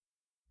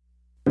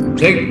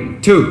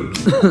Take two.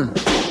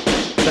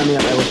 Sign me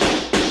up,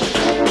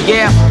 Edward.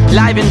 Yeah,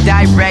 live and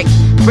direct.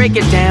 Break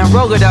it down,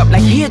 roll it up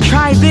like here,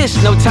 try this.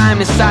 No time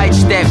to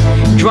sidestep.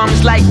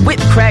 Drums like whip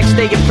cracks,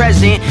 stay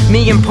present.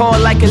 Me and Paul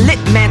like a lit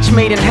match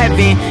made in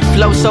heaven.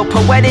 Flow so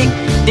poetic,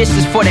 this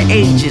is for the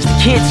ages. The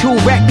kids who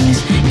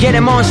reckless, get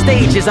them on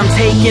stages. I'm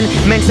taking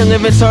mental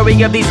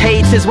inventory of these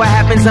haters. What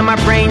happens in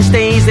my brain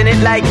stays in it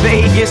like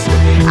Vegas.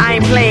 I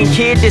ain't playing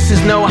kid, this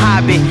is no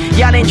hobby.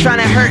 Y'all ain't trying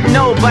to hurt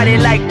nobody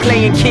like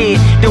playing kid.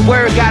 The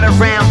word got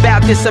around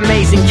about this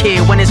amazing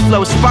kid. When his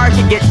flow spark,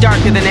 it get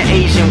darker than an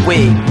Asian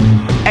wig.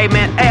 Hey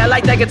man, hey, I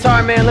like that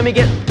guitar, man. Let me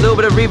get a little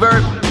bit of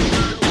reverb.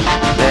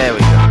 There we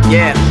go.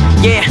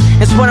 Yeah,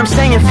 that's what I'm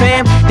saying,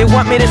 fam. They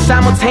want me to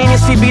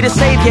simultaneously be the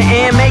savior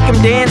and make them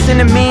dance. In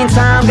the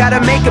meantime,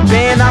 gotta make a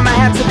band. I'ma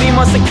have to be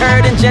more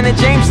secure than Jenna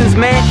Jameson's,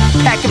 man.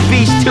 Pack a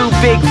beach too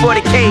big for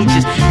the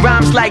cages.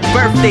 Rhymes like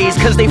birthdays,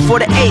 cause they for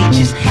the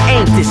ages.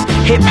 Ain't this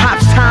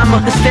hip-hop's time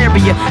of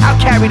hysteria? I'll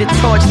carry the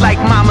torch like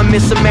Mama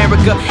Miss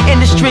America.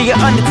 Industry or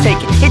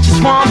undertaking, it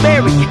just won't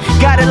bury you.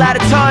 Got a lot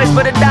of toys,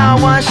 but I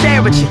don't wanna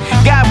share with you.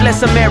 God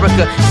bless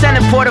America. Send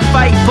them for the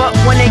fight, but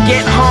when they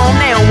get home,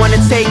 they don't wanna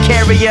take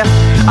care of you.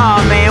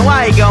 Oh man,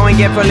 why you go and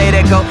get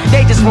political?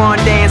 They just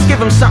wanna dance, give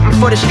them something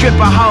for the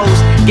stripper hoes.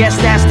 Guess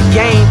that's the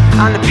game,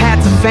 on the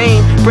path to fame.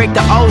 Break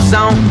the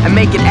ozone and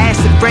make it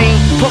acid rain.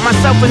 Put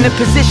myself in the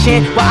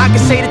position where I can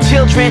say to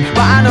children,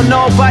 but I know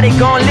nobody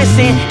gon'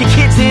 listen. The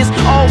kids is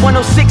all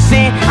 106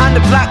 in, on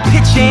the block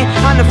pitching,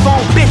 on the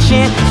phone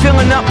bitching,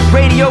 filling up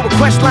radio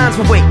request lines.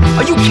 But wait,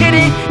 are you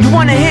kidding? You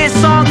wanna hear a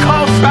song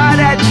called Fry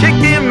That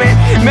Chicken?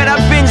 Man,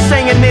 I've been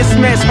saying this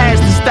mess has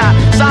to stop.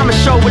 So I'ma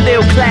show a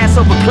little class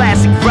over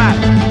classic rock.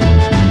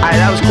 Alright,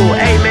 that was cool.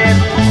 Hey man,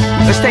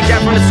 let's take that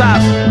from the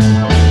top.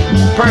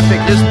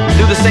 Perfect, just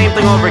do the same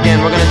thing over again.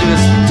 We're gonna do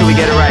this till we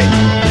get it right.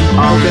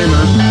 Okay,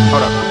 man.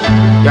 Hold up.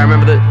 Y'all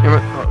remember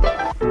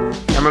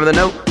the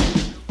note?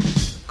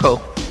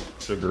 Cool.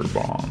 Sugar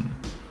bomb.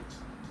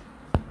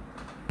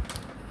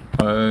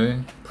 I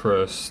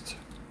pressed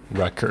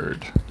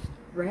record.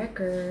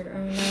 Record?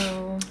 Oh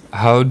no.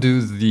 How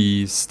do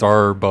the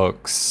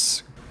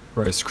Starbucks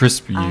Rice I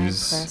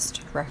Krispies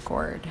pressed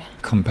record.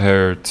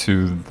 compare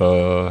to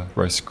the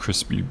Rice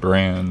Krispie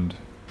brand?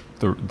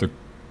 The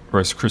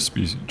Rice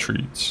Krispie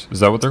treats. Is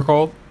that what they're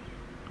called?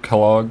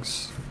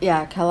 Kellogg's?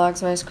 Yeah,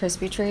 Kellogg's Rice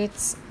Krispie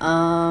treats.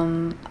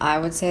 I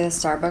would say the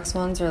Starbucks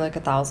ones are like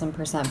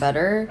 1,000%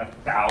 better.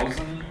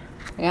 1,000?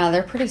 Yeah,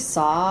 they're pretty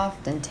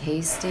soft and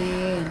tasty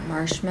and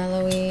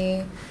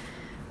marshmallowy.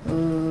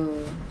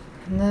 Ooh.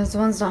 And those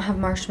ones don't have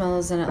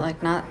marshmallows in it,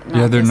 like not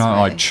Yeah, they're this not way.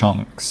 like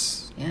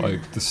chunks. Yeah.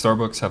 Like the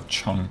Starbucks have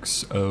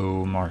chunks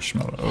of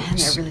marshmallows. And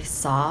they're really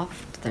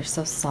soft. They're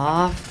so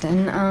soft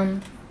and I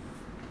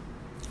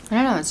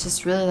don't know, it's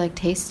just really like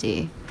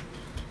tasty.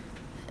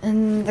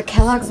 And the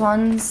Kellogg's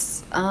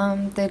ones,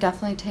 they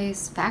definitely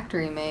taste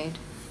factory made.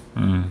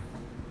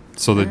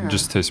 So they Yeah.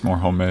 just taste more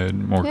homemade,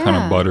 more kind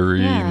of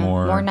buttery,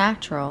 more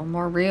natural,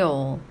 more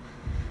real.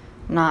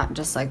 Not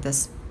just like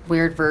this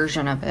weird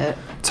version of it.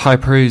 It's high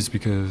praise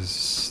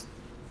because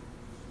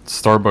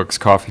Starbucks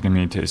coffee to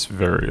me tastes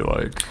very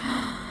like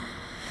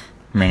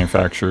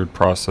manufactured,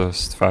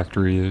 processed,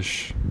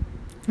 factory-ish.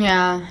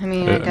 Yeah, I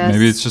mean, I guess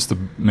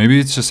Maybe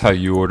it's just how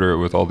you order it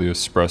with all the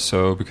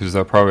espresso, because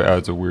that probably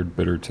adds a weird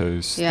bitter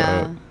taste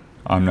Yeah. that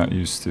I'm not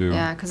used to.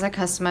 Yeah, because I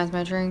customize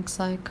my drinks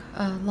like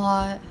a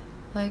lot.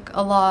 Like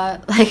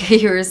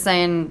you were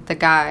saying, the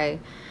guy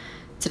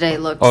today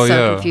looked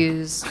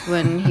confused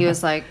when he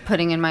was like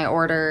putting in my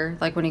order,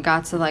 like when he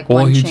got to like Well,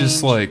 one he change.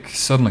 just like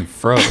suddenly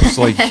froze.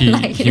 Like he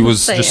Like, he he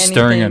was didn't just say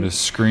staring at anything. his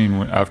screen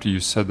after you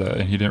said that,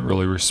 and he didn't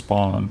really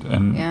respond.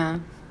 And Yeah.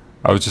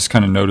 I was just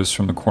kind of noticed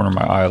from the corner of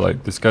my eye,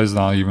 like this guy's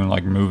not even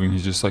like moving.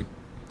 He's just like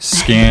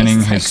scanning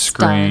He's, his like,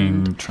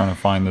 screen, stunned. traz to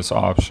find this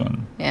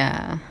option.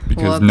 Yeah.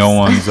 Because Whoops. no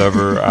one's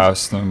ever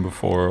asked him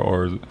before,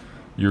 or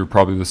you're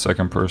probably the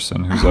second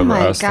person who's Oh ever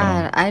my asked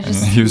God, him. I And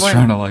just he was wouldn't-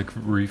 trying to like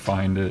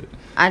re-find it.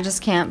 I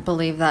just can't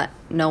believe that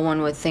no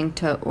one would think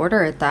to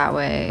order it that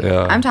way.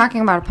 Yeah. I'm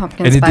talking about a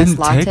pumpkin And it spice didn't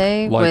latte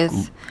take, like,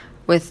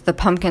 with the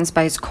pumpkin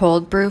spice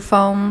cold brew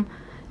foam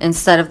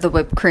instead of the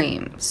whipped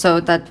cream. So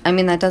that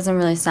doesn't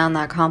really sound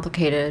that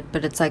complicated,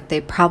 but it's like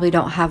they probably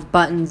don't have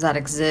buttons that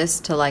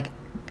exist to like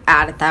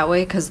add it that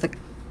way because the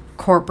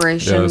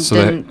corporation Yeah, so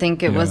didn't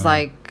think it was yeah.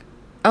 like,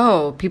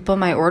 oh, people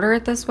might order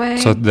it this way.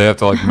 So they have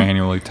to like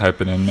manually type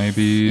it in,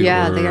 maybe.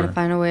 Yeah, they or- gotta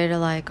find a way to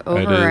like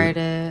override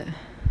it.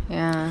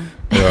 Yeah.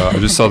 Yeah, I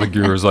just saw the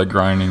gears like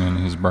grinding in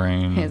his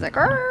brain. He's like,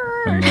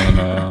 and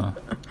then,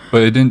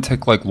 but it didn't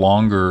take like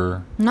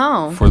longer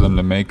no. for them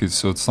to make it,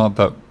 so it's not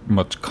that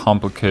much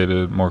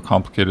more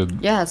complicated.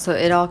 Yeah, so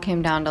it all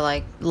came down to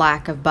like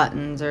lack of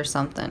buttons or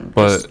something.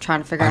 But just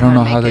trying to figure I out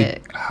don't how know to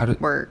how make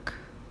it work.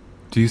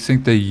 Do you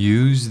think they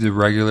use the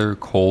regular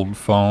cold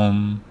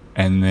foam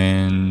and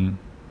then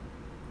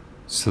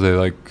so they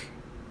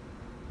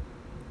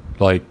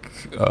what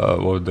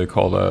would they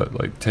call that?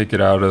 Like take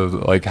it out of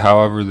like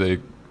however they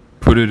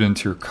put it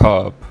into your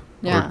cup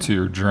Yeah. or to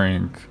your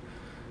drink.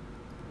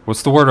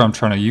 What's the word I'm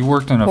trying to? You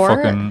worked in a Pour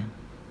it? fucking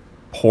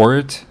pour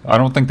it? I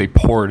don't think they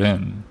pour it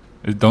in.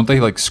 Don't they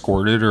like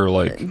squirt it or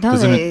like No,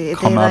 doesn't they- it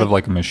come they, out of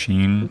like- like a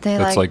machine they,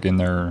 that's like, like in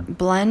there?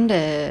 Blend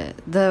it.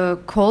 The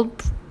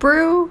cold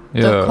brew,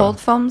 Yeah. the cold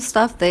foam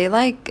stuff. They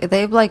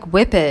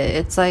whip it.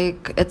 It's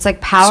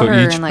like powder So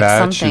each and like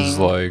batch something. is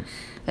like.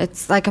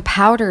 It's like a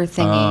powder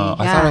thingy.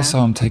 I thought I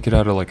saw him take it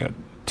out of like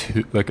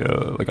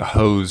a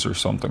hose or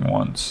something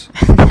once.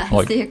 That's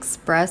like- the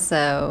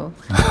espresso.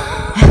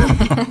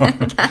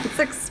 That's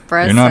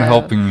espresso. You're not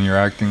helping me. You're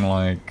acting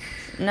like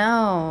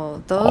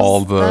No,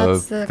 all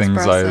that's the things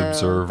I espresso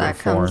observe are that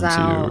foreign comes to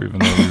out. you, even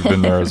though you've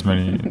been there as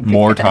many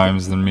more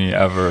times than me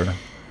ever.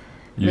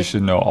 You The-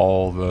 should know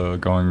all the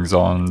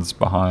goings-ons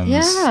behind.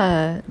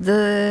 Yeah,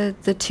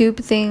 the tube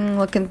thing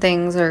looking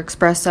things are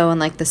espresso and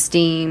like the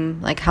steam,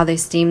 like how they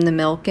steam the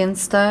milk and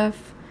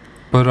stuff.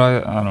 But I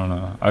don't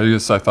know. I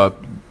thought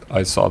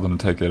I saw them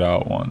take it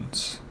out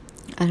once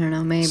I don't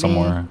know, maybe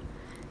somewhere.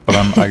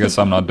 But I guess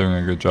I'm not doing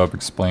a good job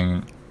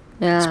explaining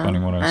what I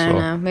don't saw.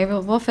 know. Maybe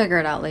we'll figure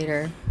it out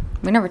later.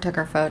 We never took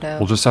our photo.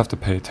 We'll just have to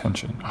pay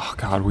attention. Oh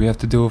God, we have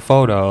to do a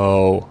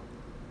photo.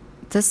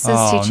 This is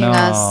Oh, teaching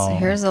us. no.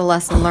 Here's a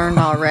lesson learned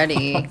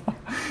already.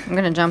 I'm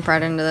gonna jump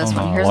right into this Oh,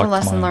 one. no, I Here's a locked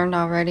lesson mine. learned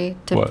already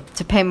What?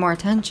 to pay more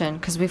attention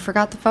because we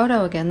forgot the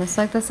photo again. This is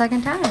like the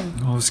second time.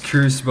 I was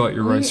curious about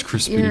your Rice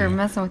Krispie. You're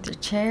messing with your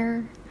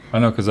chair. I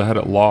know, because I had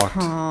it locked.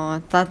 Oh,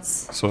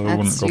 that's So it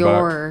wouldn't that's go back.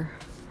 your.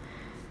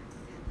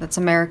 That's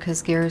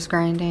America's gears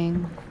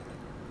grinding,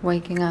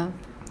 waking up.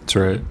 That's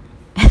right.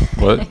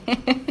 What?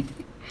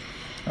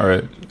 All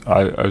right.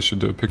 I should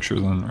do a picture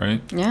then,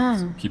 right?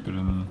 Yeah. Keep it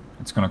in.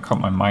 It's going to cut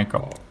my mic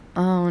off.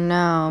 Oh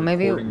no.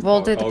 Maybe Recording's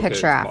we'll paused. do the Okay,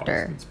 picture it's paused.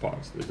 after. It's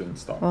paused. It didn't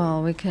stop.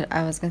 Well, we could.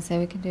 I was gonna say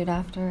we could do it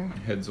after.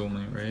 Heads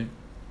only, right?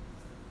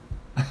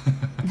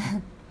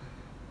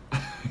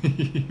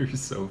 You're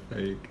so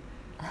fake.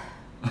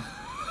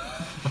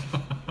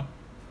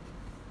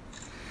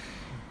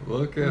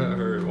 Look at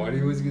her. Why do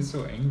you always get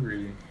so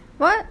angry?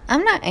 What?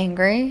 I'm not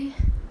angry.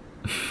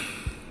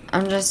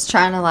 I'm just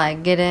trying to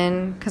like get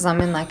in because I'm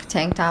in like a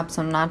tank top,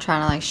 so I'm not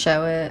trying to like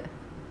show it.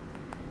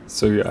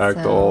 So you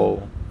act So-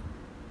 all.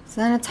 So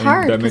then it's And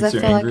hard that because I makes you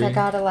feel like angry? I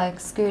gotta like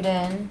scoot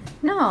in.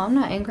 No, I'm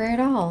not angry at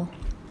all.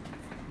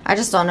 I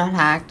just don't know how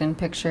to act in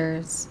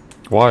pictures.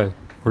 Why?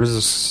 Where does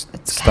this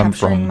It's stem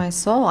capturing from? my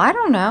soul. I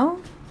don't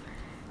know.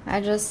 I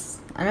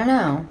don't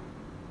know.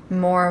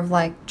 More of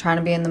like trying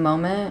to be in the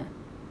moment.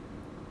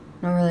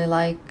 I don't really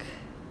like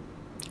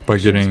By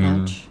pictures getting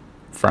much.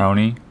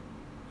 frowny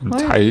and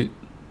What? tight.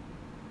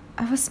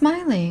 I was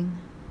smiling.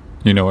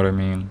 You know what I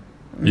mean?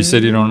 You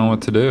said you don't know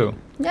what to do.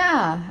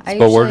 Yeah.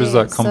 But where does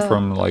that come so-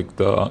 from? Like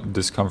the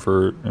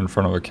discomfort in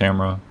front of a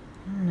camera?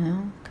 I don't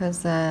know.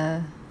 Because,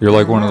 You're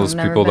like I don't one of know, those I've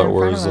never people been that in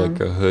front wears of like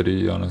them. a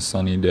hoodie on a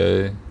sunny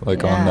day,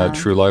 like on that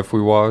Yeah. True Life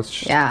we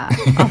watched. Yeah.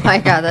 Oh my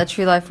God. That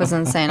True Life was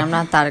insane. I'm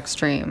not that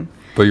extreme.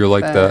 But you're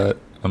like But- that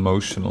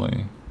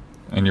emotionally.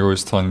 And you're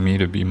always telling me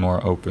to be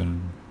more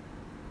open.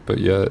 But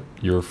yet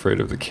you're afraid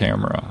of the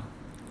camera.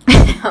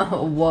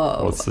 Oh,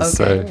 whoa. What's this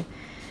say? Okay.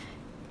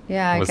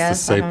 Yeah, I What's guess.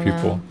 this say, I don't know.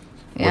 people?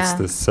 Yeah. What's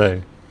this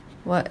say?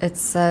 What it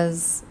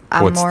says,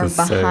 I'm What's more this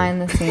say?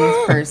 behind the scenes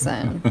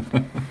person.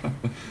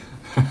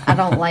 I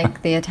don't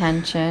like the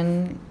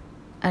attention.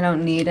 I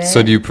don't need it.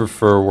 So do you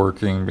prefer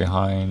working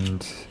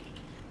behind,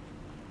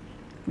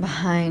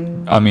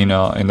 Behind.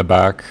 in the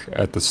back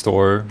at the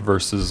store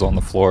versus on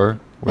the floor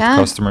with Yeah,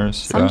 customers?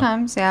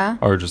 Sometimes, yeah.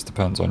 Or it just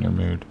depends on your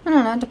mood? I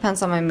don't know. It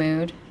depends on my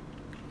mood.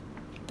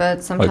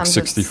 But sometimes.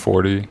 Like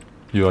 60-40?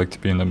 You like to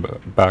be in the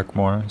back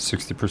more?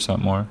 60%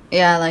 more?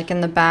 Yeah, like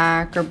in the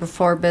back or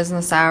before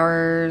business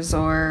hours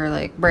or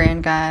like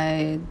brand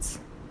guides.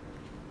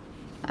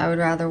 I would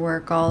rather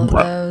work all of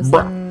those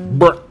than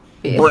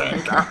be,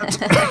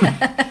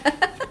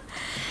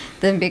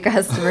 than be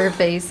customer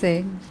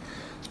facing.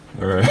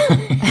 All right.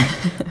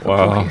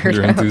 Wow, your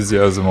Weirdo.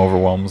 enthusiasm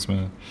overwhelms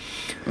me.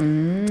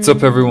 What's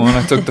up, everyone?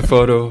 I took the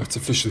photo. It's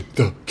officially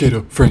the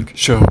Kato Frank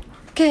Show.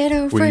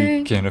 Kato We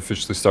Frank. can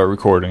officially start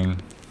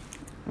recording.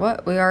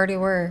 What? We already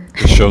were.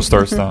 The show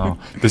starts now.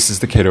 This is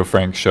the Kato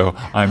Frank Show.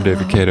 I'm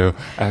David Kato.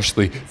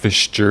 Ashley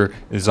Fischer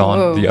is on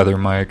Whoa. the other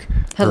mic.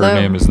 Hello. Her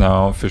name is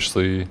now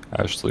officially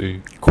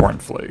Ashley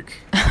Cornflake.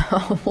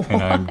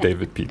 And I'm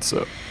David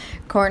Pizza.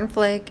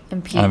 Cornflake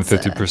and pizza. I'm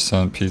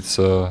 50%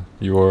 pizza.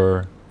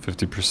 You're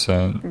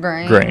 50%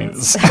 grains.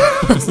 grains.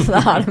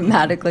 That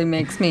automatically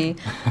makes me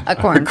a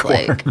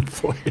cornflake.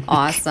 Cornflake.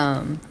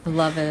 Awesome.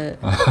 Love it.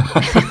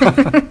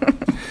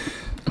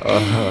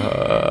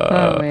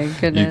 Oh my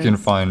goodness. You can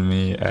find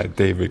me at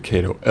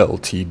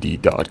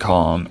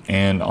davidcatoltd.com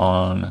and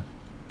on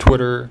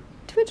Twitter,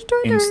 Twitter.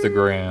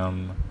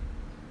 Instagram,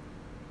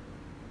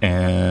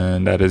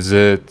 and that is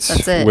it.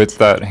 That's it. With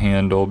that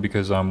handle,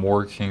 because I'm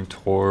working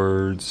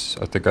towards,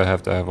 I think I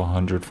have to have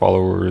 100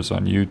 followers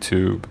on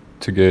YouTube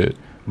to get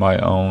my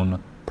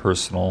own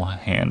personal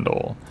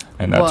handle,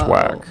 and that's Whoa.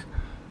 whack.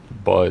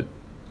 But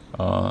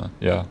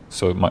yeah,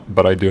 so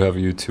but I do have a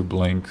YouTube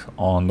link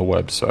on the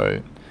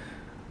website.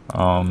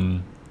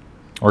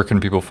 Where can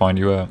people find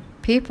you at?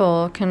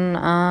 people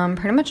can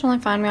pretty much only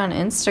find me on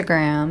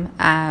Instagram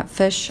at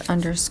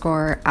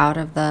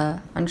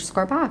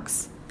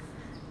fish_out_of_the_box.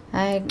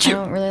 I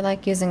don't really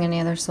like using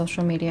any other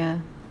social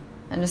media.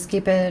 And just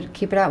keep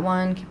it at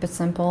one, keep it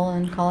simple,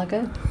 and call it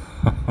good.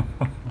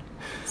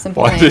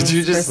 Simple Why did things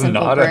you for just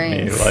simple nod at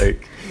me? brains.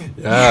 Like,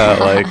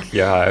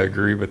 yeah, I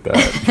agree with that.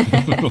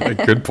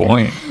 Like, good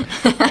point.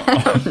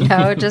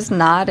 No, just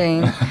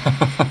nodding.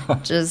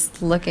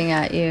 Just looking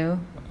at you.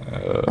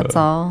 That's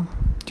all.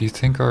 Do you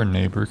think our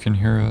neighbor can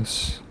hear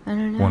us I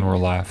don't know. when we're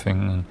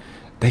laughing? And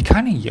they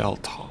kind of yell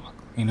talk,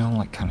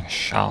 like kind of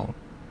shout,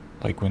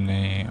 like when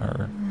they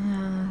are,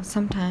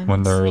 Sometimes.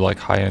 when they're like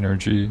high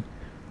energy.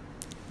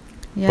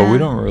 Yeah. But we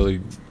don't really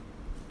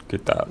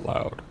get that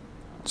loud.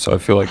 So I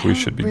feel like we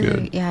should be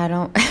good. Yeah, I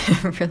don't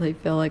really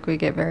feel like we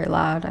get very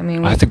loud. I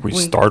mean, I think we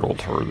startled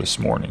her this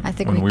morning. I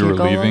think when we we were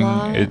giggle a leaving,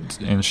 lot.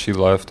 and she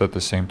left at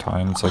the same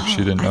time. It's like she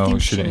didn't I know,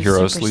 think she didn't was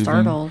hear us super leaving.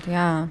 Startled,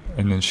 yeah.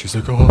 And then she's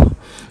like, "Oh,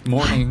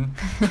 morning."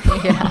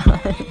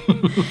 Yeah.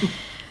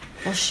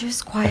 Well, she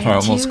was quiet And I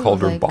almost too,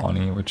 called her like-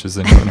 Bonnie, which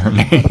isn't even her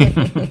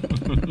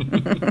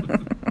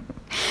name.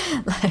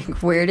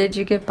 Like, where did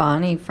you get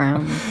Bonnie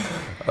from?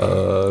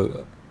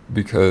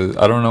 Because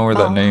I don't know where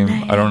that name.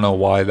 Bonnie. I don't know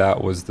why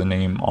that was the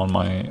name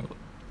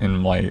in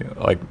my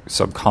like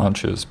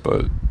subconscious,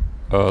 but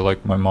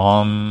like my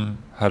mom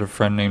had a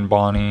friend named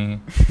Bonnie.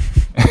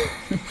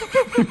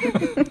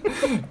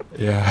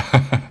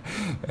 Yeah.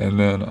 And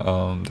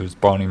then there's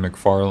Bonnie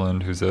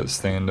McFarland, who's that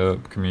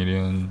stand-up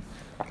comedian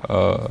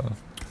that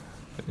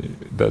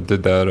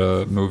did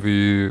that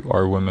movie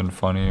Are Women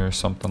Funny or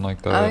something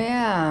like that. Oh,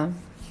 yeah.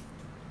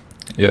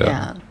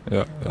 Yeah.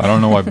 I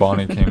don't know why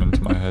Bonnie came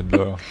into my head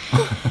though.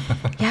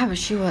 Yeah, but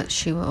she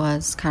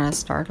was kind of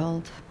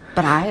startled.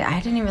 But I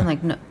didn't even I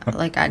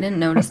didn't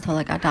notice till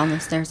I got down the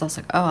stairs. I was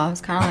like, oh, I was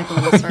kind of like a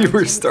little startled. You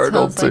were too. So I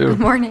startled was like, too. Good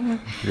morning.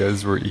 You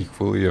guys were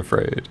equally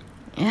afraid.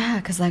 Yeah,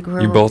 because like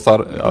we're You both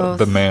thought both-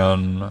 the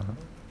man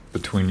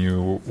between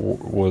you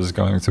was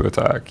going to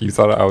attack. You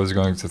thought I was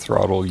going to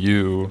throttle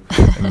you,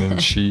 and then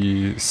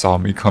she saw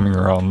me coming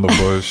around the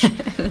bush.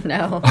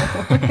 No.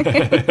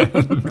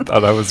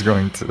 Thought I was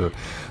going to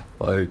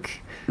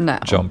No.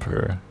 jump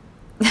her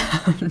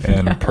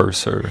and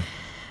purse her.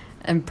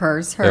 And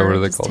purse her. Yeah, what do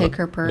they just call take it?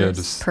 her purse. Yeah,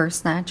 just- purse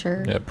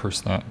snatcher. Yeah, purse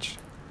snatch.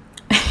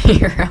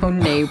 Your own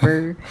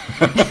neighbor.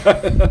 I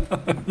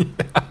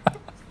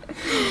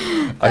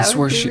That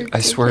swear would be I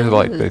swear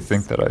like they ridiculous.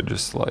 think that I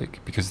just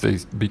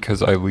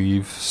because I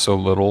leave so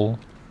little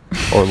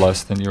or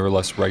less than you or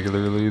less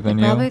regularly than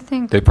you.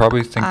 They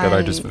probably think that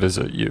I just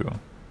visit you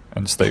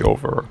and stay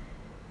over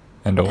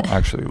and don't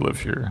actually live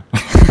here.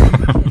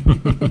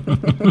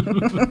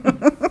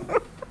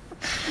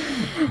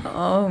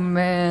 Oh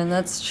man,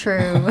 that's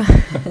true.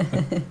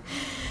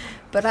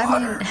 But I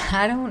mean,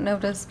 I don't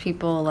notice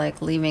people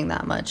like leaving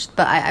that much.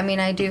 But I mean,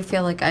 I do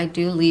feel like I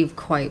do leave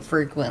quite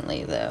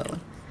frequently though.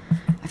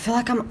 I feel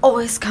like I'm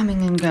always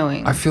coming and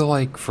going. I feel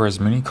like for as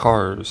many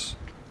cars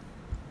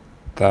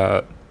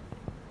that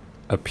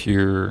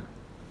appear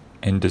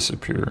and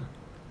disappear,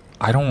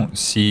 I don't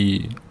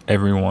see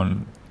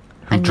everyone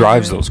who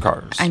drives those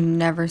cars. I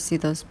never see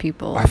those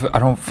people. I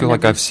don't feel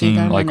like never I've see seen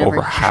them, I like never over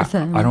hear half.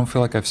 them. I don't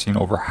feel like I've seen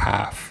over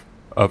half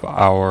of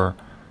our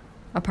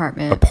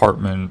Apartment.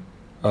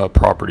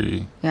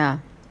 property Yeah.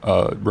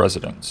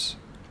 residents.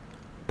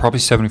 Probably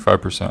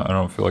 75%. I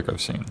don't feel like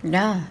I've seen.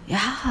 Yeah.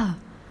 Yeah.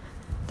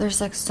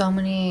 There's like so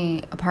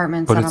many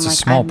apartments But that it's I'm a like,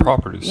 small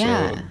property,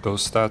 yeah. so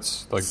those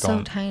stats like So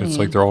don't. tiny. It's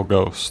like they're all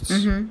ghosts.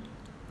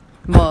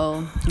 Mm-hmm.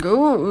 Well,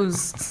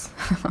 ghosts.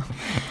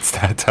 It's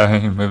that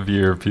time of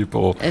year,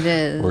 people. It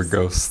is. Where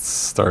ghosts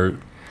start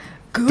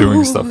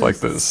doing stuff like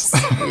this.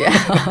 Yeah.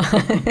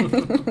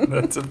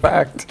 That's a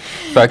fact.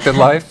 Fact of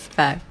life.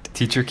 Fact.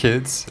 Teach your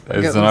kids.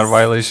 It's Ghosts. not a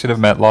violation of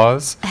Met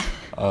laws.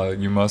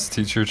 You must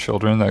teach your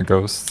children that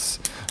ghosts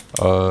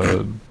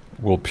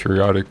will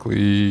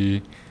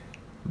periodically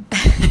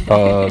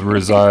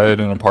reside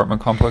in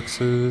apartment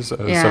complexes.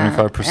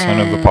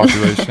 75% of the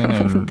population,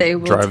 and they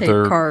will drive take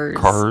their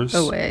cars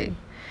away.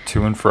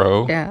 to and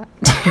fro. Yeah.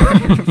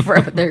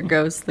 For their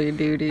ghostly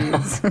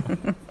duties.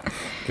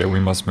 Okay, we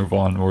must move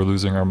on. We're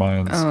losing our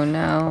minds. Oh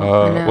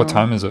no. What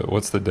time is it?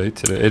 What's the date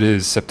today? It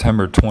is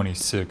September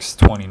 26,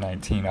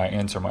 2019. I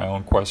answer my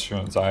own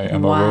questions. I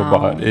am Wow. a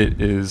robot.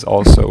 It is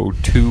also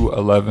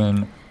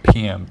 2:11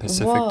 p.m.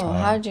 Pacific Whoa,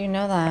 time. how did you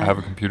know that? I have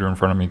a computer in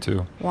front of me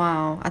too.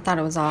 Wow, I thought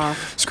it was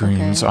off.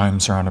 Screens. Okay. I'm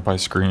surrounded by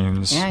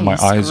screens. Yeah, My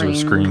you eyes are screen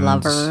screens.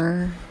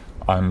 Lover.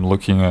 I'm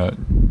looking at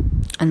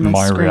Endless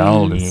my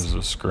reality screens. is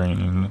a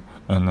screen,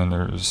 and then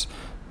there's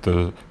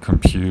the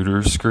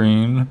computer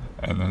screen,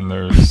 and then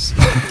there's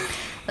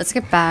Let's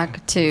get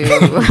back to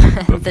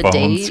the phone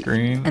date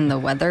screen. and the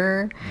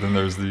weather. Then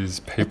there's these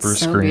paper It's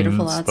so screens.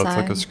 beautiful That's like a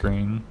outside.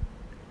 screen.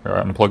 All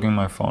right, I'm plugging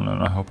my phone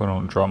in. I hope I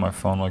don't drop my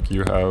phone like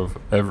you have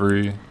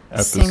every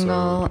episode.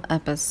 Single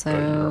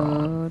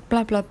episode.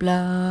 Blah blah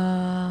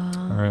blah.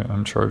 All right,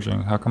 I'm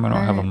charging. How come I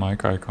don't have a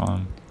Alright. mic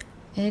icon?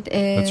 It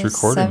is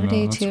recording,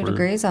 though. That's 72 weird.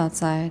 degrees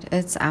outside.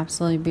 It's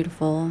absolutely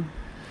beautiful.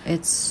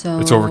 It's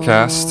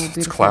overcast. beautiful.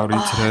 It's cloudy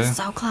today. It's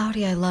so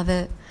cloudy. I love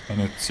it. And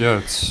it's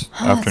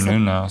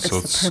afternoon now, so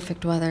it's the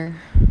perfect weather.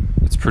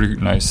 It's pretty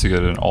nice to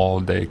get an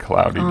all-day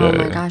cloudy day. Oh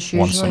my gosh!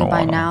 Usually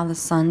by now the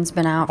sun's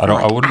been out for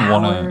I wouldn't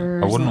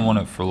hours. I wouldn't want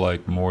it for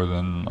like more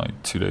than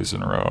like 2 days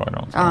in a row. I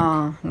don't think.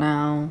 Oh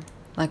no!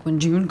 Like when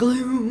June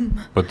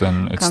gloom. But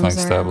then it's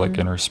nice to have like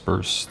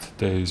interspersed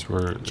days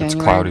where it's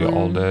cloudy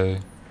all day.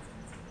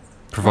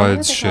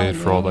 Provides shade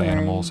for all the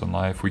animals in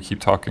life. We keep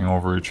talking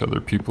over each other.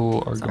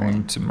 People are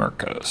going to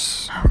murk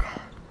us. Okay.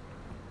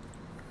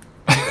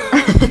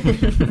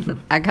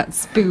 I got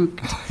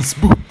spooked.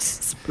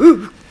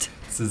 Spooked.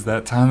 This is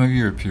that time of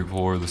year,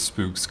 people, where the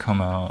spooks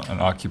come out and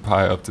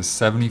occupy up to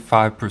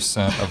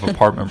 75% of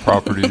apartment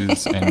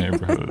properties and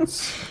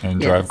neighborhoods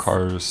and drive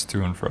cars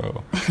to and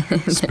fro.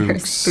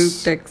 Spooks.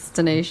 Spook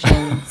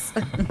destinations.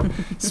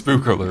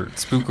 Spook alert.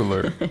 Spook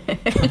alert.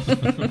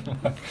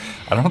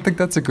 I don't think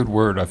that's a good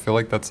word. I feel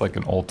like that's like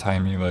an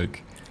old-timey,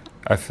 like,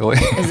 I feel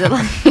like... Is it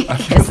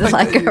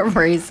like a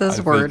racist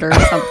word or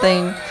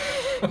something?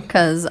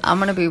 Because I'm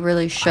going to be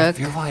really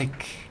shook.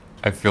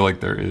 I feel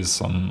like there is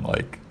some,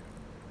 like,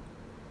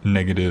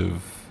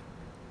 negative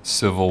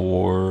Civil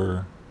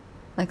War,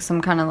 like some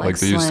kind of like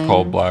they used to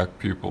call black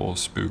people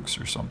spooks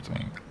or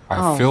something.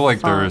 I feel like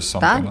there is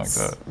something like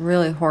that.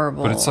 Really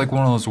horrible. But it's like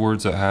one of those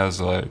words that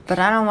has like. But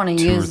I don't want to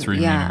use it.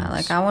 Yeah, meanings.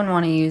 like I wouldn't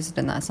want to use it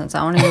in that sense.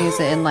 I want to use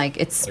it in like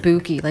it's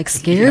spooky, like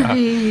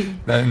scary. Yeah.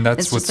 And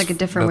that's it's just like a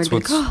different way to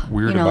be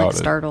weird about like it.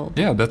 Startled.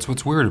 Yeah, that's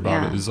what's weird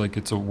about it. Is like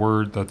it's a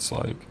word that's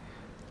like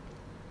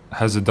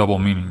has a double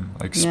meaning,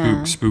 like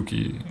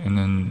spooky, and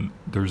then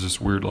there's this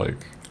weird like.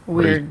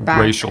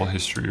 Racial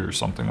history or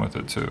something with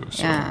it too.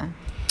 So yeah,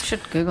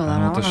 should Google that.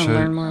 I want to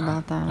learn more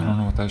about that. I don't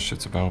know what that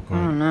shit's about, but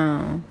I don't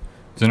know.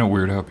 Isn't it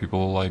weird how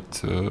people like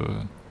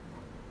to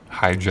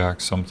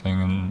hijack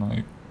something and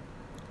like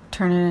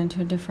turn it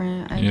into a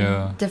different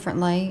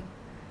light?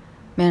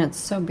 Man, it's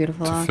so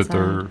beautiful to outside. fit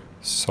their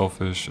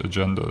selfish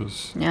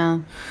agendas.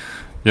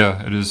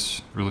 Yeah, it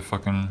is really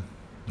fucking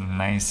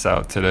nice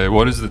out today.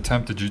 What is the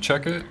temp? Did you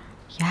check it?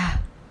 Yeah,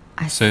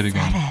 I say it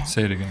again. It.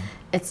 Say it again.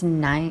 It's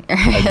 9.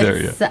 I dare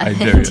you.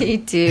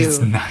 72. It's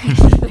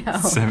 90. No.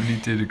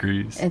 72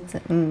 degrees. It's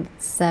 70.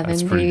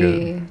 That's pretty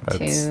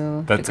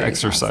good. That's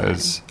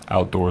exercise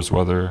outdoors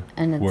weather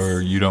where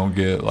you don't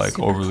get like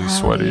overly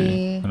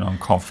sweaty and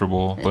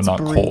uncomfortable, but not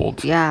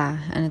cold. Yeah,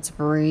 and it's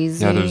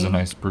breezy. Yeah, there's a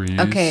nice breeze.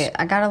 Okay,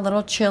 I got a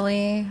little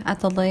chilly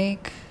at the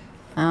lake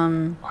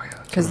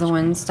because the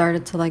wind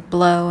started to like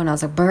blow, and I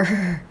was like,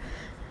 brr.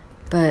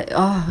 But it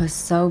was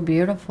so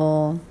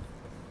beautiful.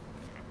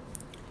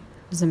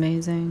 It was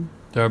amazing.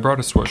 Yeah, I brought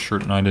a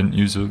sweatshirt and I didn't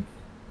use it.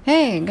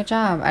 Hey, good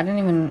job. I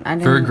didn't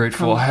Very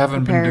grateful. I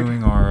haven't been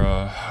doing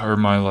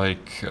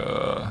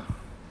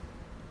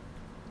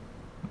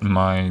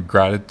my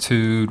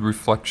gratitude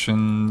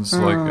reflections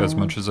like as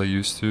much as I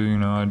used to. You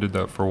know, I did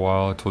that for a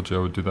while. I told you I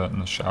would do that in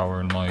the shower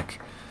and like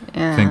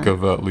think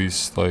of at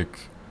least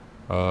like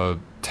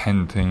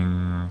 10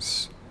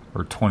 things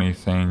or 20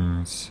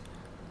 things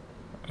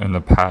in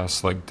the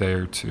past like day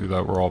or two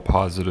that were all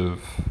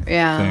positive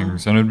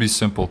things, and it'd be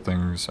simple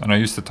things. And I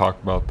used to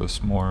talk about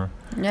this more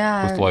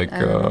with like I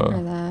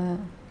remember that.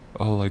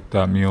 Oh, like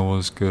that meal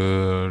was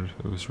good,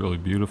 it was really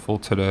beautiful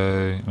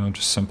today, you know,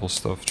 just simple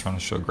stuff, trying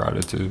to show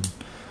gratitude.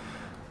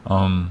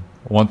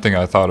 One thing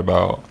I thought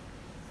about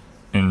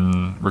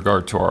in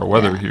regard to our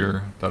weather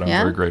here that I'm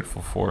very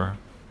grateful for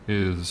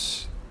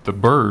is the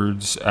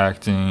birds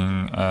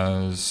acting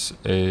as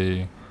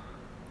a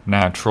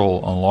natural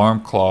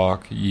alarm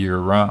clock year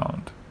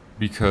round,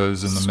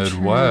 because in the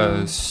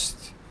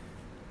Midwest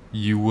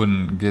you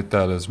wouldn't get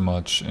that as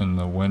much in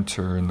the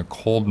winter, in the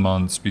cold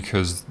months,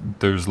 because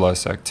there's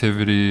less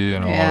activity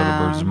and a lot of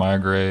the birds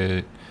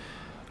migrate.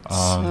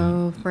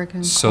 So freaking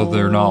cold. So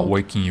they're not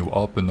waking you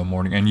up in the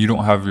morning, and you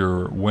don't have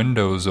your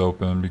windows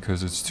open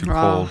because it's too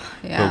cold.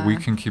 But we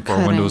can keep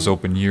our windows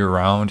open year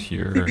round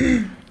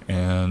here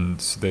and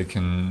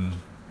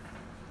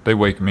they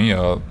wake me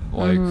up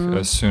like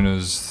as soon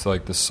as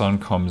like the sun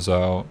comes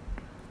out.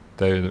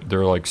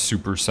 They're like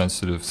super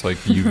sensitive to like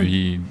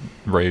UV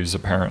rays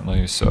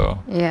apparently, so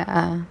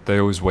they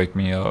always wake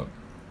me up,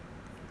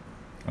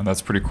 and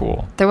that's pretty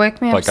cool. They wake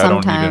me up like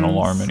sometimes. I don't need an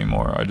alarm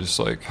anymore. I just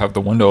like have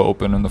the window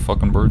open and the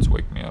fucking birds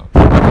wake me up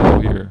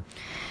all year.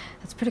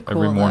 That's pretty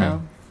cool. Every morning.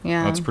 Though.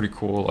 Yeah, that's pretty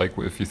cool. Like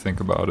if you think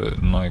about it,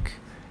 and like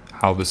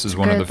how this is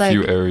one of the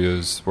few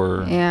areas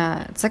where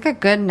it's like a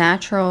good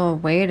natural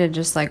way to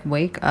just like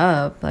wake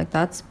up. Like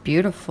that's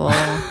beautiful.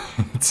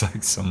 It's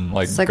like some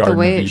like it's like Garden the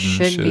way of it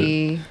should shit.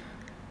 be.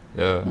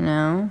 Yeah, you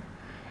know.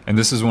 And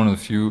this is one of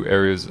the few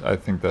areas I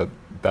think that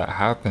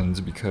happens,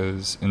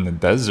 because in the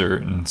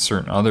desert and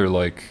certain other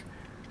like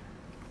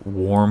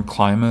warm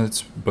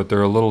climates, but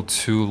they're a little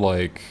too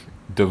like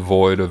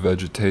devoid of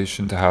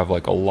vegetation to have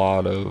like a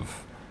lot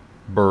of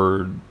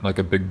like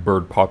a big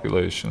bird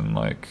population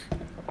like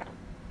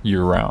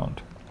year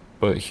round.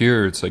 But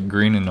here it's like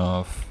green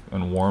enough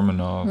and warm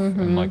enough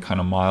and like kind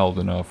of mild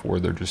enough where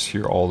they're just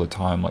here all the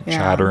time, like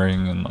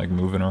chattering and like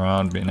moving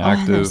around, being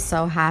active. They're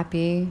so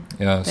happy.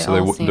 Yeah,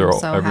 so they're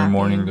so every happy.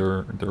 Morning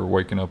they're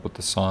waking up with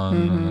the sun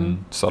and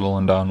then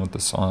settling down with the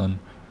sun.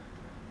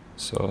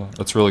 So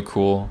that's really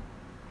cool.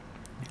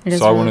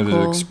 So I wanted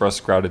to express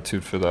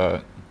gratitude for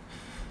that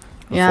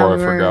before I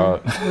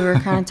forgot. We were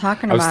kind of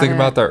talking about it. I was thinking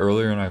about that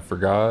earlier and I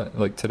forgot,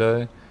 like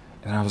today.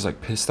 And I was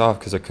like pissed off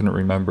because I couldn't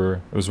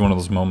remember. It was one of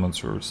those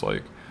moments where it's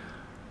like,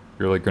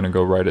 you're like going to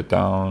go write it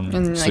down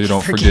and so like, you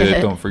don't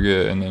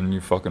forget. And then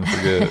you fucking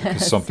forget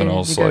because something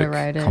else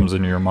like comes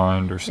into your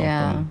mind or something.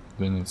 Yeah.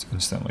 Then it's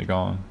instantly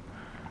gone.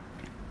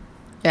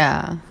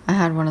 Yeah. I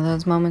had one of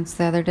those moments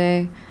the other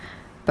day.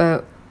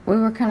 But we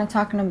were kind of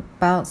talking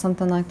about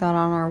something like that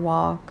on our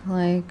walk.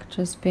 Like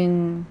just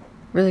being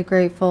really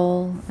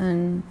grateful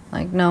and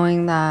like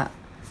knowing that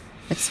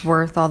it's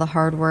worth all the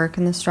hard work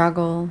and the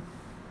struggle.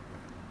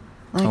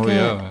 Like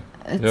yeah.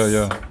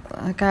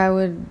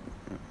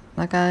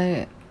 Like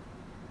I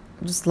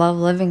just love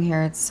living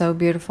here. It's so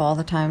beautiful all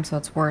the time, so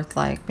it's worth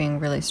like being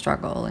really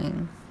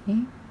struggling.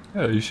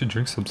 Yeah, you should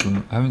drink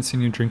something. I haven't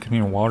seen you drink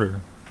any water.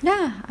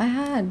 Yeah, I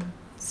had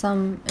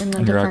some in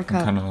a different cup. You're acting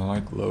kind of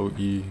like low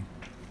E.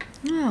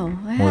 No,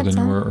 I more had than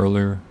some. You were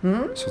earlier.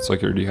 So it's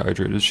like you're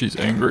dehydrated. She's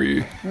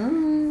angry.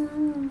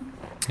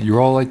 You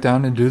were all like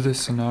down to do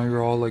this, and now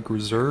you're all like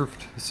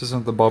reserved. This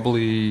isn't the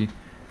bubbly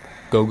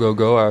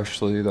go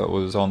Ashley that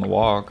was on the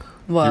walk.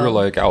 Whoa. You were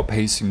like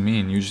outpacing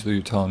me, and usually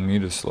you're telling me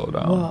to slow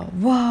down.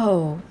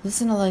 Whoa.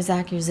 Listen to those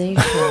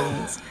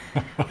accusations.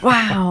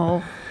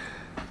 Wow.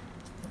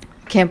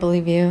 Can't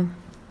believe you.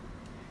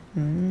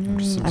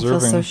 I feel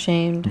so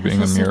ashamed.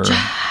 Being a mirror. So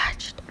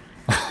judged.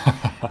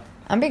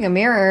 I'm being a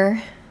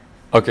mirror.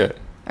 Okay.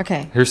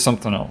 Okay. Here's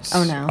something else.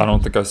 Oh, no. I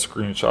don't think I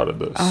screenshotted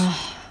this.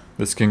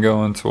 This can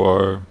go into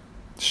our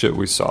shit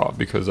we saw,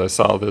 because I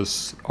saw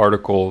this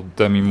article.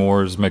 Demi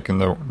Moore is making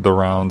the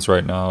rounds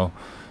right now,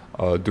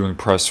 doing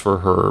press for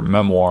her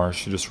memoir.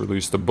 She just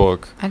released a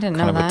book. I didn't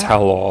know that. Kind of a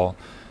tell-all,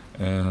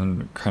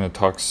 and kind of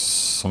talks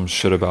some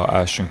shit about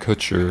Ashton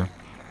Kutcher.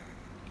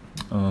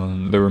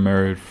 They were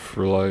married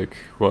for like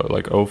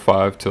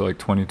 2005 to like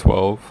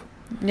 2012.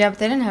 Yeah, but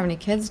they didn't have any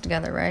kids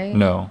together, right?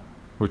 No,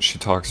 which she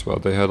talks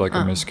about. They had like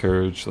a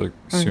miscarriage soon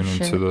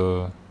into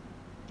the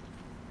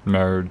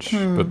marriage,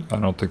 but I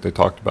don't think they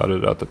talked about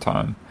it at the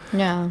time.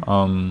 Yeah.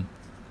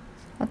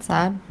 That's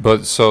sad.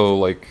 But so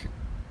like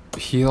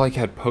he like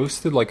had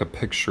posted like a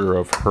picture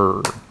of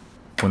her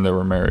when they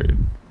were married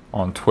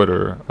on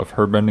Twitter, of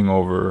her bending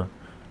over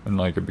in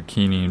like a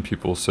bikini, and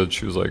people said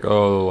she was like,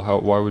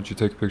 why would you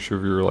take a picture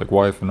of your like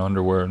wife in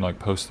underwear and like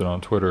post it on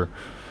Twitter?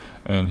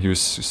 And he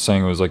was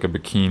saying it was like a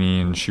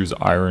bikini, and she was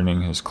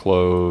ironing his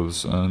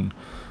clothes, and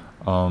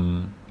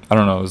I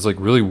don't know, it was like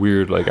really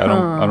weird. Like I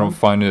don't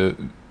find it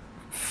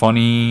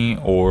funny,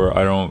 or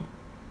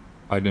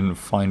I didn't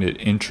find it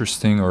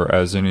interesting or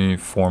as any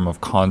form of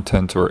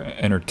content or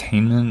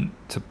entertainment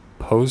to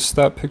post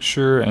that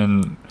picture,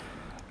 and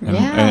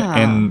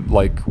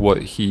like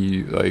what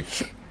he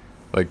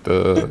like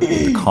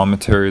the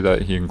commentary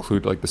that he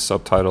included, like the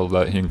subtitle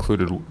that he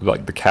included,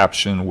 like the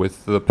caption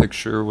with the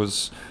picture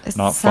was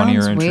not funny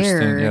or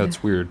interesting. Weird. Yeah,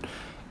 it's weird.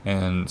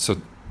 And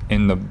so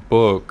in the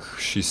book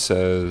she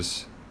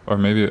says, or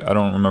maybe I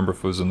don't remember if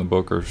it was in the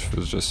book or if it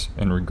was just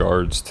in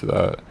regards to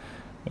that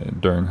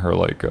during her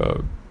like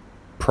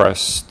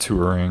press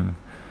touring,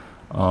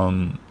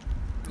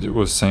 it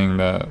was saying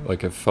that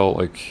like it felt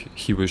like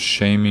he was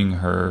shaming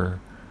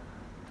her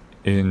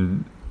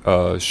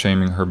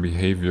shaming her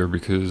behavior,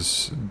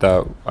 because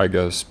that, I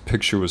guess,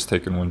 picture was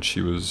taken when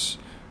she was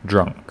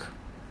drunk,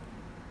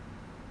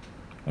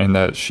 and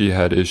that she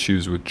had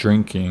issues with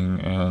drinking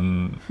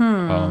and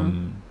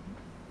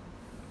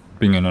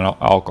being an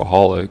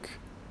alcoholic,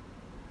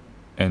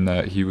 and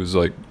that he was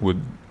like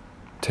would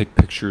take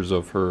pictures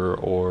of her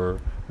or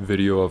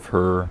video of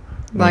her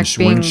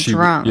being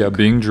drunk. Yeah,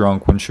 being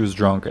drunk when she was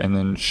drunk, and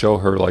then show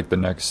her like the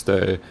next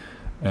day,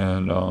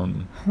 and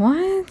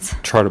what?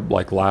 Try to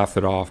like laugh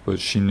it off, but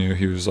she knew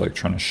he was like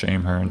trying to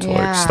shame her into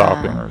like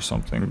stopping or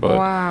something. But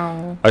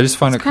wow, I just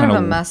find it kind of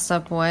a messed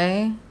up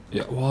way.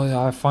 Yeah, well,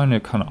 yeah, I find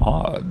it kind of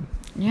odd.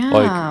 Yeah,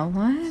 like,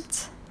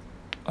 what?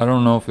 I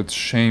don't know if it's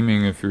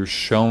shaming if you're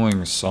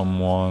showing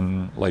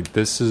someone like,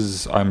 this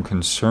is, I'm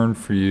concerned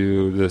for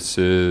you, this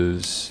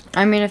is,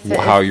 I mean,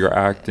 how you're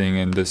acting,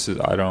 and this is,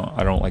 I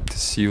don't like to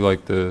see you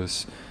like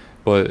this.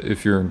 But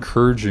if you're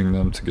encouraging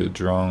them to get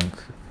drunk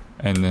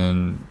and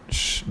then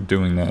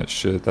doing that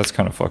shit, that's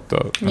kind of fucked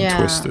up and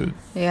twisted.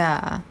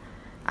 Yeah,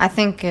 I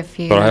think if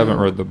you. But I haven't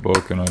read the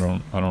book, and I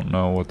don't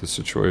know what the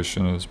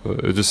situation is.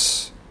 But it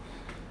just.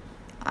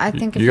 I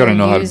think you gotta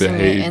know how to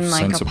behave it in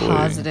like sensibly. A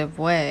positive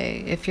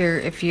way. If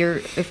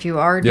you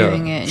are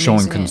doing it, and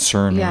showing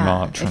concern and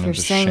not trying to shame. If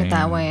you're saying it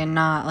that way and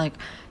not like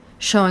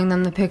showing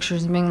them the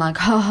pictures and being like,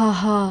 ha ha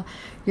ha,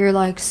 you're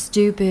like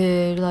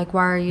stupid. Like,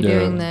 why are you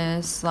doing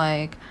this?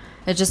 Like.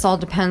 It just all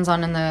depends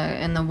on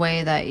in the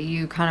way that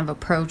you kind of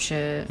approach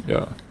it.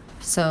 Yeah.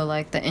 So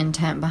like the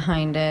intent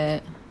behind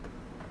it.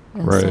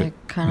 Right.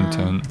 Like kind of.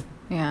 Intent.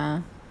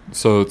 Yeah.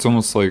 So it's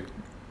almost like,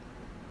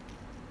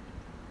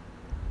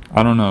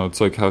 I don't know, it's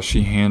like how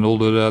she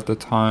handled it at the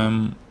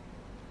time,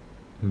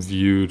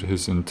 viewed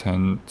his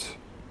intent.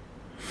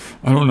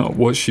 I don't know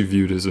what she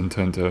viewed his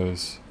intent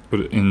as,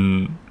 but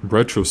in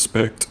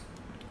retrospect,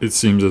 it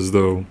seems as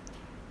though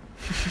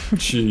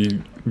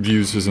she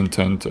views his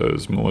intent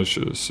as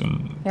malicious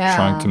and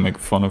trying to make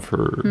fun of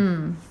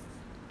her.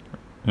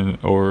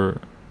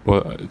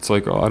 But it's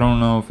like, I don't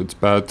know if it's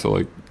bad to,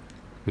 like,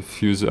 if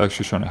he was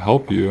actually trying to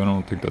help you, I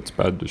don't think that's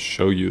bad to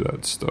show you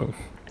that stuff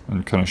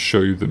and kind of show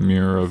you the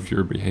mirror of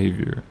your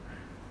behavior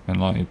and,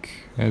 like,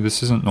 hey,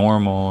 this isn't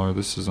normal, or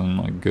this isn't,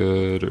 like,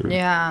 good, or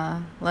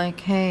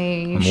like,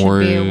 hey, you should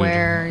be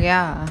aware.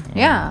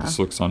 This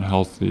looks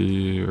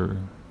unhealthy, or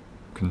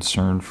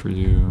concerned for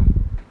you.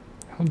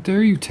 How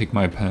dare you take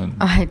my pen?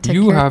 I took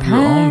you your have pen.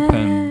 your own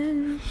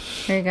pen.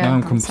 Here you go. Now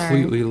I'm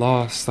completely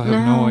lost. I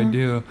have no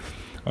idea.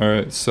 All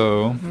right,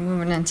 so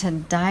moving into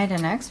diet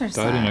and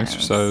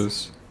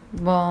exercise.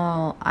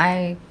 Well,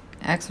 I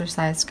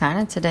exercised kind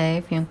of today,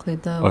 if you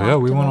include the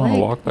walk we to went the on lake. a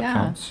walk. That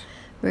counts.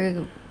 We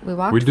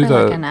walked for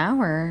like an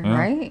hour,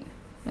 right?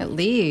 At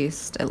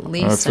least I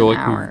feel an like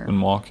hour. We've been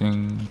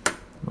walking.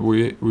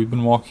 We've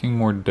been walking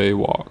more day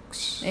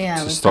walks. Yeah,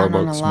 to we've Starbucks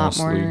done a lot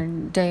mostly. more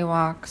day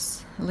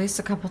walks, at least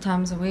a couple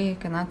times a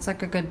week, and that's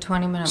like a good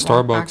 20-minute Starbucks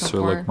walk back and or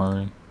forth. Lake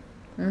Murray.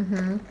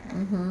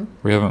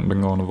 We haven't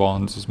been going to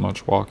Vaughn's as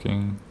much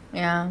walking.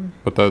 Yeah.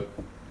 But that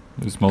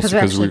is mostly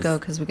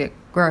because we get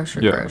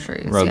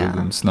groceries. Rather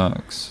than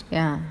snacks.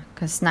 Yeah,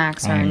 because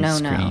snacks are a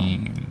no-no.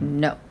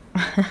 No.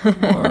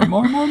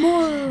 More.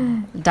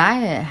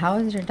 Diet. How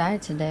was your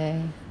diet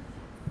today?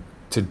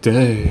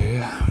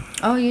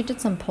 Oh, you did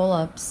some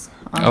pull-ups.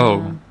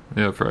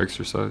 For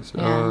exercise.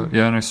 Yeah.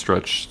 And I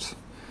stretched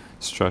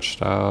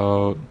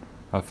out.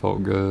 I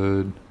felt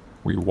good.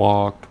 We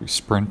walked. We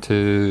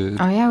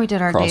sprinted. Oh yeah, we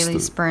did our daily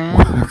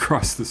sprint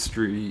across the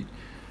street.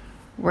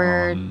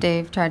 Where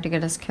Dave tried to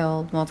get us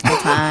killed multiple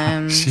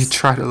times. She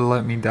tried to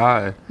let me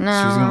die. No.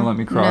 She was going to let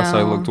me cross.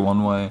 I looked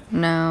one way.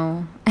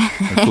 No.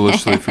 I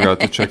foolishly forgot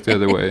to check the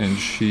other way, and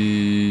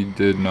she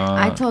did not.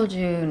 I told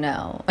you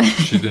no.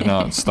 She did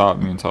not stop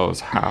me until I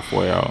was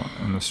halfway out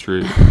in the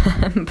street.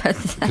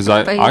 Because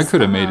I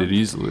could have made it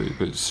easily,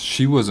 but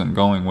she wasn't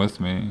going with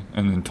me,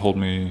 and then told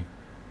me.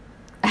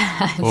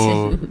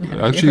 Actually,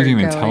 you didn't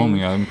even tell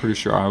me. I'm pretty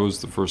sure I was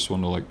the first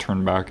one to, like,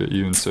 turn back at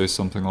you and say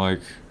something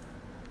like,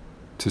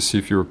 to see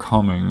if you were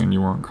coming, and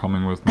you weren't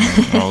coming with me.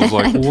 And I was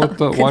like, well,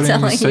 why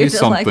didn't you say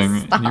something?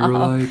 Like, and you were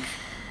like,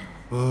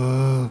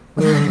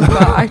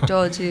 I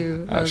told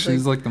you.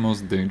 She's like the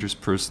most dangerous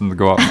person to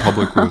go out in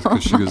public with,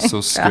 because she gets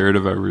so scared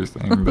of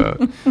everything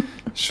that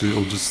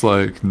she'll just,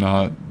 like,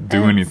 not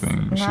do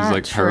anything. She's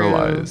like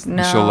paralyzed.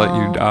 No. She'll let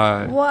you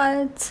die.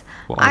 What?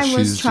 Well, I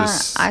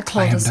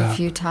told us a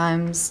few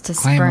times to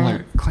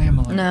sprint. Clam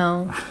alert.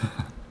 No.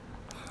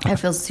 I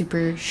feel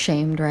super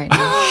shamed right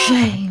now.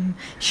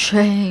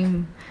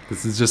 Shame.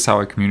 This is just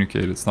how I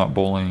communicate. It's not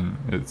bullying.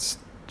 It's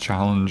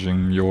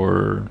challenging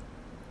your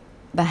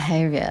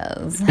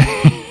behaviors. Yeah,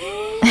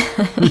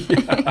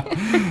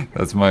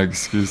 that's my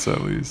excuse,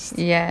 at least.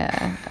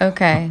 Yeah.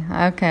 Okay,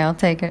 I'll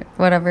take it.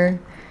 Whatever.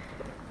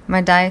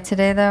 My diet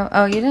today, though.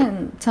 Oh, you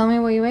didn't tell me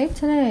what you ate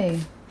today,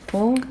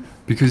 fool.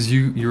 Because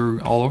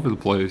you're all over the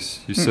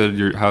place. You said,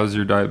 how's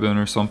your diet been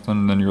or something,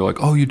 and then you're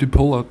like, oh, you did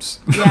pull-ups.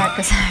 Yeah,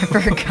 because I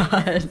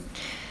forgot.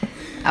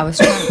 I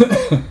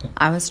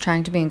was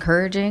trying to be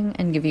encouraging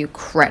and give you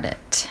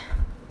credit.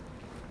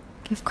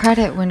 Give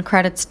credit when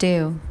credit's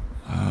due.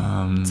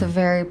 It's a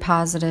very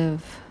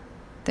positive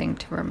thing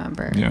to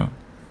remember. Yeah.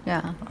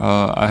 Yeah.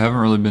 I haven't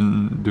really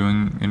been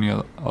doing any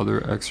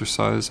other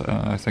exercise.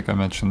 I think I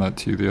mentioned that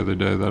to you the other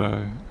day,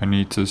 that I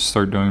need to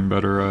start doing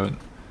better at.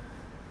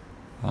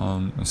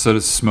 Instead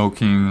of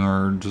smoking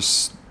or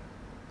just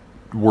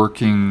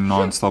working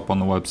nonstop on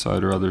the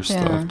website or other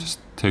stuff, just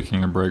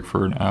taking a break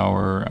for an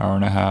hour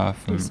and a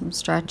half, and do some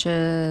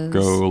stretches,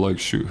 go like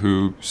shoot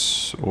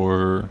hoops,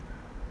 or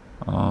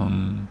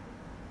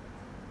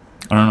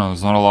I don't know,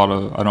 there's not a lot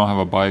of, I don't have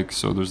a bike,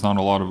 so there's not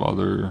a lot of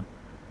other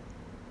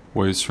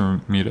ways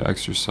for me to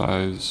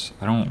exercise.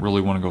 I don't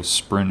really want to go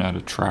sprint at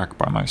a track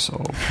by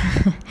myself.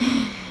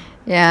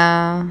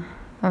 Yeah,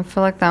 I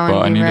feel like that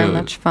wouldn't be very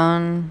much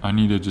fun. I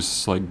need to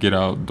just, like, get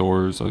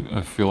outdoors.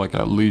 I feel like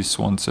at least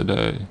once a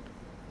day.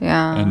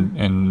 Yeah.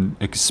 And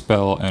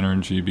expel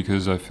energy,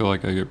 because I feel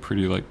like I get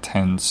pretty, like,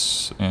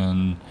 tense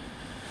and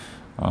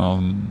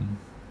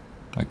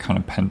like kind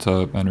of pent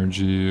up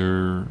energy,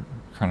 or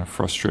kind of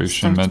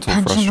frustration, mental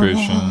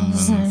frustration,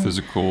 and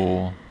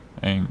physical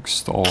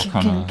angst, all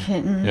kind of.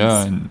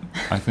 Yeah, and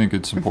I think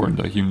it's important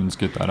that humans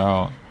get that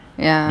out.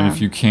 Yeah. And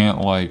if you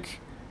can't like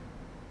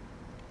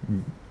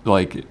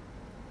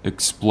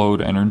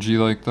explode energy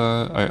like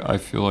that, I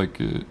feel like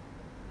it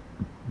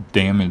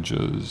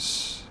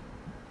damages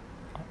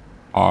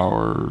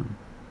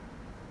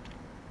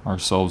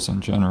ourselves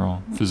in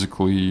general,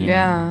 physically,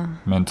 and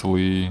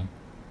mentally.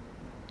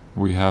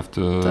 We have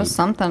to. Does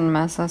something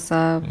mess us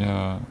up?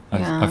 Yeah.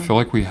 I feel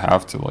like we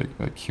have to,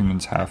 like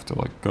humans have to,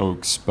 like, go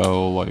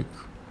expel, like,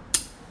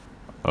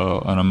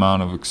 an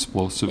amount of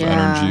explosive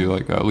energy,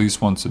 like at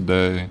least once a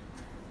day,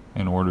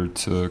 in order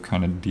to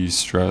kind of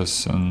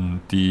de-stress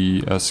and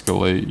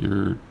de-escalate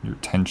your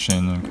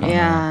tension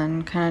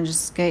and kind of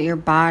just get your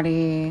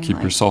body,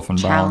 keep yourself in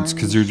balance,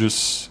 because you're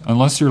just,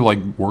 unless you're like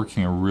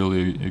working a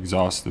really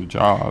exhaustive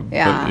job,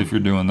 but if you're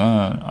doing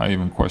that, I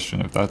even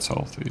question if that's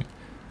healthy,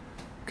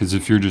 because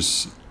if you're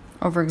just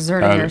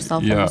overexerting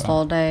yourself this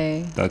whole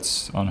day,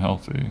 that's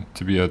unhealthy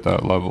to be at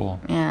that level.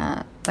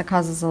 That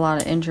causes a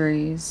lot of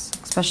injuries,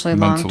 especially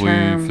mentally,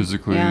 long-term.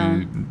 physically,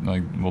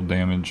 like will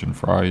damage and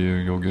fry you.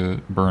 You'll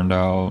get burned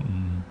out,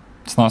 and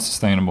it's not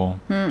sustainable.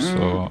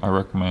 So I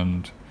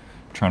recommend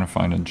trying to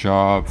find a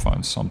job,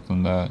 find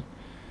something that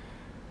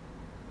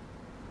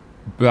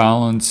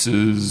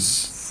balances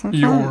something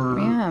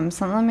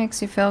that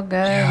makes you feel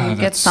good. You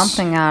get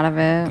something out of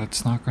it.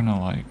 That's not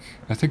gonna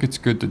I think it's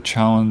good to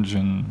challenge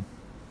and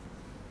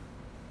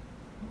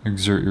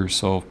exert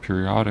yourself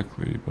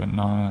periodically, but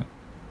not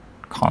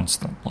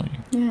constantly.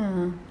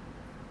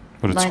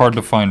 But it's hard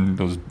to find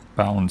those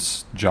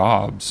balanced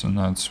jobs, and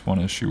that's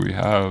one issue we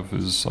have,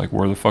 is like,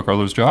 where the fuck are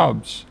those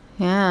jobs?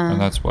 And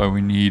that's why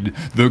we need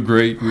the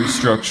great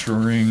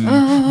restructuring.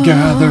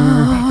 Gather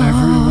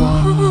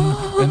everyone,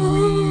 and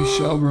we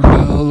shall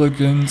rebel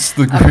against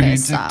the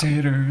great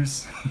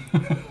dictators.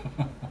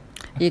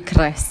 You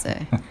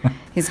crazy.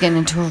 He's getting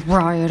into a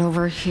riot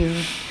over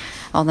here.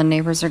 All the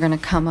neighbors are going to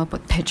come up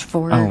with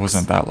pitchforks. Oh, it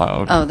wasn't that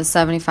loud. Oh, the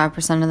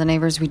 75% of the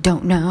neighbors we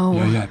don't know.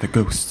 Yeah, the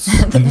ghosts.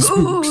 The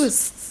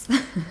ghosts.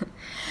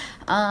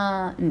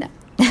 No.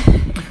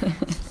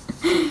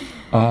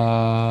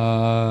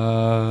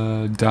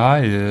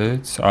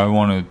 Diet. I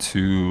wanted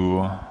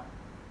to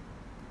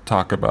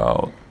talk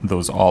about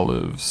those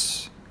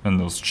olives and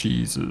those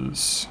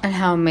cheeses. And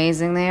how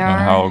amazing they are. And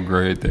how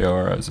great they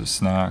are as a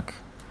snack.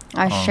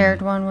 I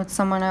shared one with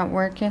someone at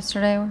work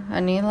yesterday,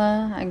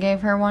 Anila. I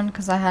gave her one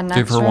because I had an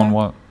extra. Gave her one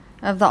what?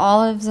 Of the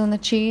olives and the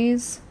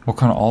cheese. What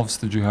kind of olives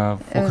did you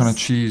have? What kind of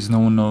cheese? No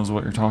one knows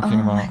what you're talking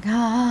about. Oh my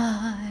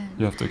god.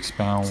 You have to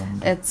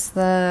expound. It's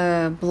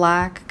the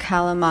black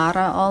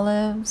Kalamata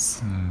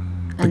olives.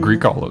 The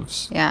Greek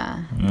olives.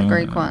 Yeah, the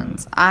Greek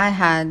ones. I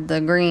had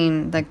the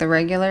green, like the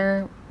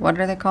regular, what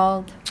are they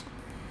called?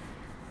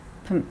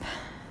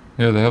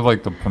 Yeah, they have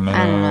like the pimento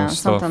I don't know,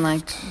 stuff. something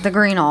like the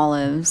green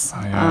olives.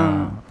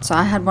 So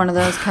I had one of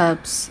those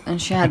cups,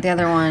 and she had the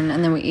other one,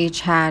 and then we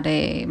each had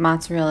a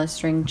mozzarella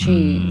string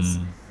cheese.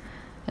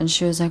 And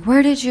she was like,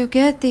 "Where did you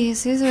get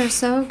these? These are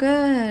so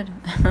good."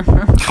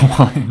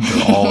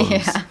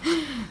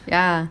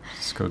 Yeah.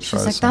 Just go try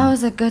She's like, "That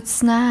was a good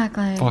snack.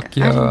 Like, fuck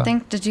yeah. I didn't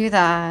think to do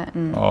that."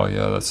 And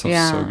that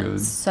stuff's so good.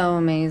 It's so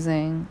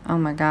amazing. Oh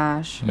my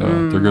gosh. Yeah,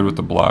 they're good with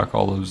the black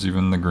olives,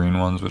 even the green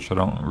ones, which I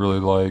don't really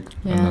like.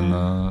 Yeah. And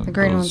then the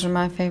green ones are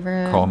my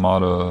favorite.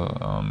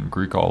 Kalamata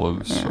Greek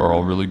olives are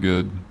all really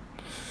good.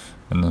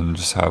 And then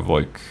just have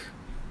like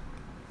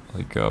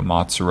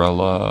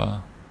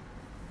mozzarella,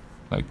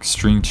 like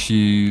string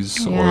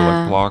cheese, or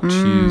like block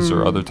cheese,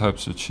 or other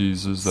types of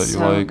cheeses that you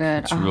like.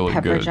 Good. It's really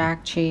pepper good.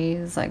 Jack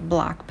cheese, like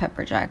black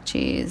pepper jack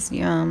cheese.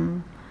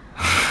 Yum.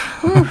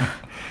 Yeah,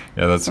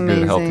 that's a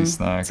good healthy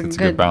snack. It's a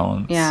good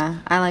balance.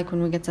 Yeah, I like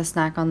when we get to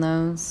snack on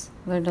those.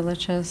 They're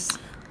delicious.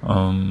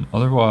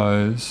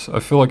 Otherwise, I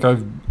feel like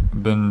I've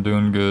been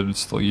doing good.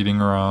 Still eating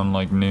around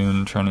like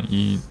noon, trying to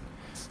eat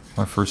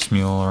my first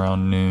meal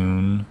around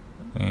noon.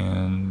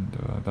 And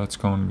that's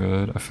going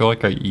good. I feel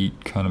like I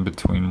eat kind of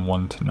between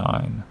 1 to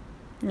 9.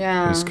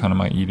 Yeah. It's kind of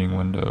my eating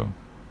window.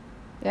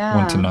 Yeah.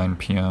 1 to 9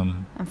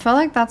 p.m. I feel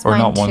like that's or mine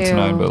not 1 too. to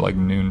 9, but like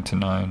noon to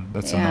 9.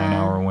 That's a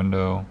 9-hour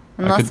window.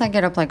 Unless I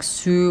get up like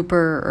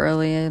super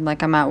early,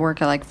 like I'm at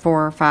work at like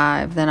 4 or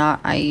 5, then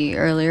I eat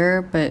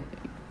earlier. But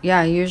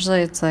yeah,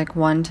 usually it's like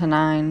 1 to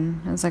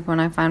 9. It's like when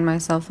I find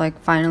myself like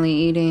finally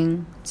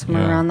eating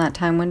somewhere around that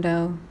time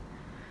window.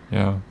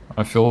 Yeah,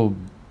 I feel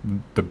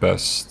the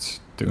best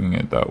doing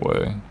it that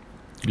way,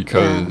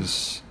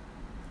 because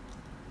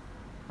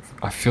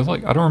I feel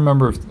like, I don't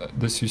remember if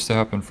this used to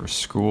happen for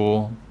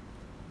school,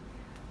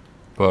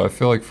 but I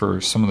feel like for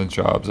some of the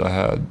jobs I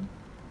had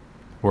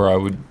where I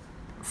would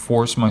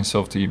force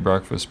myself to eat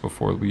breakfast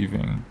before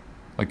leaving,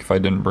 like if I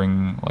didn't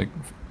bring like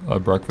a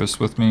breakfast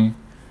with me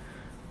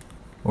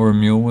or a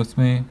meal with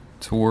me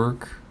to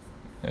work,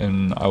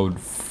 and I would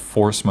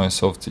force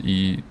myself to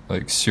eat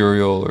like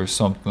cereal or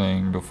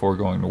something before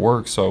going to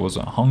work so I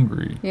wasn't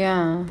hungry.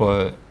 Yeah.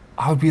 But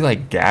I would be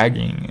like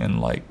gagging and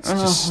like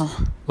just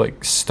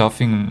like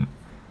stuffing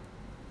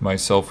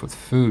myself with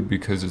food,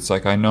 because it's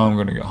like I know I'm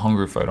going to get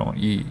hungry if I don't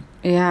eat.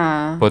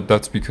 Yeah. But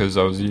that's because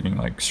I was eating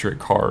like straight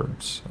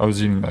carbs. I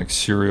was eating like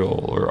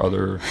cereal or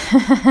other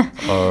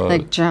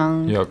like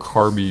junk. Yeah,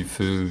 carby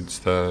foods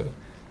that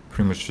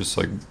pretty much just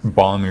like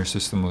bomb your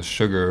system with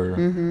sugar,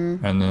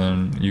 and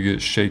then you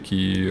get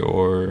shaky,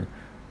 or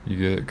you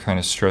get kind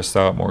of stressed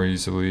out more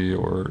easily,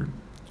 or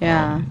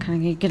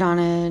kind of get on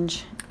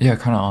edge. Yeah,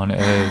 kind of on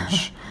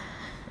edge.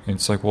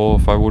 It's like, well,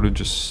 if I would have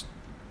just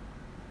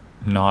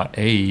not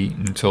ate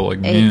until like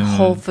noon,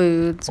 Whole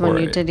Foods when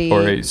you did eat,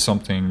 or ate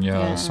something,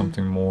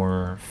 something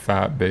more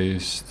fat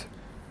based,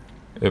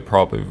 it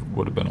probably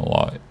would have been a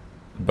lot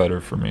better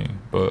for me.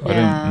 But I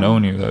didn't know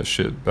any of that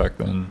shit back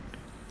then.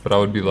 But I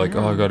would be like,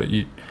 oh, I gotta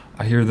eat.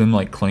 I hear them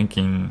like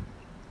clanking,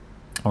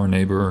 our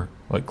neighbor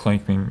like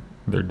clanking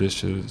their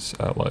dishes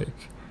at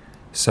like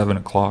 7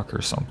 o'clock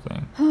or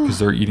something, because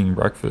they're eating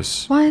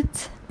breakfast.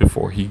 What?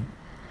 Before he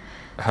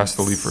has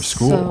to leave for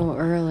school. So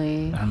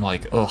early. And I'm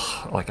like,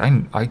 ugh, like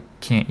I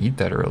can't eat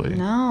that early.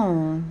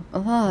 No.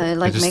 Ugh, it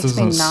like it just makes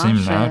me doesn't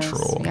nauseous. seem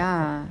natural.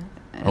 Yeah.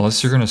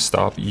 Unless you're gonna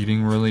stop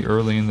eating really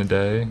early in the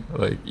day,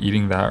 like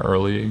eating that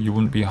early, you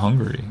wouldn't be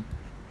hungry.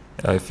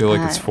 I feel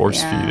like it's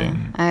force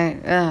feeding.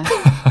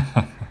 I'd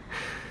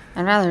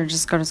rather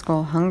just go to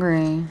school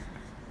hungry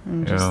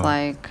and just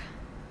like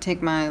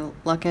take my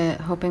luck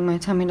at hoping my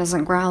tummy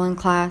doesn't growl in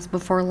class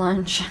before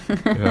lunch.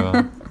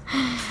 Yeah.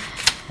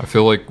 I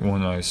feel like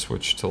when I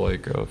switched to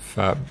like a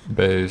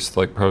fat-based,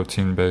 like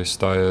protein-based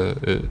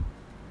diet, it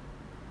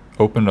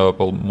opened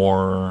up a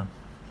more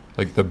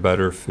like the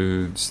better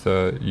foods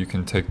that you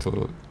can take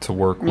to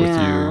work with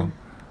you.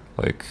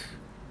 Like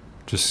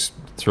just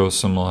throw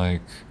some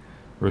like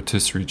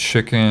rotisserie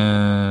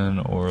chicken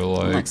or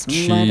like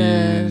cheese.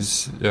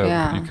 Lettuce.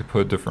 Yeah, you could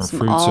put different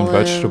fruits and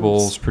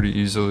vegetables pretty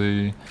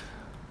easily.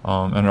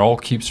 And it all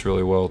keeps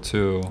really well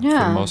too, for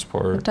the most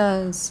part. It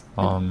does.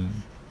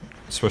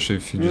 Especially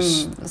if you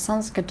just... It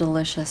sounds like a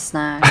delicious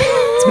snack.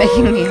 It's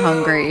making me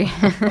hungry.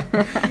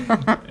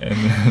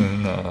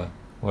 And then,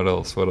 what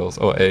else?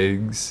 Oh,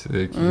 eggs.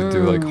 Like, you could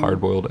do, like,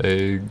 hard-boiled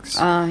eggs.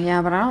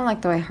 Yeah, but I don't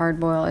like the way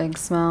hard-boiled eggs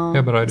smell.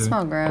 Yeah, but I do. They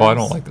smell gross. Well, I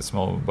don't like the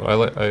smell, but I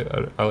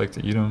like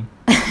to eat them.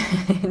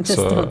 Just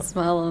don't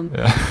smell them.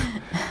 Yeah.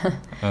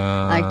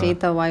 I like to eat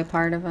the white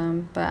part of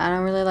them, but I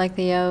don't really like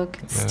the yolk.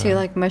 It's too,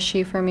 like,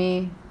 mushy for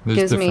me.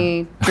 Gives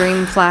me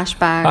dream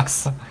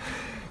flashbacks.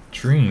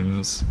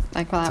 Dreams,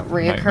 like that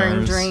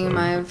reoccurring dream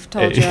I've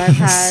told you I've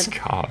had.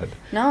 God,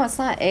 no, it's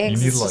not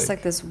eggs. It's just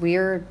like this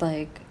weird,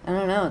 like, I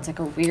don't know. It's like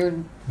a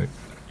weird.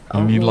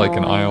 You need like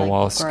an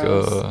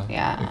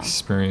ayahuasca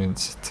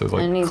experience to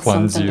like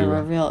cleanse you.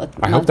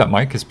 I hope that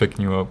mic is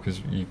picking you up because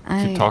you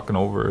keep talking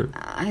over it.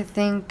 I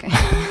think.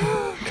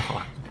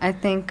 God. I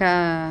think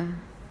I'm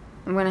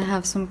gonna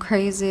have some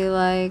crazy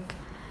like.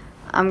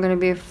 I'm going to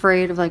be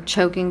afraid of, like,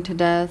 choking to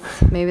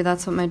death. Maybe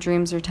that's what my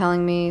dreams are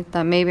telling me.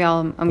 That maybe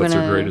I'm going to... That's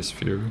your greatest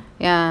fear?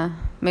 Yeah.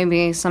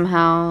 Maybe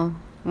somehow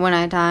when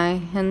I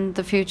die in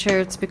the future,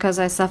 it's because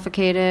I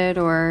suffocated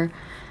or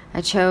I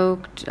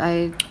choked.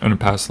 In a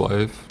past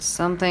life?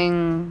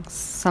 Something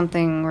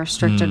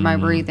restricted my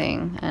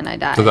breathing, and I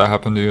died. Did that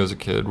happen to you as a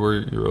kid where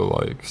you were,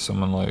 like,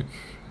 someone, like...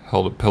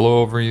 held a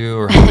pillow over you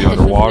or held you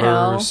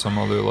underwater or some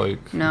other like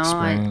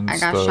experience? I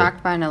got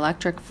shocked by an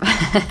electric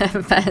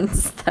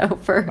fence though.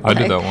 I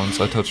did that once.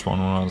 I touched one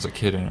when I was a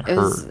kid and it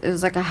hurt. It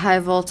was like a high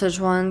voltage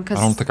one because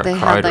I don't think they I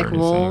cried had like or anything,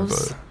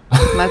 wolves.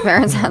 My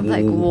parents had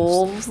like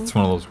wolves. It's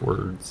one of those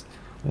words.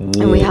 Wolves.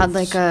 And we had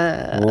like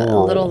a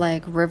little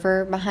like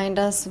river behind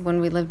us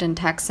when we lived in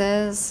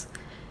Texas,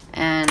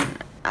 and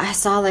I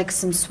saw like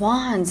some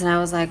swans and I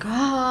was like,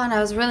 oh, and I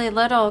was really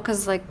little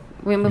because like.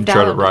 We moved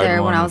out over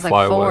there when I was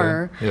like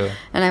 4. Yeah.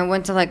 And I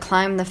went to like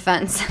climb the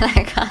fence and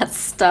I got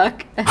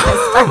stuck and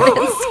I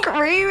started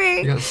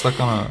screaming. You got stuck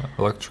on an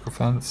electrical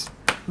fence?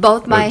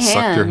 Both my hands.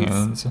 Sucked your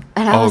hands?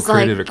 And I was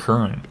created like, a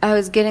current. I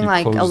was getting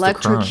like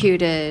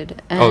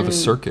electrocuted. And the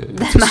circuit.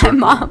 Then my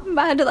mom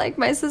had to like,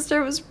 my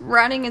sister was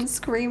running and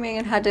screaming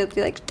and had to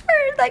be like, turn,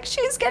 like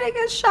she's getting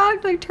us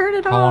shocked, like turn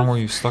it off. How long were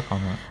you stuck on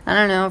that? I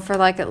don't know, for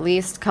like at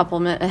least a couple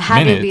minutes. It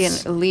had to be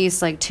at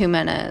least like 2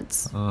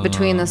 minutes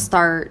between the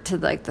start to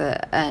like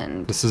the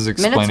end. This is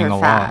explaining a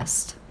lot.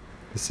 Fast.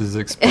 This is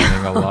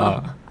explaining a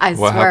lot.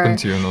 What happened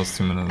to you in those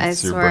 2 minutes? I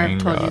swear I've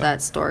told you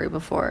that story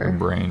before. Your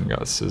brain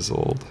got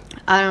sizzled.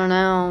 I don't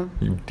know.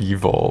 You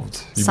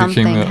devolved.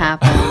 Something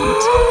happened.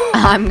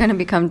 I'm going to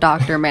become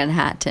Dr.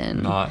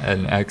 Manhattan. Not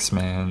an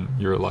X-Man.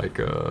 You're like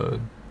a...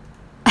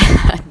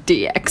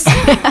 DX.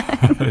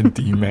 A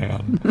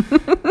D-man.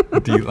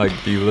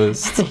 Like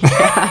D-list.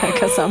 Yeah,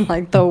 because I'm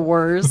like the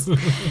worst.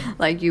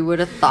 Like you would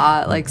have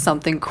thought like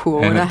something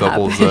cool would have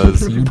happened. And it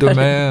doubles as, you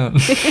demand.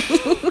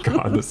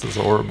 God, this is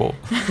horrible.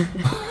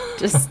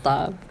 Just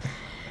stop.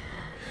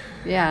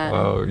 Yeah.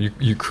 Wow,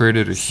 you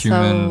created a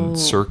human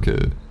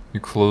circuit. You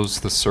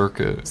closed the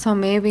circuit. So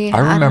maybe, I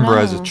remember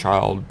as a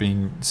child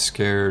being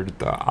scared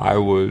that I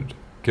would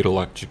get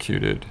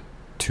electrocuted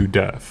to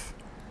death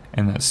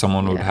and that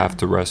someone would have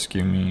to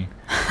rescue me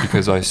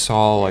because I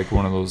saw like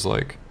one of those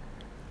like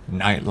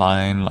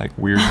Nightline, like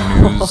weird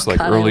news,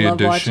 like early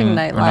edition,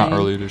 or not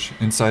early edition,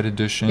 Inside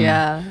Edition.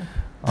 Yeah.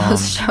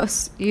 Those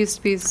shows used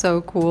to be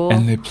so cool.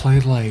 And they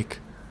played like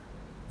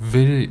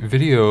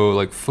video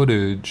like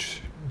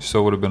footage, so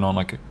it would have been on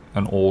like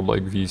an old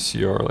like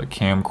VCR, like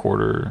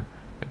camcorder,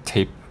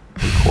 tape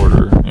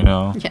recorder, you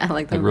know? Yeah,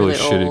 like the really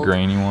shitty old,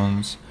 grainy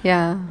ones.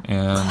 Yeah.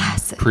 And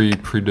classic.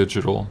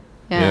 pre-digital.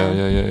 Yeah.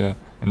 Yeah.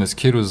 And this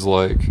kid was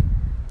like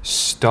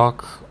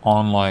stuck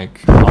on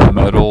like a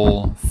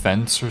metal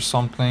fence or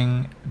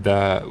something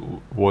that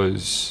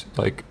was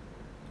like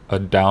a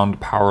downed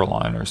power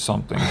line or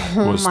something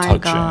was touching.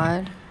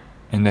 God.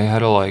 and they had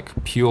to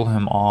like peel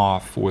him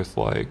off with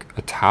like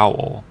a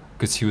towel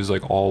because he was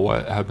like all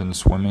wet, had been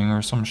swimming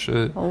or some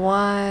shit.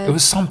 What? It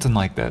was something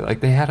like that. Like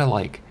they had to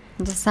like.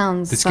 This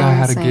sounds. This so guy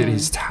had insane. to get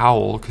his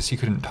towel because he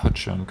couldn't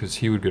touch him because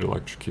he would get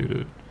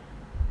electrocuted.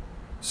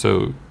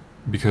 So,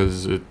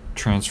 because it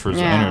transfers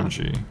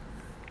energy.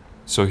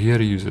 So he had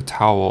to use a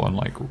towel and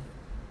like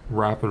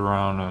wrap it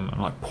around him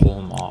and like pull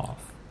him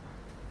off.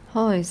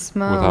 Holy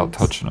smokes. Without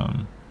touching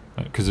him.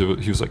 Because he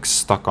was like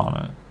stuck on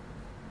it.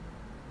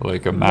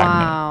 Like a magnet.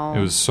 Wow. It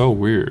was so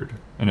weird.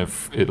 And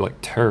it like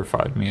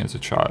terrified me as a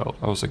child.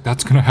 I was like,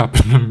 that's going to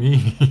happen to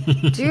me.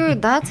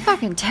 Dude, that's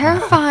fucking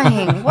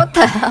terrifying. What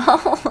the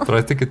hell? But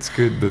I think it's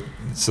good.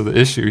 So the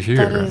issue here.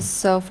 That is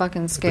so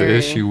fucking scary. The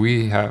issue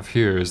we have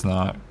here is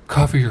not,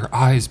 cover your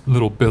eyes,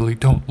 little Billy,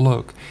 don't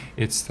look.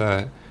 It's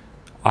that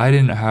I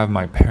didn't have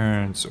my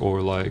parents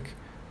or like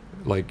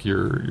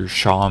your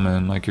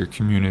shaman, like your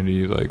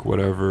community, like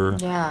whatever.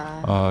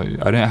 Yeah. I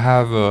didn't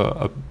have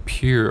a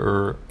peer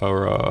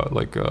or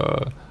like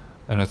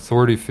an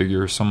authority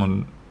figure,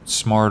 someone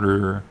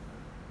smarter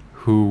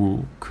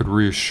who could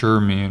reassure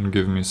me and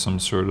give me some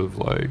sort of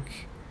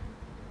like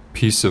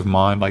peace of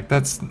mind. Like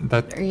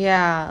that.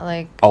 Yeah,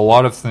 like a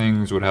lot of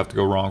things would have to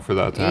go wrong for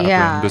that to happen.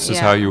 Yeah, This is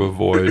how you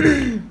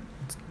avoid.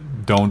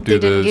 Don't do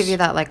this. They didn't give you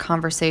that like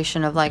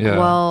conversation of like, Yeah.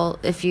 well,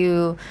 if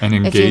you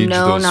engage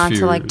know those not fears.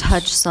 to like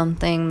touch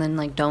something, then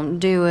like don't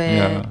do it.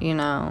 Yeah. You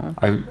know.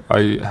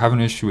 I have an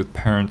issue with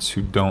parents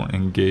who don't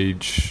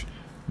engage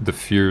the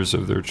fears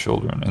of their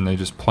children and they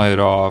just play it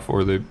off,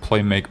 or they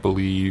play make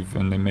believe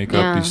and they make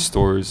up these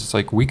stories. It's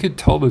like, we could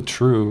tell the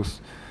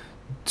truth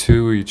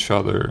to each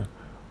other.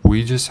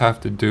 We just have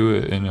to do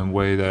it in a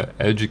way that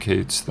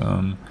educates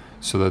them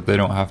so that they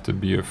don't have to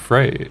be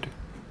afraid.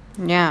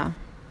 Yeah.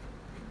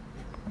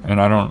 And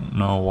I don't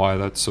know why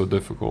that's so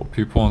difficult.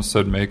 People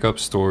instead make up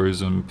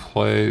stories and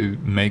play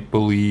make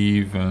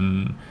believe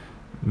and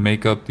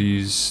make up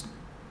these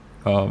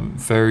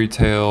fairy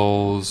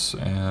tales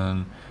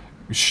and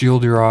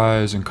shield your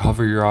eyes and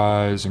cover your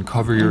eyes and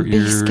cover your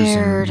ears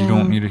and you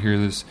don't need to hear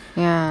this.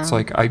 Yeah. It's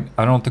like I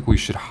don't think we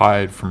should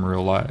hide from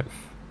real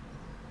life.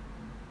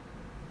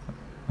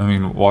 I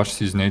mean, watch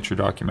these nature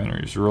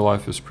documentaries. Real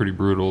life is pretty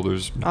brutal.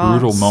 There's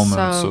brutal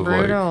moments of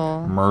like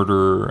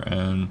murder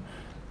and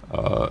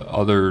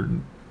other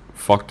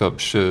fucked up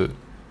shit.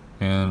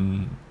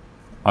 And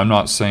I'm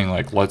not saying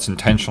like let's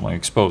intentionally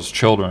expose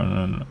children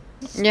and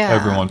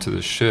everyone to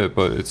this shit,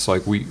 but it's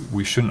like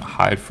we shouldn't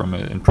hide from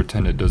it and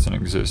pretend it doesn't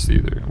exist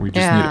either. We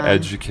just need to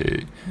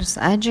educate. Just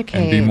educate.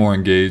 And be more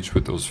engaged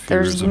with those fears.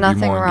 There's and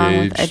nothing be more wrong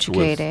engaged with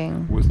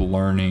educating. With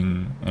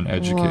learning and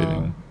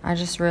educating. Whoa. I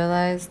just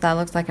realized that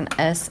looks like an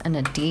S and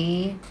a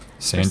D.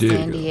 San Diego.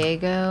 San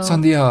Diego.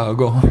 San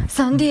Diego.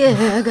 San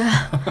Diego.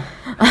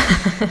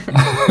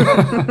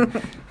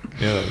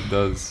 Yeah, it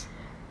does.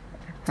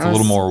 It's a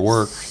little more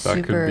work.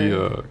 That could be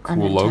a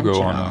cool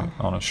logo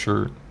on a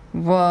shirt.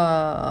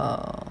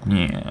 Whoa.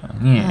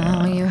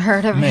 Yeah. Oh, you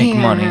heard of Make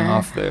here. money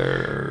off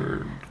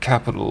their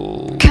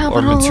capital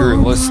or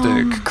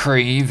materialistic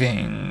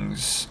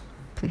cravings.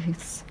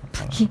 Please.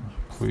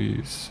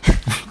 Please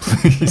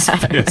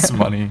pay us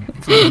money.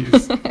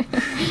 Please.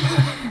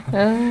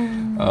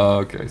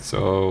 Okay,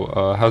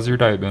 so how's your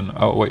diet been?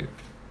 Oh, wait.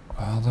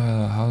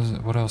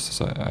 What else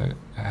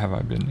have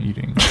I been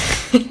eating?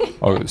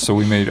 Oh, so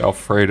we made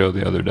Alfredo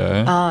the other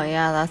day. Oh,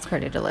 yeah, that's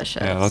pretty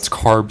delicious. Yeah, that's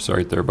carbs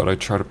right there, but I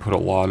try to put a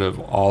lot of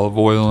olive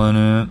oil in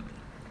it.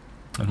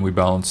 And we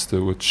balanced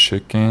it with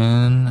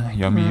chicken.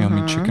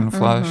 Yummy chicken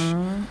flesh.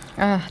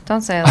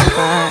 Don't say it like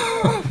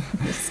that.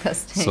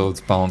 Disgusting. So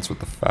it's balanced with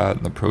the fat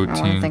and the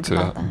protein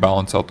to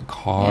balance out the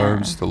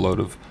carbs, the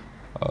load of...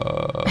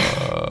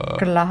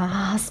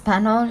 Glass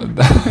panel.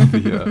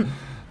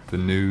 The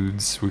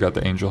nudes. We got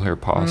the angel hair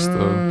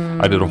pasta.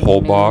 I did a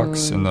whole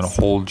box and then a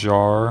whole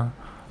jar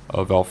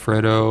of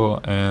Alfredo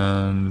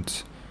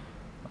and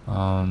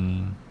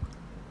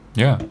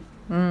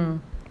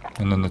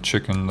and then the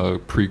chicken, the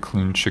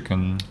pre-cleaned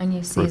chicken. And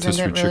you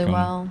seasoned it really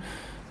well.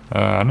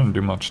 I didn't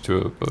do much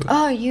to it, but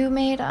you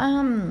made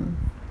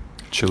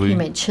chili. You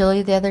made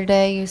chili the other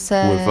day, you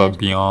said. With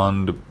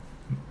Beyond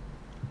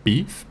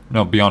Beef?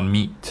 No, Beyond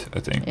Meat, I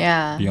think.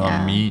 Yeah.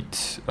 Beyond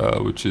Meat,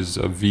 which is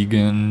a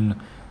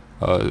vegan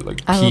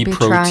like I pea will be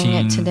protein.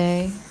 trying it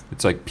today.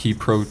 It's like pea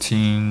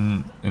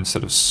protein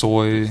instead of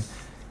soy.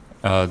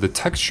 The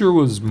texture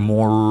was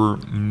more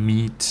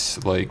meat,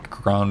 like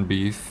ground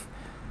beef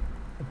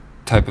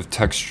type of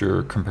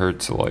texture compared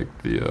to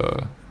like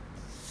the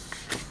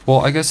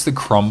well, I guess the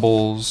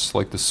crumbles,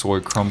 like the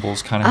soy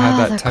crumbles, kind of had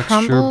that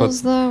texture. The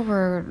crumbles, but though,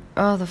 were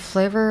the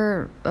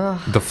flavor.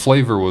 The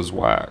flavor was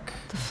whack.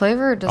 The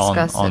flavor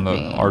disgusted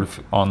me.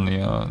 On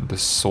the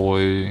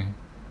soy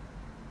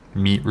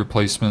meat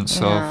replacement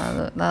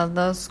stuff. Yeah,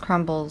 those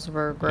crumbles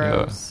were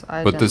gross. Yeah.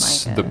 I but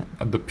didn't like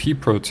it. The pea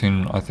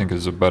protein I think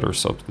is a better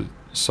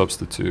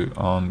substitute.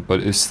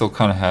 But it still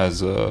kind of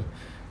has an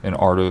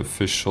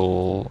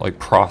artificial, like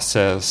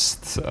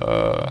processed.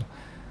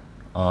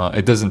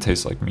 It doesn't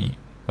taste like meat.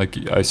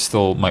 Like I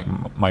still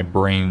my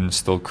brain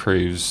still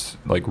craves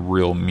like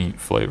real meat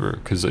flavor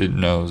because it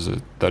knows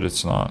that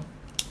it's not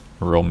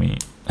real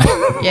meat.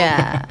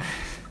 Yeah.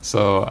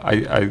 So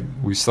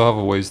we still have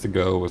a ways to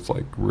go with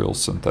like real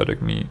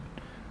synthetic meat.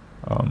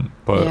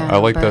 But I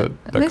like that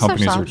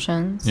companies are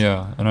options.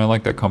 Yeah, and I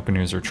like that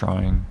companies are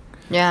trying.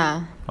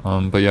 Yeah.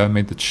 But yeah, I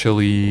made the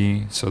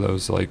chili, so that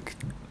was like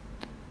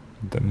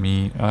the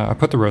meat. I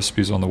put the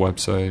recipes on the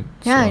website.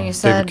 Yeah, so you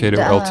said David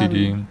Cato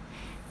Ltd.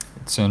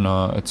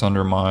 It's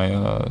under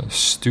my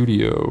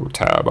studio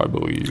tab, I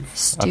believe.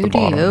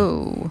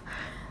 Studio.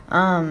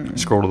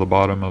 Scroll to the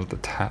bottom of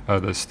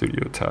the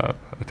studio tab.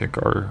 I think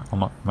are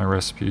on my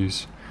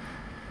recipes.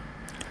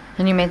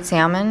 And you made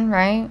salmon,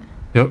 right?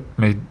 Yep,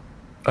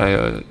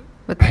 I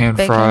pan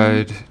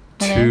fried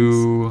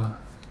 2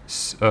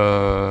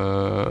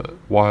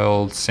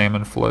 wild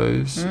salmon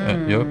fillets.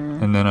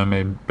 And then I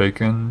made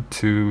bacon,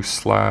 2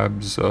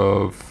 slabs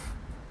of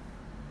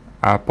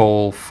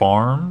Apple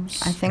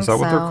Farms. I think Is that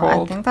what they're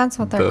called? I think that's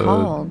what they're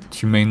called.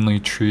 Humanely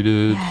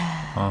treated.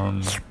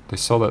 They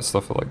sell that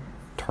stuff at like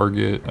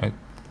Target, I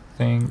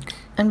think.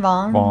 And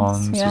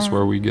Vons is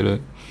where we get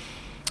it.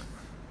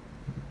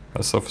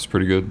 That stuff is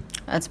pretty good.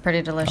 It's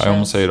pretty delicious. I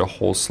almost ate a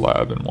whole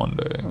slab in one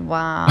day.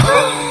 Wow.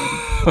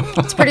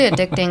 It's pretty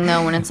addicting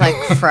though when it's like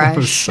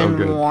fresh and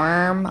good.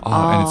 Warm.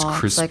 And it's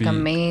crispy. It's like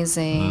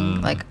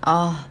amazing.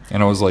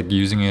 And I was like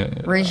using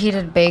it.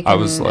 Reheated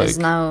bacon is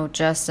no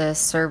justice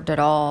served at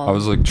all. I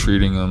was like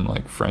treating them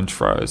like French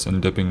fries and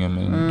dipping them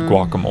in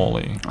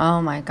guacamole.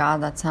 Oh my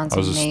God, that sounds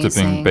amazing. I was just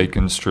dipping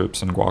bacon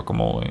strips in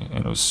guacamole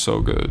and it was so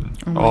good.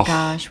 Oh my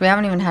gosh. We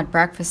haven't even had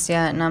breakfast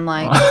yet and I'm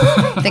like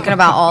thinking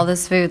about all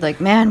this food.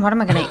 Like, man, what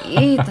am I going to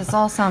eat? This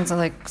all sounds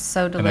like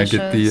so delicious.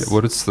 And I get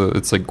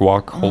it's like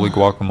holy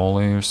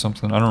guacamole or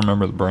something. I don't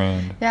remember the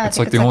brand. Yeah, it's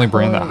like the only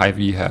brand that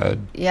Hy-Vee had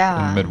in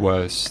the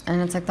Midwest.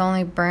 And it's like the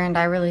only brand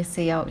I really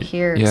see out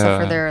here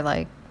except for their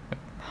like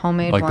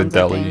homemade like ones. The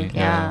deli,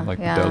 the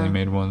deli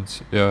made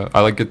ones. Yeah,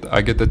 I get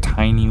the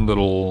tiny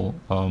little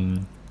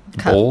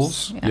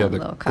bowls. Yeah, the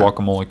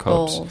guacamole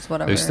cups. Bowls,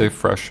 whatever. They stay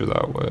fresher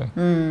that way.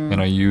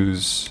 And I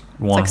use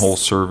one whole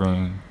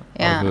serving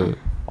of it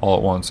all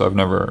at once. I've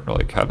never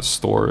like had to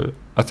store it.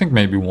 I think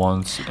maybe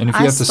once. And if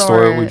you have to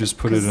store it, we just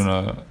put it in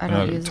a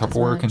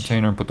Tupperware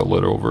container and put the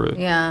lid over it.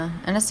 Yeah,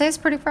 and it stays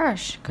pretty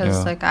fresh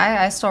because like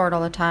I store it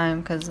all the time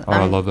because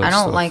I love that I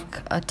don't stuff.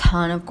 like a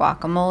ton of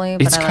guacamole,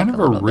 but it's I kind like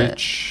of a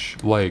rich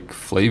like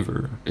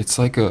flavor. It's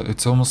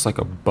almost like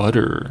a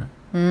butter.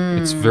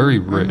 It's very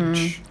rich.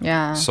 Mm-hmm.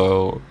 Yeah.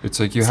 So it's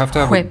like you have to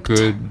have a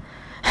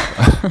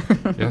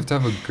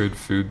good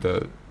food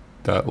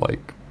that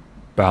like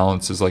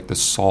balances like the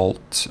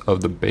salt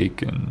of the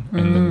bacon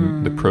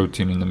and the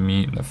protein in the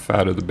meat and the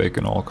fat of the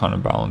bacon all kind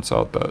of balance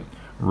out that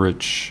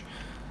rich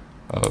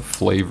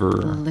flavor.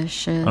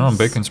 Delicious. I don't know,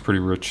 bacon's pretty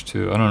rich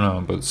too. I don't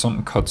know, but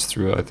something cuts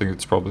through it. I think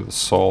it's probably the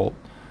salt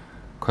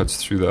cuts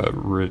through that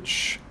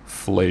rich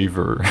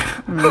flavor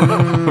of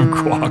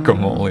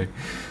guacamole.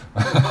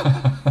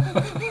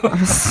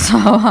 I'm so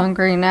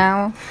hungry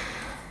now.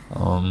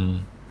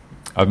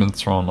 I've been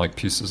throwing like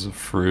pieces of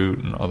fruit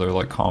and other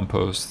like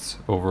composts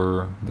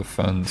over the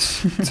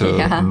fence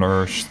to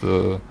nourish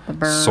the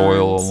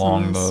soil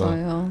along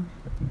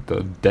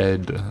the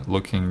dead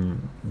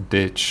looking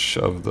ditch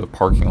of the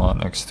parking lot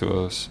next to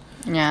us.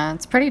 Yeah,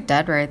 it's pretty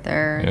dead right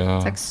there. Yeah.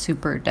 It's like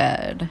super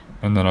dead.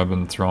 And then I've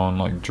been throwing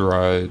like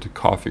dried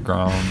coffee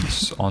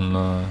grounds on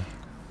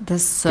the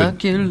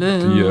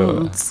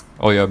succulents.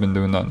 I've been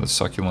doing that in the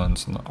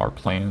succulents and our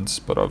plants,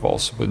 but I've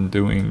also been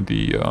doing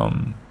the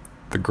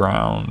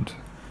ground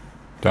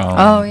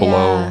down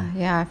below.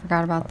 Yeah, I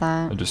forgot about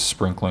that. Just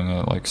sprinkling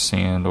it like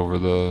sand over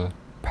the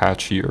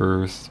patchy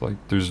earth. Like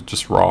there's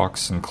just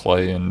rocks and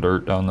clay and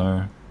dirt down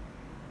there.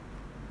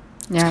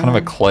 Yeah, it's kind of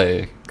a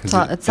clay because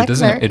it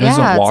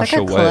doesn't wash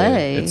away.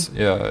 Clay.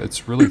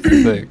 It's really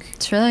thick.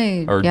 It's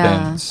really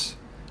dense,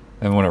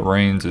 and when it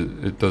rains,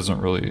 it doesn't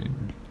really.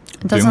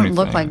 It doesn't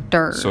look like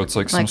dirt. So it's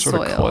like some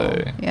sort soil. Of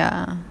clay.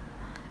 Yeah,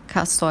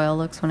 how soil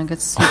looks when it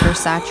gets super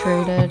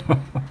saturated.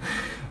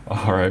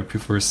 All right,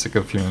 people are sick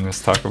of hearing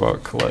us talk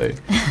about clay.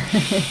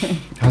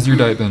 How's your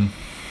diet been?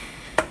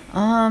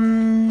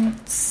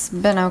 It's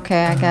been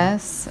okay, I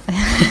guess.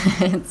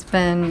 It's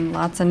been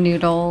lots of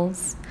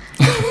noodles,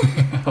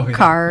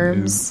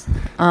 carbs.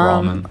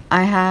 Ramen.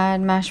 I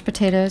had mashed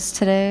potatoes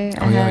today.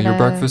 Your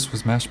breakfast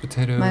was mashed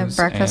potatoes. My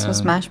breakfast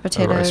was mashed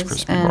potatoes,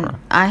 Rice Krispie bar.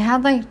 I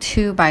had like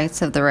 2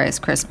 bites of the Rice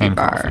Krispie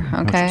bar. Coffee,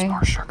 okay, which is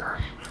more sugar.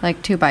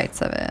 Like 2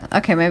 bites of it.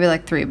 Okay, maybe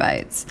like 3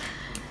 bites.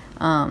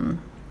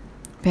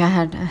 I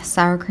had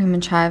sour cream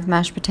and chive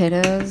mashed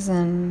potatoes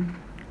and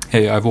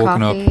I've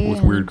woken up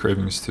with weird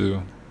cravings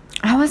too.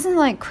 I wasn't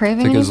like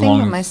craving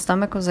anything, but my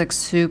stomach was like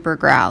super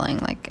growling.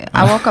 Like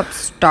I woke up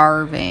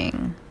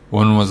starving.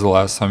 When was the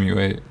last time you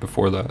ate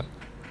before that?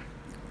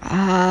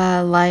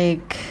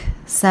 Like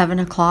 7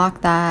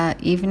 o'clock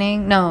that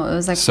evening. No, it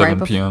was like 7 right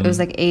before. p.m. It was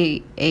like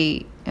 8.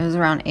 It was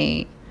around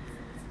 8.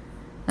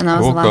 And that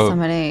was the last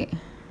time I ate.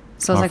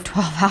 So it was like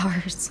 12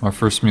 hours. My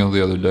first meal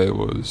the other day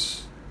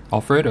was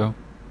Alfredo.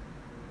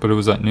 But it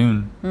was at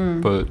noon.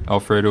 But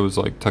Alfredo was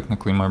like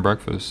technically my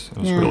breakfast. It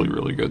was really,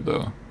 really good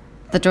though.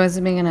 The joys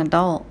of being an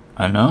adult.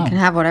 I know. You can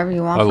have whatever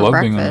you want for breakfast. I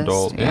love being an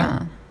adult.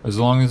 Yeah. As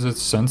long as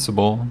it's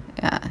sensible.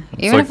 Yeah.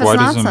 Even if it's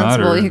not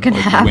sensible, you can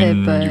have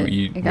it, but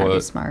you gotta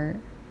be smart.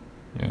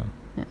 Yeah.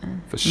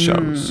 For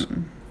shows.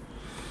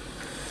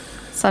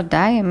 It's a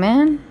diet,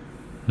 man.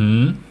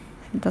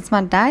 That's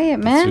my diet,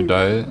 man.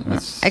 That's your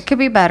diet? It could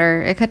be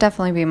better. It could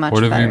definitely be much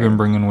better. What have you been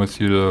bringing with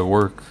you to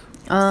work?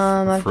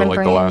 I've been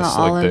bringing the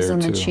olives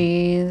and the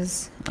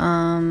cheese.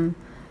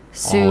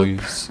 Soup.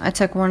 Olives. I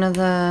took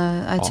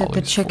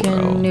the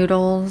chicken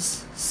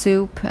noodles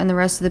soup and the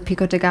rest of the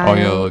pico de gallo. Oh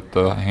yeah, like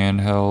the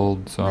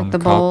handheld like the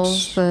cups,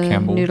 bowls, the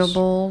Campbell's. noodle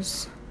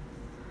bowls.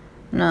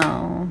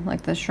 No,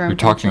 like the shrimp. You're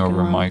talking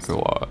over Mike a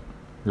lot.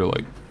 You're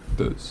like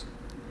this.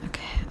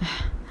 Okay.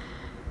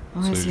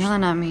 Always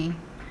yelling at me.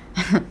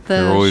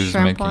 You're always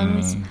shrimp making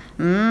ones. Me.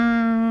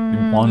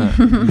 You want it.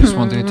 You just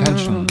want the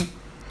attention.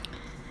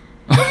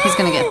 He's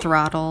gonna get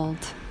throttled.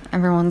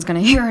 Everyone's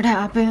gonna hear it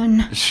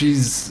happen.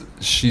 She's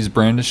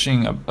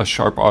brandishing a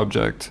sharp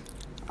object.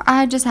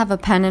 I just have a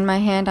pen in my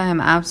hand. I am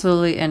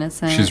absolutely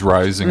innocent. She's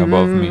rising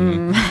above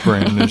me,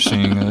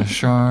 brandishing a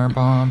sharp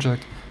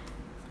object.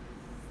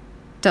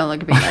 Don't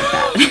look at me like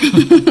that.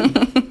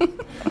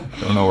 I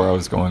don't know where I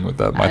was going with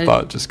that. My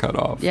thought just cut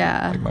off.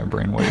 Yeah. Like my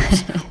brain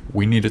waves.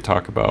 We need to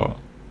talk about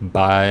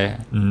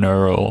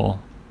binaural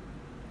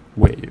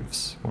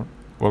waves.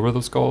 What were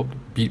those called?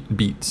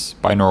 Beats.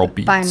 Binaural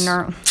beats.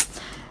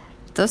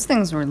 Those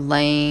things were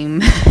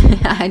lame.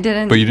 I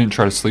didn't. But you didn't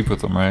try to sleep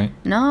with them, right?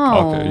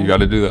 No. Okay, you got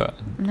to do that.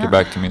 No. Get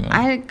back to me then.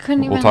 I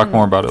couldn't even. We'll talk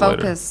more about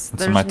focus. It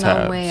later. There's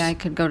no way I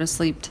could go to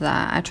sleep to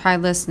that. I tried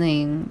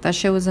listening. That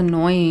shit was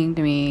annoying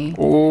to me.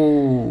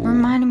 Oh.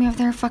 Reminded me of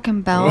their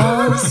fucking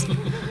bells.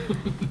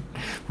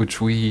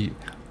 Which we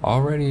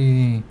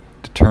already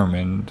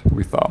determined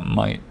we thought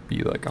might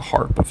be like a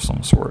harp of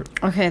some sort.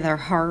 Okay, they're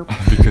harp.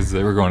 Because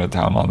they were going to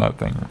town on that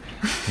thing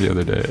the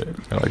other day.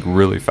 They're like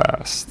really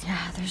fast.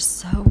 Yeah, they're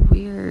so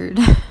weird.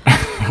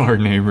 Our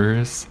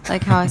neighbors.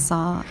 Like how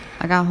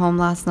I got home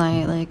last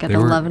night like at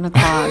 11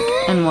 o'clock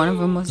and one of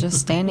them was just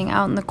standing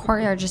out in the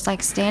courtyard, just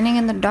like standing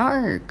in the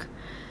dark.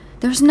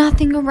 There's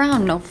nothing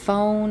around. No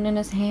phone in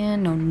his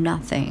hand, no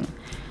nothing.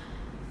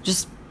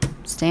 Just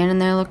standing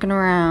there looking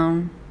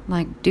around.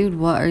 Like, dude,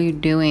 what are you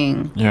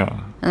doing?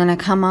 Yeah. And then I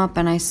come up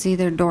and I see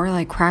their door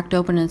like cracked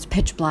open and it's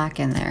pitch black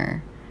in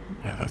there.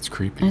 Yeah, that's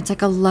creepy. And it's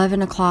like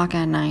 11 o'clock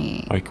at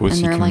night. Like, was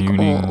he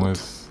communing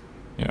with?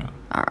 Yeah.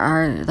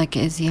 Like,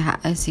 is he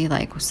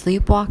like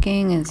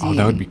sleepwalking? Is he? Oh,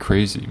 that would be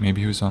crazy.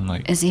 Maybe he was on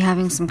like. Is he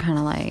having some kind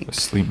of like a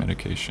sleep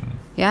medication?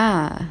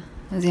 Yeah.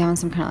 Is he having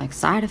some kind of like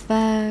side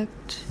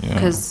effect? Yeah.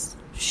 Because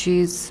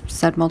she's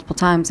said multiple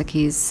times like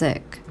he's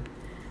sick.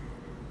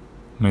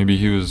 Maybe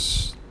he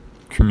was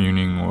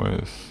communing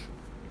with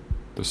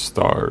the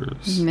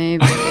stars.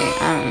 Maybe.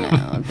 I don't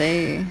know.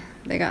 They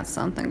got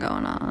something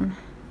going on.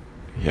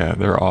 Yeah,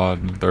 they're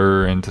odd.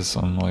 They're into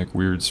some like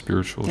weird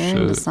spiritual shit.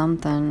 Into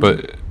something.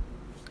 But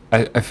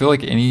I feel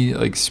like any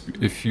like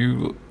if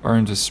you are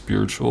into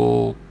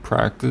spiritual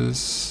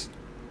practice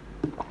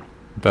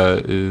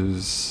that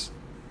is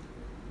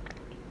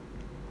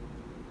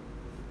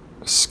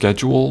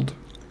scheduled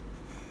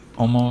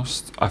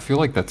almost, I feel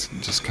like that's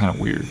just kind of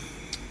weird.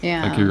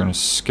 Yeah. Like you're going to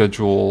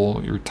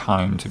schedule your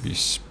time to be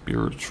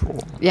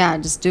spiritual. Yeah,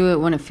 just do it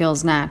when it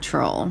feels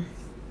natural.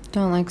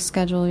 Don't like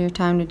schedule your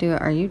time to do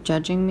it. Are you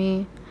judging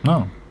me?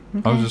 No.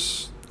 Okay. I'm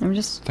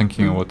just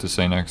thinking of what to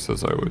say next,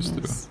 as I always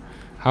do.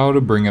 How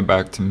to bring it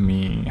back to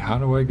me. How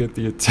do I get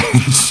the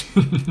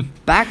attention?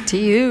 Back to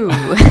you.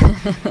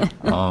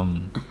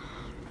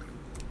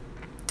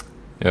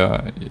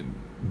 Yeah,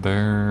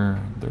 they're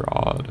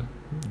odd.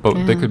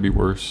 But they could be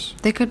worse.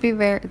 They could be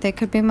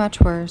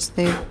much worse.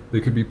 They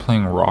could be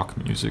playing rock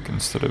music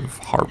instead of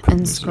harp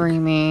and music.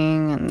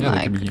 Screaming and like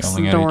they could be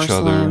yelling door at each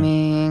other,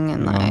 slamming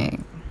and like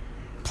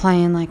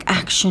playing like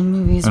action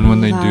movies. And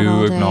when they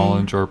do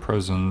acknowledge our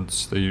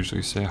presence, they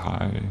usually say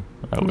hi.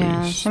 At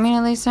least. I mean,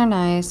 at least they're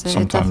nice.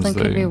 Sometimes it definitely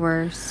could be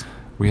worse.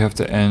 We have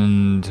to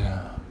end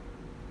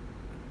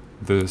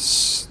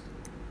this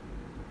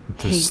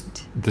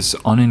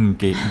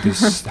unengaged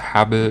this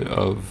habit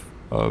of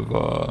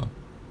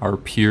our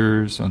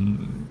peers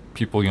and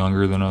people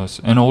younger than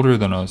us and older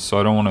than us. So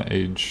I don't want to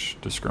age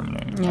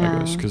discriminate, I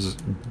guess, because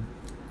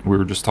we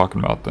were just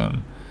talking about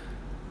them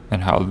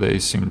and how they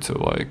seem to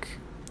like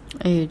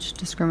age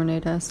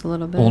discriminate us a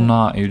little bit. Well,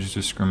 not age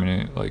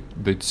discriminate. Like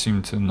they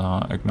seem to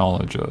not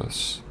acknowledge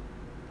us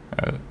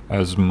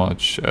as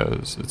much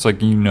as it's like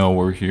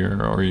we're here,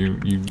 or we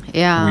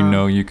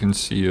know you can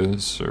see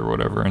us or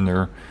whatever, and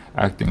they're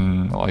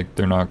acting like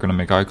they're not going to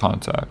make eye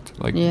contact.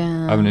 Like I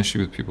have an issue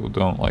with people who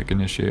don't like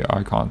initiate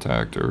eye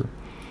contact, or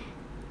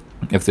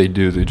if they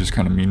do, they just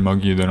kind of mean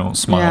mug you. They don't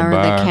smile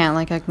back. Or they can't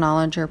like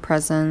acknowledge your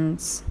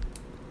presence.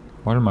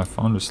 Why did my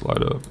phone just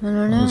light up? I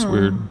don't know. That's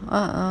weird.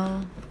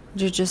 Uh-oh.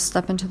 Did you just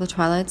step into the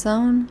Twilight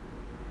Zone?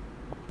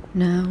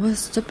 No, we're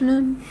stepping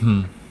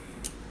in.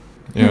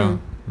 Yeah.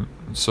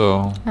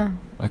 So,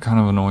 it kind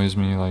of annoys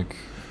me, like,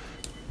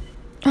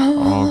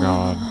 oh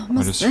God.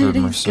 I just heard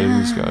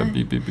Mercedes guy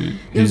beep beep beep.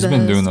 He's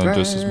been doing that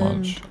just as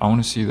much. I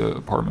want to see the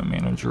apartment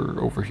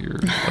manager over here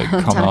like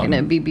come out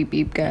to beep beep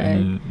beep guy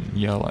and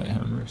yell at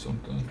him or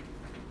something.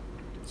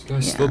 This guy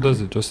still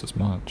does it just as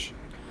much.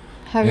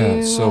 Have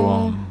you,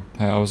 so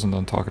hey, I wasn't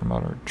done talking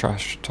about our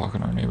trash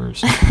talking our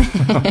neighbors.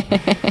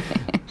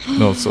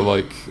 No, so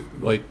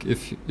like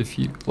if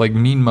you like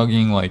mean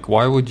mugging, like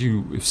why would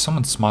you, if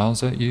someone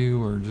smiles at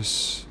you or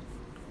just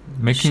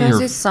making shows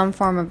you some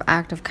form of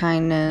act of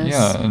kindness.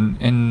 Yeah,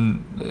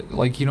 and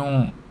like you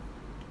don't,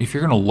 if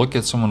you're gonna look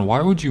at someone,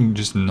 why would you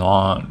just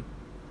not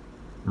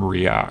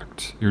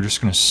react? You're just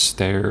gonna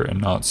stare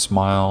and not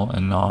smile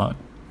and not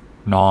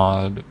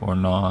nod or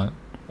not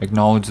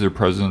acknowledge their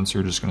presence.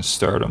 You're just gonna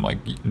stare at them like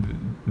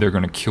they're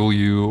gonna kill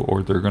you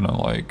or they're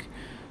gonna like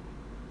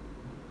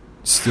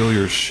steal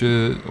your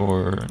shit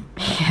or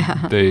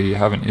they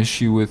have an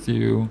issue with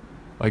you.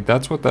 Like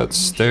that's what that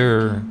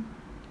stare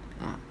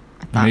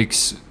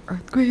makes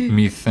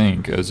me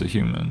think as a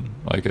human,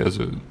 like as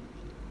a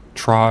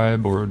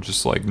tribe or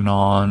just like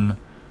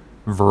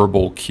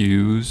non-verbal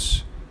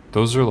cues.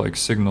 Those are like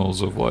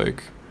signals of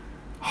like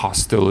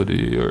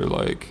hostility or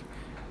like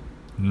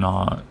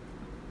not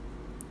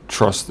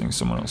trusting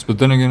someone else. But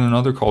then again, in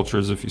other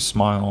cultures, if you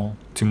smile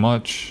too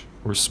much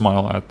or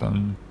smile at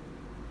them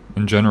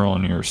in general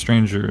and you're a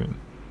stranger,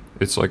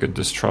 it's like a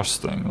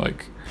distrust thing.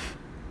 Like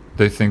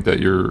they think that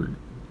you're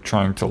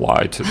trying to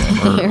lie to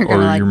them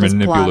or you're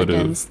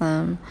manipulative,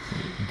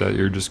 that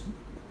you're just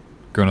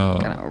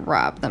gonna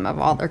rob them of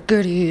all their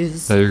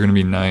goodies, that you're gonna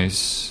be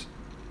nice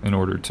in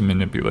order to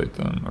manipulate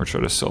them or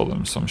try to sell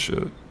them some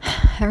shit.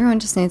 Everyone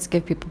just needs to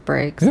give people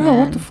breaks. Yeah, man.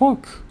 what the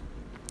fuck?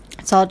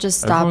 So I'll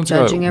just stop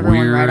judging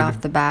everyone right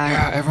off the bat.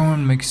 Yeah,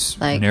 everyone makes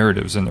like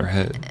narratives in their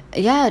head.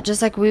 Yeah,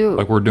 just like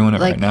we're doing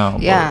it right now.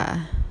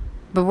 Yeah.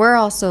 But we're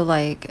also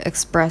like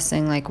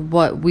expressing like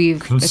what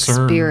we've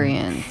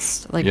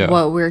experienced, like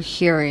what we're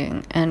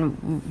hearing,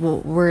 and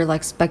we're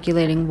like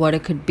speculating what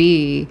it could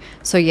be.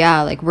 So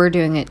yeah, like we're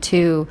doing it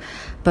too,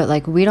 but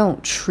like we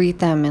don't treat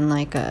them in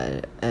like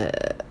a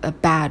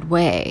bad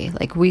way.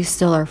 Like we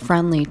still are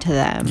friendly to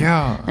them.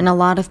 Yeah. And a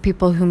lot of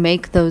people who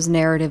make those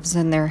narratives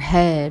in their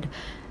head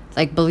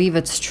like believe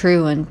it's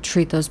true and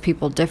treat those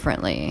people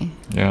differently.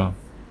 Yeah.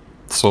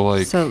 So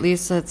at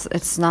least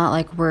it's not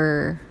like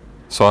we're.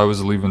 So I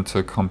was leaving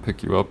to come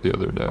pick you up the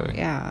other day.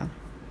 Yeah.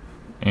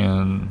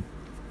 And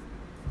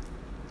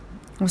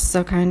it was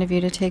so kind of you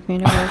to take me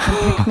to work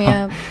and pick me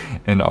up.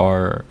 And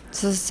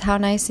this is how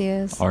nice he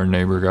is. Our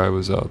neighbor guy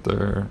was out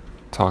there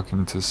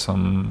talking to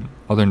some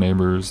other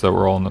neighbors that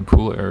were all in the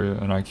pool area,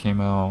 and I came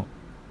out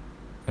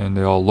and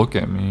they all look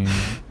at me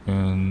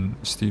and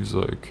Steve's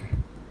like,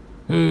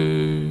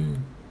 "Hey,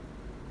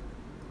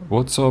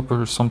 what's up?"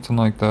 or something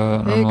like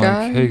that. And hey, I'm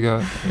guy. Like, "Hey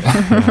guy."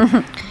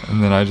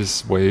 And then I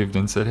just waved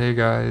and said, "Hey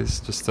guys,"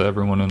 just to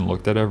everyone, and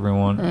looked at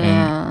everyone.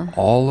 Yeah. And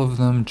all of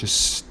them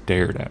just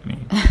stared at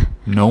me.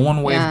 No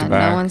one waved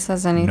back. No one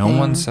says anything. No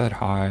one said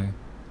hi.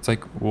 It's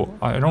like, well,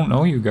 I don't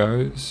know you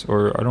guys,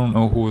 or I don't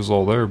know who was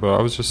all there, but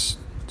I was just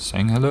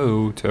saying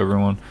hello to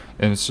everyone.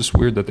 And it's just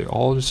weird that they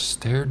all just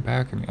stared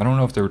back at me. I don't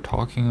know if they were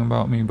talking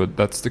about me, but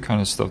that's the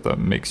kind of stuff that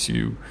makes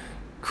you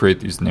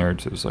create these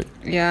narratives. Like,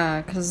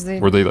 yeah, because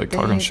they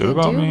talking shit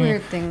about me?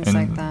 Weird things and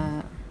like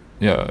that.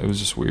 Yeah, it was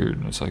just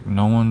weird. It's like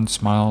no one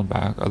smiled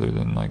back other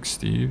than like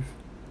Steve.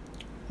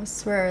 I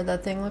swear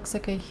that thing looks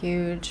like a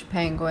huge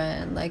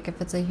penguin. Like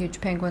if it's a huge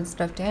penguin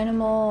stuffed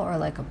animal or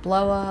like a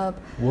blow up.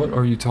 What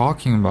are you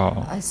talking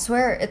about? I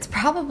swear it's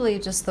probably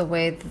just the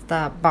way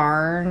that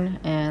barn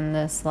and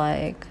this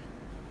like,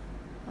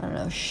 I don't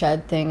know,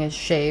 shed thing is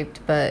shaped,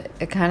 but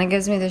it kind of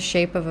gives me the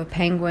shape of a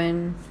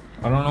penguin.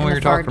 I don't know what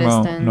you're talking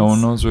about. No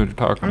one knows what you're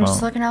talking about. I'm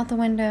just looking out the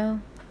window.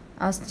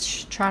 I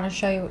was trying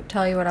to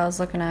tell you what I was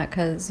looking at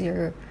because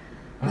you're.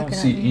 I don't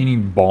see any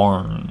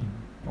barn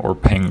or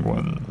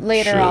penguin.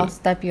 Later, shit. I'll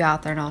step you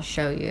out there and I'll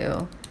show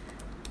you.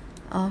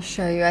 I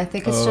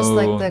think it's just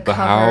like the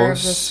cover house.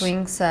 of the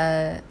swing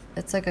set.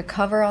 It's like a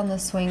cover on the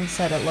swing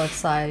set. It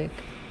looks like,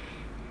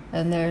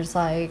 and there's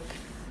like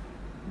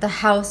the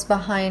house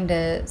behind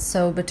it.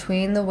 So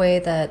between the way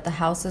that the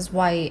house is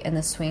white and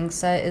the swing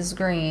set is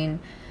green,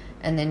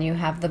 and then you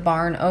have the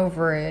barn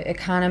over it, it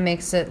kind of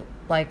makes it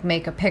like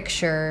make a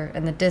picture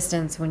in the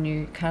distance. When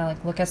you kind of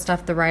like look at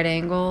stuff the right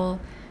angle,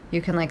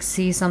 you can like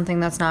see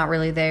something that's not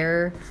really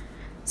there.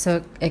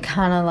 So it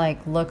kind of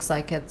like looks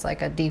like it's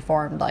like a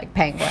deformed like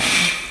penguin.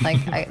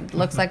 Like it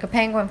looks like a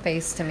penguin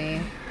face to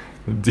me.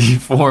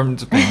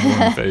 Deformed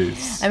penguin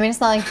face. I mean, it's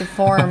not like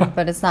deformed,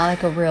 but it's not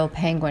like a real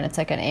penguin. It's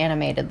like an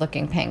animated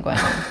looking penguin.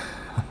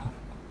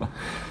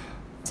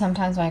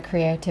 Sometimes my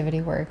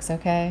creativity works,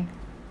 okay?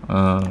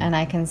 And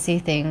I can see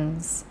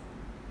things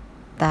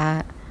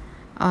that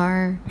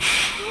are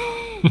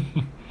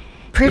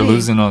pretty. You're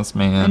losing us,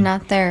 man. And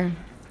not there.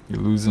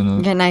 You're losing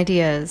it. Getting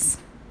ideas.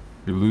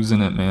 You're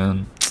losing it,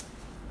 man.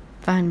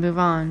 Fine, move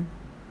on.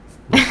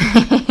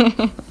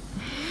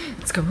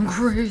 It's going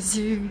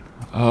crazy.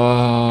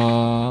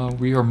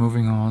 We are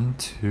moving on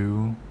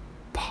to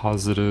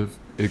positive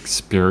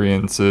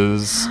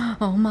experiences.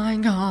 Oh my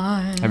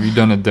god. Have you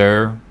done a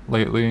dare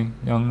lately,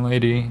 young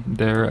lady?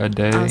 Dare a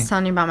day? I was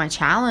telling you about my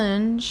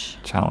challenge.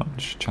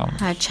 Challenge.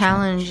 I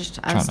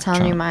was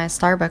telling you my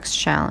Starbucks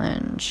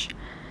challenge.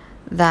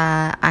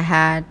 That I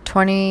had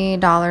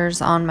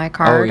 $20 on my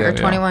card, or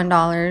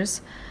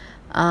 $21.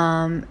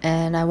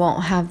 And I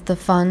won't have the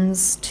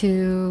funds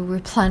to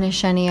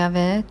replenish any of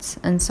it.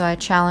 And so I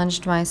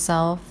challenged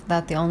myself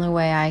that the only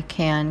way I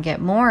can get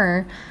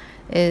more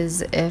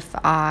is if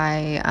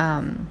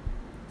I'm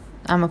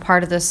a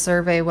part of this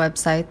survey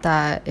website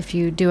that if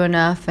you do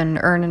enough and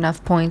earn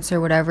enough points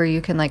or whatever,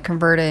 you can like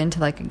convert it into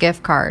like a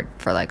gift card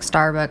for like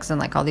Starbucks and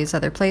like all these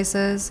other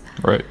places.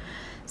 Right.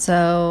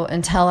 So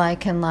until I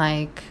can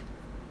like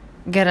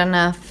get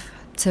enough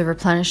to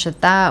replenish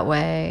it that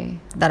way,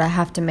 that I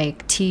have to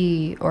make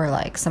tea or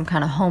like some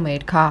kind of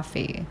homemade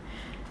coffee.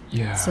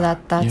 Yeah. So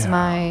that's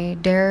my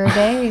dare a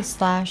day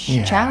 /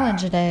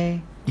 challenge a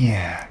day.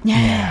 Yeah.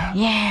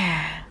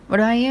 What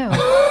about you?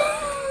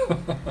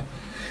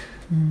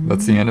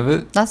 That's the end of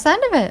it? That's the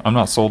end of it. I'm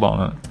not sold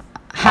on it.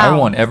 How? I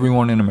want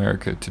everyone in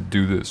America to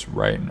do this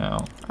right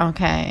now.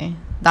 Okay.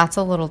 That's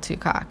a little too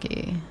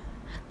cocky.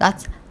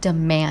 That's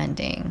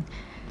demanding.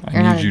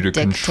 I need you to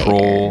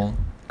control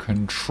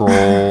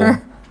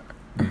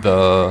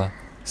the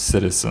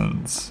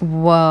citizens.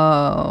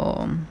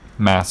 Whoa.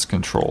 Mass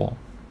control.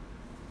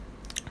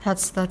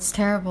 That's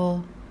terrible.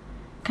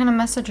 What kind of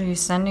message are you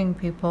sending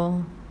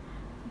people?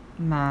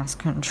 Mass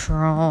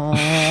control.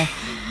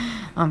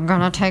 I'm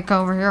gonna take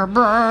over your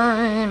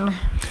brain.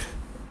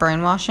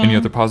 Brainwashing. Any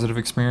other positive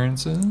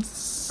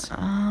experiences?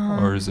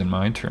 Or is it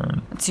my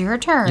turn? It's your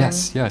turn.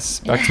 Yes.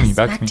 Back to me.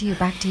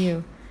 Back to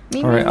you.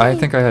 All right. I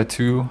think I had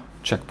 2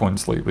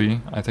 checkpoints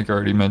lately. I think I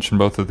already mentioned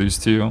both of these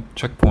to you.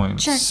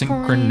 Checkpoints.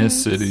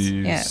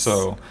 Synchronicities. Yes.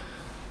 So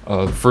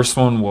the first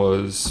one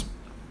was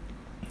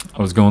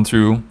I was going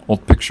through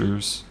old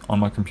pictures on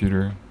my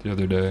computer the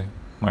other day,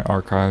 my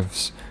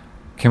archives.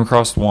 Came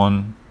across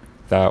one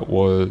that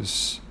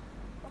was,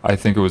 I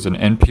think it was an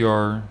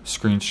NPR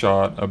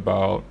screenshot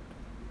about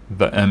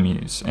the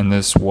Emmys. And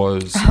this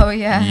was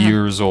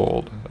years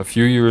old, a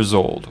few years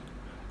old.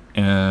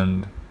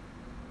 And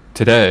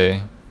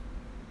today,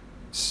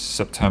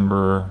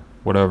 September,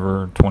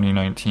 whatever,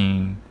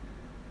 2019,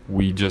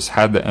 we just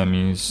had the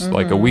Emmys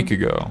like a week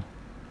ago.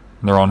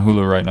 They're on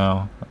Hulu right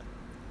now.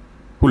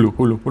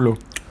 Hulu.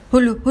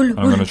 I'm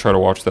going to try to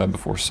watch that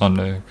before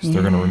Sunday because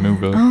they're going to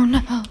remove it. Oh, no.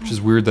 Which is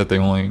weird that they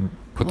only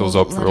put those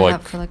up for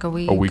like a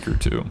week or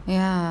 2.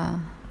 Yeah.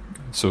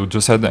 So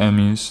just had the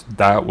Emmys.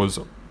 That was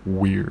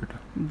weird.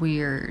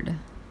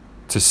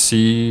 To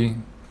see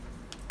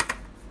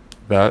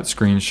that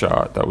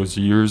screenshot that was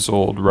years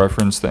old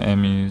reference the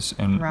Emmys,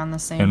 and around the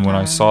same and when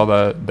time. I saw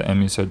that, the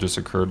Emmys had just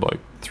occurred like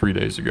 3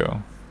 days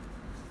ago.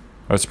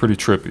 That's pretty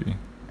trippy.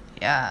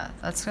 Yeah,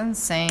 that's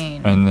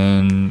insane. And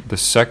then the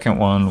second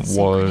one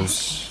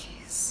was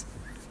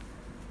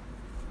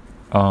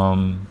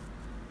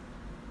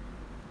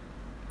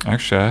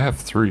actually I have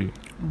 3.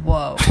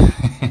 Whoa.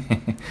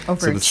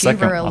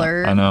 Overachiever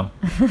alert. I know.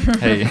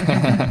 Hey.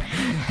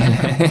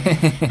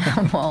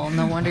 Well,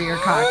 no wonder you're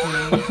cocky.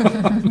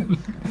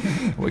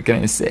 What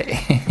can I say?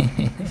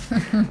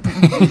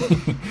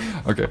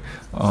 Okay.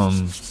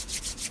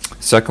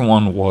 Second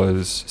one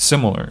was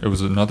similar. It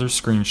was another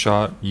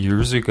screenshot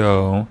years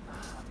ago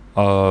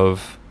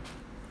of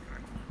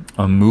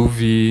a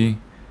movie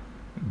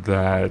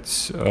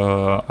that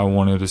I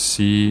wanted to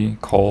see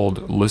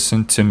called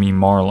Listen to Me,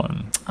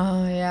 Marlon.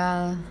 Oh,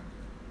 yeah.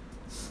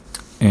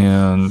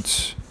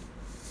 And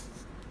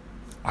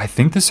I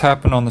think this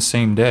happened on the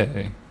same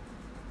day.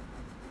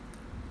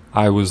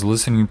 I was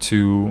listening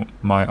to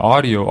my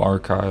audio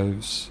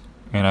archives,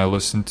 and I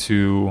listened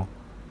to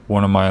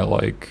one of my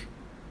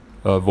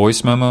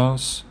voice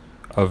memos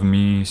of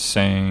me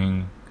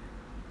saying,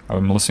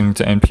 I'm listening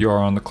to NPR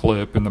on the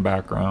clip in the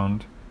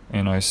background,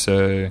 and I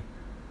say,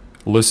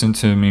 "Listen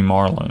to Me,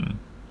 Marlon."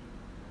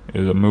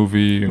 It's a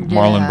movie.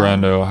 Marlon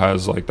Brando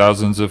has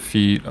thousands of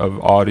feet of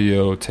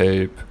audio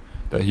tape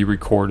that he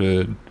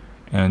recorded,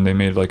 and they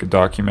made a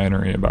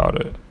documentary about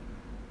it.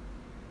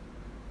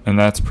 And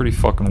that's pretty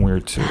fucking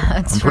weird too.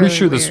 I'm pretty really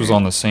sure this was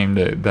on the same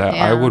day that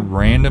I would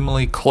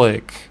randomly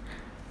click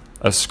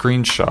a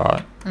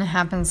screenshot. And it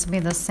happens to be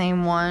the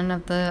same one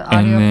of the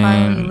audio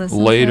file you listen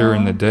to. Later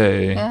in the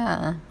day,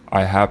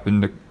 I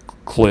happened to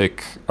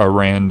click a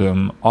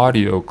random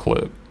audio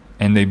clip,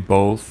 and they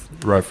both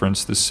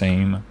referenced the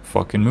same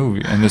fucking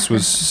movie. And this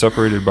was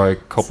separated by a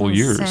couple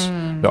years.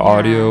 The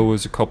audio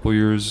was a couple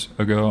years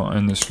ago,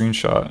 and the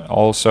screenshot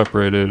all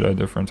separated at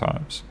different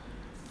times.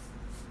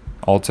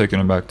 All taking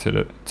it back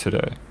to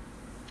today.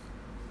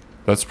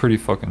 That's pretty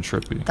fucking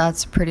trippy.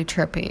 That's pretty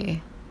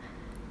trippy.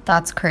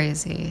 That's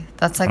crazy.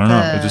 That's I don't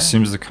know. It just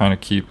seems to kind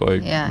of keep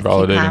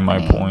validating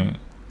my point.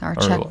 Our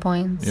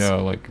checkpoints.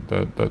 Yeah,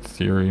 that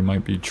theory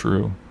might be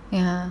true.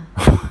 Yeah.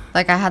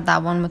 I had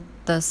that one with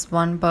this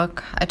one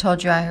book. I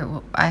told you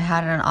I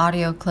had an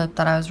audio clip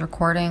that I was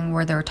recording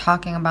where they were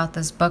talking about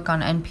this book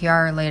on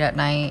NPR late at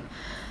night,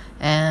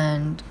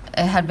 and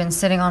it had been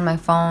sitting on my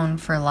phone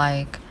for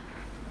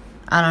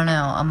I don't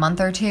know, a month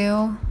or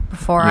 2,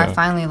 before I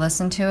finally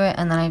listened to it,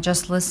 and then I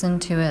just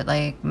listened to it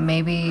like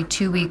maybe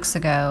 2 weeks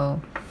ago,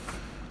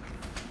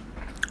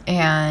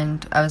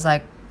 and I was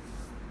like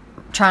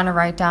trying to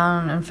write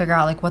down and figure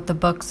out like what the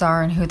books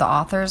are and who the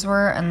authors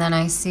were, and then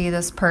I see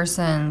this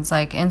person's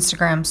like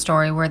Instagram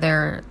story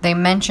where they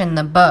mention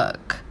the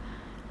book,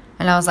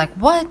 and I was like,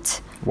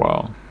 what?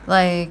 Wow.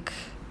 Like,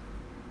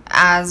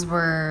 as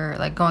we're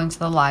like going to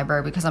the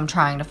library because I'm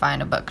trying to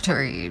find a book to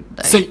read.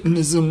 Like,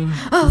 Satanism,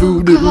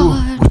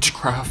 voodoo,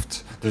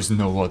 witchcraft. There's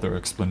no other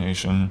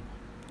explanation.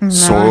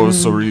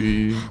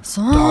 Sorcery,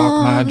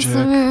 dark magic.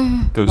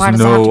 There's Why does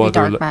it have to be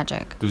dark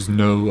magic? There's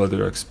no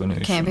other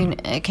explanation.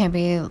 It can't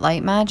be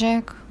light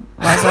magic.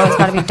 Why is it always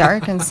got to be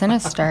dark and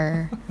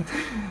sinister?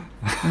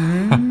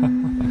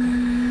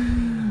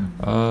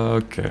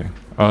 Okay.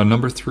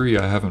 Number 3,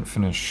 I haven't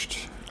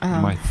finished.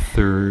 My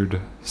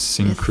third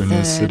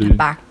synchronicity.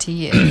 Back to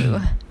you.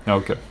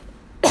 Okay.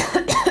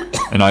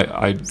 And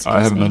I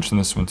haven't mentioned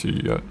this one to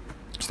you yet.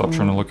 Stop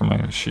trying to look at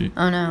my sheet.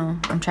 Oh no,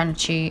 I'm trying to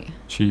cheat.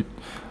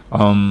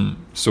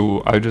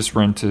 So I just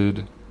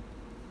rented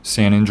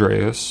San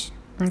Andreas.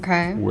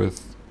 Okay.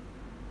 With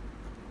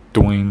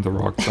Dwayne The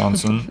Rock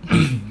Johnson.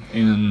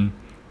 And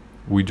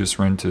we just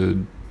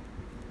rented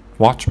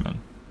Watchmen.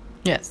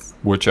 Yes.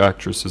 Which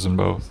actress is in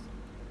both?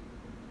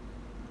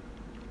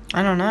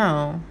 I don't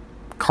know.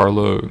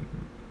 Carla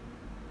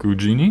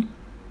Gugino?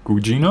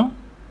 Gugino?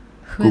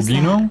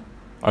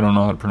 I don't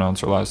know how to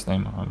pronounce her last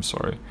name. I'm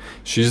sorry.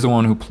 She's the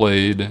one who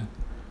played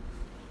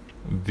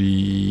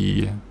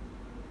the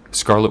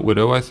Scarlet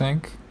Widow, I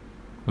think.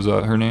 Was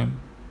that her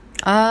name?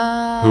 Who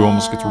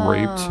almost gets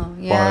raped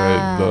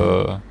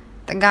by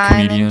the guy,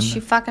 comedian. And then she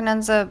fucking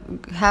ends up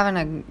having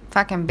a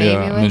fucking baby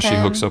with him. And then she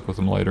hooks up with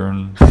him later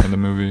in the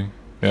movie.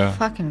 Yeah.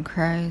 Fucking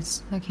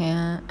Christ. I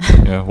can't.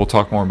 Yeah, we'll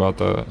talk more about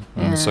that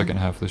in the second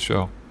half of the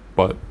show.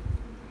 But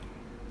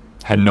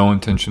had no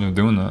intention of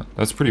doing that.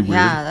 That's pretty weird.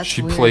 Yeah, that's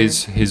she weird.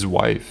 Plays his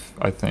wife,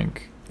 I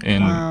think,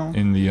 in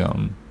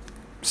the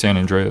San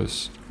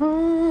Andreas.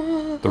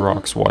 The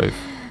Rock's wife.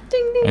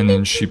 Ding, ding, and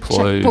then she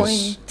plays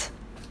checkpoint.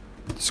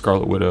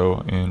 Scarlet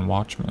Widow in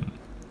Watchmen.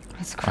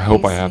 That's crazy. I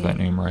hope I have that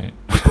name right.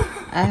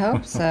 I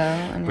hope so.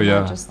 And but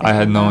yeah, I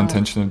had no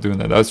intention of doing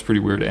that. That's pretty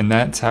weird. And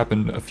that's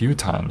happened a few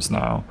times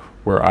now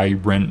where I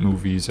rent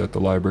movies at the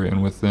library,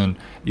 and within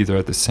either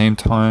at the same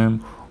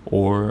time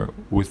or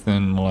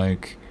within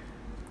like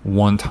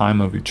one time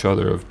of each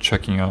other of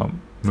checking out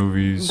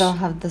movies, they'll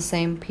have the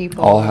same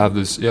people. I'll have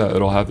this,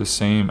 it'll have the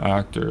same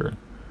actor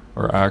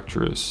or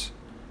actress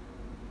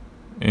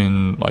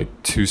in like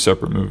 2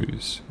 separate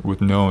movies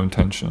with no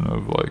intention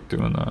of like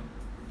doing that.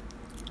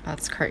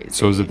 That's crazy.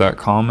 So is it that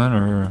common,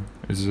 or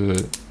is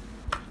it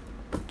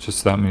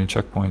just that many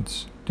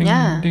checkpoints? Ding,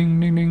 ding,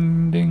 ding,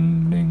 ding,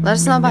 ding, ding. Let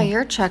us know ding, about ding.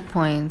 your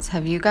checkpoints.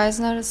 Have you guys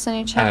noticed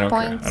any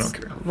checkpoints? I don't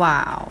care.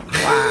 Wow.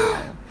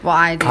 Well,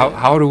 I do.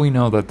 How do we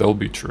know that they'll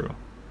be true?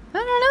 I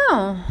don't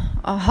know.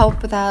 I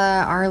hope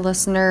that our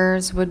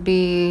listeners would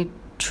be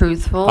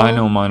truthful. I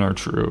know mine are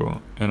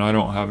true, and I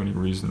don't have any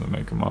reason to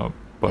make them up.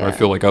 But I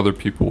feel like other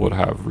people would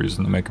have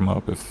reason to make them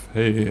up if,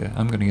 hey,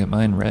 I'm going to get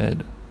mine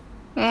read.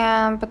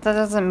 Yeah, but that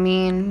doesn't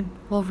mean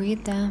we'll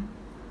read them.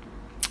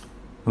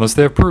 Unless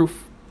they have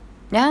proof.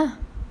 Yeah,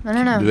 I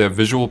don't know. Do they have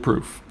visual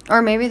proof?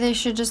 Or maybe they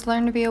should just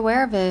learn to be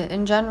aware of it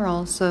in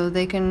general so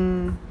they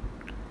can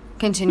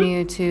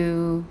continue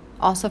to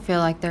also feel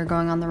like they're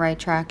going on the right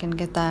track and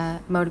get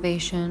that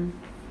motivation.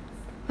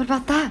 What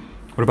about that?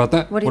 What about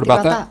that? What do you think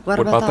about that? What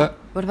about that?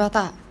 What about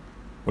that?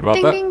 What about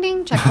ding, that? Ding, ding,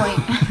 ding, checkpoint.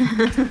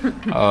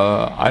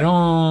 I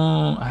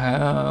don't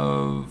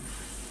have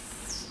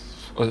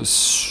a...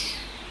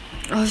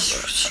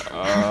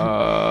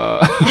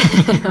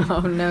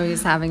 Oh no,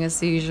 he's having a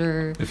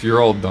seizure. If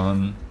you're all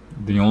done,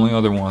 the only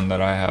other one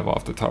that I have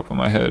off the top of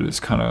my head is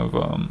kind of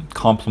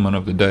compliment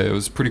of the day. It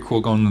was pretty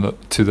cool going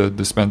to the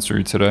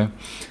dispensary today.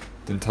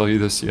 Didn't tell you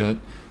this yet.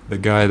 The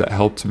guy that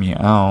helped me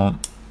out,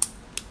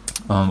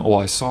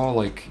 I saw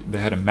like they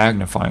had a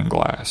magnifying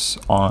glass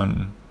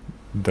on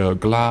the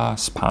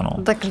glass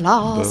panel. The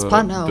glass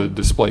panel. The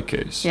display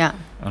case. Yeah.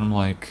 And I'm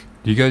like,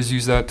 do you guys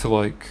use that to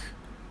look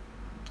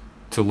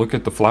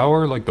at the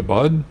flower, like the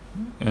bud,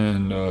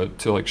 and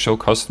to like show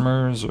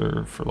customers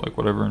or for like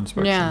whatever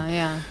inspection?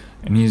 Yeah.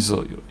 And he's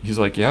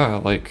like, yeah,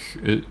 like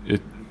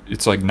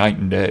it's like night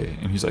and day.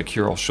 And he's like,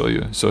 here, I'll show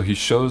you. So he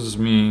shows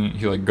me.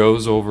 He like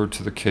goes over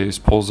to the case,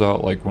 pulls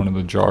out like one of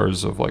the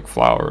jars of like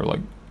flower,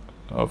 like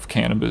of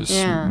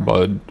cannabis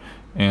bud,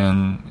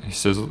 and he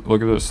says,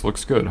 look at this,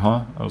 looks good,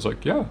 huh? I was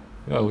like, yeah,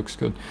 it looks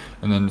good.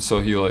 And then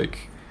so he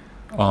like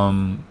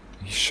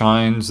he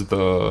shines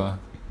the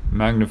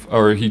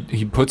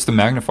he puts the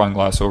magnifying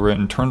glass over it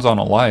and turns on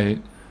a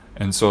light,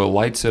 and so it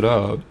lights it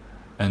up,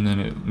 and then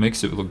it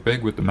makes it look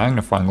big with the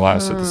magnifying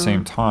glass at the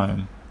same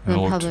time. And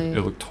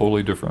it looked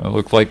totally different. It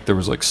looked like there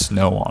was like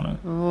snow on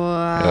it.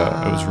 Wow.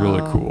 Yeah, it was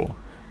really cool.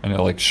 And it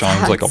like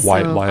shines like a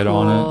white light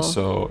on it,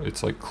 so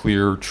it's like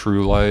clear,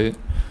 true light.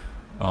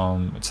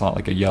 It's not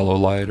like a yellow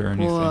light or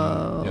anything.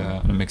 Whoa. Yeah,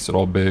 and it makes it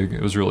all big.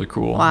 It was really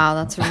cool. Wow,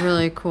 that's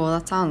really cool.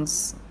 That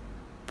sounds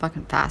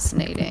fucking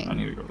fascinating. I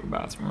need to go to the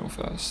bathroom real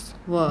fast.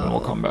 Whoa. Then we'll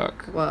come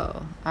back.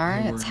 Whoa. All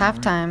right, it's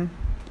halftime.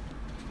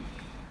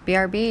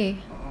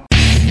 BRB.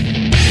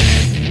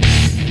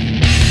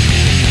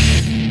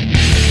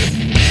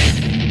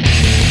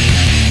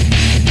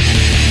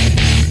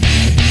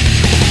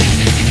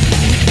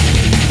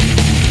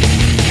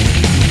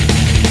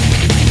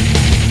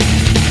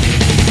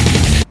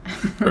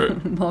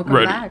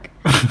 Welcome back.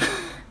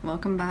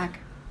 Welcome back.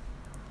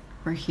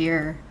 We're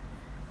here.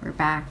 We're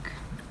back.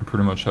 I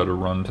pretty much had to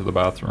run to the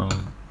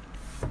bathroom.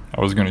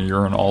 I was gonna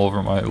urine all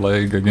over my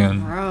leg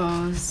again.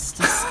 Gross.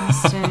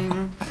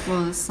 Disgusting.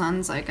 Well, the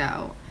sun's like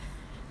out.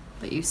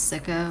 But you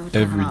sicko.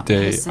 Every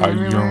day I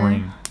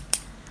urine.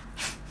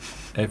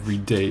 Every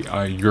day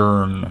I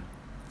yearn.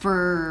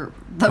 For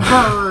the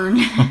burn.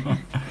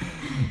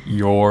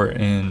 You're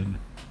in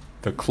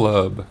the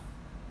club.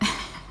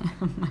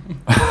 Oh my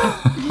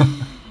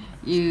God.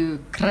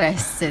 You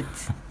crescit.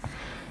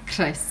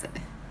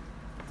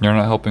 You're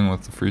not helping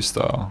with the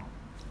freestyle.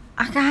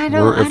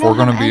 If we're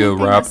gonna be a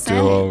rap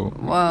duo,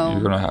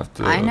 you're gonna have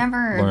to. I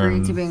never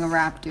agreed to being a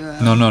rap duo.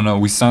 No.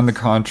 We signed the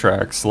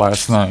contracts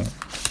last night.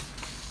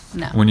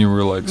 No. When you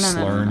were like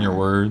slurring your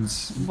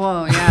words.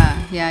 Whoa,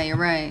 yeah, you're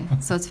right.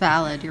 So it's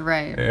valid. You're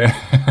right.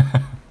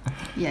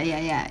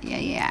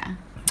 Yeah.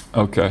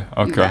 Okay.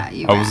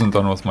 You I wasn't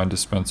done with my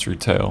dispensary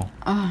tale.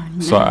 Oh,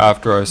 no. So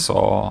after I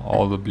saw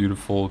all the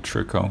beautiful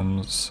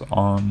trichomes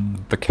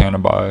on the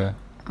cannabis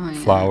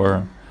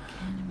flower,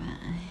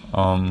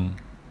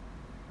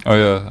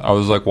 I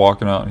was like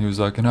walking out, and he was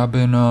like, and I've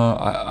been,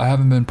 I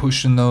haven't been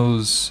pushing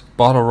those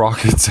bottle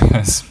rockets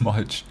as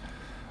much,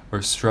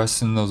 or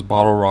stressing those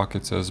bottle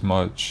rockets as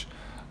much.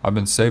 I've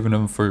been saving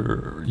them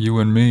for you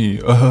and me.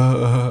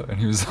 And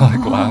he was like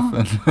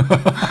laughing.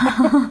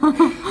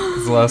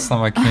 Because the last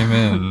time I came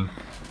in,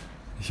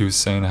 he was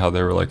saying how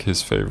they were like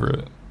his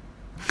favorite.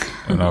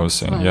 And I was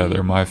saying, yeah,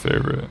 they're my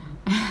favorite.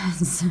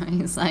 So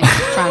he's like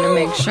trying to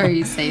make sure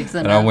he saves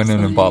enough. And I went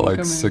in and bought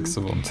like 6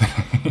 of them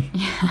today.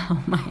 Yeah,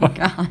 oh my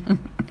God.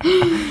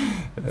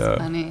 That's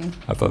funny.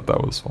 I thought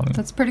that was funny.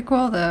 That's pretty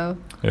cool though.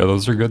 Yeah,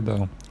 those are good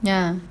though.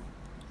 Yeah.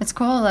 It's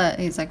cool that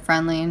he's like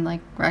friendly and like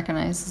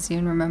recognizes you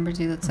and remembers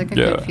you. That's like a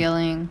good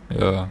feeling.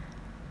 Yeah.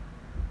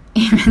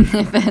 Even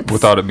if it's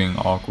without it being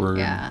awkward.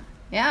 Yeah.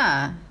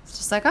 It's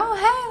just like, oh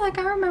hey, like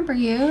I remember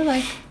you,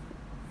 like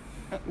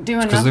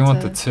doing. Because they want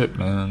the tip,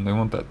 man. They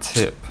want that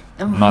tip.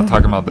 I'm not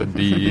talking about the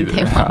D either.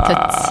 They want the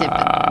tip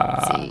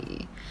and the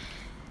D.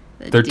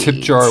 Their tip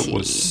jar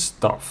was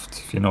stuffed,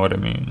 if you know what I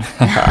mean.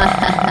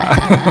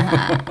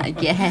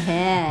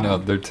 Yeah. No,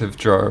 their tip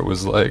jar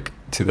was like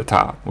to the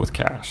top with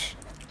cash.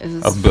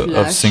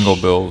 Of single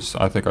bills.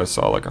 I think I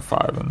saw like a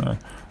 5 in there.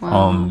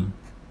 Wow.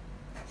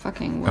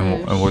 Fucking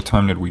weird. And what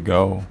time did we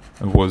go?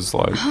 It was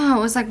like it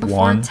was like before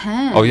 1?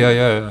 10. Oh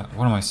yeah.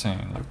 What am I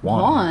saying? Like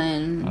 1.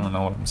 1. I don't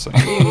know what I'm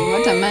saying.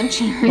 What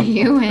dimension are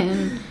you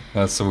in?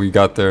 So we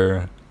got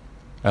there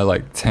at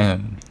like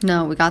 10.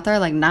 No, we got there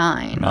like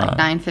 9. Like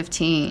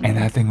 9:15. And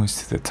that thing was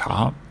to the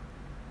top.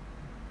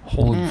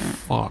 Holy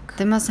fuck!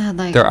 They must have had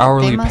like their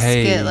hourly they must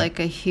pay. Get like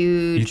a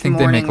huge morning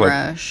they make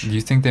rush. Do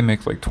you think they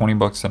make like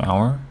 $20 an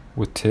hour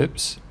with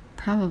tips?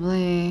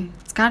 Probably.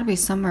 It's got to be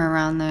somewhere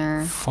around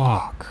there.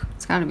 Fuck.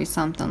 It's got to be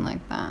something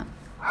like that.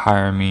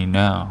 Hire me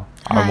now.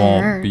 I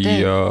won't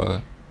be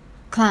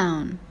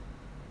clown.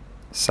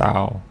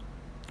 Sow.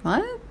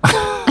 What?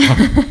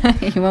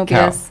 You won't be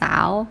a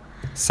sow?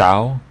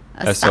 Sow?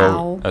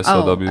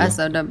 S-O-W.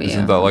 S-O-W.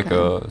 Isn't that like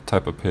a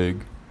type of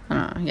pig? I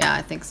don't know. Yeah,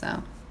 I think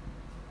so.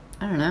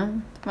 I don't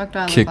know.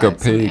 Kick a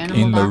pig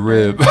in the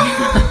rib.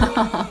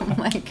 Oh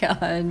my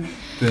God.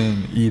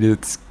 Then eat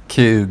its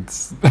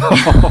kids.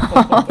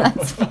 Oh,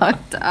 that's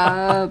fucked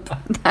up.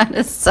 That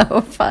is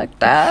so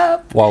fucked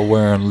up. While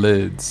wearing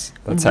lids.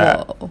 That's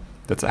a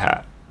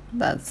hat.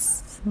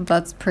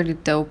 That's pretty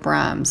dope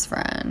rhymes,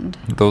 friend.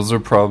 Those are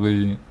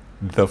probably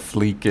the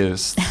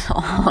fleekest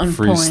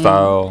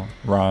freestyle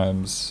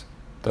rhymes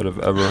that have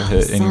ever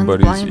hit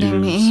anybody's ears.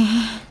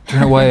 Me.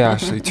 Turn away,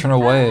 Ashley. Turn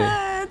away.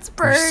 It's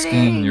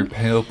burning. Your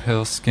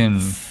pale skin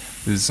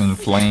is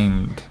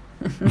inflamed.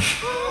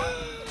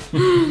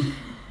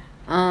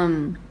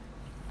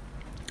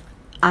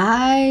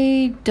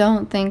 I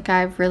don't think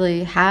I've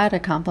really had a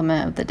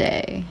compliment of the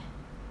day.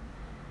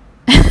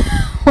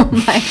 Oh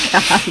my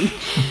God.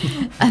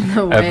 And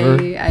the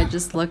way I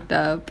just looked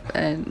up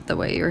and the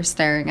way you were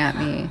staring at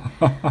me.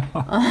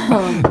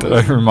 Did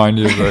I remind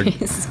you of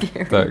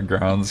that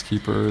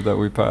groundskeeper that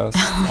we passed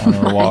on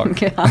our walk?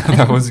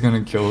 That was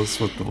going to kill us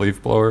with the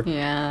leaf blower?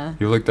 Yeah.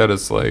 He looked at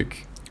us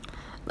like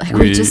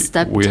we just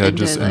stepped we had into,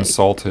 just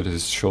insulted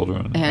his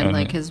children. And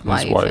like his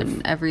wife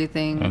and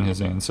everything. And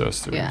his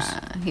ancestors. Yeah.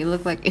 He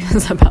looked like he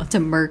was about to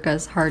murk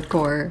us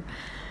hardcore.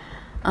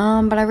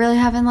 But I really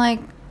haven't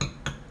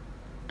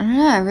I don't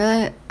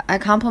know. I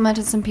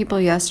complimented some people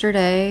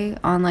yesterday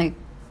on like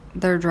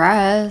their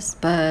dress,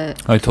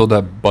 but I told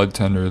that bud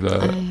tender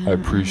that I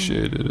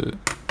appreciated it.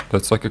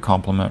 That's like a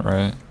compliment,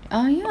 right?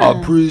 Oh yeah. I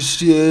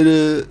appreciate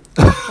it.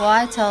 Well,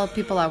 I tell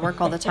people at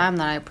work all the time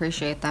that I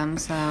appreciate them,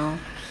 so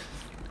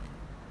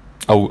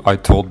Oh, I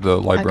told the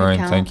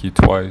librarian thank you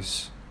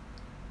twice.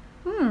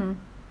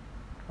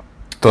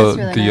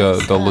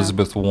 The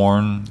Elizabeth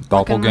Warren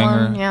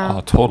doppelganger. One, yeah.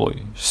 Oh,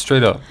 totally.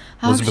 Straight up.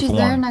 I hope she's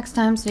there next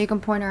time so you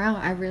can point her out.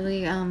 I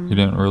really You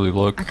didn't really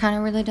look? I kind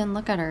of really didn't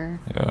look at her.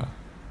 Yeah.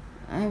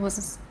 I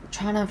was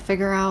trying to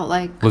figure out,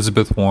 like...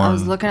 Elizabeth Warren. I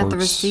was looking at the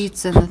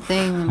receipts and the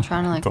thing and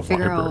trying to, like,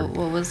 figure out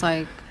what was,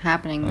 like,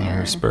 happening there. In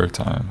her spare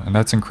time. And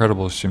that's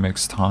incredible. She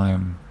makes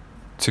time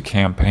to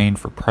campaign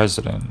for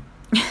president.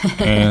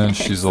 And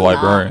she's a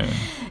librarian.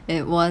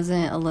 It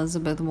wasn't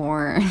Elizabeth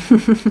Warren.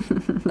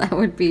 That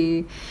would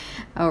be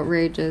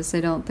outrageous.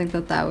 I don't think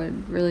that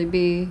would really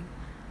be...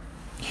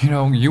 You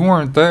know, you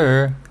weren't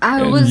there.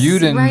 I was you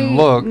didn't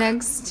look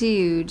next to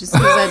you. Just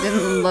because I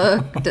didn't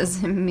look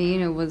doesn't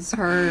mean it was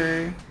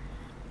her.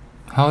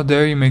 How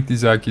dare you make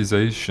these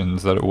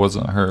accusations that it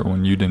wasn't her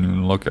when you didn't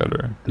even look at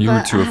her? You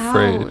were too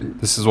afraid.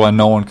 This is why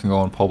no one can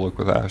go in public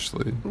with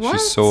Ashley. What?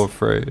 She's so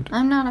afraid.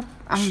 I'm not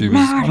afraid.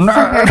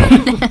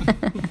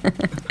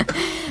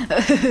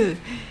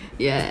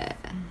 Yeah.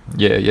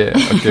 Yeah.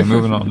 Okay,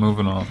 moving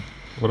on.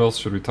 What else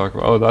should we talk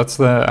about? Oh, that's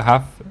the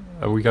half...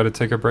 we got to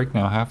take a break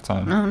now,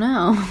 halftime. Oh,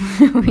 no.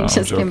 We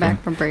just came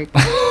back from break.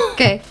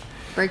 Okay,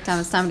 break time.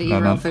 It's time to eat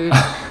real food.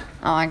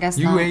 Oh, I guess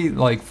you ate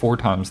like 4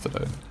 times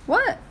today.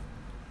 What?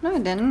 No, I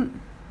didn't.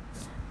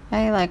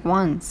 I ate like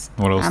once.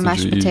 What else did you eat?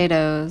 Mashed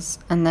potatoes,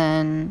 and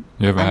then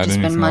I've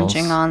just been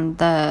munching on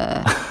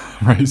the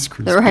Rice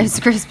Krispie. The Rice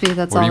Krispie,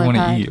 that's all I had. What do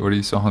you want to eat? What are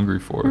you so hungry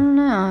for? I don't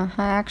know.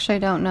 I actually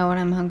don't know what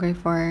I'm hungry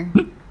for.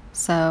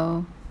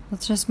 So...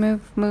 let's just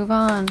move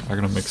on. I'm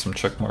gonna make some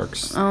check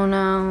marks. Oh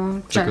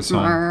no, check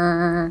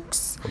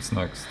marks. What's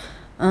next?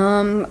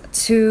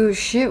 To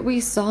shit we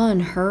saw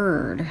and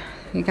heard.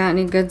 You got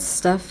any good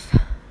stuff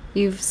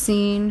you've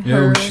seen? Yeah,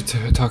 heard? we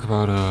should talk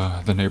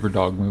about the neighbor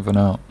dog moving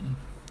out.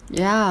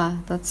 Yeah,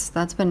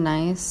 that's been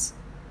nice.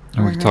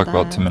 And we can talk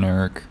about Tim and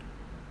Eric.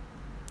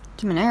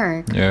 Tim and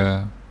Eric.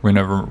 Yeah, we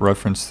never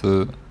referenced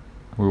We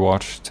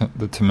watched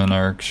the Tim and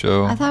Eric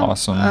show.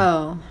 Awesome.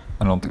 Oh.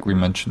 I don't think we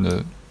mentioned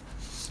it.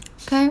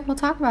 Okay, we'll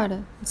talk about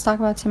it. Let's talk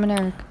about Tim and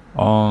Eric.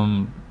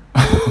 I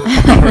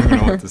don't even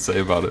know what to say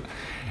about it.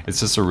 It's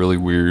just a really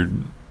weird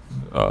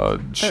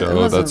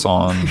show that's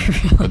on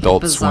really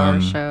Adult Swim.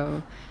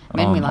 Show.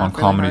 Made me laugh on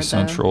really Comedy hard,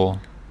 Central.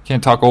 You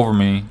can't talk over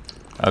me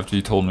after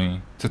you told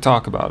me to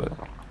talk about it.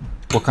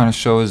 What kind of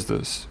show is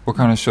this?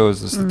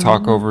 The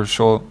Talk Over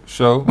Show?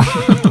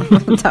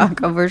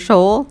 Talk Over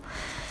Show?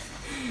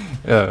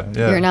 Yeah.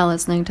 You're now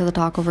listening to the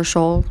Talk Over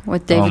Show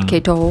with David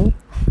Cato.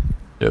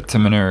 Yeah,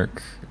 Tim and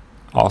Eric.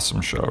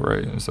 Awesome show,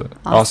 right? Is it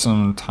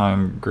awesome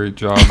time, great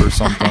job, or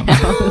something?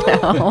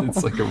 No.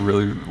 It's like a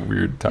really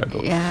weird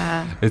title.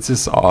 Yeah. It's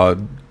this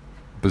odd,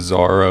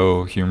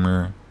 bizarro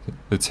humor.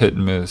 It's hit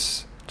and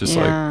miss, just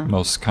like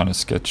most kind of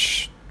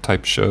sketch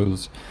type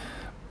shows.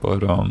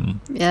 But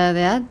yeah,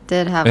 they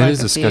did have. It like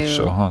is a sketch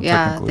show, huh?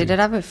 Yeah, they did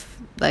have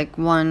like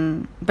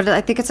one, but I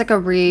think it's like a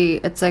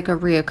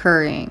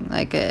reoccurring.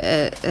 Like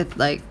it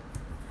like.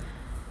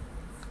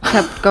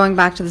 Kept going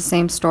back to the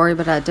same story,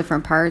 but at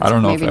different parts. I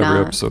don't know maybe if every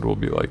not. episode will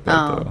be like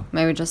that, though.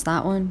 Maybe just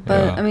that one.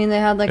 But, yeah. I mean, they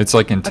had, like, it's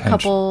like a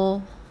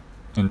couple...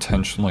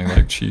 intentionally,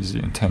 like, cheesy,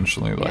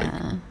 intentionally, like,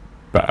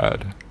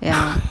 bad.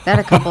 Yeah. They had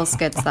a couple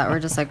skits that were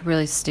just, like,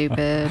 really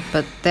stupid.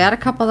 But they had a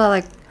couple that,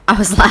 like, I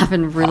was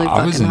laughing really fucking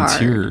hard. I was in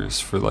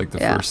tears for, like, the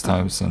first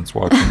time since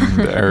watching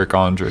the Eric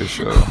Andre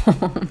show.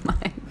 Oh, my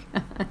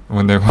God.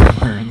 When they were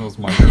wearing those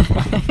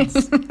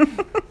microphones.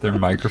 Their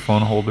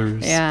microphone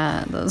holders.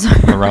 Yeah, those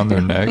around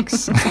their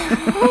necks. And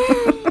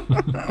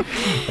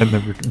they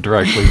were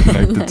directly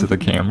connected to the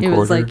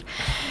camcorder.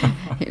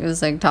 He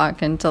was like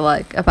talking to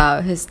like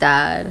about his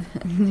dad,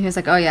 and he was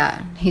like, "Oh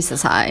yeah," he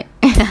says hi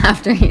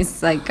after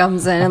he's like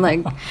comes in and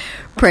like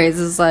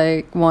praises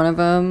like one of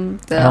them.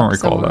 I don't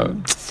recall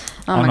that.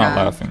 Oh I'm not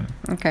laughing.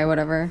 Okay,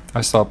 whatever.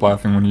 I stopped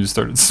laughing when you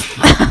started.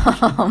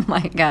 Oh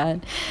my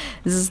God,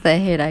 this is the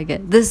hate I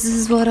get. This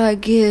is what I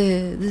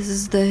get. This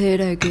is the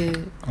hate I get.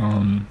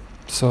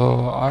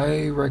 So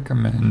I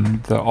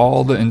recommend that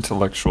all the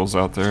intellectuals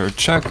out there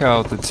check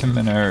out the Tim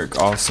and Eric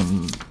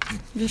awesome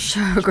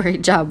show.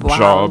 Great job.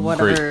 Wow.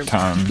 Whatever great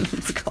time.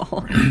 It's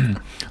called.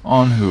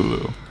 On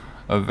Hulu.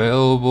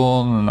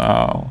 Available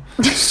now.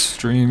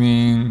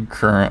 Streaming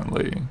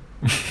currently.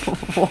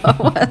 What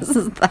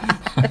was that?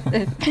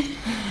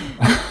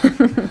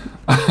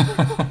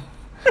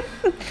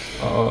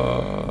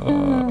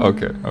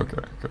 Okay.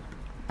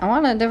 I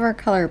want a different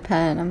color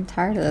pen. I'm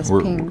tired of this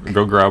pink.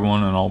 Go grab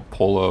one and I'll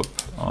pull up.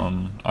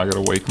 I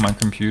gotta wake my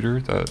computer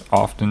that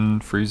often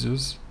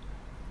freezes.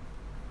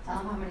 Tell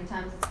them how many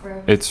times it's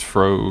froze. It's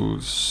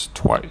froze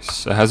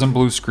twice. It hasn't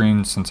blue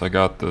screened since I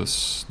got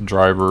this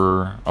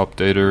driver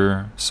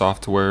updater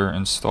software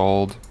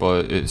installed,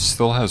 but it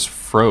still has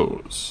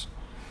froze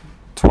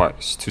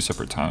twice, 2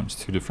 separate times,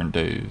 2 different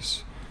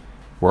days,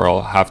 where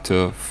I'll have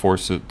to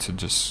force it to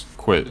just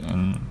quit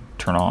and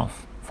turn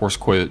off. Force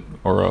quit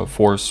or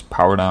force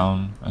power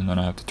down, and then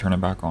I have to turn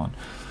it back on.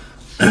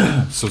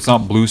 So it's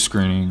not blue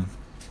screening.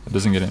 It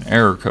doesn't get an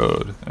error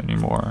code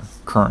anymore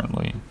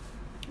currently.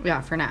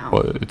 Yeah, for now.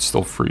 But it's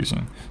still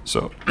freezing.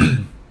 So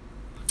I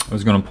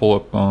was gonna pull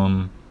up.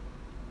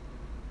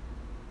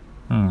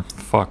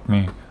 Fuck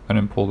me. I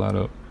didn't pull that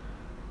up.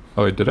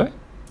 Oh wait, did I?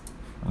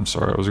 I'm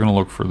sorry. I was gonna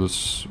look for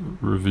this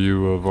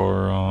review of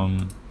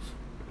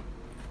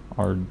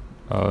our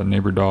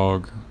neighbor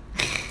dog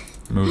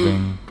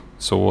moving.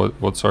 So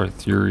what's our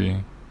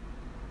theory?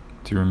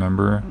 Do you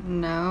remember?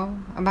 No.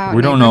 About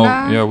we don't know.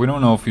 Dog? Yeah, we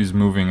don't know if he's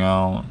moving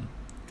out.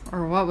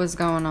 Or what was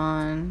going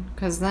on.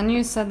 Because then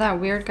you said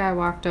that weird guy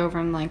walked over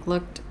and, like,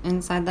 looked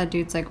inside that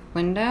dude's, like,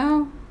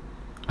 window.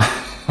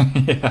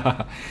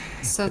 Yeah.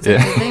 So it's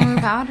like, did they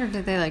move out or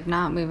did they, like,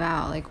 not move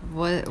out? Like,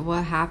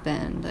 what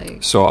happened?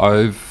 Like, so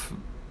I've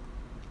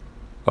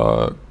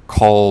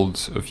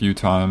called a few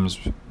times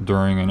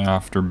during and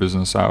after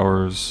business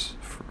hours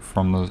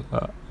from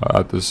the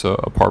at this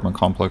apartment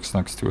complex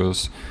next to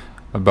us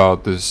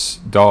about this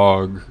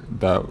dog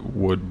that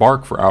would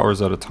bark for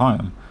hours at a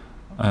time,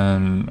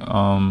 and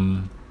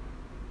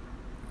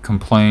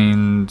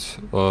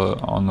complained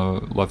on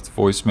the left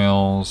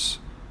voicemails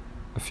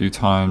a few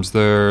times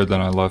there. Then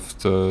I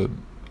left a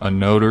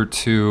note or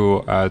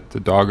two at the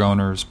dog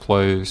owner's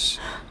place.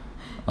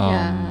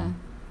 Yeah.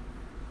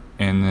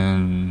 And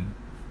then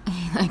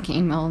he, like,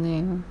 emailed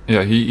you.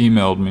 Yeah, he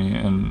emailed me,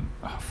 and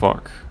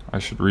fuck, I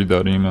should read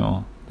that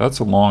email. That's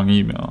a long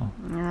email.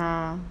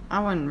 Yeah, I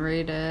wouldn't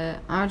read it.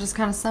 I would just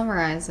kind of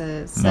summarize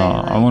it. Say, no,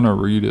 like, I want to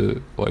read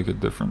it like a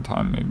different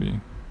time, maybe.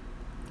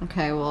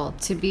 Okay, well,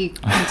 to be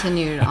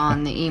continued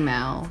on the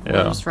email. Yeah.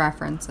 We'll just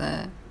reference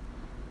it.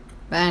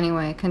 But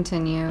anyway,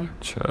 continue.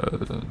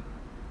 Chat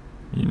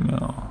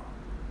email.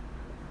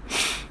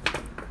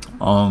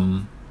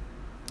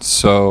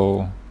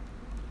 So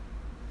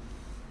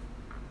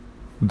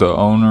the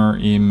owner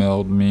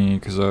emailed me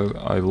because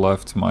I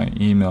left my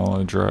email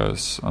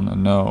address on the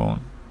note,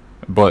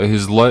 but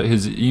his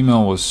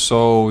email was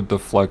so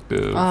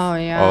deflective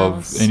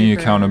of any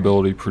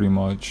accountability, pretty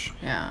much.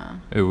 Yeah.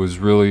 It was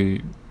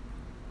really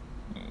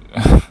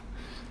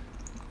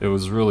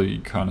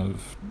kind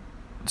of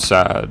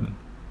sad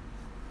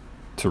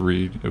to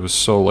read. It was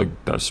so,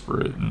 like,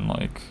 desperate and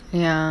like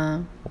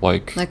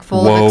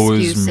full of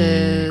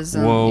excuses.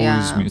 Woe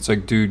is me. It's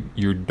like, dude,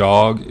 your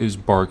dog is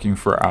barking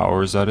for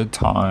hours at a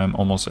time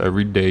almost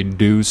every day.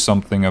 Do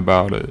something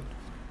about it.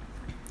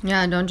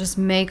 Yeah, don't just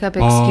make up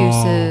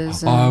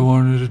excuses. I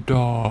wanted a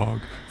dog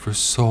for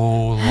so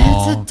long,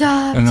 it's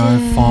adopted, and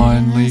I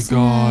finally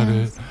got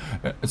it.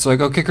 It's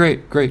like, okay,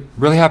 great,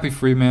 really happy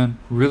for you, man,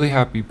 really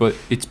happy, but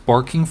it's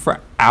barking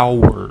for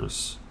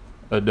hours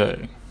a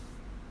day,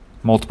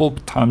 multiple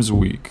times a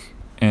week,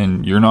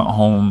 and you're not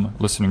home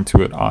listening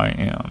to it. I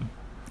am.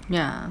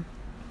 Yeah.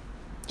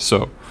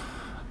 So,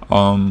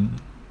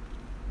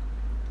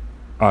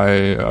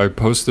 I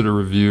posted a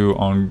review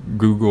on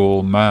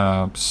Google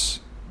Maps,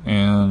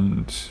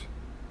 and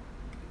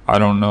I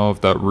don't know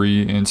if that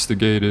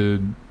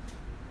re-instigated,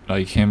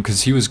 like, him,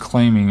 because he was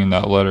claiming in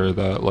that letter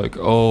that, like,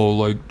 oh,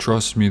 like,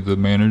 trust me, the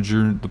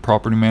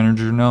property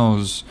manager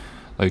knows,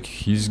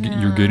 like,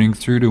 you're getting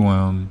through to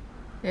him.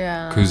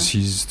 Yeah. Because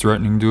he's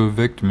threatening to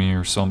evict me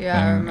or something.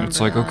 Yeah, I remember it's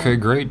like, that. okay,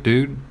 great,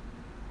 dude.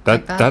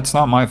 That's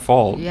not my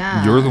fault.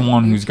 Yeah, you're the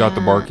one who's got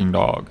the barking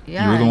dog.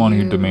 Yeah, you're the one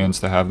who demands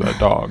to have that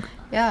dog.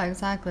 Yeah,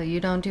 exactly. You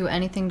don't do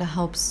anything to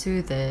help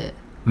soothe it.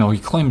 No, he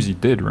claims he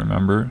did,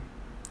 remember?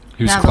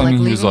 He was yeah, claiming but,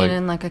 like, he was, leaving like, it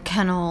in, like, a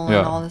kennel and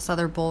all this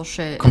other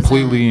bullshit.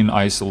 Completely in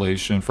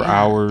isolation for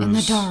hours. In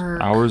the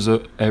dark. Hours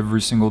every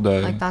single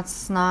day. Like,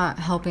 that's not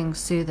helping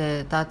soothe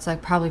it. That's,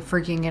 like, probably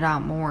freaking it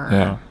out more.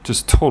 Yeah,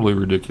 just totally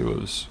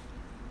ridiculous.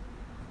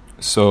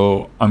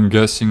 So I'm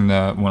guessing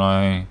that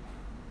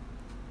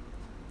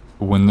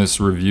when this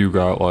review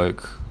got,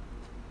 like,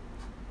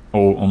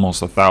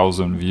 almost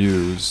 1,000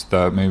 views,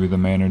 that maybe the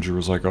manager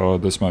was like, oh,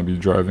 this might be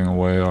driving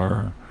away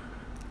our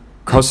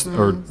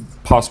or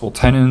possible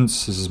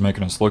tenants. This is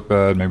making us look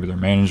bad. Maybe their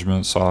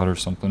management saw it or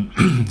something.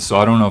 So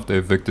I don't know if they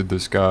evicted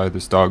this guy,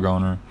 this dog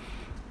owner,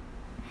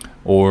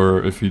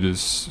 or if he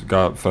just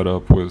got fed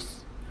up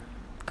with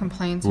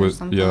complaints or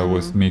something. Yeah,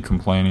 with me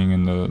complaining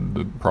and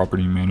the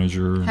property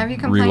manager. Have you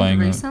complained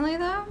recently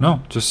though?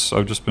 No, I've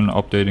just been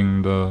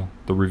updating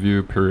the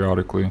review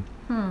periodically.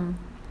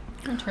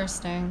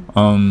 Interesting.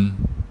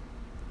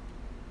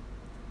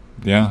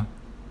 Yeah.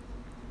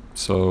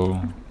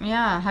 So.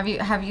 Yeah.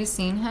 Have you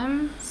seen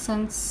him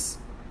since?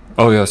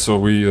 Oh yeah. So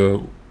we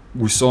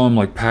saw him,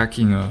 like,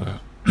 packing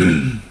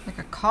like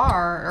a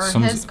car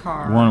or his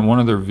car. One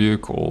of their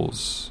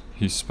vehicles.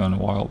 He spent a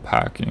while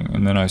packing,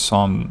 and then I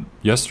saw him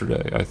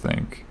yesterday, I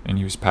think, and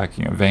he was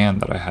packing a van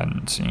that I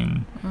hadn't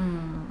seen.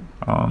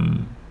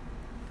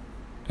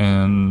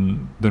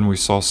 And then we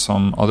saw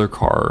some other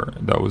car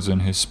that was in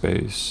his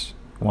space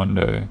one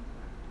day.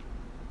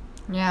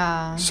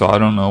 Yeah. So I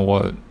don't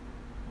know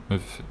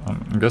if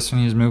I'm guessing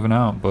he's moving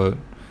out, but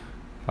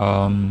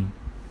haven't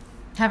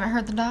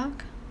heard the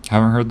dog?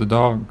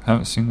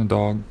 Haven't seen the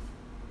dog.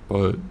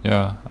 But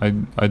yeah, I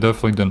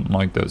definitely didn't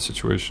like that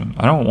situation.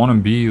 I don't want to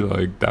be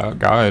like that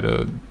guy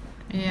to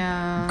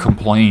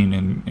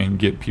complain and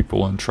get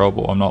people in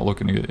trouble. I'm not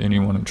looking to get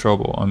anyone in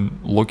trouble. I'm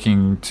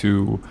looking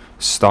to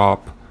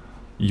stop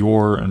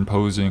your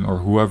imposing, or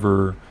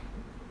whoever,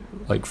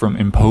 like, from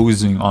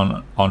imposing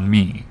on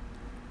me.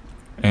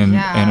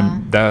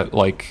 And that,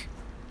 like,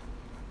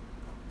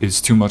 is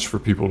too much for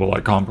people to,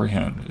 like,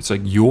 comprehend. It's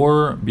like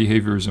your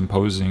behavior is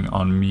imposing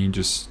on me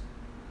just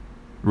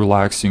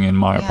relaxing in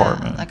my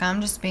apartment. Like, I'm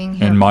just being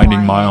here and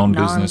minding my own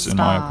business in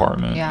my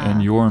apartment.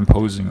 And you're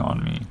imposing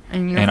on me.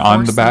 And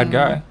I'm the bad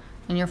guy.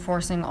 And you're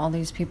forcing all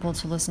these people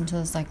to listen to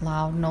this, like,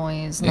 loud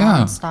noise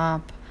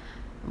nonstop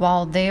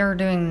while they are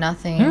doing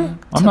nothing to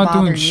I'm not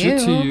bother doing shit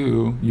to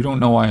you. You don't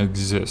know I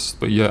exist,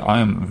 but yet I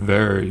am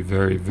very,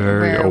 very,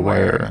 very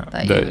aware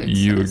that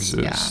you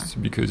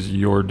exist because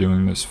you're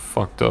doing this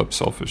fucked up,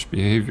 selfish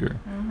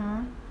behavior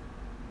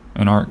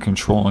and aren't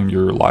controlling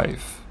your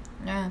life.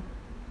 Yeah.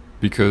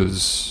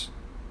 Because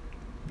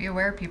be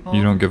aware, people.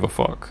 You don't give a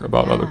fuck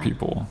about other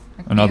people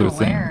and other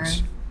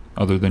things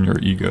other than your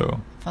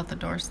ego. I felt the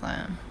door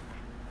slam.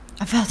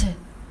 I felt it.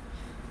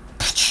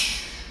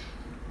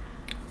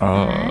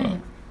 Alright.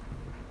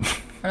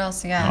 What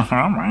else you got?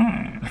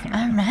 Alright.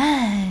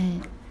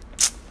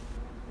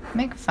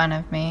 Make fun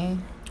of me.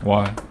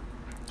 Why?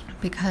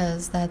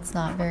 Because that's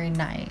not very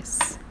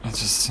nice. It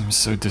just seems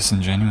so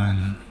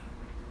disingenuous.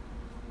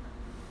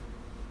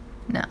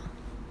 No.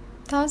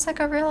 That was like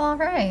a real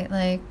alright.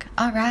 Like,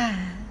 alright.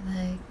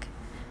 Like,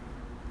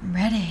 I'm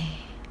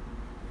ready.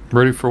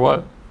 Ready for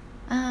what?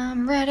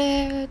 I'm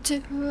ready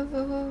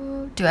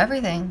to do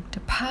everything. To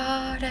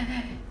party.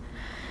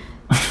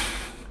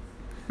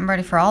 I'm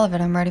ready for all of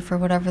it. I'm ready for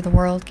whatever the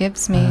world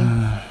gives me.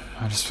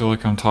 I just feel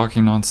like I'm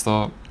talking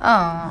nonstop.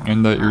 Oh.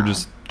 And that you're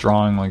just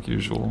drawing like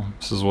usual.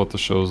 This is what the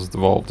show's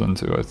devolved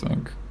into, I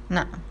think.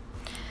 No.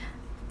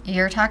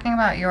 You're talking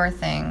about your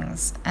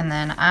things, and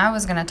then I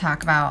was going to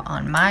talk about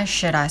on my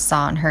shit I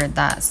saw and heard,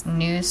 that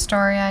news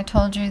story I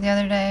told you the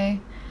other day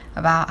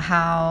about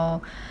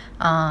how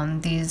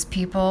these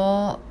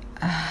people,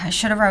 I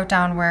should have wrote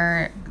down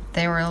where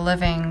they were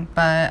living,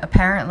 but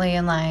apparently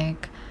in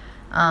like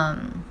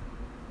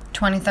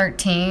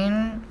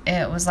 2013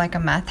 it was like a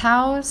meth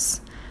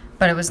house,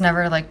 but it was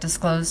never like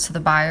disclosed to the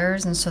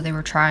buyers, and so they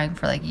were trying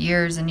for like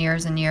years and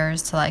years and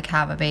years to like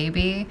have a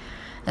baby.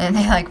 And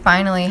they, like,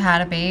 finally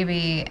had a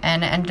baby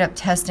and ended up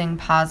testing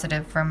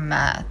positive for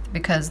meth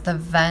because the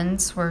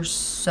vents were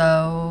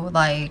so,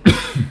 like,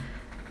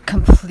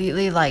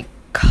 completely, like,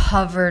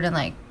 covered in,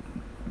 like,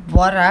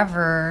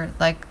 whatever,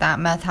 like, that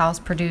meth house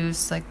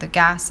produced, like, the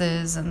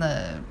gases and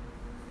the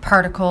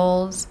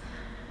particles.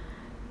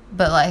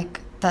 But, like,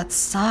 that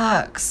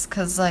sucks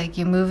because, like,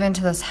 you move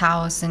into this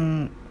house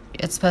and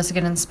it's supposed to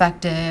get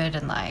inspected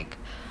and, like,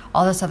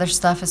 all this other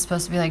stuff is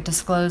supposed to be, like,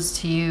 disclosed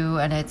to you,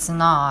 and it's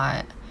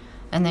not.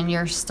 And then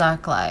you're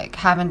stuck, like,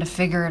 having to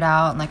figure it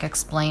out and, like,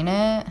 explain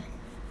it.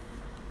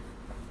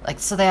 Like,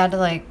 so they had to,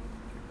 like,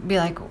 be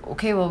like,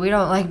 okay, well, we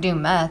don't, like, do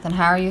meth. And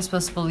how are you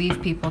supposed to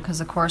believe people?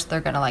 Because, of course, they're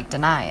going to, like,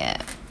 deny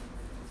it.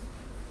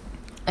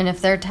 And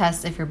if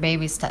your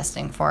baby's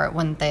testing for it,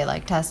 wouldn't they,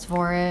 like, test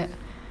for it?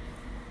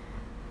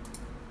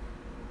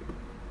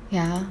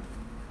 Yeah.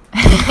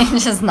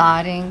 Just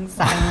nodding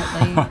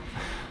silently.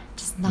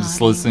 Just nodding. Just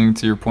listening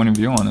to your point of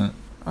view on it.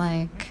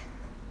 Like,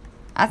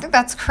 I think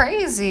that's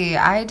crazy.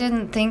 I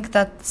didn't think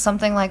that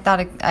something like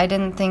that, I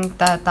didn't think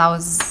that that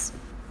was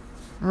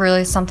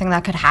really something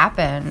that could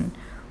happen.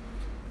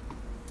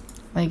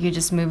 Like, you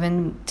just move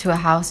into a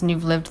house and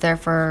you've lived there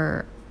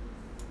for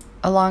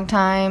a long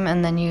time,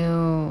 and then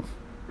you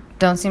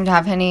don't seem to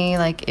have any,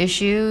 like,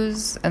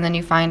 issues, and then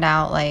you find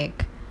out,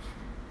 like,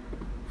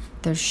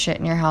 there's shit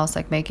in your house,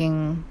 like,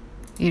 making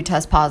you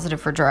test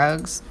positive for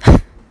drugs.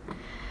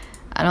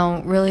 I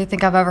don't really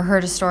think I've ever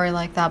heard a story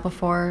like that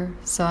before,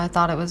 so I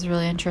thought it was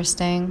really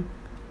interesting.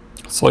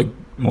 It's like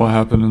what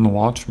happened in The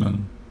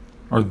Watchmen,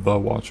 or The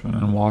Watchmen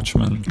and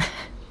Watchmen.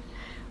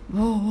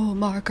 Whoa,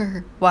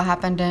 marker. What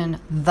happened in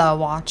The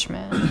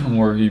Watchmen?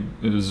 Where he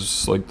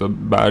is like the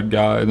bad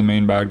guy, the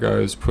main bad guy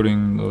is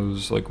putting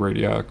those like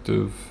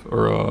radioactive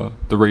or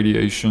the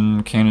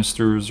radiation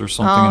canisters or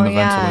something in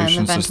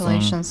the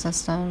ventilation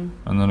system.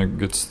 And then it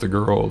gets the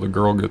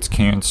girl gets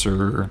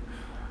cancer.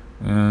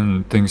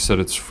 And thinks that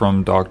it's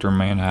from Dr.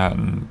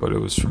 Manhattan, but it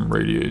was from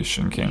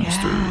radiation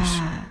canisters.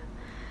 Yeah.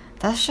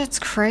 That shit's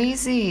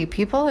crazy.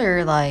 People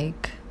are,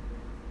 like,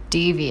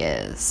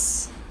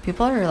 devious.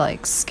 People are,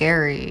 like,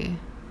 scary.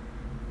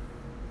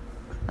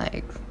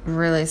 Like,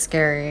 really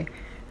scary.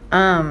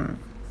 You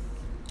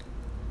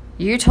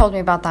told me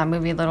about that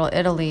movie, Little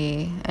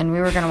Italy, and we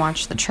were going to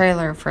watch the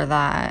trailer for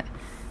that.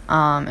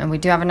 And we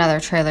do have another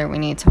trailer we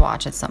need to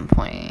watch at some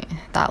point.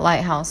 That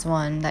Lighthouse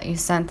one that you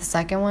sent the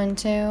second one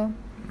to.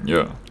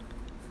 Yeah.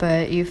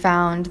 But you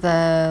found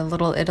the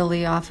Little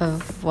Italy off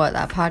of what,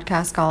 that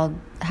podcast called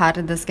How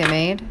Did This Get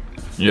Made?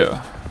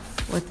 Yeah.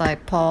 With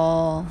like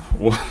Paul.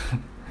 What?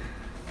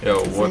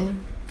 Yeah, what?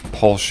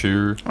 Paul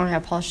Scheer. Oh yeah,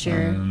 Paul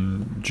Scheer.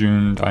 And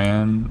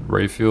Diane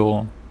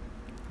Raphael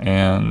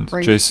and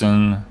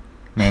Jason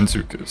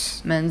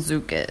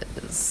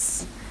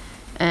Mantzoukas.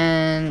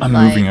 And I'm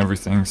moving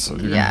everything, so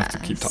you're gonna have to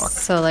keep talking.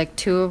 So like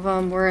 2 of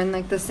them were in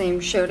like the same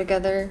show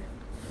together,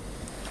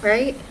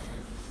 right?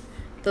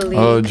 The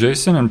League.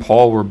 Jason and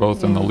Paul were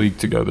both in The League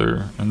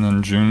together, and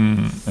then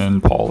June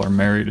and Paul are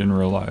married in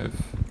real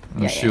life.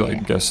 And she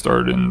guest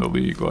starred in The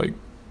League like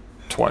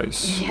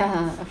twice.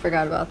 Yeah, I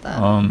forgot about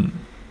that.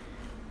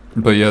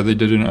 But yeah, they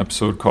did an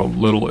episode called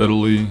Little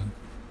Italy,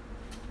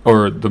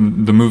 or the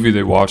movie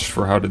they watched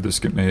for How Did This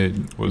Get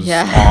Made was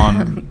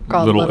on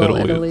Little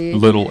Italy.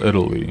 Little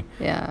Italy.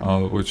 Yeah.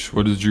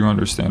 What did you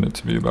understand it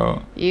to be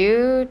about?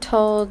 You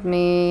told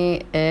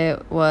me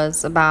it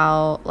was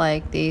about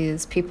like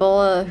these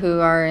people who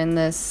are in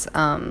this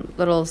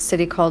little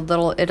city called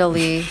Little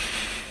Italy,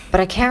 but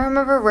I can't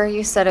remember where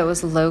you said it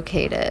was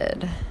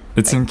located.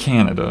 It's in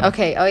Canada.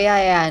 Okay. Oh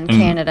yeah, in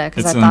Canada,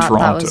 because I thought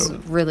that was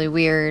really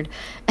weird.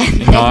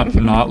 Not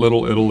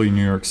Little Italy,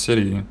 New York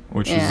City,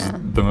 which is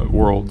the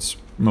world's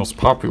most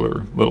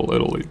popular Little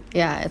Italy.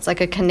 Yeah, it's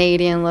like a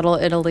Canadian Little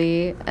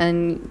Italy,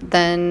 and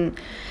then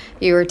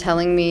you were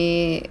telling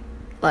me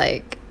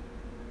like,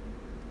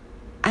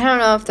 I don't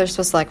know if they're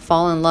supposed to like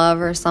fall in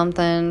love or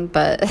something,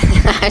 but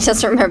I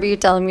just remember you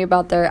telling me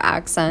about their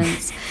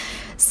accents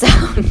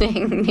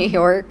sounding New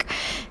York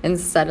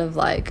instead of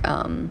like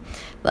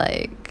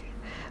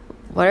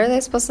what are they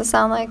supposed to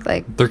sound like?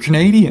 Like they're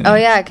Canadian. Oh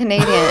yeah,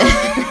 Canadian.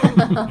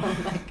 Oh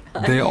my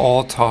God. They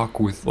all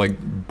talk with like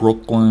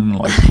Brooklyn,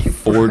 like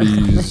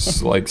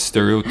 40s, like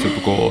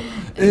stereotypical.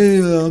 Hey,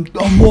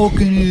 I'm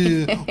walking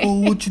here. Oh,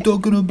 what you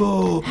talking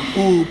about?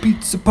 Oh,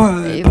 pizza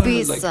pie.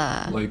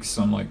 Pizza. Like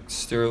some like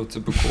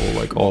stereotypical,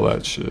 like all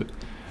that shit.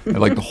 And,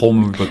 like the whole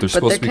movie, but they're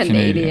supposed to be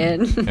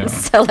Canadian. Yeah.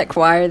 So like,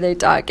 why are they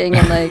talking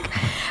in like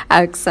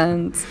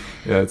accents?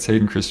 Yeah, it's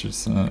Hayden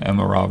Christensen and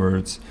Emma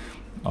Roberts.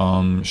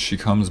 She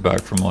comes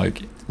back from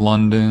like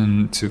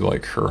London to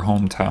like her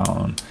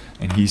hometown,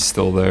 and he's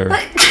still there,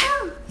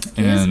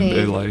 and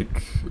they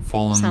like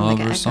fall in love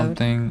or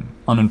something.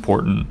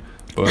 Unimportant,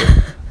 but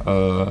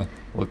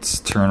let's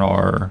turn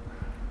our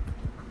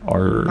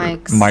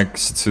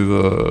mics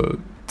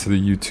to the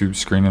YouTube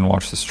screen and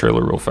watch this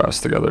trailer real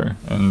fast together.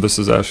 And this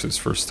is Ashley's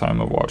first time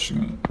of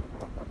watching it.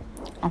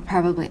 I'll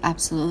probably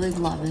absolutely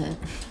love it.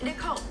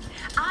 Nicole,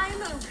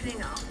 I'm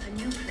opening up a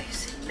new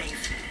place in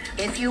Mayfair.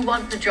 If you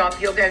want the job,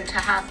 you're going to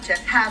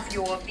have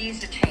your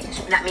visa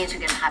changed. That means you're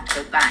going to have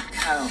to go back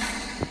home.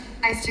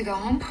 Nice to go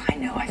home. I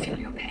know, I feel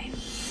your pain.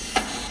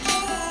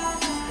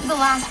 The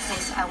last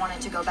place I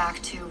wanted to go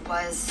back to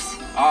was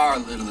our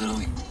Little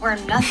Italy, where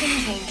nothing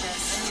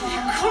changes.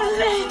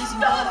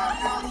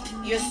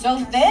 You're so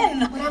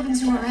thin. What happened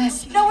to her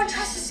ass? No one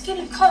trusts a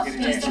skinny cup.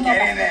 Get in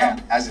there.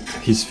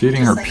 He's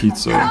feeding her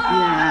pizza.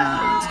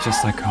 Yeah. It's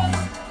just like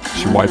home.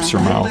 She wipes her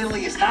mouth. Little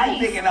Italy is not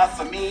big enough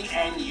for me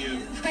and you.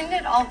 When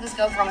did all this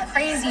go from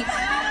crazy?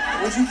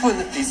 What'd you put in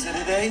the pizza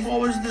today?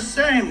 Always the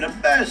same, the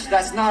best.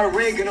 That's not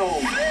oregano.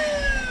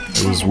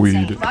 It was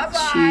weed.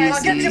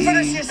 I'll get you for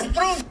this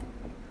fruit.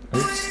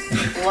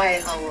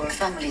 While our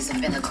families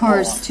have been of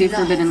course, 2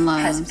 Forbidden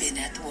Loves. has been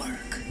at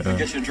work. Yeah.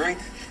 Get your drink.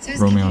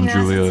 Romeo and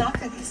Juliet.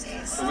 Can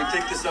we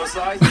take this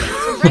outside?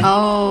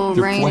 Oh,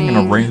 They're playing in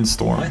a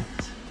rainstorm.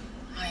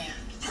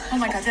 Oh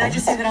my God, did I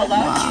just say that out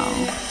loud?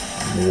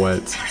 Wow.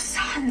 Wet. Our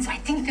sons, I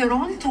think they're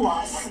on to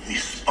us.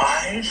 These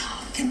spies?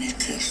 Give me a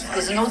kiss.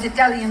 There's an old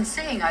Italian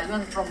saying I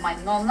learned from my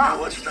nonna.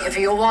 What's that? If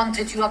you want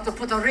it, you have to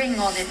put a ring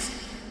on it.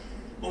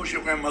 What was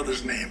your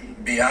grandmother's name?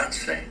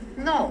 Beyonce?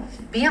 No,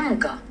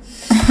 Bianca.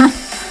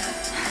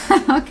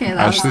 Okay, that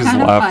Ashley's was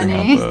kind of laughing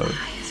funny. at that.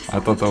 I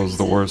thought that was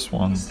the worst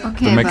one.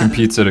 Okay, they're making but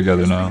pizza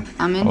together now.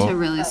 I'm into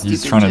really stupid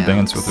He's trying to jokes.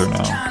 dance with her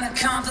now.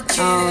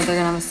 Oh, they're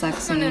gonna have a sex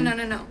scene.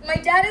 No. My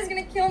dad is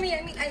gonna kill me.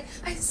 I mean,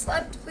 I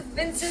slept with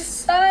Vince's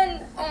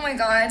son. Oh my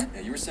God.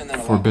 Yeah, you were saying that a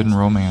lot. Forbidden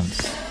romance.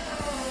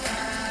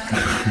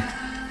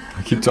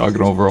 I keep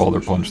talking over all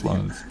their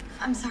punchlines.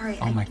 I'm sorry.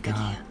 Oh my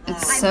God.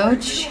 It's so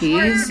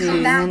cheesy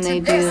when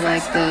they do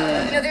like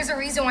there's a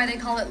reason why they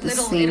call it the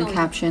Little scene Italy.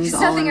 captions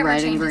all Nothing in ever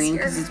red and changes green here.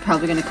 because it's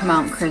probably gonna come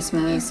out in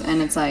Christmas,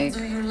 and it's like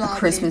a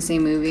Christmassy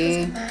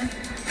movie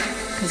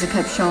because it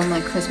kept showing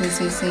like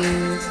Christmassy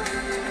scenes.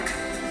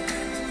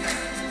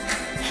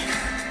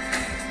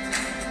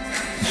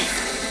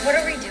 What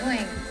are we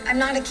doing? I'm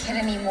not a kid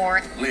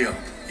anymore. Leo,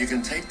 you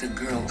can take the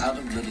girl out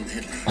of Little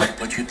Italy,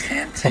 but you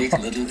can't take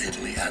Little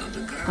Italy out of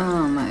the girl.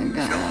 Oh my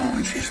God.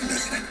 No, she's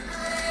missing.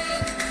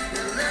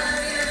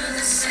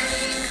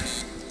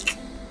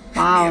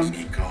 Wow.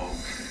 Nico,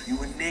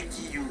 you and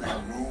Nikki, you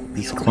and Romeo.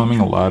 He's climbing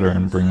a ladder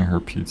and bringing her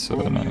pizza at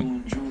Romeo night.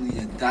 and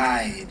Juliet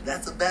died.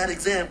 That's a bad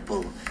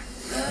example.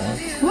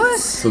 What?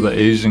 So the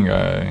Asian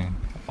guy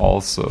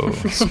also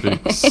speaks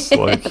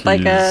like he's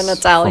Like an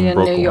Italian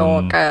from New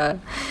Brooklyn. Yorker.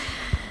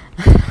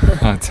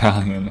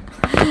 Italian.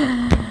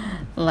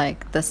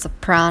 Like The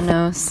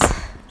Sopranos.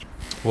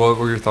 What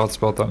were your thoughts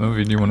about that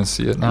movie? Do you want to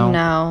see it now?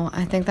 No,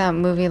 I think that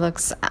movie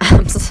looks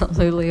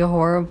absolutely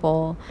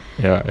horrible.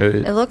 Yeah.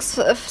 It looks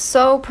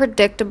so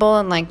predictable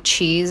and, like,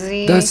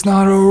 cheesy. That's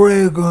not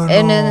oregano.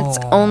 And then it's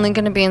only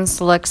going to be in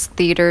select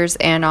theaters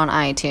and on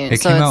iTunes.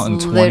 It came out in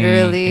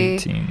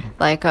 2018.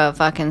 Like a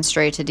fucking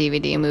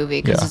straight-to-DVD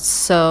movie because it's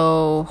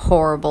so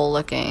horrible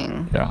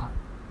looking. Yeah.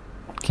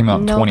 Came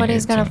out in 2018.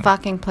 Nobody's going to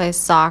fucking play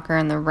soccer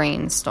in the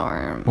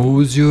rainstorm. What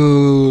was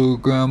your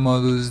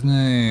grandmother's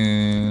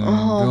name?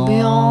 Oh,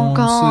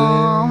 Bianca.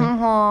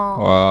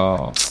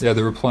 Wow. Yeah,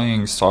 they were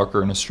playing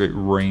soccer in a straight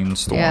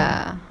rainstorm.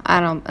 Yeah.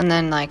 And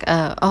then, like,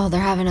 they're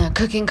having a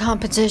cooking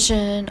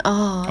competition.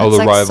 Oh, the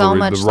like rivalry. So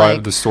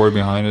much, the story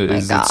behind it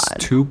is it's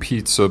two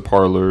pizza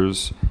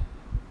parlors,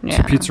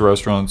 two pizza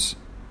restaurants,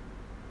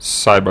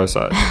 side by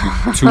side.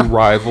 Two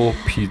rival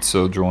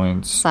pizza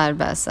joints side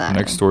by side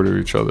next door to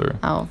each other.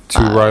 Oh,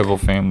 fuck. Two rival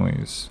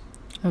families.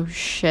 Oh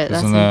shit,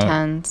 that's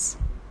intense.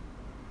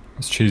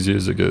 As cheesy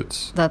as it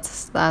gets.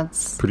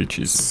 That's pretty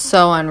cheesy.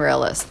 So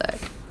unrealistic.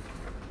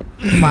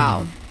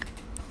 Wow.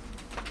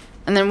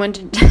 And then when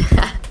did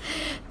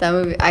that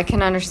movie, I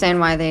can understand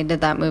why they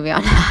did that movie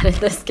on How Did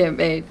This Get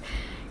Made,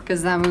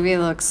 because that movie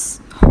looks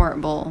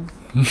horrible.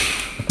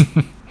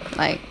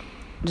 Like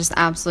just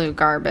absolute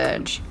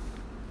garbage.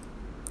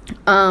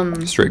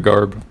 Straight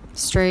garb.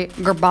 Straight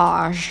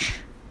garbage.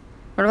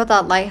 What about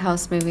that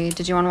Lighthouse movie?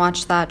 Did you want to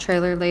watch that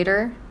trailer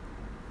later?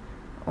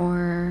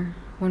 Or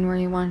when were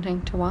you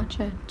wanting to watch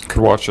it?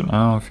 Could watch it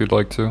now if you'd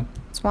like to.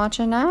 Let's watch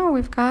it now.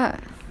 We've got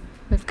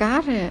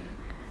it.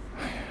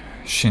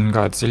 Shin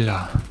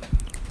Godzilla.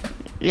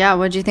 Yeah,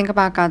 what'd you think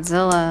about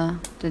Godzilla?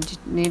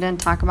 You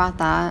didn't talk about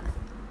that?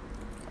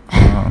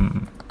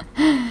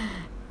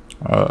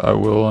 I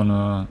will in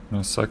a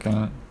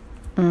second.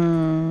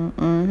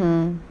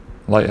 Mm-hmm.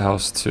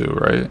 Lighthouse 2,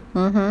 right?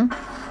 Mm-hmm.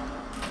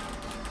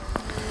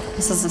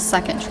 This is the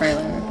second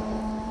trailer.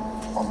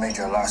 What made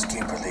your last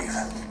king believe?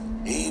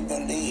 He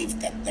believed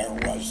that there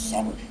was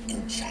some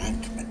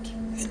enchantment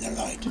in the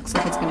light. Looks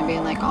like it's going to be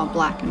in like all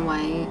black and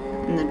white.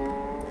 And the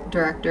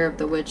director of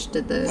The Witch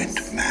did this.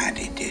 Went mad,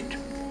 he did.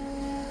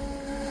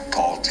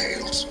 Tall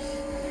tales.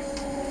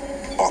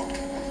 But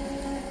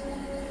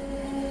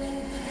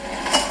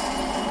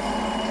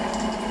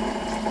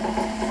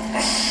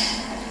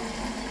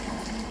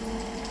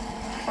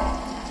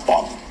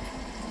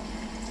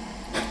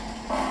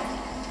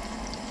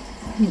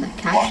the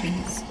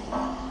captions.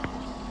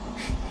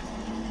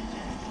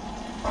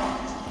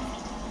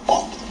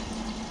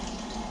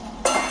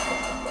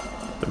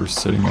 They were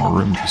sitting in a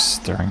room just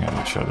staring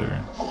at each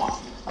other.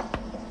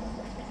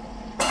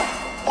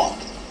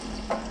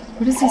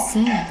 What is he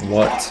saying?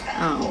 What?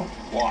 Oh.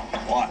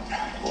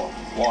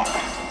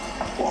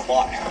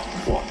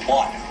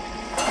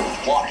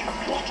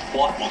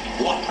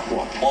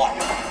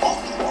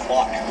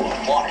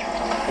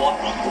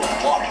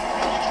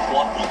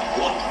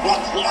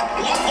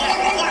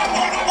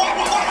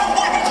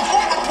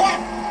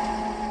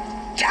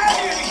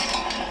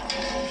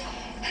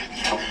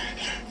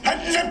 Let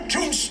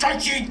Neptune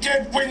strike ye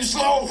dead,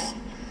 Winslow!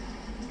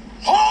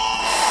 Wow.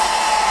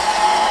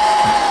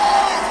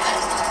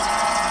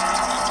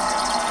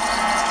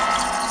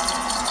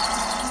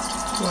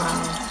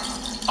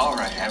 All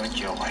right, have it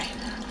your way.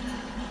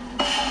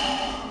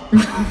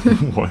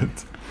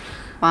 What?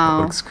 Wow.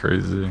 That looks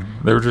crazy.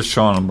 They were just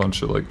showing a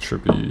bunch of like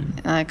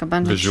trippy, like a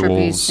bunch visuals of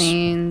trippy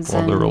scenes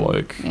while they were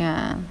like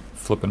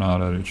flipping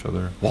out at each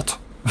other. What?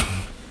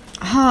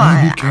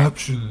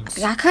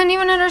 Captions. I couldn't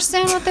even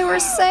understand what they were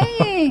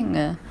saying.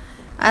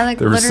 They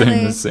were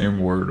saying the same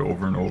word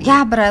over and over.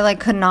 Yeah, but I like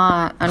could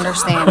not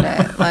understand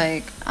it.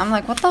 Like I'm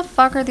like, what the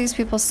fuck are these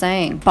people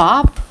saying?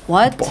 Bop?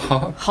 What?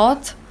 Bop?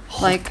 Hot?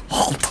 Like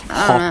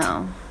I don't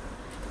know.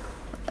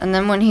 And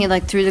then when he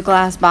like threw the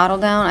glass bottle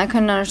down, I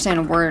couldn't understand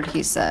a word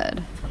he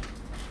said.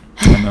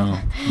 I know.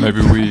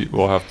 Maybe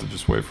we'll have to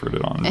just wait for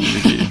it on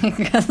DVD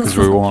because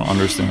we won't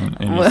understand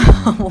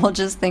anything. We'll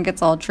just think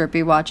it's all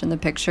trippy watching the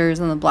pictures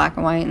and the black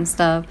and white and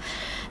stuff,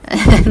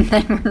 and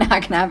then we're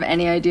not gonna have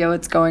any idea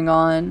what's going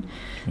on.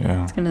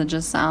 Yeah, it's gonna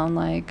just sound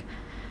like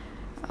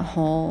a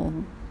whole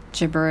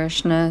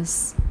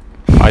gibberishness.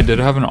 I did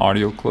have an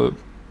audio clip.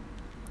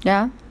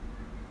 Yeah.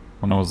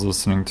 When I was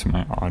listening to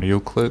my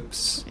audio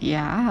clips.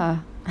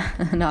 Yeah.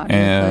 An audio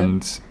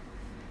and clip.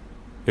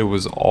 It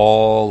was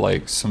all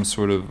like some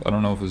sort of, I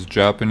don't know if it was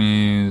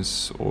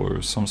Japanese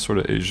or some sort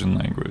of Asian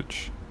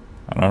language.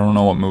 And I don't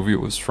know what movie it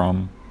was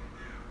from,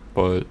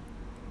 but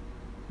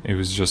it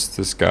was just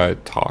this guy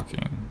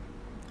talking.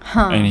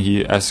 Huh. And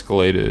he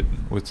escalated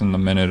within the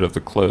minute of the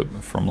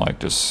clip from like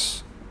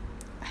just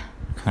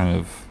kind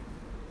of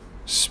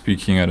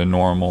speaking at a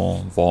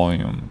normal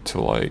volume to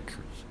like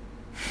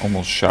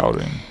almost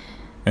shouting.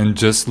 And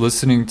just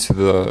listening to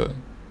the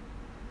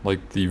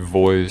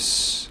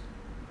voice,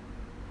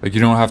 like you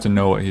don't have to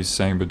know what he's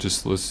saying, but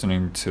just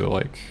listening to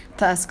like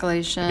the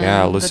escalation.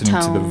 Yeah, listening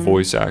to the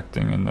voice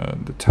acting and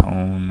the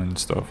tone and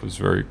stuff was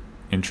very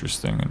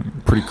interesting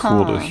and pretty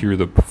cool to hear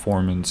the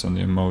performance and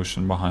the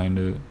emotion behind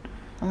it.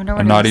 I wonder what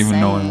and not even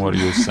saying. knowing what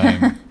he was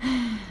saying.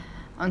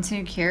 I'm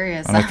too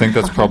curious. And I think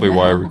that's probably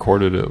why I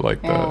recorded it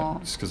like that.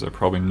 Just because I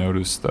probably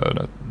noticed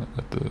that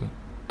at the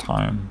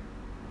time.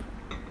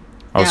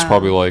 I was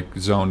probably like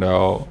zoned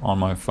out on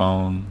my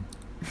phone,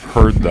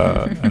 heard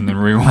that, and then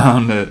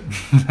rewound it,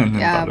 and then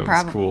thought it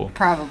was cool.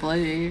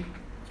 Probably. You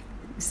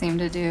seem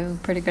to do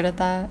pretty good at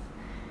that.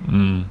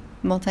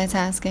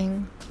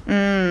 Multitasking.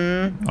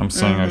 I'm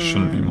saying I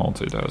shouldn't be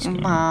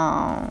multitasking.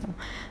 Wow.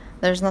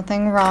 There's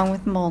nothing wrong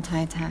with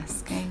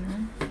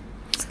multitasking.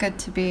 It's good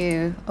to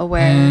be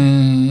aware.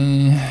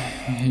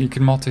 You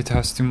can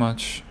multitask too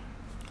much.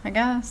 I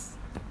guess.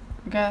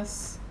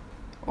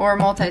 Or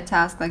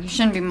multitask. Like, you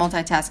shouldn't be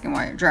multitasking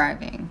while you're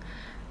driving.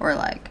 Or,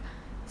 like,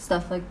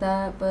 stuff like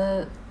that.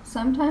 But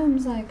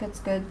sometimes, like, it's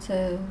good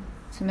to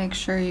make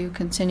sure you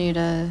continue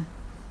to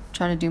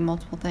try to do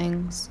multiple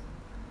things.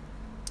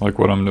 Like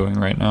what I'm doing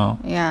right now.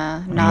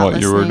 Yeah, and what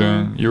listening. You were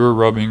doing. You were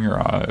rubbing your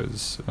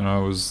eyes, and I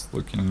was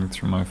looking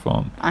through my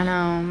phone. I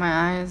know,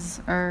 my eyes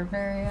are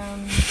very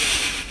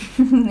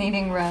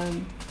needing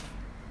rubbed.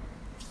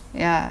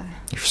 Yeah.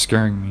 You're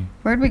scaring me.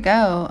 Where'd we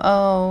go?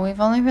 Oh, we've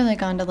only really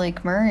gone to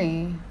Lake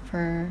Murray we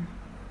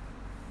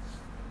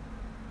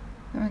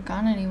haven't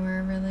gone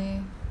anywhere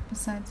really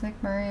besides Lake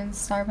Murray and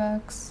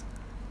Starbucks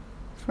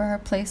for our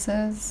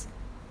places.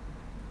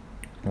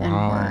 Wow. And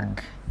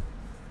work.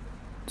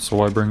 So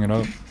why bring it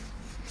up?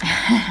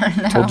 I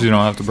don't know. Told you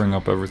don't have to bring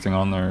up everything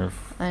on there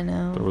if I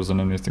know. There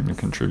wasn't anything to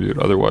contribute.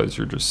 Otherwise,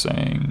 you're just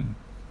saying,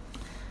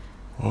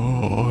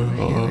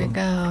 here we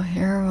go.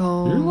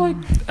 You're like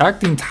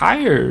acting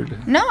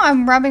tired. No,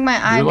 I'm rubbing my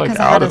eye because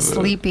I had a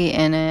sleepy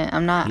in it.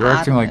 I'm not. You're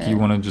acting like you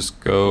want to just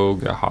go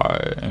get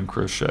high and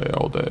crochet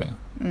all day.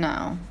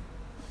 No.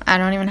 I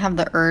don't even have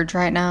the urge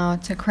right now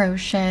to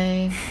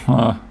crochet.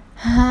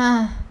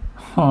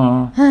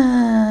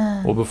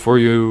 Well, before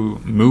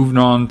you moved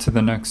on to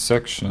the next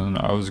section,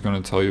 I was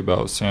going to tell you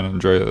about San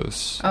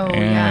Andreas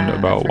and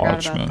about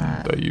Watchmen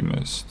that you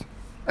missed.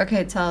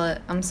 Okay, tell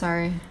it. I'm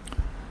sorry.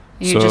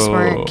 You just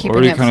weren't keeping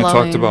already it kind of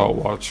flowing. talked about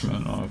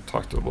Watchmen. I've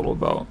talked a little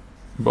about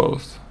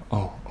both.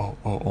 Oh,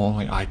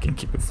 only I can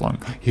keep it flowing.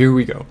 Here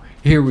we go.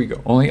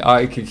 Only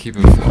I can keep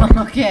it flowing.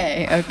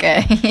 Okay.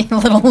 A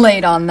little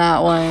late on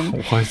that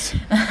one. What?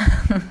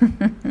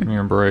 Give me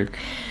a break.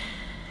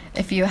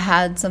 If you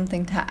had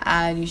something to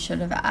add, you should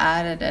have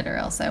added it, or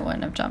else I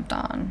wouldn't have jumped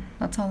on.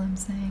 That's all I'm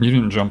saying. You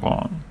didn't jump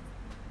on.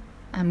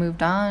 I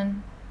moved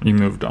on. You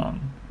moved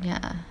on.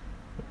 Yeah.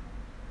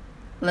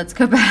 Let's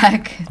go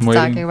back to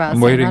talking about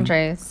San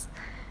Andreas.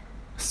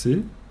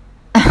 See?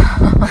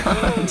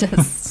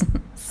 Just...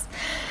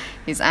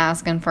 He's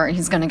asking for it.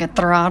 He's going to get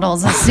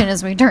throttles as soon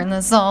as we turn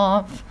this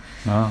off.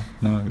 No.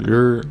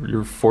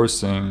 You're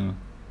forcing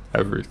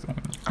everything.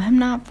 I'm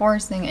not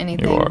forcing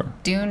anything. You are.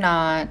 Do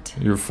not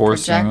You're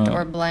forcing project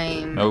or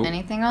blame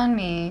anything on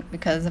me,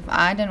 because if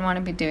I didn't want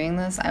to be doing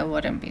this, I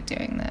wouldn't be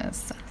doing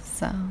this.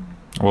 So.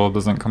 Well, it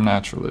doesn't come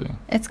naturally.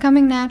 It's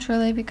coming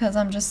naturally because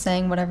I'm just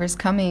saying whatever's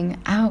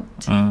coming out.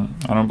 I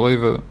don't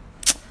believe it.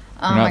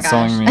 Oh You're my not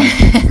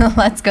gosh.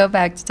 Let's go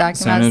back to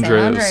talking about San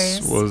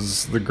Andreas.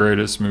 Was the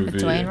greatest movie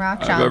Dwayne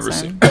Rock I've ever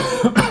seen.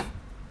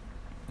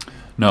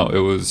 No, it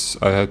was.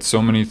 I had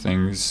so many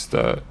things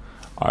that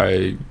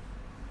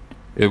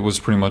it was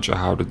pretty much a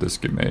how did this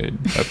get made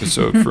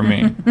episode for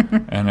me,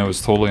 and it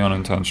was totally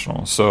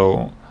unintentional.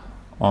 So,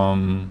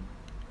 okay,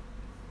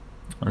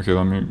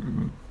 let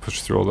me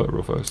push through all that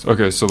real fast.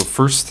 Okay, so the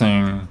first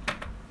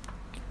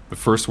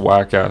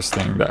whack-ass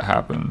thing that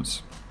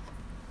happens.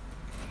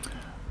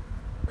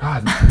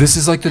 God, this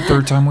is like the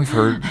third time we've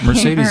heard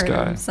Mercedes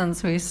guy.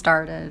 Since we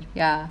started,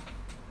 yeah.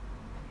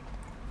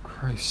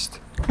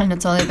 Christ. And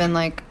it's only been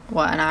like,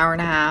 what, an hour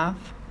and a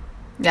half?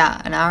 Yeah,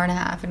 an hour and a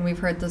half, and we've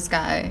heard this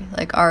guy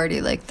like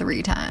already like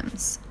 3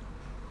 times.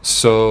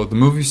 So the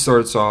movie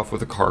starts off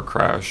with a car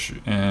crash,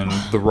 and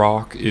The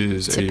Rock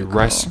is a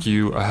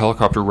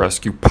helicopter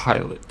rescue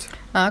pilot.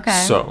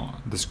 Okay. So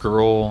this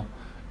girl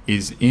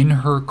is in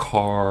her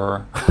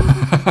car.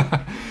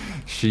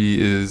 She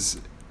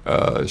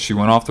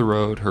went off the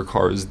road. Her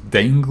car is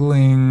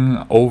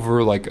dangling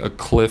over like a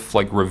cliff,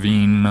 like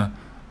ravine,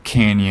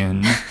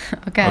 canyon.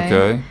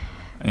 Okay.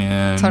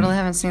 And totally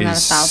haven't seen that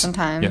 1,000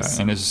 times.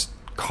 Yeah, and is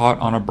caught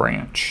on a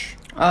branch.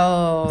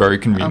 Oh. Very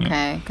convenient.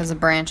 Okay, because a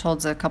branch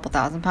holds a couple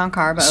 1,000-pound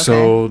car, but okay.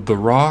 So The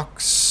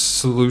Rock's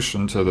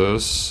solution to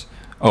this...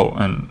 Oh,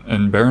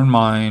 and bear in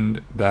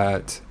mind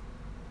that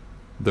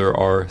there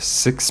are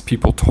 6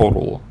 people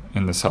total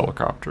in this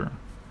helicopter.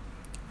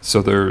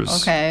 So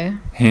there's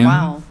him,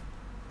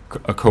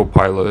 a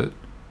co-pilot,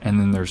 and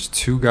then there's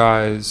 2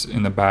 guys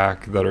in the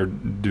back that are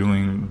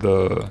doing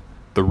the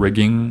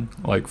rigging,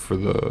 like for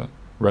the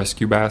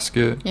rescue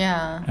basket.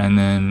 Yeah. And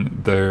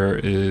then there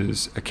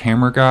is a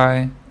camera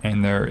guy,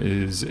 and there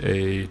is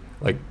a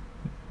like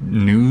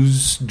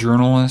news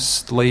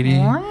journalist lady.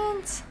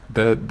 What?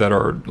 That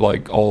are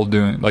like all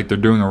doing, like they're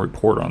doing a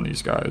report on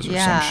these guys or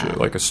some shit,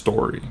 like a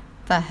story.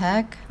 The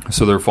heck?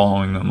 So they're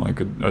following them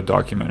like a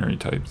documentary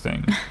type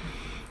thing.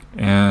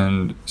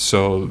 And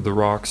so The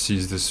Rock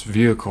sees this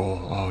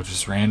vehicle,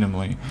 just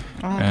randomly.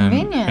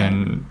 Convenient.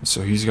 And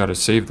so he's got to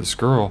save this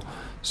girl.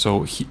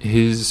 So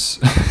his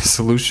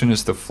solution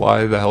is to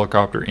fly the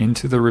helicopter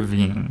into the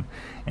ravine,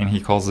 and he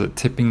calls it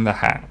tipping the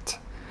hat,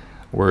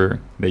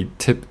 where they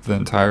tip the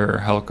entire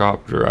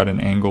helicopter at an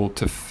angle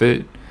to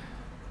fit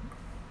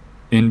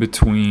in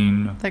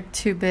between, like,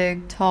 two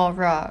big tall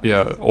rocks.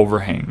 Yeah,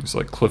 overhangs,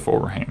 like cliff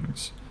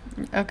overhangs.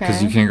 Okay.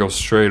 Because you can't go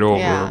straight over,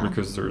 Yeah.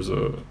 because there's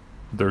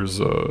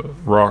a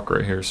rock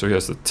right here, so he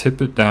has to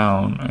tip it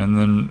down and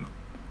then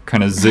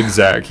kind of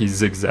zigzag. He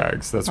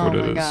zigzags. That's what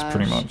it is,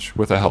 pretty much,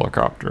 with a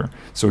helicopter.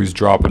 So he's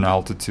dropping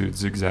altitude,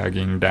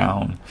 zigzagging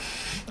down.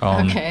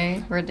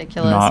 Okay,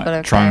 ridiculous, but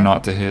okay. Trying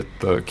not to hit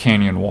the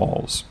canyon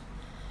walls.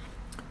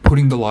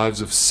 Putting the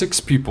lives of 6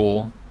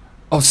 people,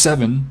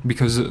 7,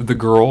 because the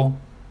girl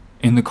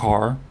in the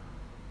car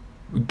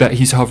that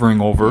he's hovering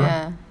over.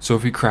 Yeah. So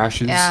if he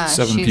crashes,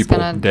 7 she's people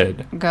gonna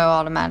dead. Go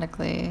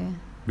automatically.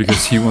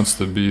 Because he wants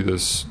to be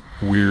this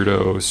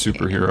weirdo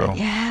superhero.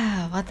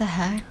 Yeah, what the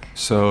heck?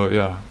 So,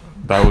 yeah,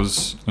 that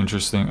was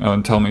interesting.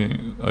 And tell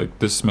me, like,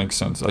 this makes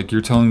sense. Like, you're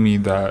telling me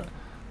that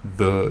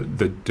the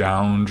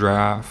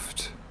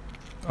downdraft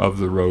of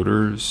the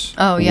rotors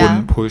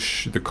wouldn't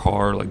push the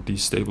car, like,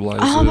 destabilize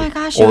it? Oh my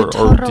gosh,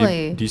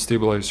 totally. Or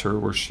destabilize her,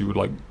 where she would,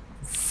 like,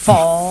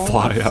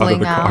 fly out of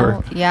the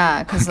car.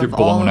 Yeah, because of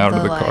all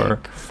of the car.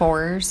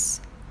 Force.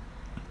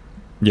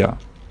 Yeah.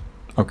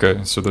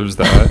 Okay, so there's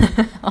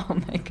that. Oh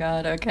my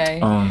god, okay.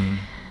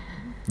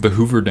 The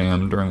Hoover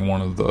Dam during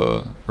one of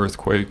the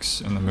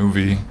earthquakes in the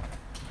movie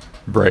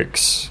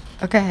breaks.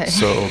 Okay.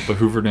 So the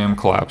Hoover Dam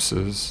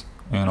collapses,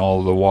 and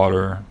all the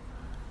water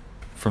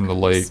from the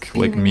Lake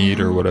Mead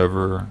or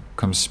whatever,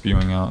 comes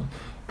spewing out.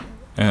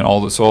 And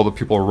all the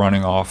people are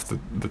running off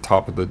the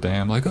top of the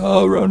dam, like,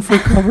 oh, run for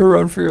cover,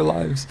 run for your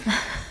lives.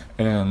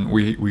 And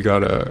we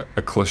got a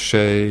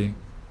cliche,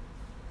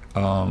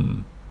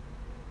 the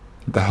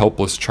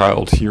helpless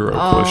child hero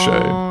cliche.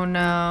 Oh,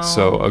 no.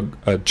 So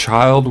a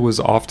child was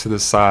off to the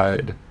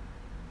side,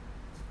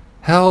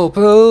 help,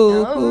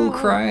 oh,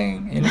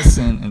 crying,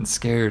 innocent and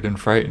scared and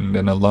frightened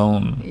and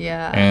alone.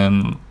 Yeah.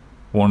 And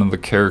one of the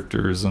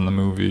characters in the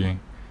movie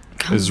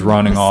is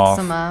running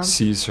off,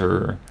 sees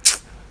her,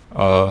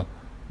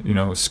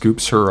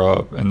 scoops her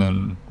up, and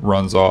then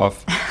runs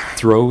off,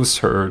 throws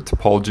her to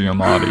Paul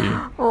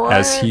Giamatti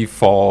as he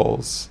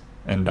falls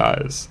and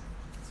dies.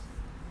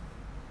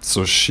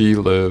 So she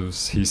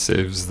lives, he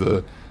saves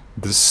the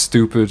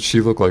stupid, she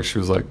looked like she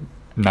was like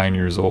 9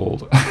 years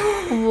old.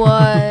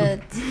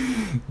 What?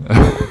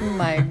 Oh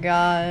my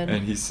god.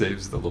 And he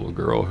saves the little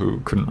girl who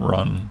couldn't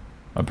run,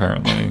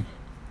 apparently.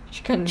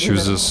 She couldn't. She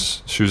was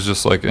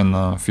just like in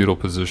the fetal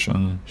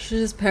position. She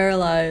was just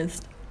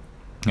paralyzed.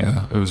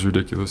 Yeah, it was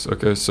ridiculous.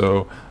 Okay,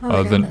 so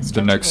the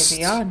next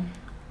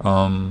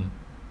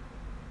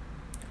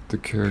the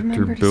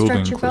character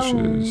building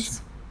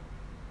cliches.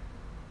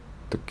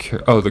 The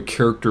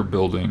character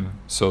building.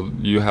 So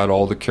you had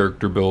all the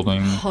character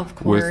building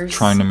with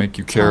trying to make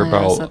you care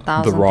about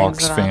the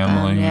Rock's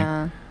family.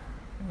 Yeah.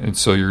 And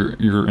so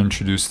you're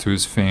introduced to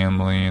his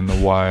family and the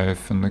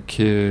wife and the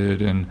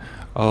kid and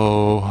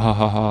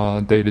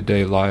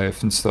day-to-day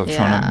life and stuff,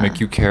 trying to make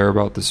you care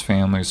about this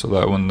family, so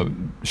that when the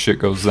shit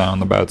goes down,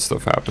 the bad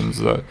stuff happens,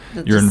 that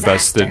you're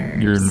invested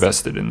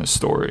in the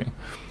story.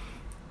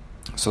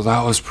 So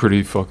that was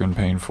pretty fucking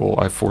painful.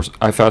 I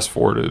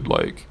fast-forwarded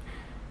like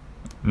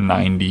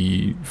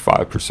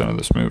 95% of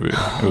this movie.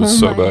 It was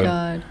so bad.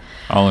 God.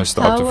 I only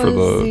stopped it for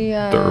the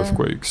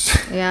earthquakes.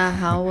 Yeah,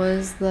 how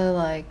was the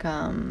like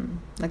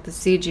the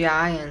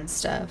CGI and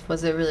stuff?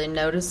 Was it really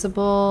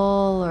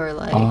noticeable, or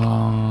like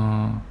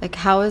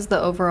how is the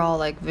overall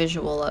like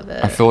visual of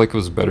it? I feel like it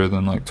was better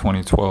than like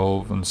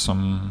 2012 and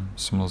some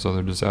of those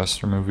other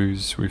disaster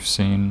movies we've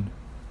seen.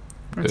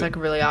 It's like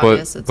really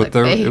obvious. But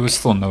fake. It was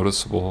still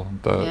noticeable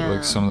that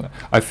like some of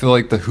I feel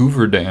like the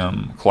Hoover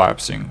Dam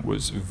collapsing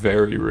was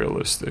very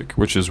realistic,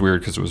 which is weird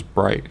because it was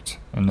bright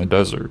in the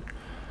desert.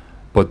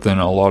 But then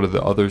a lot of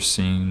the other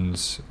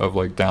scenes of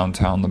like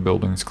downtown, the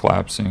buildings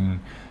collapsing,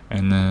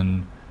 and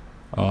then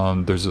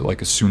there's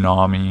like a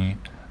tsunami,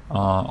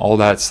 all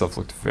that stuff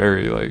looked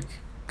very like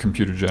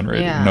computer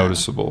generated,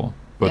 noticeable.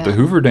 But the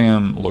Hoover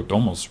Dam looked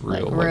almost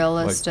real, like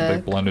realistic.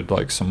 Like they blended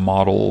like some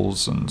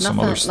models and some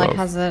other stuff. Like,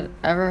 has it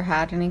ever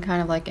had any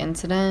kind of like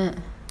incident?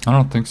 I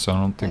don't think so. I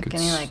don't think like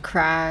it's any like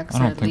cracks. I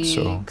don't think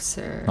leaks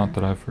so. Or not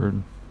that I've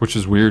heard, which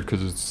is weird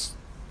because it's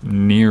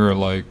near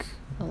like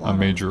a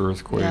major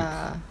earthquake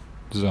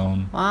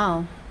zone.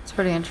 Wow, it's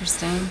pretty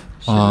interesting.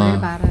 Should read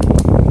about it.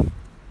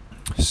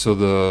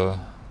 So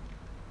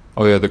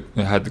it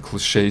had the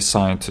cliche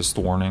scientist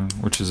warning,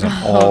 which is in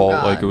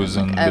it was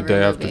in The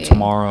Day After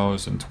Tomorrow. It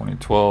was in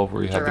 2012,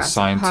 where you had the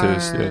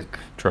scientist,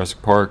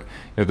 Jurassic Park.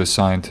 You had the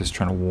scientist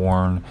trying to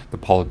warn the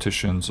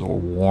politicians or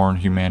warn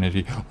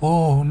humanity.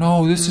 Oh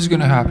no, this is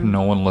gonna happen.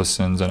 No one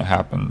listens, and it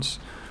happens.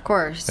 Of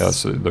course. Yeah,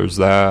 so there's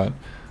that.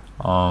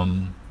 A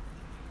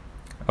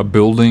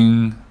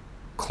building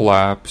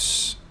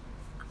collapse.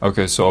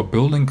 Okay, so a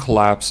building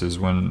collapses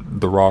when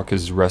The Rock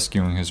is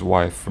rescuing his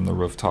wife from the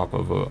rooftop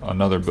of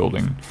another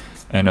building,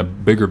 and a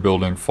bigger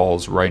building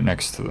falls right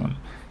next to them.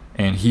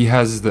 And he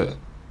has The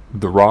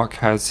Rock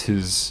has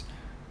his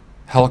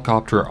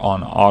helicopter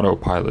on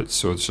autopilot,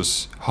 so it's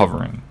just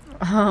hovering.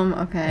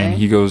 Okay. And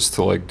he goes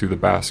to like do the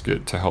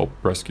basket to help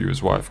rescue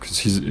his wife because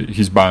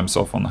he's by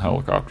himself on the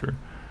helicopter.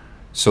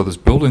 So this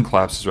building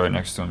collapses right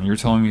next to him. You're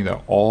telling me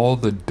that all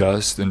the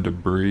dust and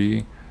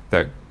debris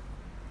that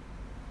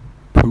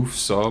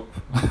poofs up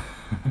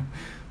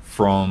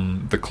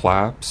from the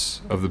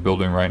collapse of the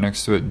building right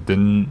next to it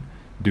didn't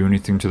do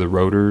anything to the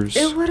rotors?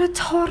 It would have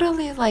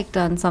totally like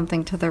done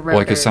something to the rotors.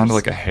 Like it sounded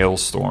like a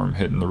hailstorm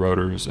hitting the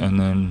rotors, and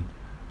then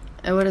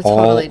it would have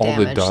totally damaged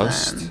all the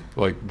dust, them.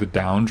 like the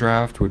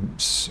downdraft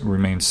would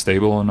remain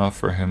stable enough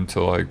for him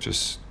to like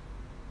just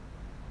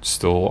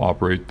still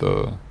operate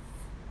the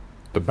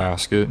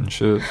basket and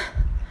shit,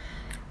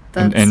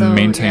 and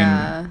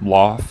maintain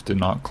loft and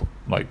not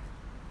like.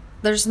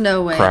 There's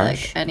no way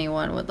crash. like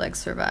anyone would like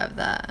survive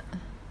that.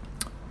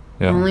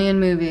 Yeah. Only in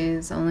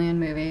movies. Only in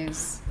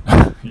movies.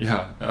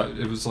 Yeah,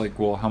 it was like,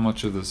 well, how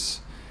much of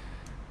this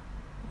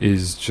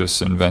is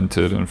just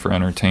invented and for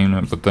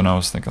entertainment? But then I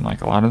was thinking,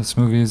 like, a lot of this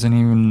movie isn't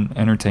even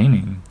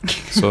entertaining.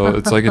 So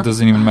it's like it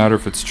doesn't even matter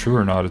if it's true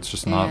or not. It's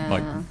just not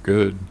like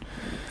good.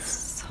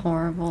 It's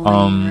horrible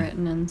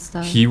written and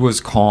stuff. He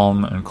was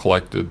calm and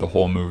collected the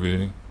whole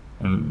movie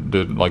and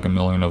did like a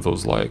million of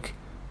those like,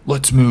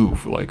 let's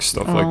move, like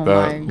stuff like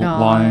that.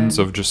 Lines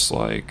of just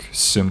like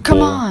simple.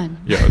 Come on.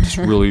 Yeah, just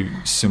really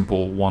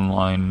simple one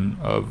line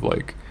of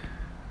like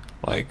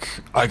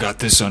I got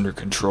this under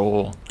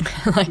control.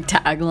 Like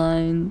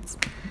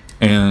taglines.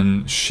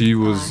 And she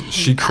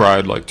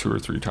cried like 2 or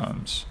 3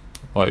 times.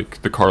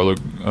 Like the Carla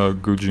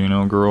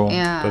Gugino girl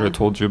that I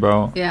told you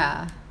about.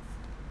 Yeah.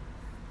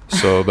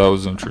 So that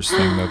was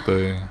interesting that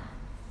they...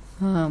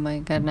 Oh my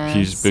goodness.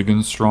 He's big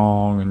and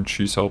strong and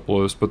she's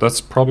helpless. But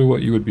that's probably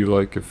what you would be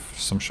like if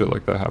some shit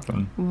like that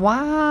happened.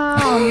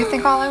 Wow. You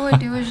think all I would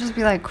do is just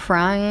be like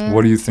crying?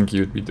 What do you think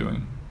you'd be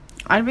doing?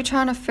 I'd be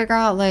trying to figure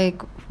out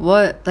like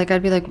what, like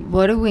I'd be like,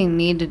 what do we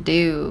need to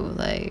do?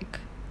 Like,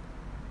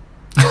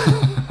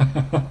 I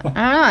don't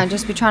know. I'd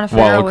just be trying to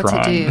figure out what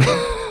to do.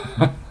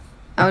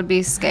 I would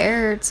be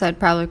scared, so I'd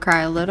probably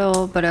cry a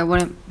little, but I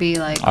wouldn't be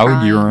like I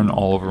would urine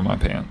all over my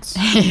pants.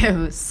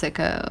 You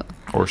sicko.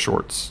 Or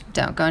shorts.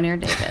 Don't go near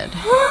David.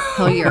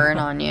 He'll urine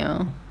on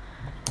you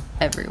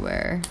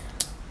everywhere.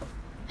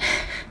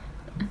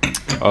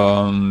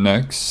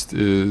 Next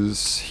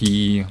is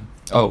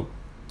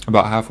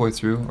about halfway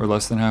through or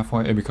less than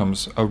halfway, it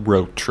becomes a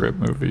road trip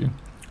movie.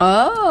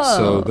 Oh.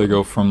 So they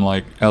go from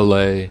like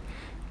LA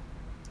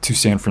to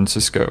San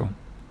Francisco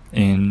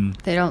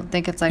They don't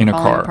think it's like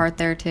falling apart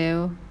there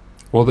too?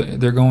 Well,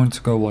 they're going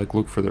to go like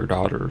look for their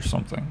daughter or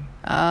something.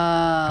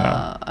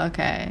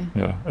 Okay.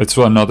 Yeah, it's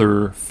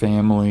another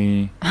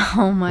family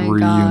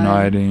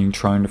reuniting,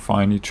 trying to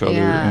find each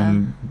other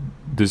in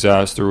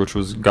disaster, which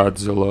was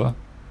Godzilla,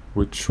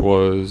 which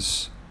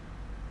was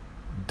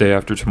Day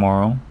After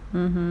Tomorrow.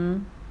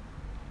 Mm-hmm.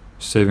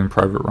 Saving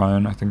Private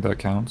Ryan, I think that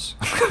counts.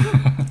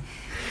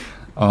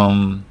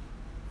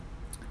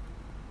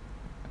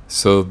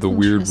 So the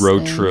weird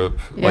road trip,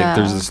 like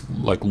there's this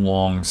like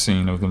long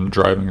scene of them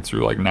driving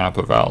through like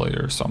Napa Valley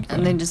or something,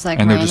 and they just like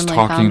and they're just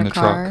talking in the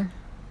car?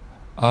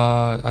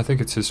 truck. I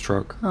think it's his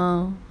truck.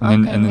 Oh,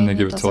 and then they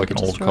give it to like an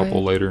old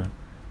couple later.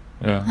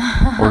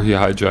 Yeah, or he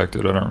hijacked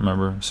it. I don't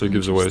remember. So he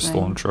gives away a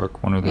stolen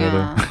truck, one or the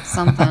other.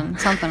 something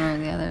or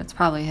the other. It's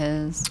probably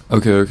his.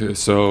 Okay.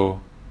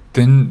 So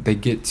then they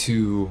get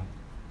to.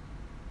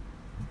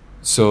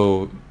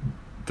 So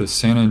the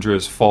San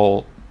Andreas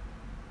Fault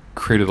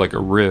created like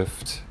a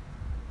rift.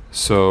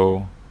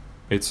 So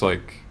it's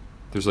like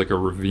there's like a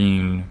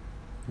ravine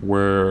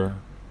where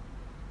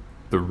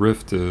the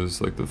rift is,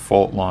 like the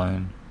fault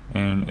line,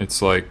 and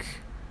it's like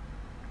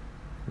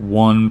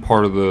one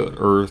part of the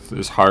earth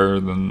is higher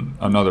than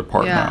another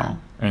part now,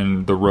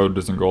 and the road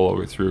doesn't go all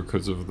the way through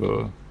because of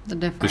the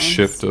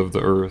shift of the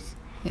earth.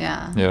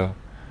 Yeah.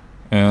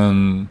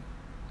 And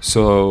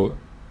so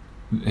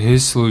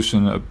his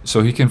solution,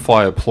 so he can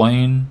fly a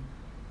plane,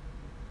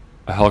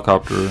 a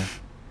helicopter,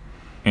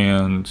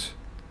 and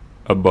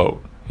a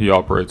boat. He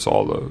operates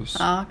all those.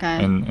 Oh,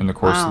 okay. In the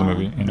course of the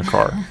movie, in a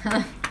car.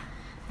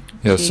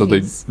 Yeah, so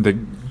they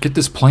get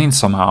this plane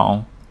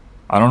somehow.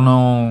 I don't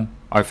know.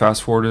 I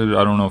fast forwarded.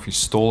 I don't know if he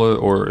stole it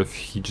or if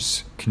he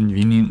just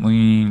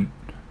conveniently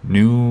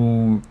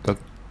knew that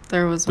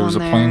there was a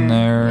plane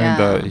there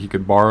that he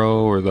could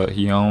borrow or that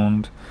he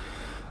owned,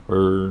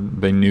 or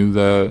they knew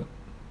that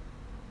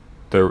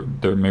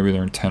maybe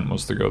their intent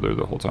was to go there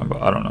the whole time,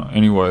 but I don't know.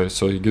 Anyway,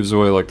 so he gives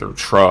away like their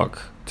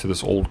truck to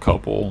this old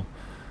couple,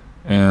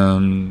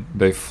 and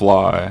they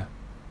fly.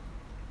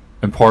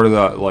 And part of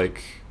that,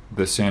 like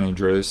the San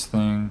Andreas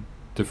thing,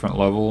 different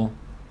level,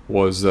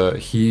 was that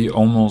he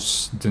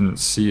almost didn't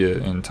see it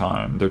in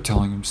time. They're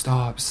telling him,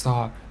 stop.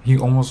 He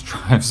almost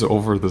drives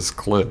over this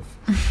cliff.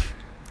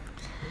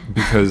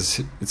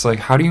 Because it's like,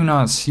 how do you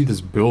not see this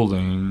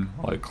building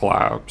like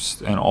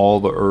collapsed and all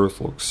the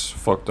earth looks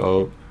fucked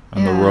up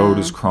and the road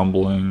is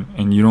crumbling,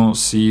 and you don't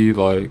see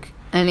like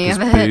any this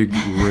big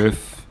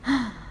rift,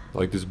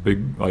 like this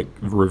big like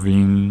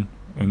ravine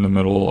in the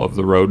middle of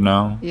the road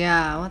now?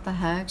 Yeah, what the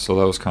heck? So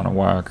that was kind of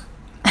whack.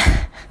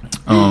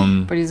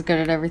 But he's good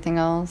at everything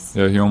else.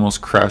 Yeah, he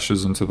almost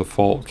crashes into the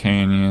fault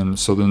canyon.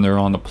 So then they're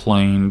on the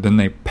plane. Then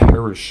they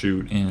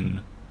parachute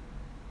in.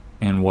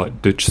 And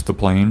what? Ditch the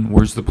plane?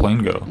 Where's the plane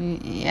go?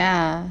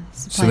 Yeah.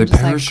 So they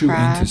parachute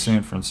into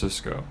San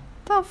Francisco.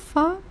 The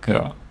fuck?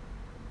 Yeah.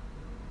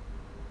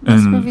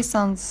 This movie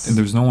sounds... And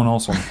there's no one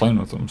else on the plane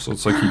with him. So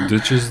it's like he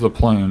ditches the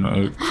plane.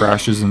 It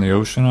crashes in the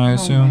ocean, I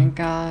assume. Oh my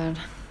god.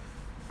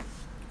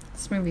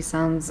 This movie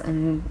sounds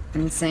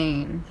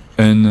insane.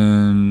 And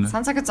then...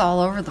 Sounds like it's all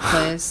over the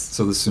place.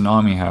 So the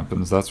tsunami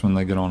happens. That's when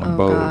they get on a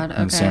boat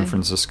in San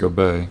Francisco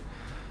Bay.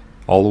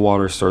 All the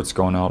water starts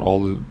going out.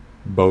 All the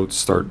boats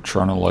start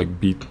trying to like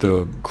beat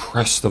the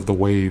crest of the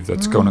wave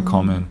that's going to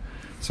come in.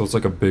 So it's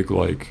like a big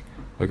like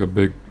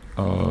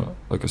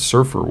a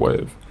surfer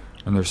wave.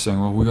 And they're saying,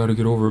 well, we got to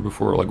get over it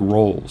before it like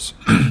rolls.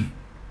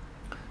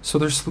 So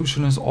their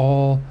solution is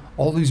all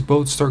these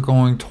boats start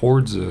going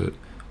towards it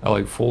at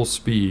like full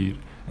speed,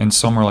 and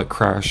some are like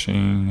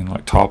crashing and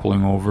like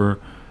toppling over.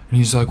 And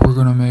he's like, we're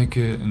gonna make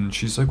it, and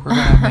she's like, we're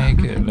gonna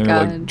make it. And they're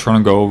like trying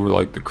to go over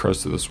like the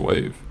crest of this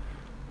wave.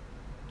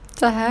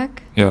 The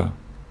heck? Yeah.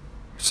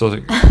 So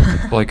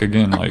like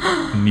again, like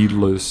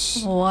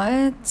needless.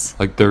 What?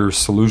 Like their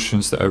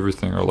solutions to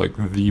everything are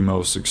like the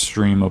most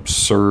extreme,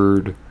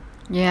 absurd.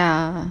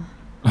 Yeah.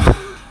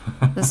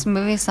 This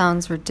movie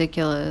sounds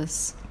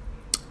ridiculous.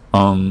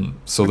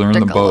 So they're in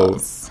the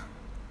boat.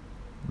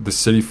 The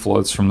city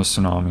floods from the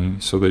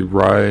tsunami, so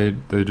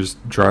they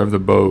just drive the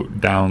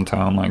boat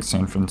downtown like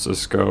San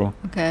Francisco.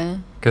 Okay.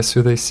 Guess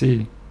who they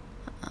see?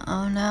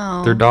 Oh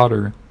no. Their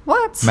daughter.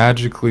 What?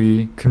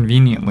 Magically,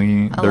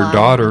 conveniently, their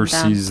daughter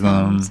sees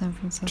them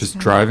just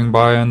driving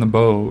by on the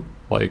boat,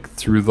 like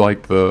through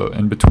like the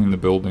in between the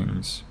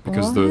buildings,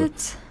 because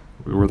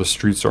where the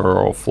streets are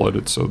all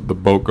flooded. So the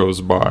boat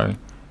goes by,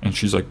 and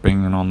she's like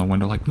banging on the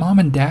window, like, "Mom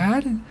and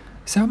Dad?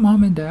 Is that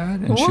Mom and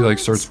Dad?" And she like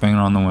starts banging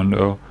on the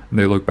window, and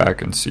they look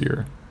back and see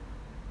her.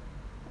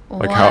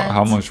 Like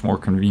how much more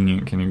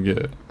convenient can you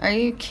get? Are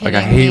you kidding me?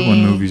 Like I hate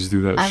when movies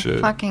do that shit.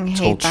 I fucking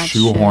hate that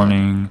shit. It's called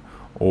shoehorning,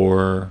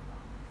 or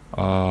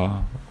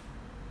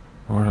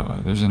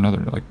there's another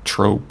like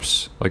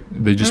tropes. Like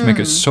they just make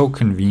it so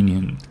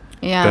convenient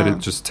that it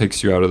just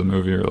takes you out of the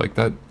movie. Or like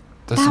that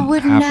doesn't happen. That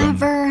would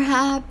never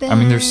happen. I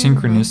mean, there's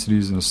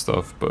synchronicities and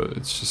stuff, but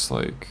it's just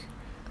like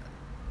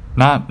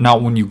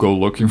not when you go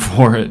looking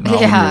for it, not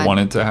when you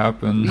want it to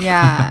happen.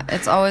 Yeah,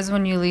 it's always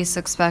when you least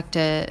expect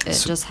it.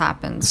 It just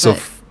happens. So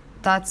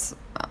that's.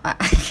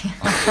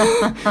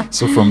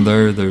 So from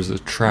there's a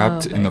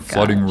trapped in the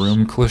flooding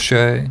room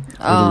cliche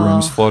where the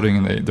room's flooding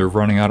and they're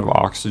running out of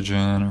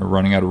oxygen or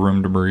running out of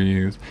room to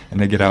breathe, and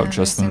they get out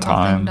just in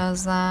time.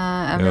 Does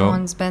that.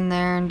 Everyone's been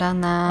there and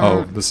done that.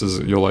 Oh,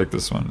 you'll like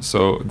this one.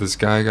 So this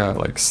guy got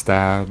like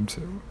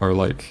stabbed or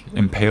like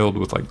impaled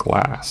with like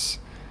glass.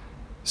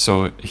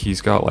 So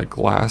he's got like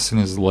glass in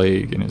his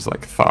leg and his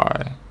like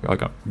thigh,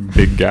 like a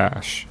big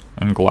gash,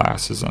 and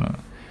glass is in it.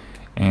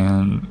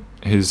 And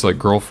his like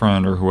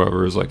girlfriend or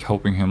whoever is like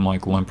helping him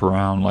like limp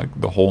around like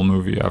the whole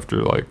movie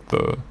after like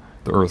the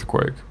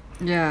earthquake.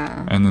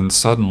 Yeah. And then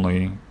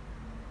suddenly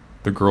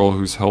the girl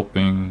who's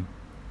helping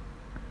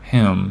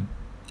him,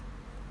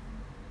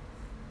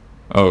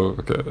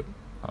 okay,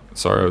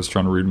 sorry, I was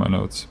trying to read my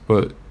notes.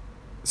 But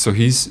so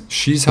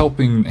she's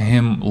helping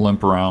him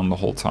limp around the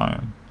whole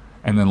time,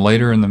 and then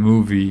later in the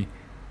movie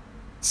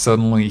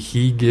suddenly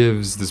he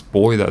gives this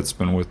boy that's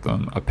been with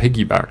them a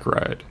piggyback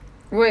ride.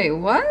 Wait,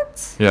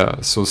 what?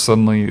 Yeah, so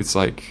suddenly it's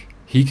like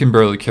he can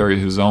barely carry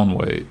his own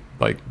weight,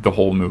 like the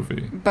whole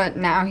movie. But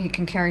now he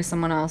can carry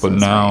someone else's But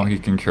now weight. he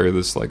can carry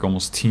this like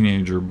almost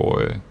teenager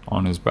boy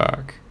on his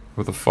back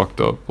with a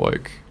fucked up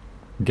like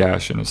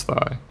gash in his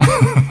thigh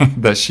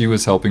that she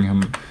was helping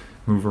him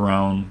move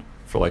around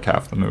for like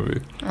half the movie.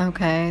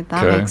 Okay,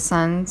 that makes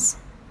sense.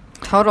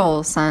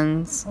 Total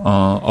sense.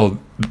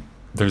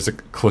 There's a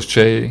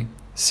cliche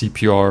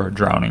CPR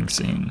drowning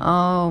scene.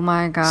 Oh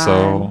my god.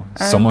 So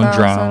someone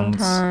drowns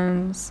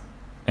times.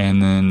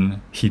 And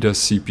then he does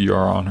CPR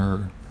on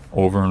her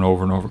over and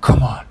over and over.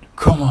 Come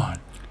on.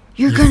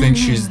 You think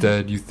she's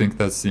dead, you think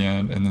that's the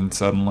end, and then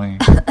suddenly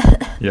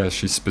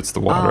she spits the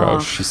water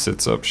out, she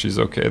sits up, she's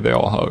okay, they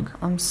all hug.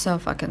 I'm so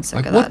fucking sick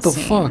like, of that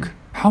scene. What the fuck?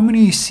 How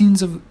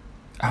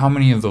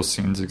many of those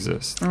scenes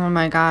exist? Oh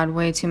my god,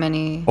 way too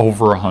many.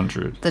 Over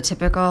 100. The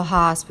typical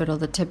hospital,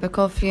 the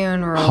typical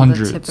funeral,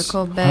 hundreds, the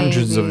typical baby.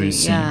 Hundreds of these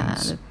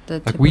scenes. Yeah,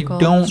 the like we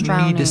don't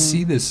drowning. need to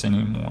see this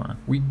anymore.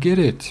 We get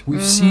it.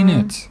 We've seen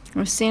it.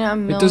 We've seen it a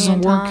million times. It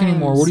doesn't work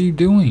anymore. What are you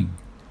doing?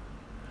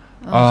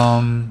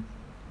 The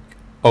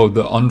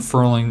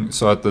unfurling.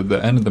 So at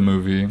the end of the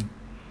movie,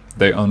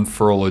 they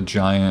unfurl a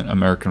giant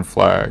American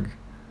flag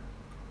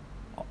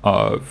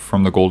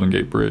from the Golden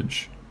Gate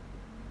Bridge.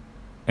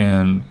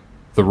 And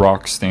The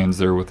Rock stands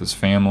there with his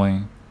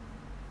family,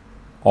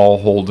 all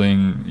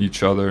holding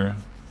each other,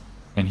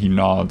 and he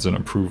nods in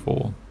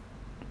approval.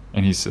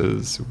 And he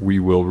says, "We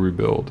will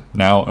rebuild.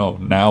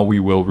 Now we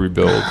will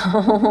rebuild."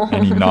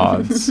 And he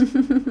nods.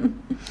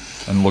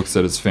 And and looks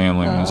at his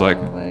family and is like,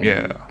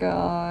 yeah.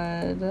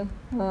 God.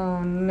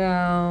 Oh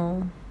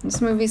no. This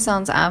movie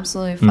sounds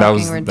absolutely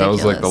fucking ridiculous. That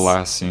was like the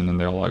last scene, and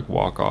they'll like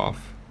walk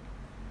off.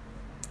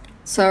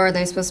 So are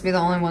they supposed to be the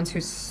only ones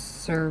who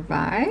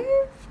survived?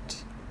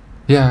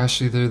 Yeah,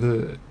 actually,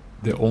 they're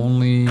the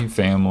only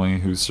family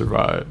who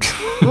survived.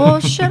 Well,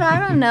 shit, I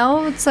don't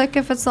know. It's like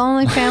if it's the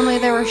only family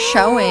they were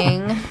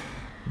showing.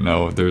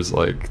 No, there's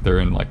like they're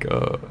in like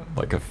a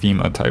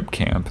FEMA type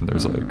camp, and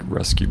there's like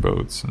rescue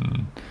boats,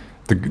 and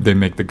they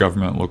make the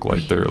government look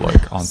like they're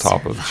like on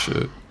top of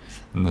shit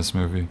in this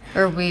movie.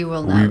 Or we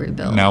will now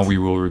rebuild. Now we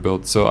will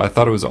rebuild. So I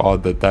thought it was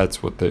odd that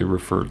that's what they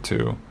referred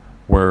to,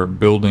 where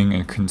building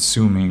and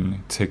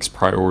consuming takes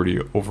priority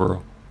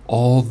over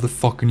all the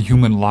fucking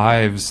human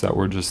lives that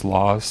were just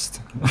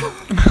lost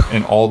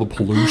and all the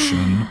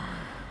pollution.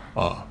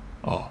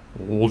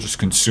 We'll just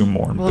consume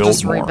more and build more. We'll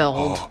just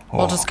rebuild.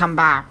 We'll just come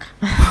back.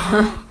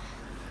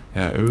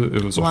 Yeah,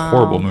 it was a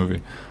horrible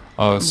movie.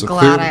 So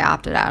glad I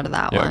opted out of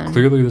that one. Yeah,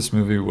 clearly this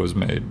movie was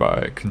made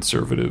by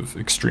conservative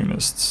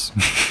extremists.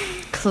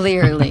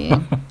 Clearly.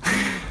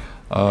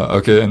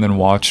 Okay, and then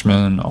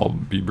Watchmen, I'll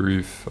be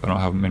brief. I don't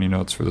have many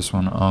notes for this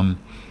one.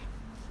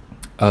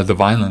 The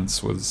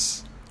violence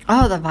was...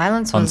 Oh, the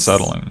violence was...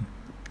 unsettling.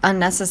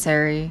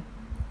 Unnecessary.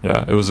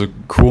 Yeah, it was a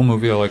cool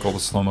movie. I like all the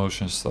slow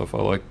motion stuff.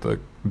 I like the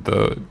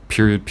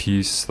period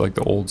piece, like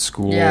the old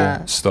school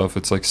stuff.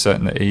 It's like set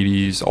in the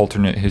 80s,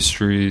 alternate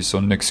history.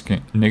 So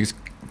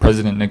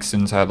President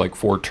Nixon's had like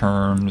 4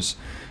 terms,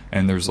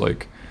 and there's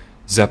like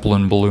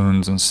Zeppelin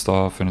balloons and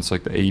stuff, and it's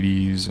like the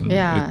 80s, and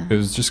it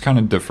was just kind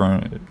of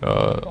different,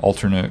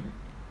 alternate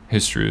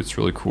history. It's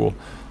really cool.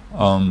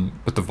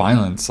 But the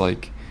violence,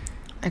 like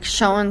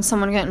showing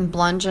someone getting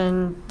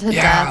bludgeoned to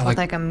death with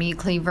like a meat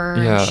cleaver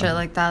and shit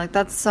like that. Like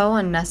that's so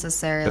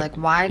unnecessary. Like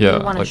why do you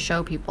want to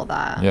show people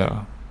that?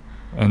 Yeah.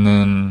 And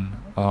then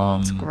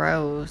it's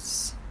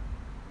gross.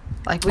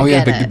 Like we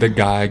get it. The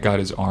guy got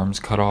his arms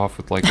cut off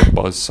with like a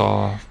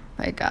buzzsaw.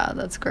 My God,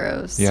 that's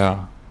gross.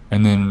 Yeah.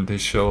 And then they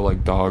show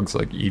like dogs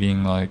like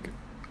eating like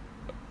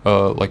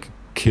a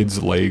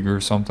kid's leg or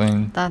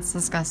something. That's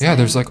disgusting. Yeah,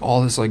 there's like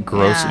all this like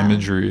gross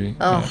imagery.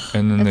 Ugh,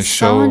 and then they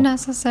show so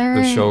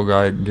unnecessary. The show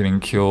guy getting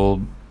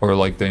killed, or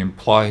like they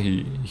imply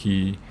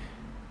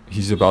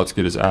he's about to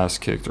get his ass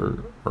kicked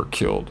or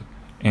killed.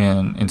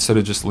 And instead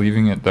of just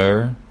leaving it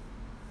there,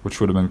 which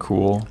would have been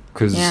cool,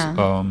 because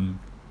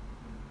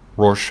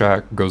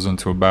Rorschach goes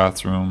into a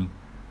bathroom,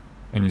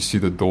 and you see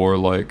the door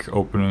like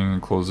opening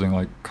and closing,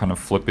 like kind of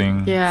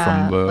flipping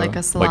from the like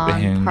a salon, like the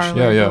hinge,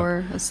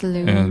 door, a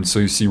saloon. And so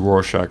you see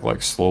Rorschach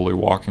like slowly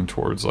walking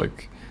towards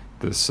like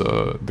this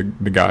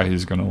the guy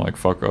he's gonna like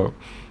fuck up,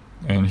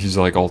 and he's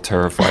like all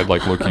terrified,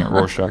 like looking at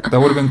Rorschach. That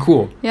would have been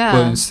cool. Yeah.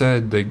 But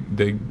instead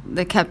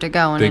they kept it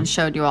going and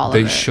showed you all of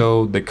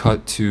it. They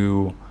cut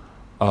to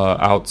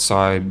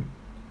outside,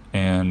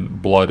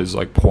 and blood is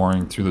like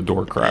pouring through the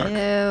door crack.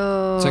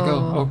 Ew. It's like,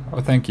 oh,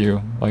 thank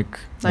you. Like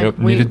yep,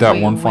 needed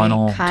that one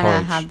final touch. Kind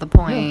of had the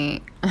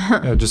point.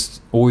 Yeah,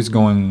 just always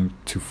going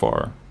too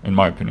far, in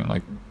my opinion.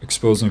 Like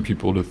exposing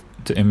people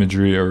to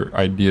imagery or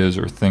ideas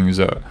or things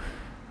that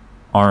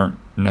aren't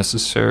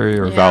necessary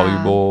or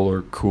valuable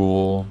or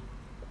cool.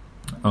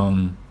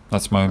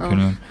 That's my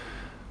opinion.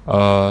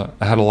 I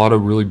had a lot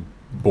of really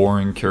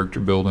boring character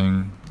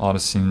building, a lot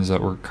of scenes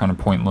that were kind of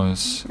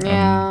pointless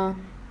and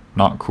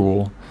not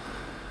cool.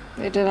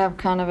 They did have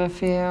kind of a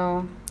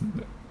few.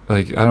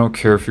 Like, I don't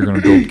care if you're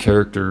going to build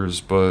characters,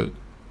 but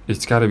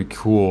it's got to be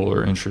cool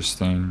or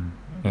interesting,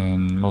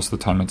 and most of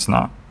the time it's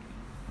not.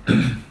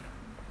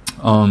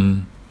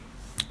 I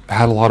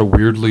had a lot of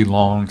weirdly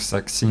long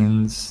sex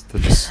scenes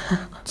that just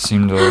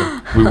seemed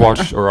to...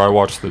 I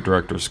watched the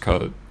director's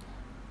cut,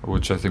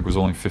 which I think was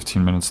only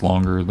 15 minutes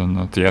longer than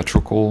the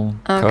theatrical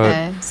cut.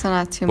 Okay, so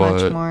not too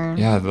much more.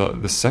 Yeah,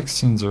 the sex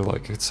scenes are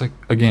like... It's like,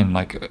 again,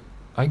 like,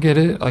 I get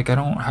it. Like, I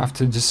don't have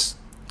to just...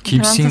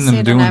 keep seeing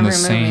them doing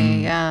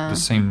the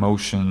same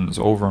motions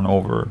over and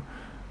over.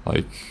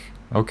 Like,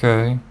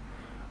 okay.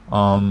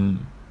 And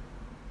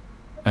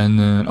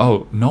then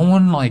no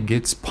one like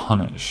gets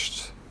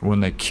punished when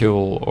they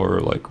kill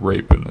or like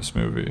rape in this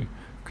movie,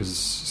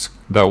 because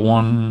that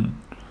one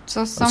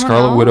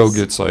Scarlet Widow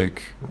gets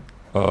like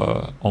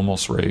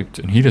almost raped,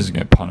 and he doesn't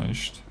get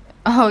punished.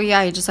 Oh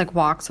yeah, he just like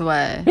walks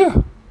away.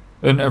 Yeah.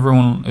 And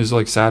everyone is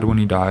like sad when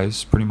he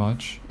dies, pretty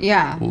much.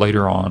 Yeah.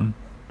 Later on.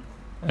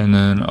 And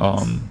then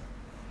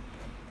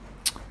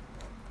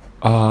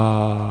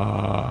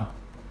all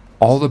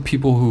the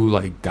people who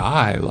like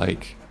die,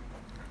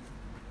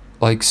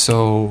 like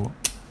so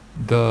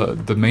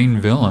the main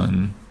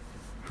villain,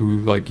 who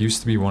like used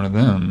to be one of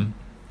them,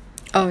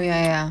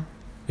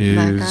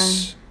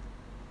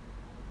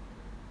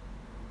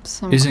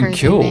 isn't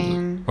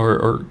killed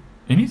or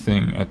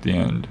anything at the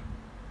end.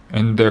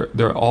 And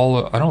they're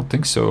all, I don't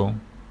think so.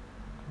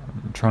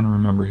 I'm trying to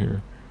remember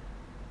here.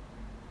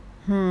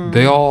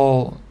 They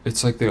all,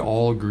 it's like they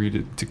all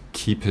agreed to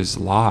keep his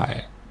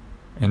lie.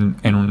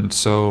 And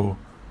so...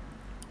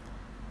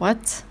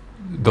 What?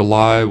 The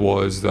lie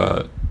was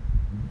that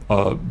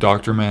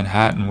Dr.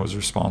 Manhattan was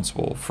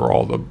responsible for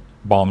all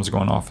bombs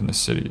going off in the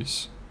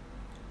cities.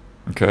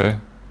 Okay?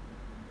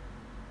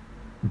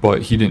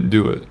 But he didn't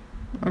do it.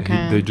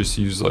 Okay. They just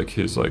used like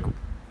his like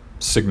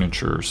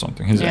signature or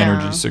something, his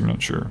energy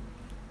signature,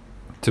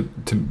 to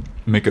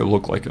make it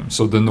look like him.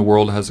 So then the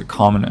world has a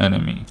common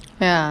enemy.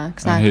 Yeah,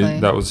 exactly.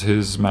 And that was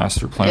his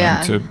master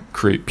plan to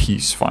create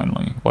peace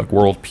finally, like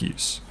world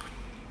peace.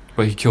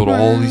 But he killed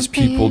all these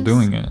people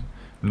doing it.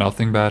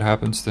 Nothing bad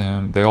happens to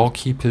him. They all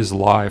keep his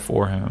lie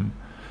for him.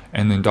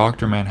 And then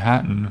Dr.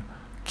 Manhattan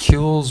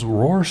kills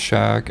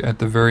Rorschach at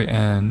the very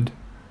end.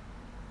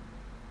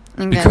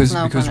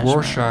 Because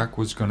Rorschach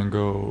was going to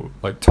go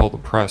like tell the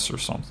press or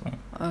something.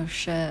 Oh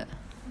shit.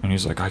 And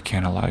he's like, I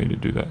can't allow you to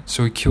do that.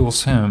 So he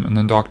kills him, and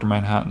then Dr.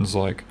 Manhattan's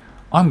like,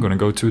 I'm going to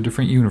go to a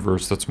different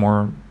universe that's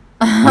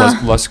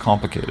less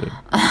complicated.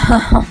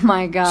 Oh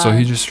my god. So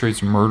he just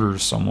straight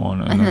murders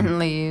someone and then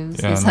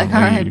leaves. Yeah, he's like,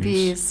 alright,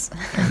 peace.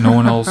 No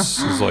one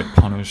else is like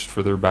punished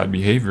for their bad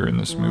behavior in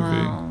this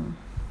movie.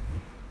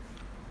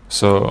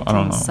 So I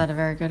don't know. Set a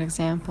very good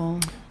example.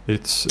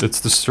 It's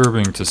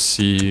disturbing to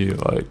see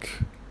like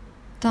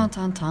dun,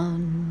 dun,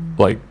 dun.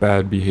 Like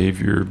bad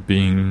behavior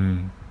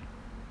being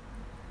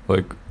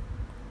like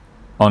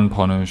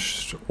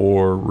unpunished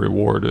or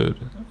rewarded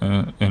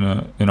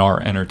in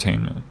our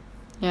entertainment.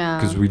 Yeah.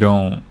 Because we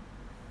don't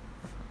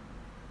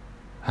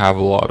have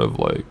a lot of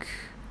like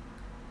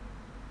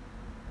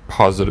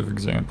positive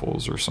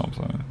examples or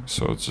something.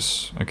 So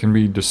it can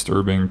be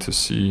disturbing to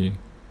see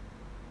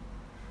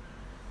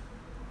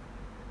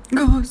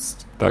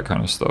ghost, that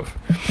kind of stuff.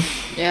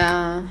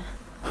 Yeah.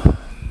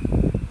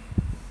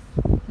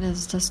 It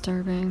is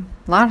disturbing.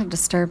 A lot of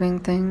disturbing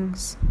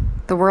things.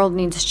 The world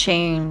needs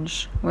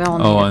change. We all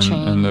need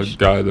change. And the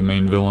guy, the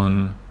main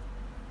villain,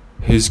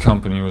 his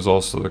company was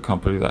also the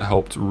company that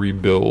helped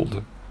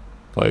rebuild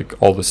like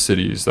all the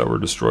cities that were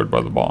destroyed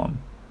by the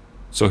bomb.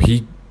 So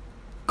he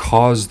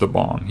caused the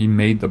bomb. He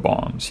made the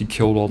bombs. He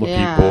killed all the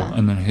people.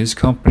 And then his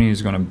company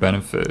is going to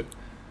benefit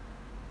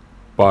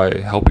by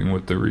helping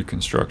with the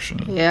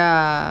reconstruction.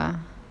 Yeah.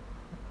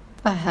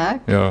 The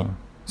heck? Yeah.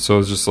 So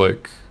it's just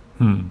like,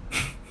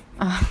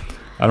 I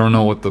don't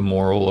know what the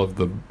moral of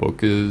the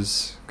book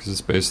is, because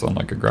it's based on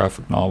like a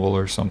graphic novel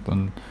or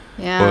something.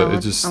 Yeah. But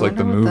it's just like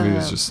the movie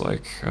is just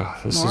like,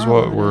 this is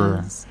what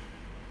we're...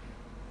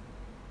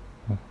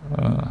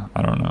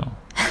 I don't know.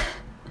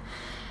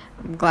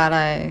 I'm glad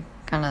I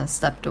kind of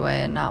stepped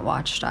away and not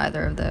watched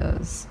either of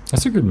those.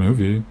 That's a good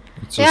movie.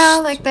 It's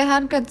like they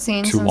had good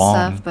scenes and long.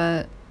 stuff,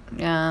 but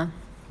yeah,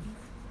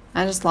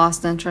 I just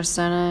lost interest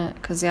in it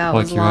because it was long.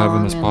 Like you have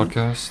in this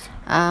podcast?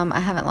 I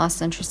haven't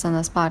lost interest in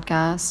this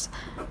podcast.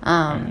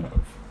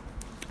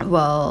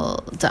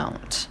 Well,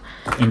 don't.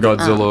 And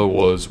Godzilla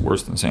was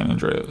worse than San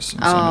Andreas.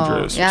 And San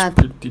Andreas was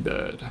pretty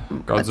bad.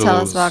 Tell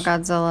us about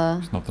Godzilla.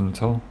 There's nothing to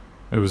tell.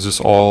 It was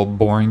just all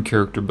boring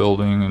character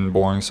building and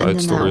boring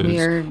side stories.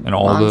 And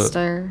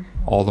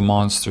all the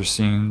monster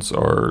scenes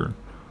are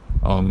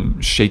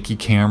shaky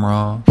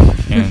camera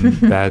and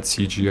bad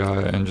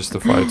CGI, and just the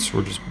fights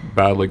were just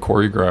badly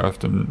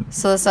choreographed, and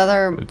so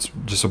it's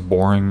just a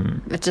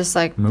boring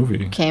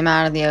movie. Came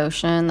out of the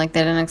ocean. Like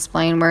they didn't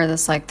explain where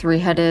this like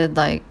 3-headed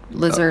like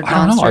lizard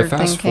monster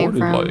thing came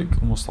from.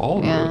 Like almost all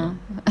of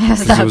it.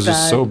 Because it was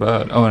just so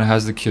bad. Oh, and it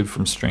has the kid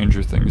from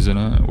Stranger Things in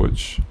it,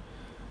 which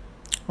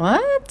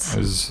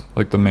is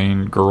like the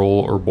main girl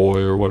or boy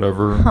or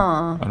whatever.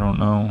 I don't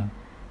know.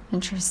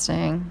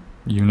 Interesting.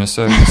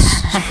 Unisex,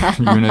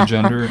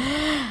 unigender.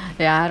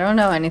 Yeah, I don't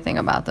know anything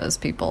about those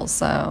people,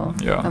 so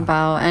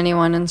about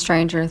anyone in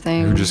Stranger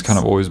Things. Who just kind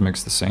of always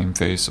makes the same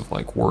face of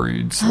like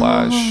worried /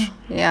 worried.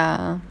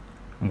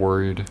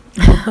 Worried.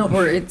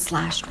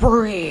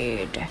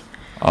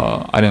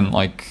 I didn't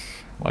like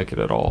it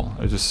at all.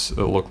 It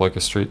looked like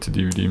a straight to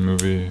DVD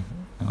movie.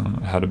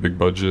 It had a big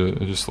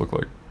budget. It just looked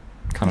like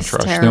kind of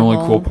trash. Terrible. The only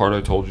cool part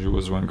I told you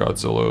was when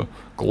Godzilla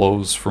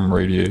glows from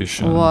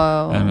radiation.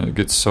 Whoa. And it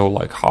gets so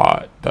like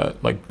hot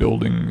that like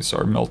buildings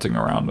are melting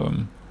around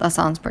him. That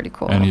sounds pretty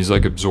cool. And he's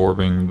like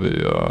absorbing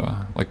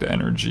the like the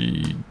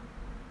energy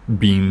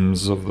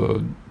beams of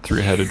the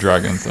 3-headed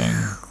dragon thing.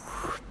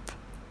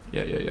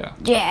 Yeah.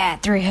 Yeah,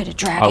 3-headed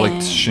dragon. I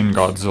liked Shin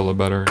Godzilla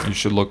better. You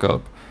should look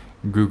up,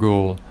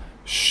 Google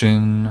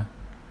Shin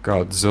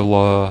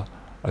Godzilla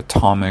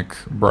Atomic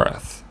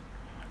Breath.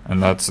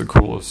 And that's the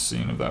coolest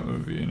scene of that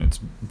movie, and it's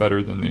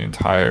better than the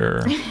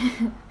entire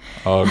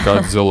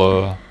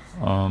Godzilla.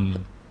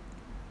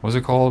 What's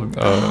it called?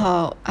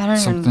 I don't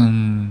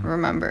even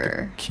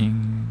remember.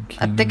 King.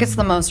 I think it's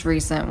the most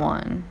recent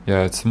one.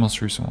 Yeah, it's the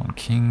most recent one.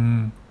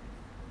 King.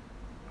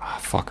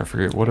 Fuck, I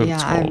forget what it's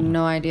called. Yeah, I have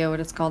no idea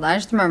what it's called. I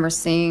just remember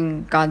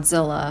seeing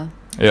Godzilla.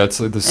 Yeah, it's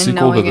like the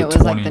sequel to the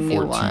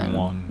 2014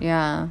 one.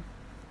 Yeah.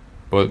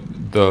 But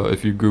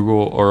if you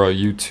Google or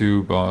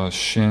YouTube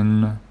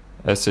Shin.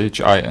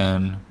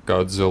 SHIN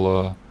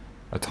Godzilla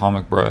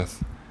Atomic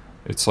Breath,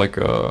 it's like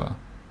a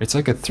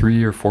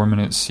 3 or 4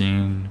 minute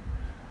scene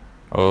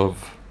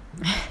of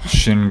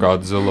Shin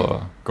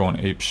Godzilla going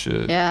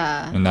apeshit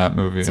in that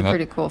movie. It's a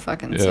pretty cool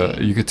fucking scene. Yeah,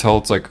 you could tell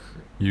it's like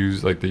they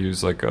use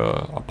like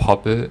a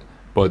puppet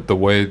But the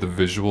way the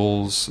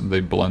visuals,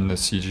 they blend the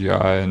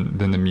CGI, and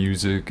then the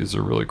music is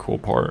a really cool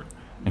part.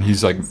 And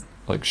he's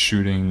like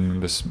shooting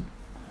this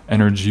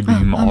energy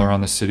beam all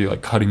around the city,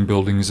 like cutting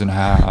buildings in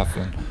half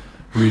and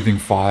breathing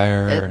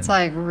fire. It's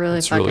like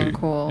really fucking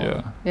cool.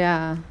 Yeah.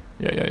 Yeah.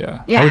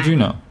 How would you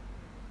know?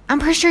 I'm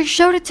pretty sure you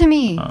showed it to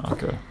me. Oh,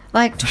 okay.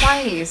 Like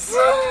twice.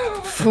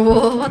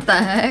 Fool, what the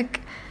heck?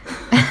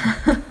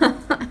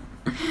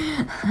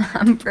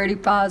 I'm pretty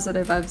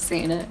positive I've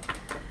seen it.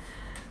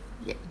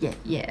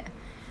 Yeah.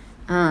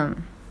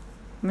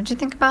 What'd you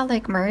think about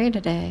Lake Murray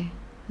today?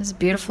 It was a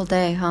beautiful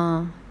day,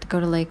 huh? To go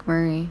to Lake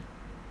Murray.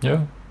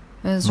 Yeah.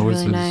 It was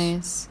really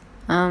nice.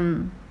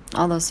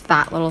 All those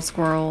fat little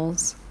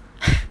squirrels.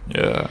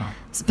 Yeah.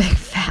 Those big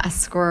fat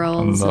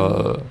squirrels.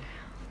 And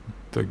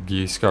the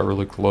geese got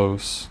really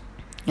close.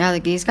 Yeah, the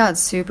geese got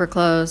super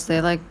close. They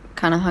like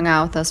kind of hung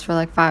out with us for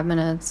like 5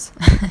 minutes.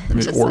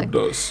 They orbed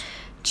us.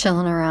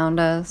 Chilling around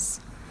us.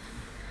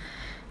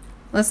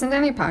 Listen to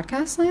any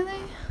podcasts lately?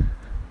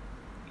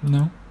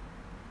 No.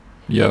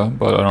 Yeah,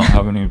 but I don't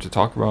have any to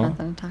talk about.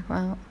 Nothing to talk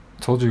about.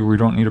 I told you we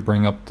don't need to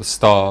bring up the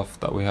stuff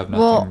that we have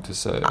nothing to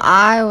say.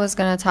 I was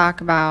going to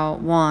talk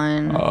about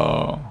one.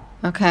 Oh.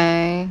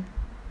 Okay.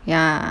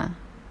 Yeah.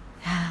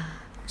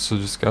 So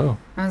just go.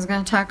 I was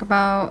going to talk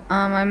about,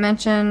 I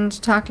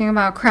mentioned talking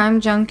about Crime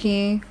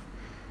Junkie.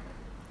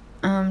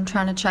 I'm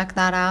trying to check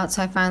that out,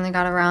 so I finally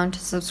got around to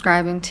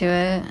subscribing to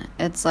it.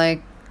 It's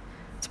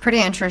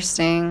pretty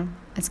interesting.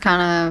 It's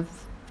kind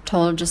of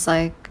told just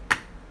like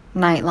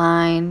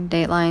Nightline,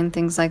 Dateline,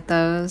 things like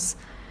those.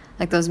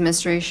 Like those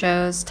mystery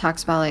shows.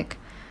 Talks about like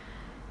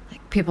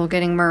people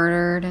getting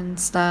murdered and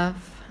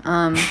stuff.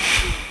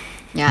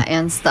 Yeah,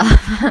 and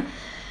stuff.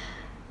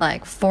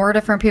 Like 4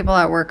 different people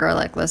at work are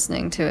like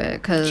listening to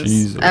it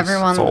because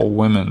everyone. It's all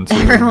women too.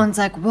 Everyone's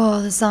like,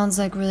 "Whoa, this sounds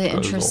like really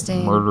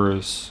interesting."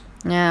 Murderous.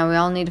 Yeah, we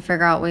all need to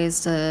figure out ways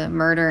to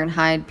murder and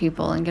hide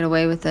people and get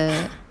away with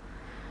it,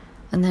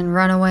 and then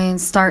run away and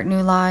start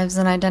new lives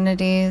and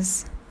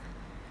identities.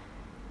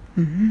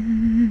 We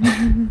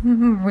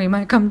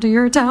might come to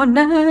your town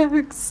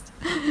next,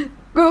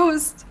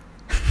 ghost.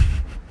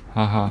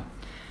 Haha.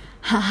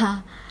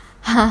 Haha.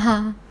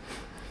 Haha.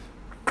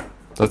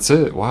 That's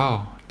it.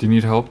 Wow. Do you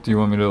need help? Do you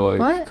want me to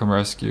what? Come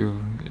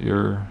rescue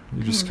you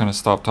just kind of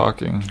stopped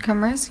talking?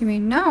 Come rescue me?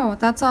 No,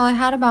 that's all I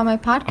had about my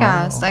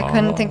podcast. I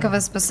couldn't think of a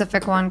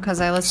specific one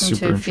because I listened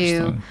to a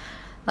few.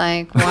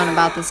 Like one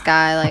about this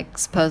guy like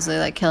supposedly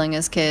like killing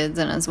his kids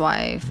and his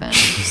wife and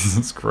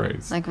Jesus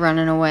Christ. Like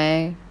running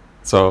away.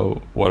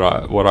 So when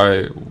I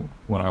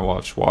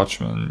watched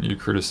Watchmen, you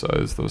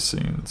criticized those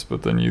scenes,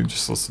 but then you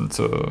just listen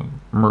to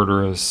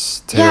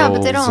murderous tales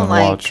but they don't and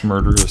watch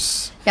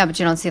murderous. Yeah, but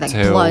you don't see like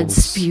tales. Blood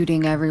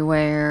spewing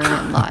everywhere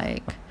and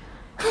like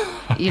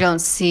you don't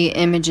see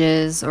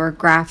images or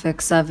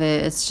graphics of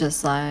it. It's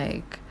just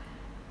like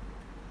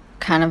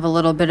kind of a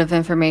little bit of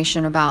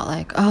information about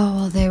like, oh,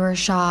 well, they were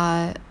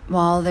shot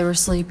while they were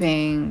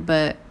sleeping,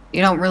 but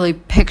you don't really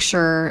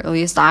picture, at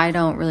least I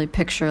don't really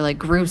picture like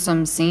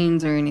gruesome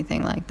scenes or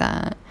anything like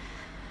that.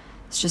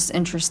 It's just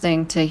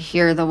interesting to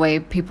hear the way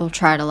people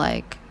try to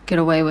like get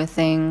away with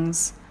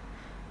things.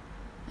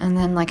 And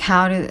then like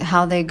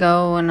how they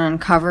go and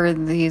uncover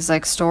these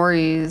like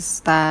stories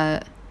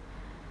that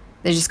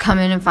they just come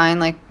in and find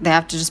like they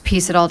have to just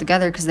piece it all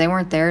together because they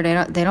weren't there.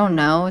 They don't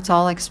know. It's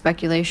all like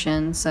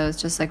speculation. So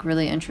it's just like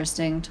really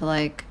interesting to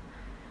like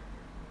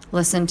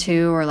listen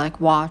to or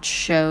like watch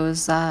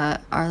shows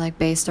that are like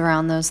based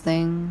around those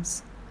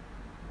things.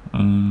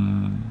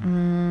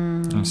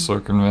 I'm so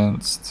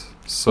convinced.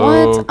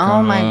 What?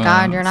 Oh my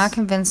God, you're not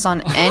convinced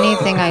on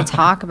anything I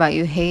talk about.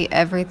 You hate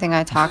everything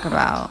I talk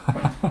about.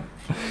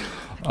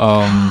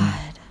 God.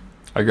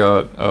 I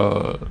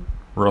got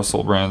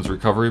Russell Brand's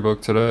recovery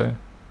book today.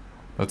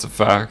 That's a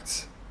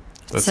fact.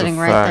 That's sitting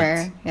a right fact.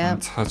 there. Yep. I'm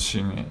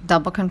touching it.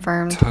 Double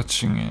confirmed.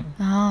 Touching it.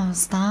 Oh,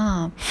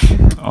 stop.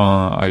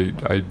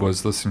 I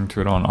was listening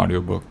to it on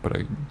audiobook, but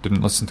I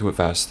didn't listen to it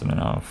fast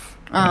enough.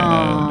 And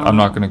I'm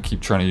not going to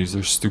keep trying to use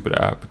their stupid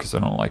app because I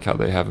don't like how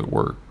they have it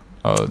work.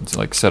 It's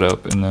like set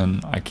up and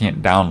then I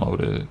can't download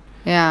it.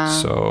 Yeah.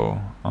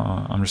 So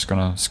I'm just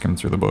going to skim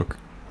through the book.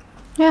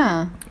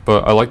 Yeah.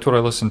 But I liked what I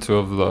listened to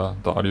of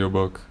the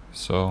audiobook,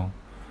 so.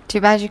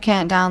 Too bad you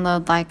can't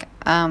download like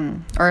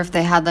or if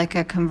they had like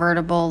a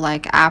convertible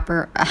like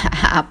Apple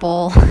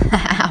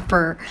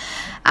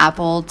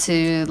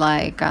to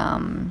like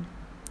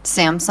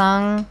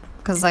Samsung,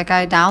 because like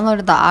I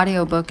downloaded the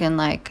audiobook in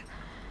like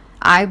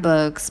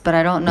iBooks, but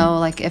I don't know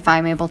like if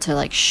I'm able to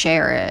like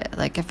share it,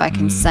 like if I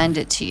can send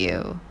it to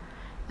you,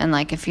 and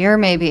like if you're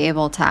maybe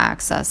able to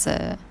access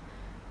it.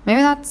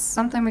 Maybe that's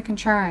something we can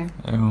try.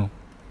 Yeah,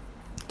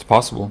 it's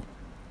possible.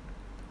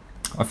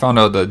 I found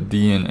out that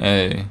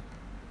DNA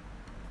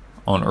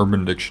on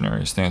Urban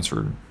Dictionary stands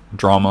for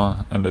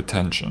drama and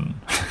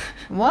attention.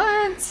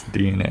 What?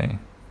 DNA.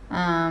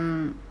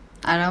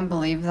 I don't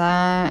believe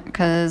that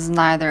because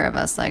neither of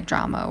us like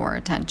drama or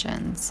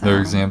attention. So. Their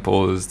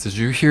example is, did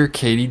you hear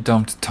Katie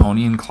dumped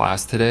Tony in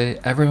class today?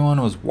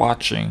 Everyone was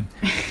watching.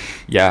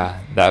 Yeah,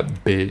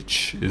 that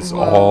bitch is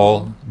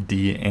all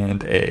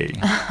D&A.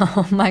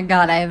 Oh my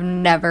god, I have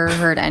never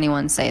heard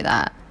anyone say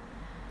that.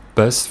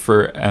 Best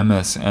for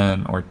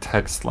MSN or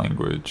text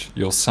language.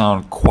 You'll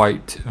sound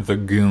quite the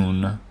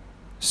goon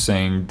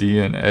saying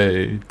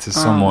D&A to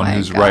someone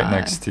who's right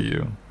next to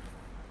you.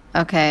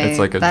 Okay, it's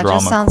like a that drama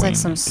just sounds like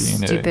queen, some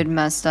D&A. stupid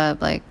messed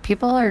up. Like,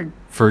 people are...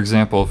 For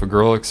example, if a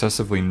girl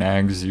excessively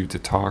nags you to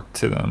talk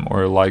to them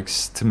or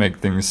likes to make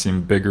things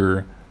seem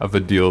bigger of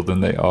a deal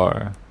than they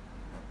are.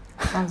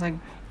 Sounds like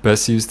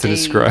best used to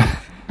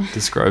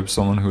describe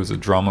someone who is a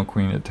drama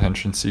queen,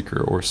 attention seeker,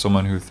 or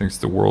someone who thinks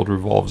the world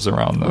revolves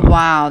around them.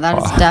 Wow, that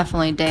is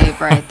definitely Dave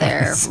right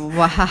there.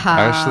 Wow.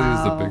 Ashley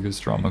is the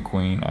biggest drama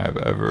queen I've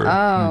ever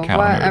encountered.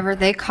 Whatever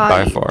they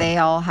caught you, they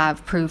all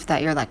have proof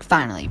that you're like,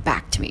 finally,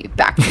 back to me,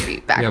 back to me,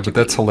 back to me. Yeah, but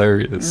that's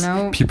hilarious.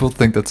 No. People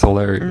think that's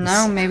hilarious.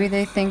 No, maybe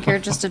they think you're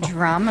just a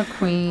drama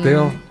queen.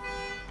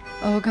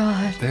 Oh,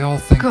 God. They all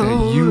think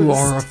that you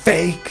are a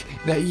fake,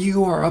 that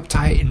you are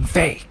uptight and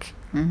fake.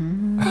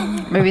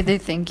 Mm-hmm. Maybe they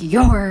think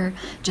you're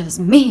just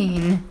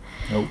mean.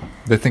 Nope.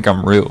 They think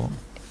I'm real.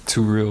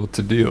 Too real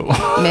to deal.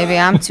 Maybe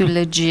I'm too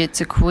legit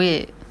to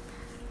quit.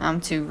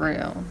 I'm too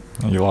real.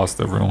 You lost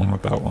everyone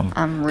with that one.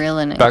 I'm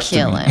reeling and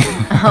killing.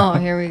 Oh,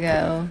 here we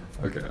go.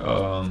 Okay.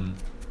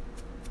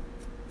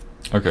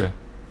 Okay.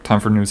 Time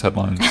for news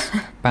headlines.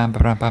 I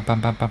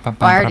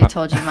already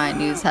told you my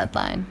news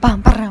headline.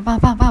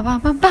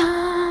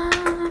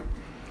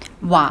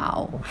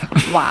 Wow.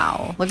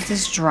 Look at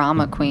this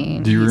drama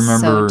queen. Do you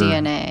remember so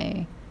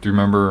DNA? Do you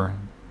remember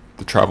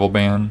the travel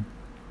ban?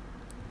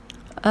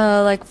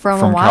 Like from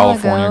a while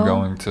California ago.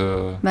 going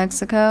to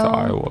Mexico? To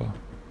Iowa.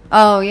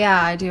 Oh, yeah,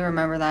 I do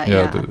remember that,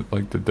 yeah.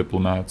 The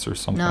diplomats or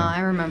something. No, I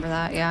remember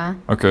that, yeah.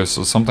 Okay,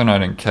 so something I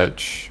didn't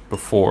catch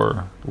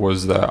before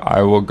was that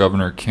Iowa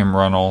Governor Kim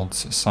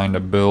Reynolds signed a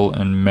bill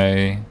in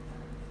May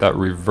that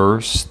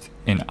reversed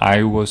an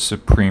Iowa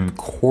Supreme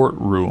Court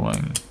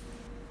ruling.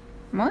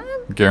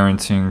 What?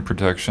 Guaranteeing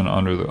protection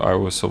under the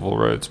Iowa Civil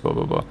Rights, blah,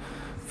 blah, blah,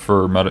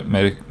 for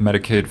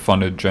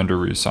Medicaid-funded gender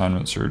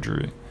reassignment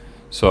surgery.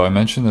 So I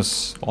mentioned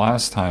this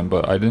last time,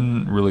 but I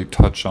didn't really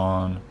touch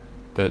on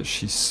that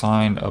she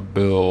signed a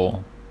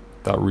bill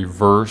that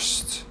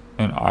reversed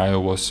an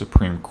Iowa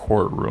Supreme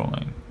Court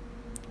ruling.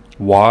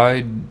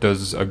 Why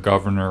does a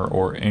governor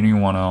or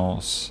anyone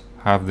else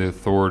have the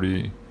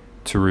authority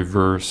to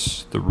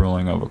reverse the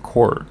ruling of a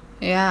court?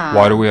 Yeah.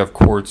 Why do we have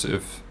courts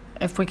if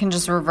we can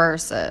just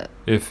reverse it?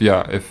 If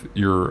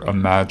you're a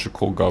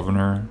magical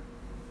governor,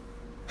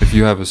 if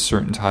you have a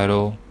certain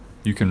title,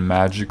 you can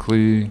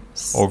magically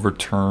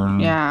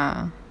overturn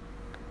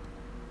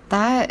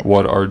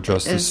what our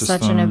justice system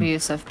is. Such an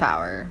abuse of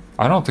power.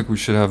 I don't think we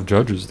should have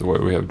judges the way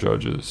we have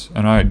judges,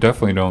 and I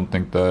definitely don't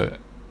think that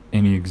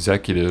any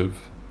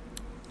executive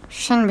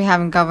shouldn't be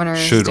having governors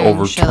should doing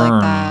overturn shit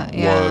like that.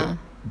 Yeah.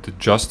 what the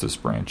justice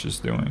branch is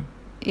doing.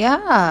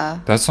 Yeah.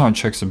 That's not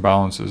checks and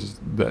balances.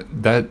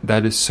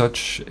 That is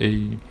such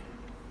a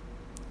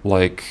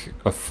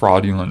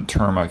fraudulent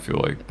term, I feel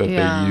like, that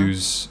they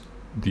use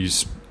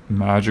these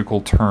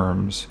magical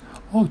terms.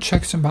 Oh,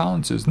 checks and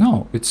balances.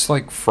 No, it's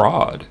like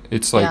fraud.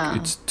 It's like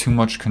it's too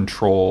much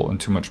control and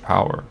too much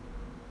power.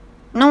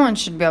 No one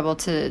should be able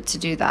to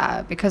do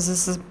that, because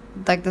this is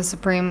like the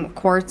Supreme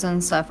Courts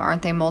and stuff.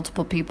 Aren't they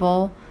multiple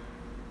people?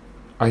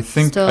 I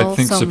think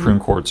Supreme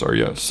Courts are,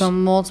 yes. So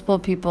multiple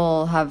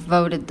people have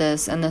voted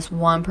this, and this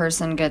one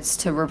person gets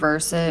to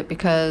reverse it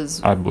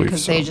because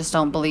they just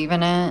don't believe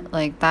in it.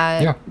 Like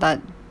that. Yeah.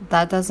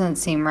 That doesn't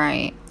seem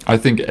right. I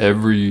think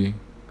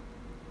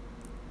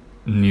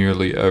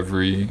nearly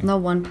every. No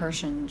one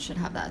person should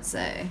have that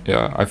say.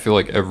 Yeah, I feel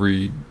like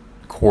every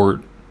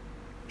court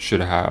should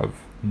have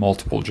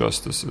multiple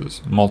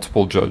justices,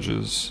 multiple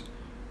judges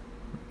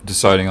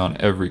deciding on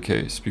every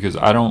case, because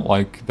I don't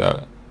like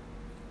that.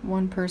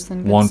 One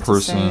person gets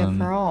to say it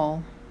for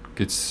all.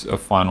 Gets a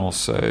final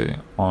say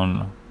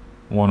on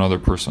one other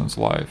person's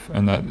life,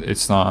 and that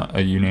it's not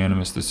a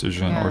unanimous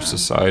decision, or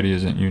society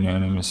isn't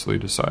unanimously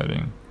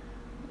deciding.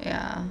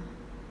 Yeah.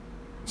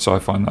 So I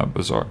find that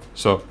bizarre.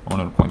 So I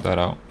wanted to point that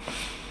out.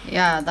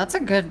 Yeah, that's a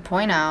good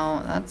point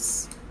out.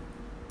 That's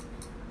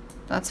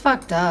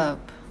fucked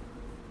up.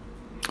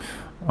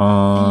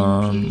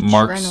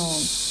 Mark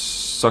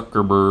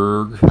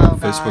Zuckerberg,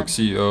 Facebook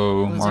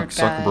CEO Mark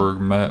Zuckerberg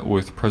met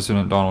with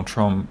President Donald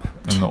Trump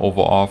in the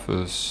Oval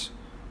Office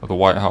of the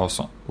White House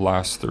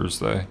last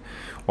Thursday.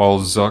 While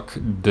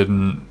Zuck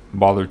didn't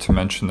bother to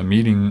mention the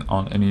meeting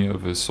on any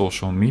of his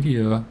social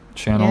media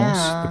channels,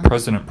 the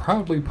president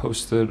proudly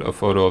posted a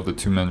photo of the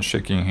two men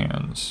shaking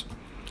hands.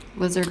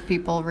 Lizard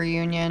people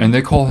reunion. And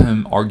they call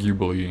him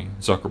arguably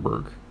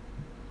Zuckerberg.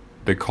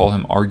 They call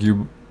him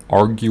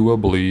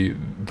arguably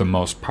the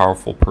most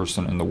powerful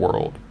person in the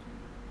world,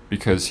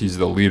 because he's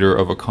the leader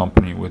of a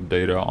company with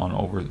data on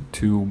over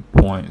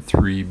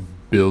 2.3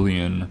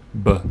 billion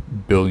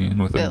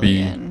with a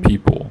B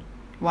people.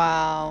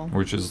 Wow.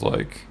 Which is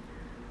like,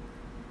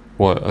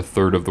 what, a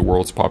third of the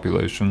world's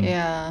population?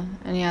 Yeah,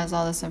 and he has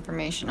all this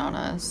information on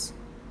us.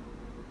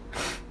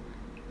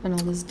 And all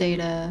this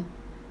data.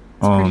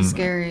 It's pretty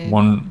scary.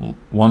 One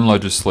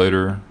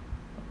legislator,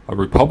 a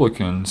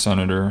Republican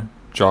senator,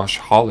 Josh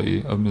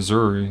Hawley of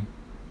Missouri,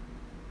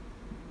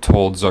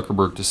 told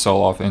Zuckerberg to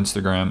sell off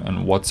Instagram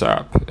and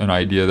WhatsApp, an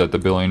idea that the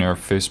billionaire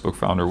Facebook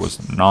founder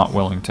was not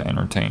willing to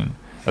entertain.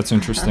 That's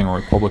interesting. A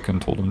Republican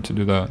told him to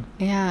do that.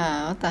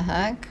 Yeah, what the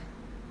heck?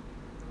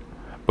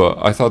 But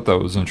I thought that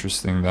was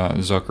interesting that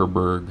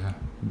Zuckerberg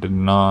did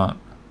not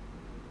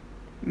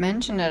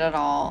mention it at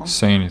all.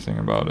 Say anything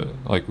about it.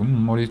 Like,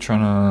 what are you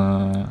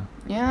trying to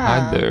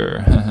hide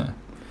there?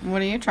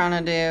 What are you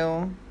trying to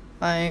do?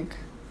 Like...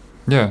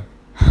 Yeah.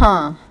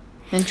 Huh.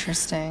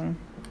 Interesting.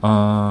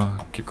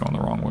 Keep going the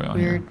wrong way on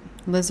here. Weird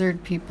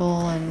lizard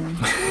people and...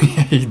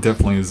 He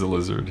definitely is a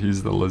lizard.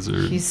 He's the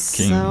lizard He's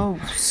king. So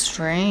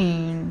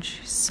strange.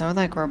 He's so,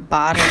 like,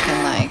 robotic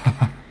and,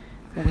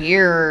 like,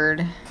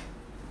 weird.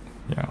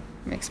 Yeah.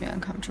 Makes me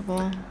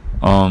uncomfortable.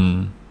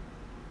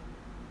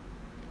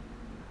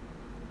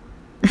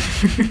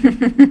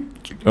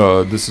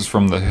 This is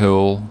from The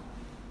Hill.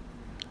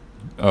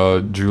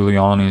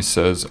 Giuliani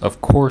says,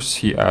 of course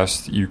he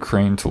asked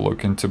Ukraine to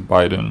look into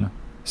Biden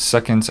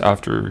seconds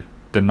after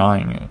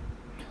denying it.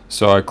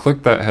 So I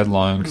clicked that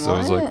headline because I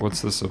was like,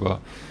 what's this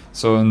about?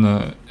 So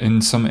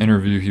in some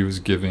interview he was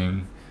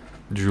giving,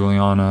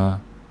 Giuliani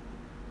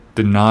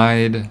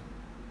denied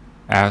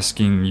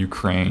asking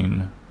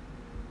Ukraine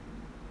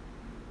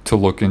to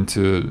look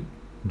into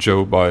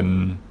Joe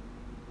Biden,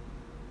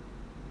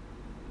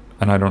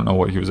 and I don't know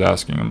what he was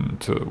asking him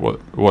to,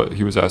 what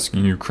he was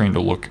asking Ukraine to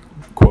look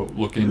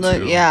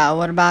into. Yeah,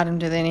 what about him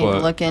do they need to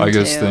look into? I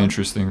guess the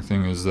interesting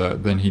thing is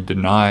that then he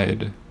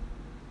denied.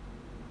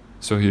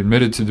 So he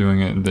admitted to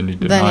doing it, and then he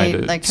denied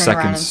it. Like, turned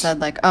around and said,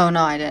 like, oh,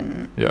 no, I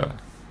didn't. Yeah.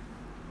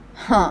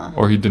 Huh.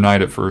 Or he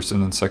denied it first,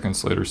 and then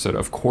seconds later said,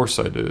 of course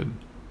I did.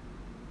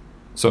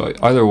 So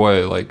either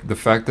way, like, the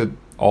fact that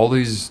all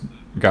these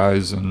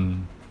guys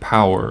in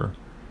power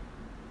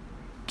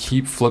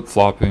keep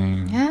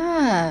flip-flopping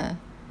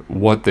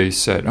what they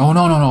said. Oh,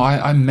 no,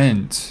 I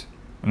meant.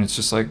 And it's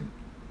just like,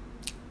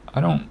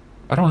 I don't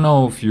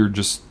know if you're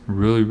just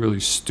really, really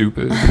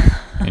stupid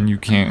and you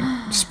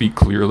can't speak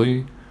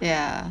clearly.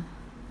 Yeah.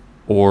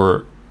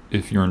 Or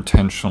if you're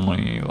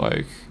intentionally,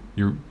 like,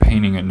 you're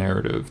painting a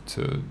narrative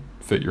to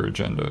fit your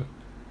agenda.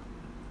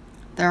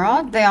 They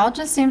all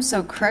just seem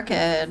so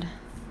crooked. I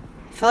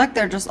feel like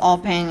they're just all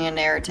painting a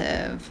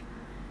narrative.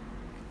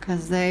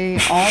 Because they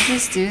all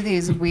just do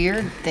these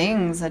weird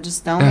things that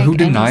just don't make any sense. Who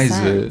denies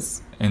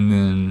it and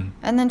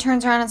then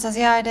turns around and says,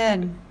 yeah, I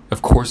did.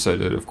 Of course I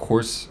did. Of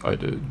course I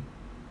did.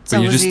 But so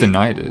you just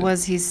denied it.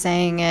 Was he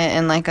saying it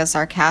in, like, a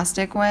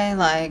sarcastic way?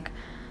 Like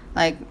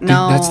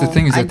no. That's the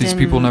thing, is that these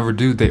people never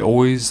do. They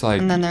always,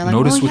 like, and then they're like,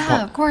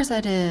 of course I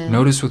did.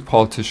 Notice with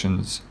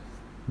politicians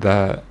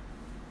that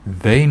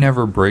they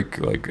never break,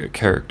 like, a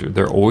character.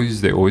 They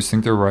always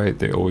think they're right.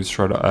 They always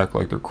try to act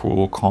like they're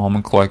cool, calm,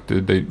 and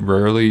collected. They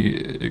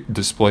rarely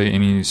display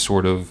any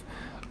sort of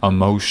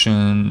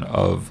emotion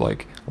of,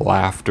 like,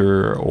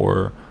 laughter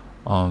or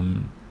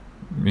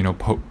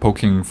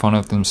poking fun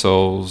at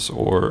themselves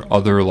or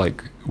other,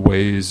 like,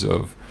 ways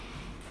of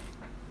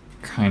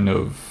kind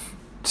of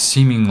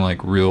seeming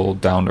like real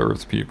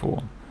down-to-earth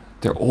people.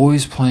 They're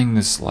always playing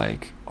this,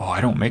 like, oh,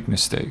 I don't make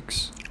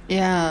mistakes.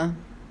 Yeah.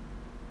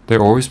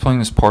 They're always playing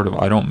this part of,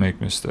 I don't make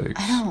mistakes.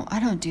 I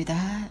don't do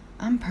that.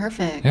 I'm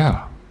perfect.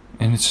 Yeah.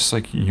 And it's just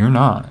like, you're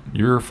not.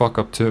 You're a fuck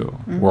up too.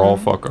 Mm-hmm. We're all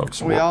fuck ups.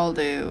 So we all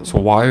do. So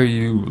why are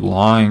you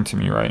lying to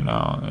me right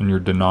now? And you're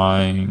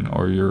denying,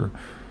 or you're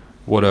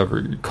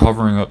whatever, you're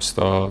covering up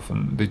stuff,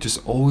 and they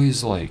just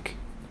always, like,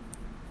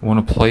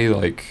 want to play,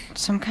 like,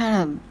 some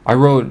kind of... I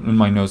wrote in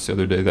my notes the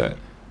other day that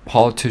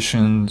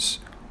politicians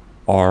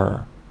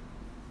are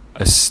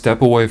a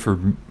step away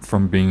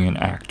from being an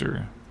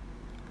actor.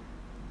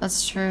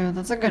 That's true.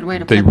 That's a good way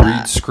to put that. They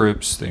read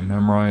scripts, they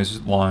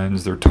memorize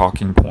lines, their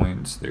talking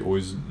points. They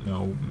always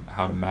know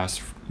how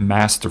to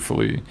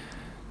masterfully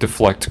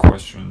deflect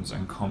questions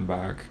and come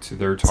back to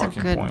their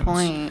talking points. That's a good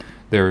point.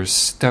 They're a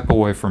step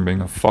away from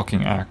being a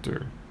fucking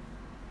actor.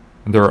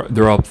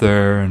 They're up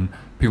there, and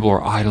people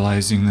are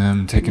idolizing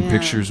them, taking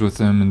pictures with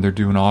them, and they're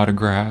doing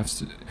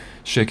autographs,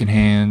 shaking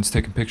hands,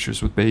 taking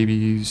pictures with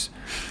babies.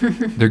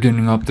 They're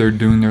getting up there,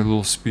 doing their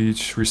little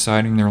speech,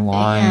 reciting their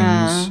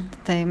lines. Yeah,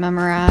 they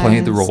memorize.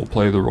 Play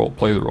the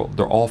role.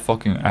 They're all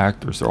fucking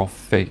actors. They're all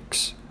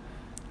fakes.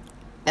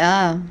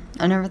 Yeah,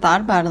 I never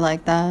thought about it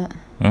like that.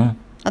 Yeah.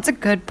 That's a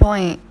good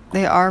point.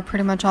 They are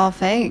pretty much all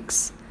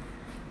fakes.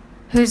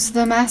 Who's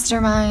the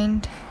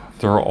mastermind?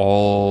 They're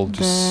all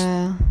just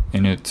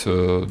in it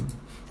to...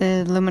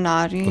 The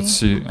Illuminati. Let's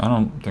see. I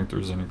don't think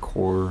there's any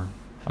core.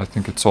 I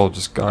think it's all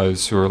just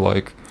guys who are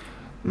like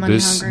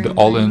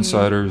all the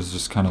insiders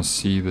just kind of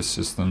see the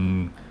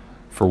system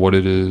for what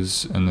it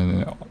is, and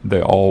then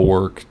they all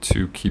work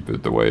to keep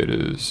it the way it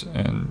is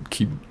and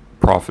keep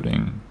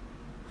profiting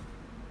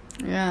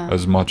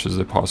as much as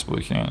they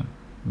possibly can.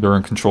 They're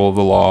in control of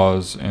the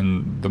laws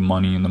and the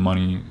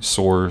money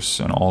source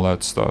and all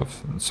that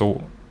stuff. And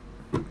so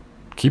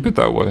keep it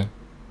that way.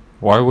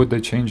 Why would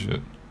they change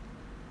it?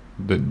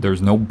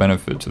 There's no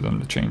benefit to them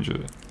to change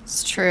it.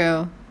 It's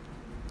true.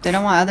 They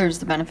don't want others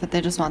to benefit. They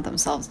just want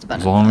themselves to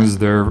benefit. As long as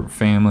their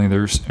family,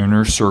 their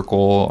inner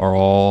circle are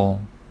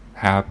all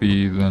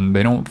happy, then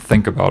they don't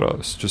think about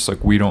us, just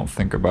like we don't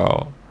think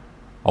about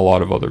a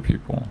lot of other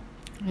people.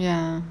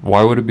 Yeah.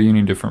 Why would it be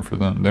any different for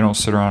them? They don't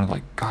sit around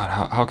like,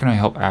 God, how can I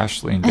help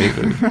Ashley and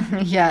David?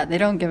 Yeah, they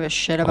don't give a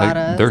shit about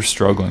us. They're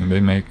struggling.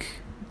 They make,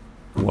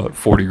 what,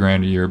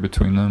 $40,000 a year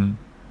between them,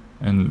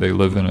 and they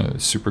live in a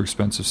super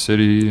expensive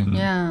city. And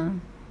yeah.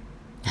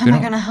 How am I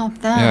going to help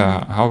them?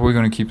 Yeah, how are we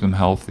going to keep them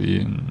healthy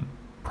and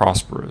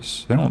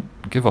prosperous? They don't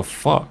give a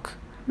fuck.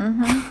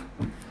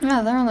 Mm-hmm.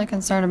 Yeah, they're only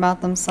concerned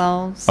about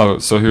themselves. Oh,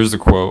 so here's the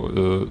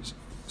quote.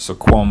 So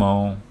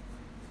Cuomo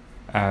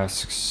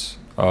asks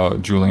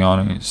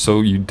Giuliani, so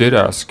you did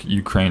ask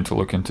Ukraine to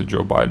look into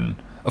Joe Biden?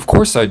 Of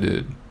course I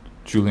did,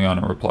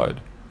 Giuliani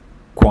replied.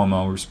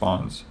 Cuomo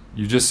responds,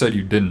 you just said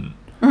you didn't.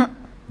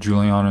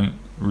 Giuliani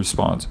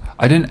responds,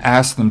 I didn't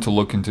ask them to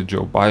look into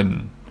Joe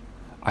Biden.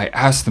 I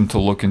asked them to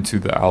look into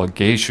the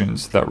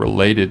allegations that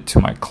related to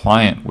my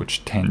client,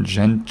 which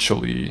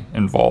tangentially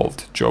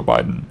involved Joe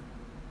Biden.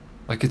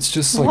 Like, it's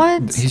just like,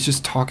 what? He's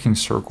just talking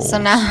circles. So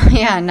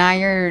now, now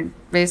you're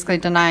basically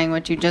denying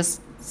what you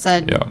just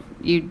said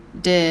you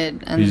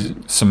did. And these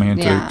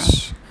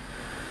semantics.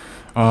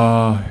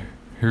 Yeah.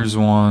 Here's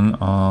one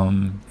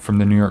from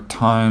the New York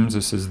Times.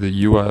 This is the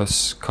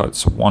U.S.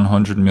 cuts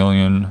 $100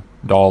 million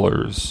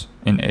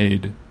in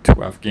aid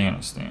to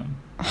Afghanistan,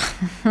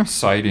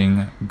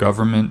 citing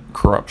government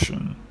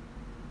corruption.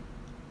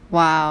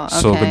 Wow. Okay.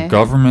 So the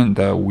government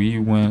that we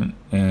went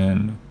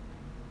and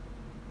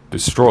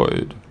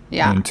destroyed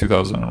in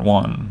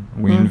 2001,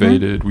 we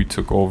invaded, we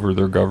took over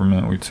their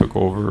government, we took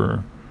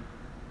over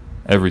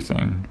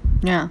everything.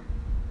 Yeah.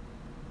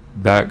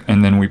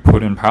 And then we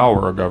put in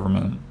power a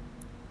government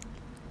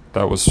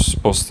that was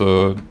supposed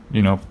to,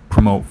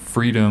 promote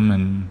freedom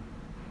and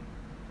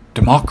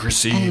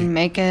democracy. And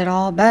make it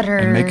all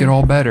better.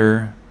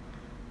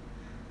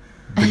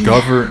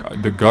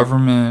 The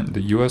government,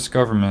 the U.S.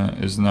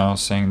 government is now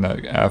saying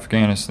that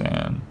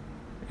Afghanistan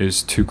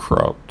is too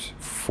corrupt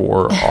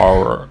for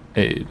our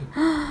aid.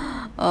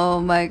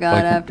 Oh my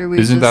God! After we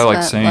isn't that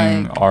like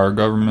saying our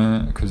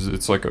government, because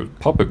it's like a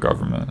puppet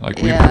government, like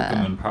we put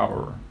them in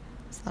power.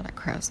 There's a lot of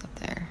crows up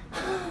there.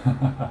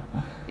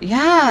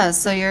 Yeah,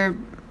 so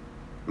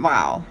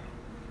wow.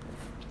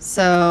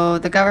 So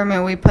the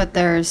government we put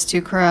there is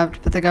too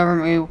corrupt, but the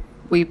government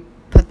we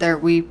put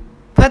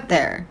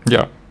there.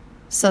 Yeah.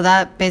 So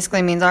that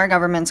basically means our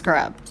government's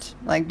corrupt.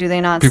 Like, do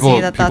they not see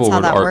that that's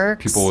how that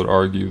works? People would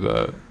argue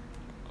that,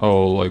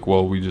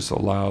 we just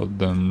allowed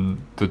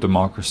them the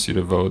democracy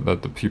to vote,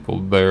 that the people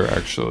there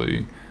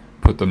actually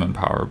put them in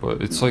power.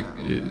 But it's like,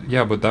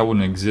 but that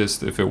wouldn't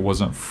exist if it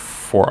wasn't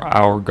for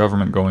our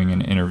government going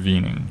and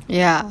intervening.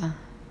 Yeah.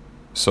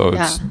 So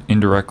it's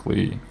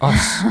indirectly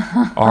us,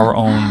 our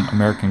own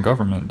American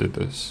government did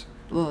this.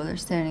 Whoa, they're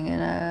standing in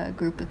a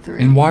group of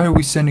 3. And why are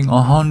we sending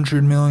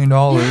 $100 million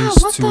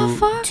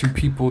to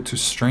people, to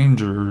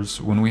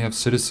strangers, when we have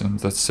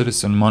citizens? That's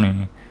citizen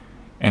money.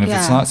 And if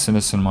it's not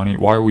citizen money,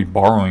 why are we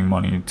borrowing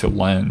money to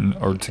lend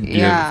or to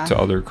give to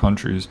other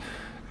countries?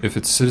 If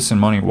it's citizen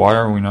money, why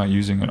are we not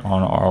using it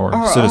on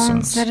our citizens? Our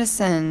own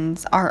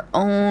citizens, our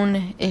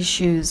own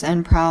issues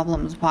and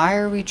problems. Why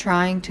are we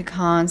trying to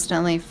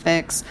constantly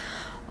fix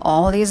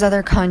all these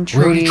other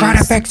countries? We're trying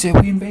to fix it.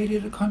 We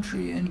invaded a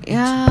country and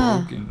it's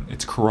broken.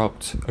 It's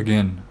corrupt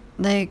again.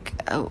 Like,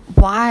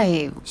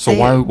 why? So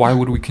why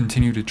would we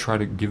continue to try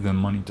to give them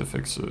money to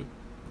fix it?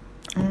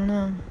 I don't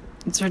know.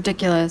 It's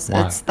ridiculous.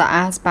 Why? It's the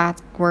ass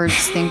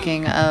backwards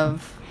thinking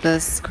of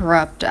this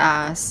corrupt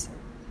ass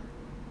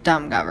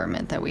dumb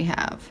government that we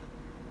have.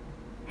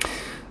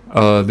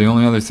 The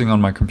only other thing on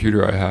my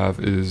computer I have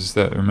is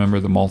that, remember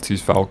the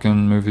Maltese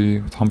Falcon movie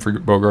with Humphrey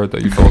Bogart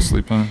that you fell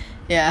asleep in?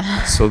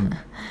 Yeah. So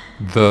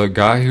the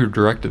guy who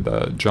directed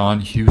that,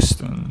 John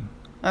Huston.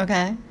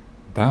 Okay.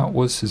 That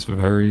was his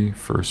very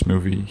first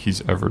movie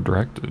he's ever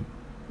directed.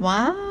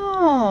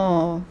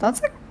 Wow.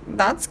 That's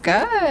good.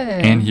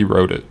 And he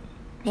wrote it.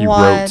 He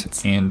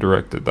wrote and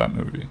directed that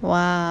movie.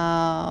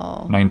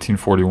 Wow.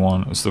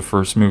 1941 was the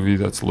first movie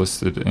that's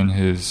listed in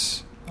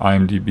his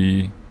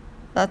IMDb.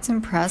 That's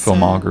impressive.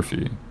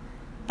 Filmography.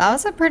 That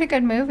was a pretty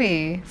good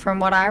movie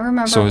from what I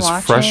remember watching. So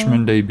his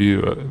freshman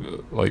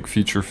debut,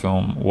 feature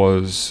film,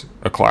 was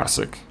a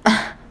classic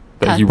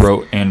that he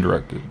wrote and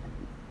directed.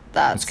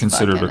 That's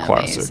considered a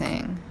classic.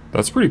 Amazing.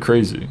 That's pretty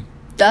crazy.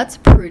 That's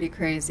pretty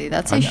crazy.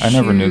 That's a I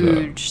never knew that.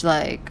 Huge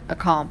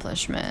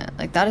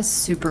accomplishment. That is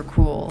super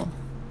cool.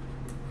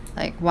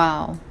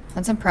 Wow,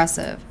 that's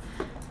impressive.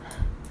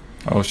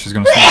 Oh, she's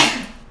gonna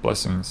say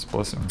blessings.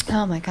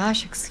 Oh my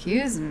gosh,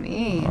 excuse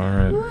me. All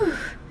right. Whew.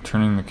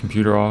 Turning the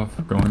computer off,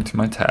 going to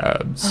my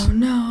tabs. Oh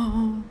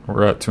no.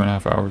 We're at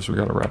 2.5 hours. We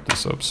gotta wrap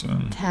this up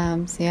soon.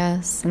 Tabs,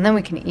 yes. And then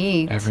we can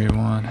eat.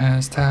 Everyone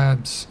has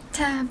tabs.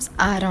 Tabs.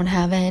 I don't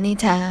have any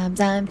tabs.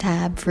 I'm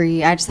tab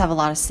free. I just have a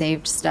lot of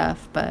saved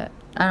stuff, but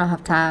I don't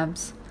have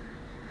tabs.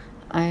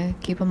 I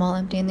keep them all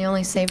empty, and the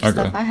only saved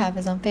stuff I have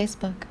is on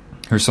Facebook.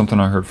 Here's something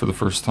I heard for the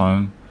first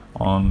time.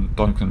 on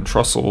Duncan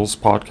Trussell's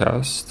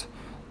podcast,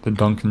 the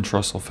Duncan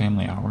Trussell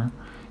Family Hour,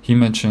 he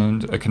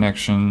mentioned a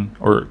connection,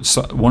 or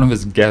one of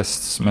his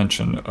guests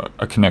mentioned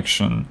a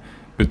connection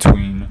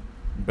between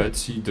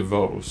Betsy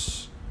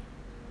DeVos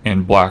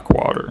and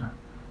Blackwater.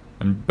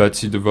 And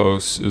Betsy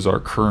DeVos is our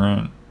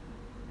current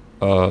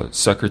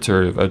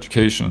Secretary of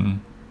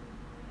Education.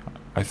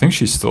 I think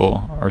she's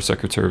still our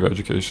Secretary of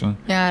Education.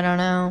 Yeah, I don't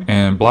know.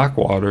 And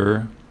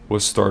Blackwater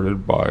was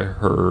started by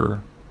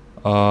her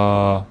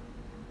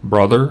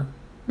brother.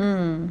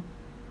 And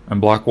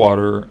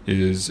Blackwater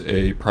is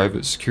a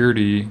private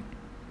security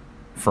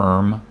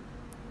firm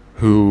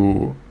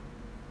who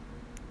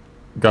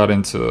got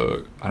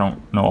into, I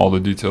don't know all the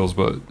details,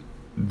 but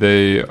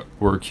they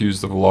were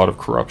accused of a lot of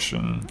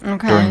corruption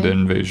during the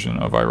invasion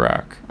of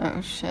Iraq. Oh,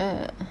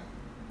 shit.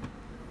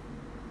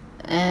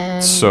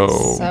 And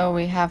so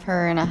we have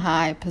her in a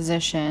high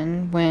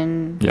position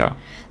when... Yeah.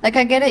 Like,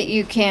 I get it,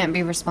 you can't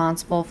be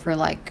responsible for,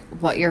 like,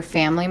 what your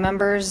family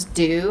members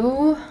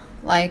do,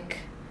 like,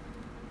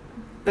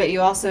 but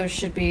you also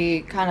should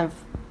be kind of...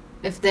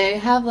 If they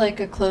have, like,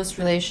 a close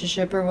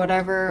relationship or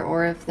whatever,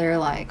 or if they're,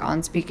 like,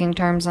 on speaking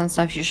terms and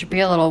stuff, you should be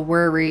a little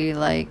worried,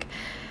 like...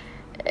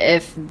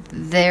 If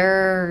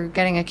they're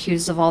getting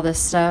accused of all this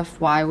stuff,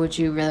 why would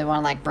you really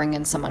want to, like, bring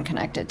in someone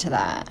connected to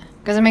that?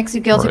 Because it makes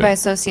you guilty by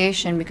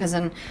association. Because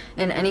in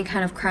any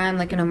kind of crime,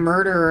 like in a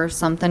murder or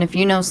something, if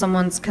you know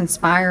someone's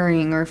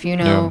conspiring, or if you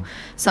know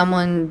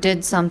someone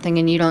did something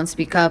and you don't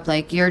speak up,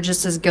 like, you're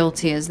just as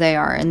guilty as they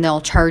are, and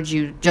they'll charge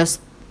you just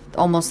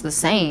almost the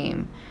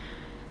same.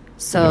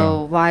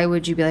 So why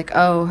would you be like,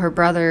 oh, her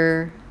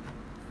brother...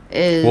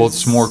 Well,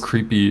 it's more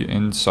creepy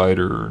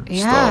insider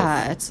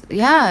stuff.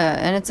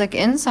 And it's like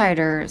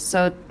insider.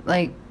 So,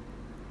 like,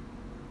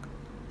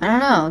 I don't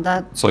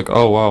know. It's like,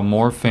 oh, wow,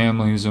 more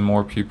families and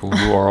more people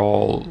who are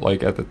all,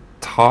 like, at the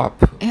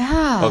top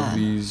of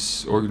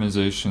these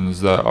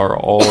organizations that are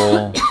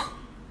all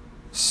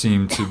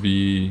seem to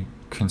be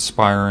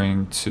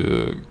conspiring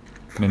to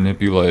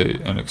manipulate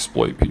and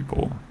exploit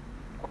people.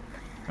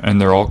 And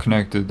they're all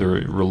connected, they're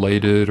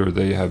related, or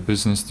they have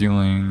business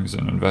dealings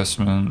and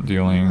investment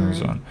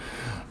dealings and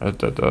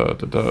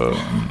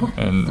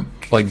and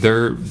like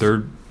their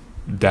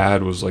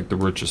dad was like the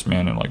richest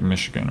man in like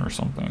Michigan or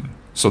something.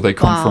 So they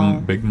come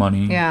from big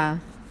money. Yeah.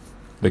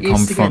 They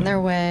used to get in their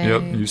way.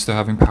 Yep, used to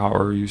having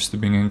power, used to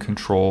being in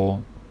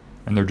control,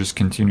 and they're just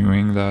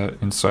continuing that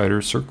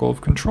insider circle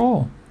of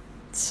control.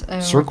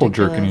 Circle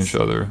jerking each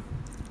other.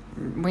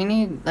 We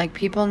need, like,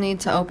 people need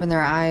to open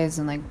their eyes,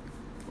 and like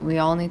we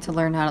all need to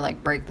learn how to,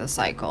 like, break the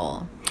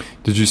cycle.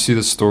 Did you see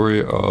the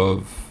story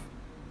of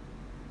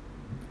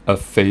a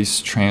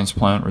face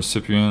transplant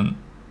recipient?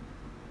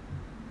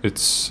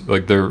 It's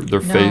like their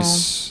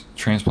face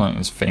transplant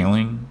is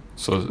failing.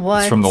 So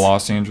it's from the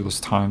Los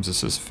Angeles Times. It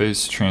says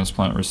face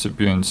transplant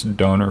recipient's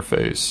donor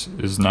face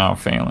is now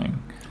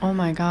failing. Oh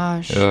my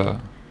gosh.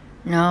 Yeah.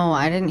 No,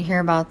 I didn't hear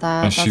about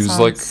that. And she was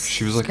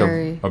like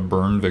a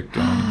burn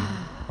victim.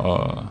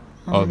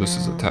 This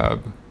is a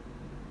tab.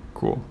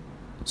 Cool.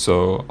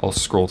 So I'll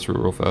scroll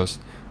through real fast.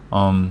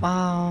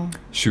 Wow.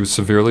 She was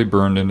severely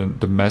burned in a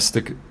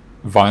domestic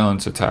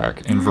violence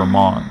attack in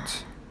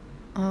Vermont.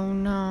 Oh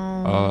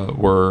no.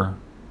 Where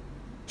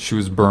she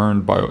was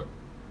burned by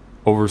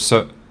over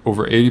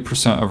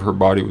 80% of her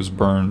body was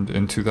burned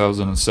in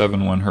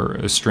 2007 when her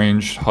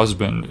estranged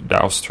husband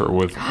doused her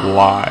with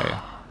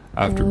lye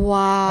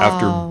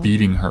after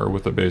beating her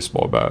with a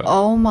baseball bat.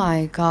 Oh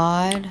my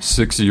God.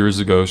 6 years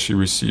ago, she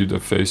received a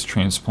face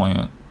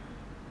transplant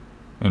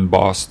in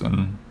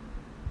Boston.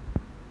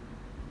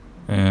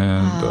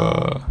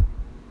 And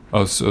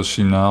so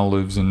she now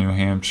lives in New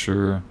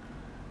Hampshire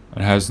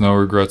and has no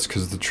regrets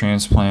because the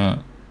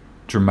transplant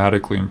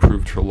dramatically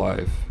improved her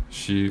life.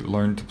 She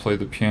learned to play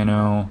the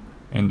piano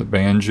and the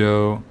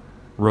banjo,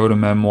 wrote a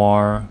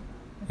memoir,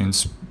 and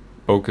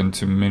spoken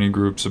to many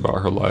groups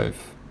about her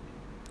life.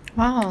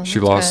 Wow. She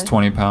lost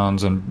 20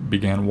 pounds and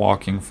began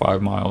walking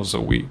 5 miles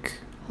a week.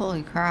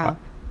 Holy crap.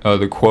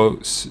 The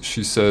quotes,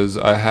 she says,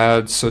 "I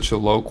had such a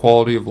low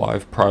quality of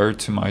life prior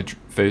to my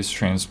face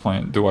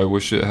transplant. Do I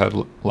wish it had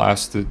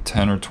lasted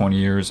 10 or 20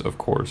 years? Of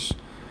course."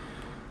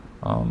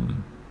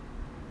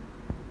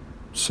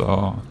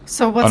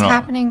 So what's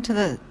happening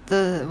to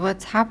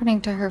what's happening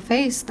to her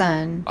face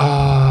then?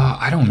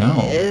 I don't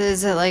know.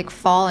 Is it like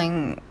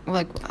falling?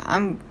 Like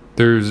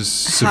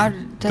there's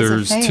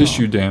there's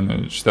tissue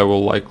damage that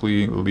will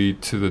likely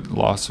lead to the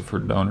loss of her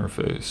donor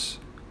face.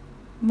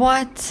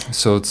 What?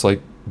 So it's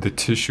like the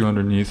tissue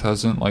underneath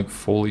hasn't like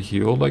fully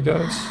healed, I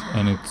guess,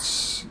 and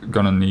it's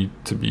gonna need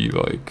to be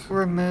like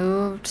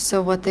removed.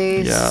 So what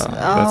they that's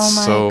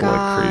oh my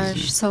gosh. Like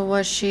crazy. So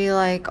was she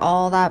like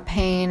all that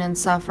pain and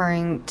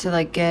suffering to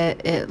like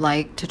get it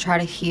like to try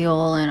to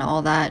heal and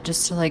all that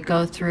just to like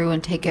go through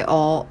and take it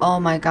all? Oh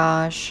my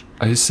gosh.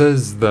 It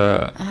says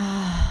that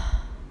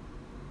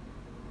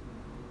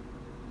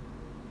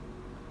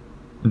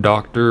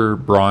Dr.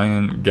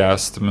 Brian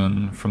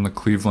Gastman from the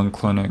Cleveland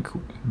Clinic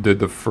did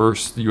the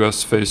first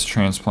U.S. face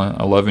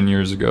transplant 11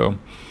 years ago.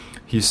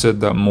 he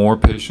said that more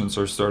patients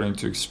are starting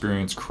to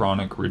experience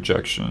chronic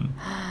rejection,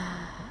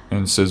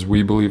 and says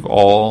we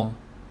all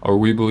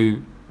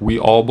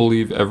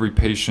believe every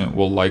patient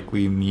will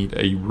likely need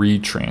a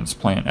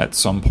retransplant at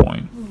some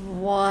point.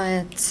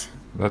 What?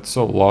 That's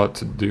a lot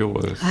to deal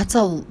with.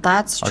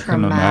 That's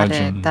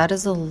traumatic. That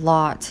is a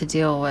lot to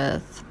deal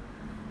with.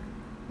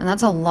 And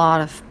that's a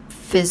lot of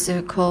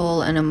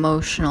physical and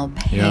emotional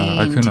pain.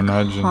 Yeah, I couldn't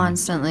imagine.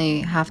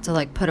 Constantly have to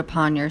like put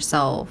upon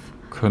yourself.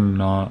 Could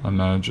not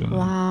imagine.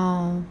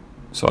 Wow.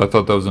 So I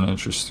thought that was an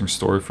interesting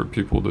story for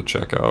people to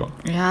check out.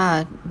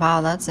 Yeah.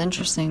 Wow, that's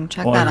interesting.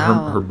 Check that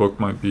out. Her book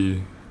might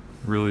be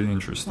really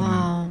interesting.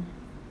 Wow.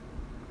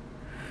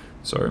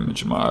 Sorry, I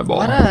mentioned my eyeball.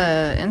 What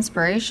a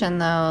inspiration,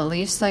 though. At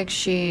least, like,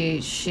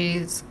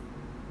 she's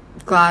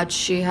glad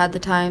she had the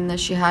time that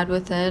she had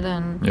with it,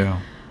 and yeah,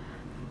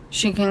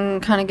 she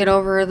can kind of get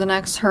over the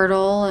next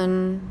hurdle,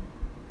 and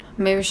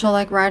maybe she'll,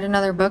 like, write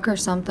another book or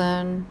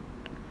something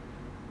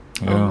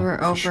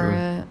over sure.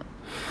 it.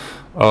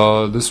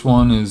 This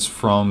one is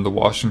from the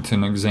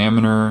Washington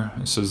Examiner.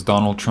 It says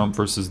Donald Trump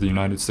versus the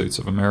United States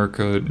of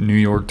America. New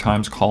York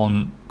Times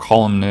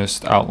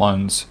columnist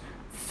outlines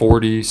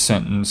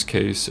 40-sentence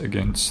case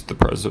against the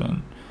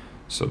president.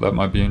 So that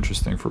might be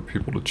interesting for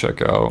people to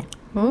check out.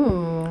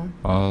 Ooh.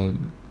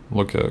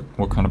 Look at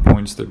what kind of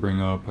points they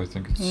bring up. I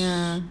think it's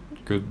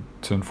good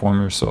to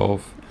inform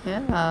yourself.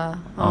 Yeah.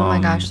 Oh my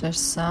gosh, there's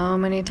so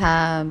many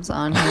tabs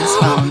on his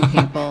phone,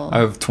 people. I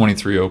have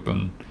 23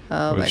 open.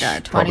 Oh my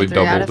god, 23 probably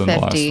doubled out of 50. in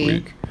the last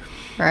week.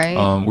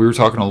 Right? We were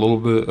talking a little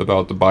bit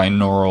about the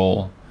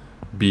binaural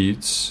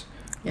beats.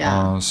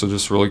 Yeah. So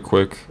just really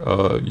quick,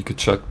 you could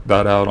check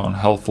that out on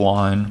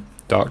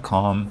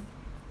healthline.com.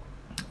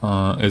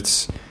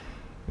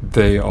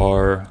 They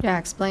are... Yeah,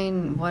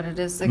 explain what it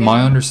is again.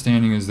 My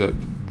understanding is that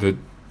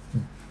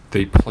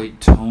they play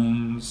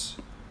tones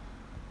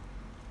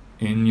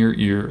in your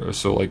ear,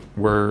 so like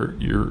where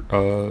your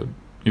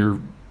ear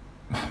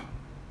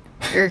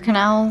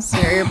canals,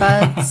 your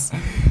earbuds.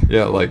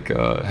 Yeah, like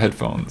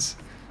headphones.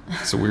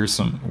 So wear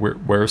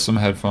some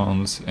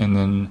headphones, and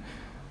then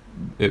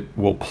it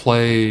will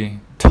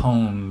play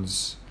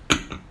tones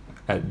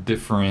at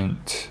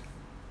different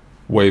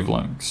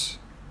wavelengths.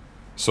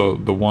 So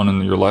the one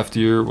in your left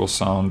ear will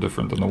sound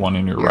different than the one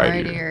in your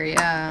right ear.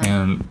 Yeah.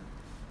 And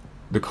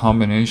the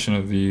combination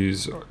of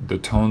these, the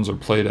tones are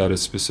played at a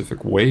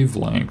specific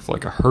wavelength,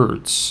 like a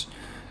hertz,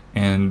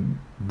 and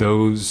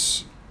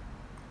those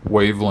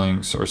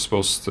wavelengths are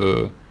supposed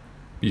to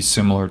be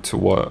similar to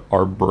what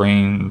our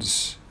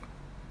brains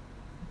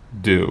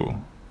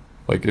do.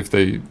 Like if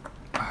they...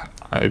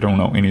 I don't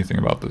know anything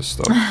about this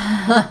stuff.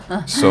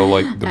 So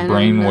like the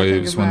brain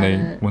waves,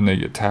 when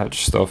they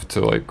attach stuff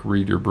to like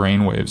read your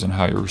brain waves and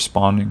how you're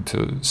responding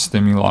to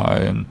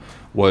stimuli and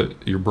what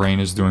your brain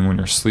is doing when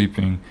you're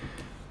sleeping,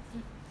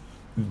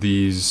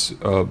 these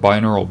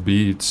binaural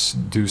beats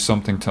do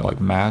something to like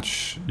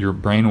match your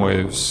brain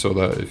waves, so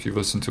that if you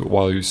listen to it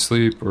while you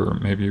sleep, or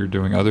maybe you're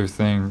doing other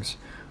things,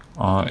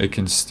 it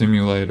can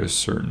stimulate a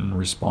certain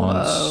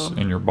response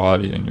in your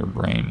body and your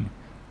brain.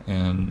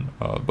 And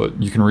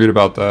but you can read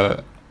about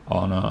that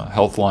on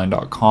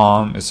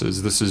healthline.com. It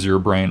says, this is your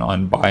brain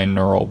on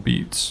binaural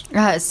beats.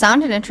 It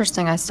sounded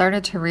interesting. I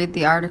started to read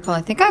the article.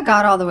 I think I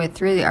got all the way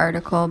through the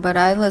article, but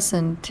I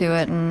listened to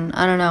it, and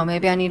I don't know,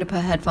 maybe I need to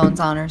put headphones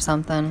on or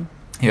something.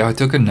 Yeah, I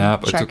took a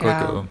nap. Check I took like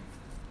out.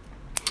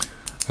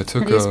 I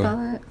took How do you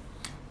spell it?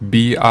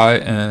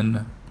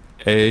 BINAURAL.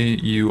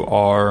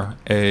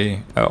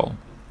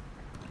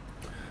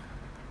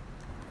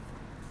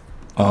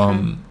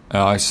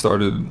 I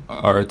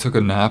took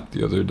a nap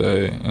the other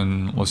day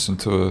and listened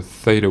to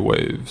theta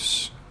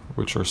waves,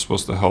 which are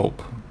supposed to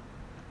help.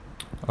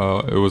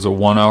 It was a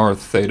 1-hour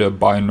theta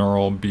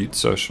binaural beat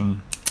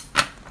session,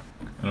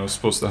 and it was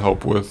supposed to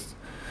help with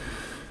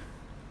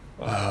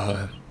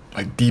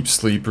like deep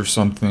sleep or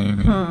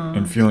something,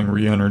 and feeling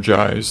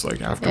re-energized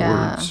like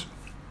afterwards.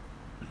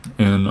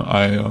 Yeah. And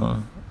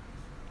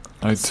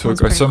I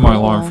set my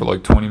alarm for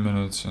like 20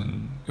 minutes,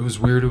 and it was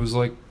weird. It was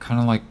like kind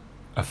of like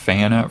a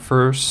fan at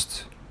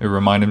first. It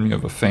reminded me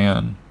of a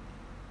fan,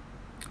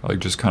 like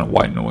just kind of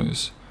white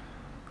noise.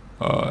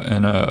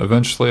 And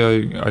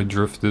eventually I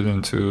drifted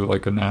into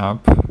like a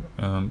nap,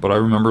 but I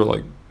remember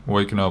like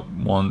waking up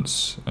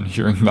once and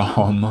hearing the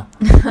hum,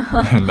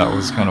 and that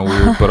was kind of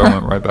weird, but I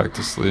went right back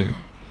to sleep.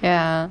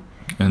 Yeah.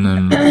 And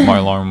then my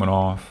alarm went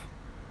off.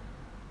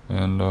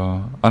 And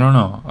I don't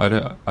know.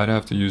 I'd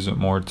have to use it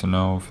more to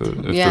know if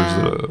there's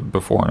a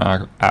before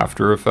and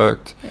after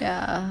effect.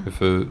 Yeah.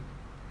 If it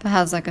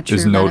has like a true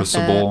is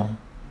noticeable. Benefit.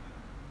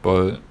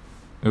 But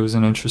it was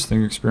an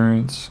interesting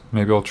experience.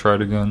 Maybe I'll try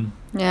it again.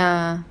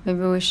 Yeah,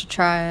 maybe we should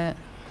try it.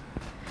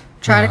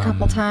 Try it a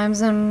couple times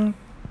and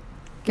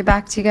get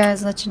back to you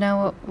guys, let you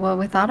know what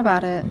we thought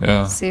about it.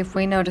 Yeah. See if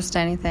we noticed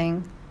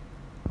anything.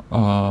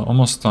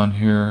 Almost done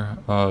here.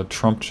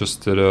 Trump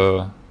just did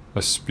a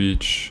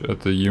speech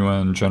at the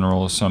UN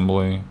General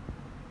Assembly.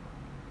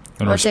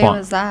 What day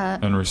was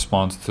that? In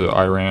response to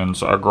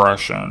Iran's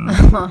aggression.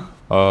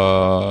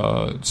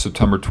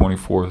 September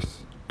 24th,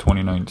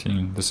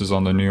 2019. This is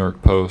on the New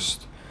York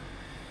Post.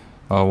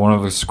 One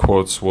of his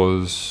quotes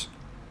was,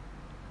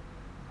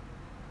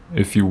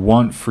 "If you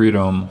want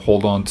freedom,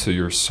 hold on to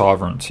your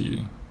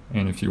sovereignty.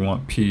 And if you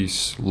want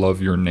peace, love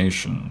your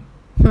nation.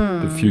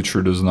 The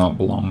future does not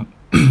belong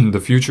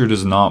the future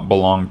does not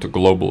belong to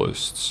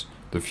globalists.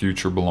 The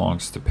future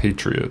belongs to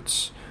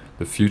patriots.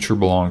 The future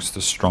belongs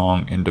to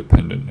strong,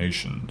 independent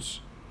nations."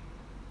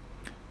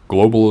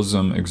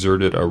 Globalism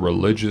exerted a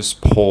religious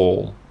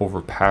pull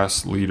over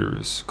past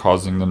leaders,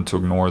 causing them to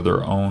ignore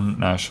their own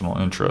national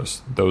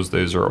interests. Those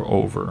days are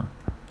over.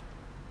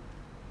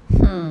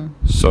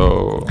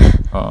 So,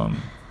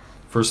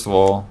 first of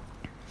all,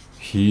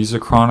 he's a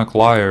chronic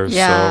liar,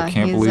 so I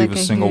can't believe like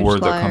a single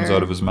word that comes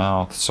out of his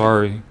mouth.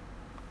 Sorry.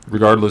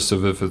 Regardless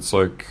of if it's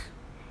like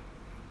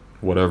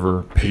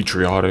whatever,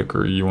 patriotic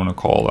or you want to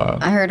call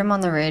that. I heard him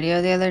on the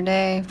radio the other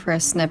day for a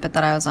snippet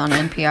that I was on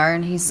NPR,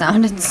 and he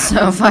sounded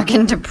so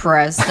fucking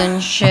depressed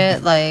and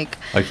shit. Like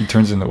he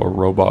turns into a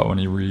robot when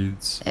he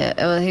reads.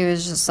 He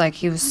was just like,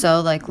 he was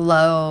so like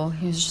low.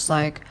 He was just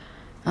like,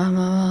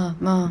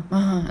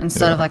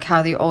 instead of like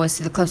how you always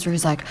see the clips where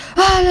he's like,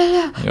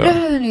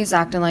 and he's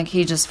acting like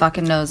he just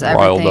fucking knows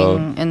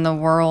everything in the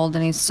world,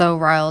 and he's so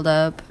riled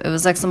up. It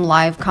was like some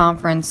live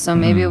conference, so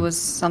maybe it was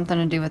something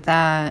to do with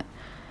that.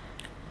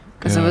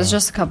 Because it was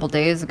just a couple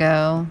days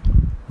ago.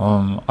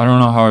 I don't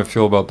know how I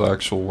feel about the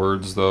actual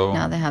words, though.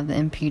 Now they have the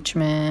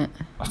impeachment.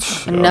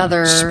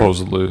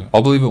 Supposedly.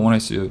 I'll believe it when I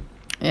see it.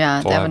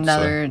 Yeah, they have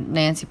another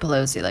Nancy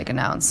Pelosi, like,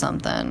 announced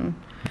something.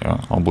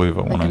 Yeah, I'll believe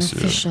it when I see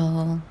it. Like an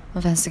official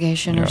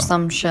investigation or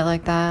some shit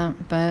like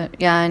that. But,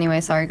 yeah, anyway,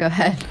 sorry, go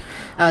ahead.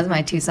 That was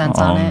my 2 cents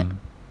on it.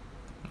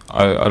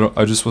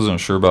 I just wasn't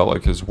sure about,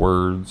 like, his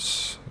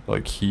words.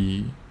 Like,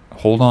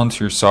 hold on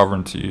to your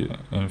sovereignty,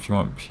 and if you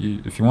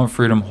want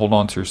freedom, hold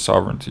on to your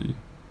sovereignty.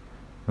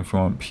 If you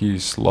want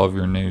peace, love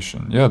your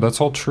nation. Yeah,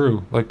 that's all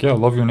true. Like, yeah,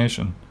 love your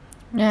nation.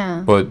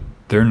 Yeah. But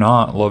they're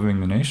not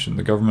loving the nation.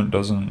 The government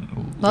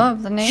doesn't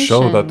love the nation.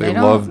 Show that they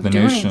love the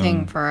nation.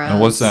 Anything for us. And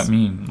what's that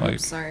mean? Like,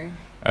 sorry.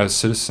 As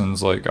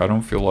citizens, like, I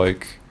don't feel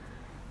like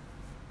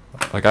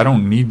I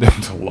don't need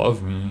them to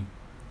love me,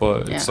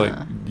 but it's like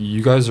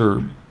you guys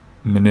are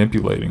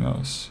manipulating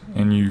us,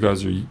 and you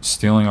guys are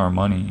stealing our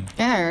money.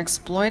 Yeah, you're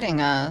exploiting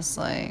us,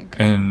 like.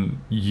 And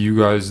you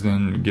guys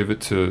then give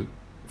it to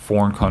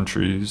foreign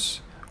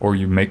countries, or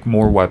you make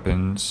more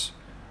weapons,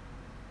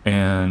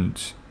 and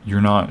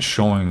you're not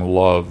showing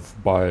love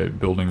by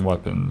building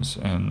weapons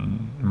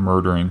and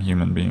murdering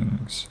human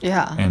beings.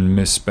 Yeah. And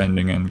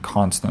misspending and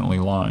constantly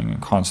lying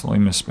and constantly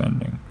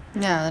misspending.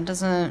 Yeah, that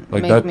doesn't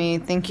make me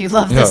think you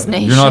love this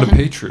nation. You're not a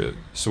patriot.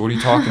 So what are you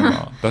talking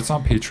about? That's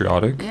not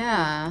patriotic.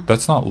 Yeah.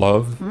 That's not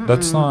love.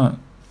 That's not...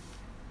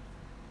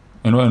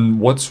 And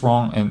what's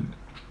wrong... And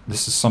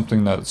this is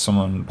something that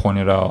someone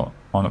pointed out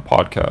on a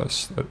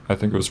podcast. I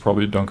think it was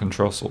probably Duncan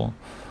Trussell.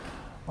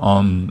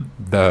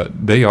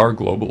 That they are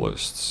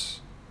globalists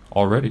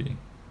already.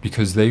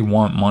 Because they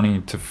want money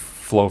to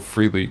flow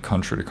freely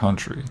country to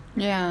country.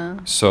 Yeah.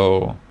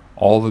 So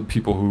all the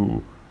people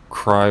who...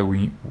 cry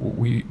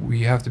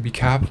we have to be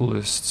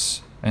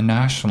capitalists and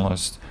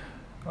nationalists,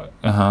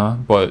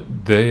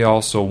 but they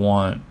also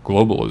want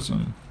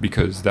globalism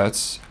because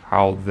that's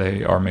how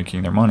they are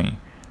making their money.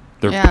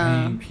 They're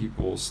paying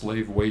people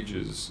slave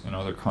wages in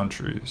other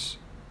countries.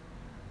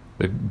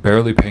 They're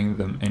barely paying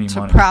them any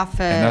money to profit,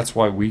 and that's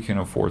why we can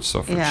afford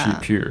stuff for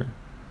cheap here.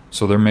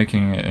 So they're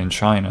making it in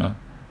China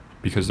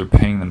because they're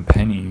paying them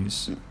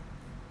pennies,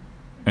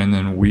 and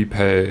then we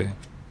pay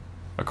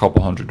a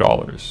couple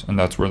 $100, and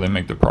that's where they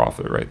make the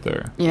profit right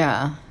there.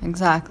 Yeah,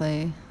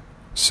 exactly.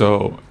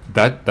 So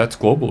that's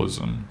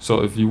globalism.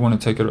 So if you want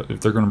to take it,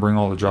 if they're going to bring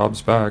all the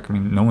jobs back, I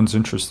mean, no one's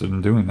interested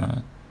in doing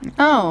that.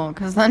 No,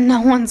 because then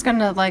no one's going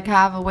to like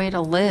have a way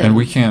to live. And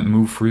we can't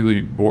move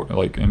freely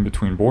like in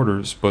between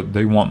borders, but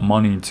they want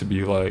money to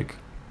be like,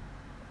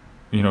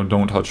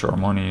 don't touch our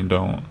money and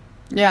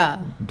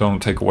don't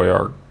take away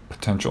our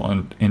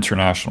potential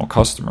international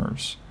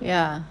customers.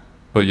 Yeah.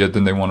 But yet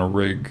then they want to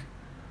rig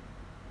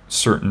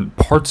certain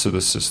parts of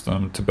the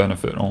system to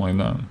benefit only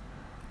them.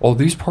 Well,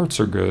 these parts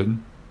are good,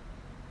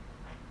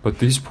 but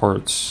these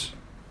parts,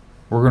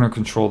 we're going to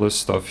control this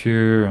stuff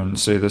here and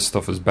say this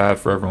stuff is bad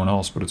for everyone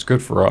else, but it's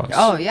good for us.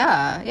 Oh,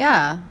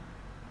 yeah.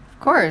 Of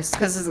course,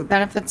 because it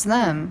benefits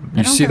them.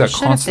 You see that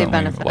constantly. If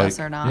they benefit us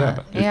or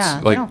not. Yeah,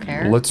 they don't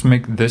care. Let's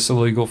make this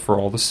illegal for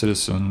all the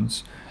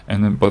citizens,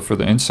 but for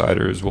the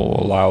insiders, we'll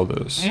allow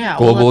this. Yeah,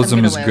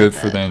 globalism is good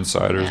for the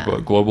insiders,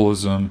 but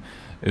globalism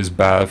is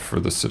bad for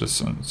the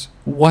citizens.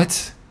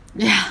 What?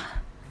 Yeah.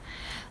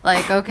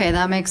 Like, okay,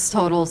 that makes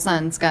total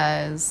sense,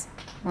 guys.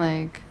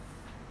 Like,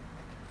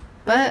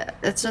 but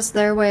it's just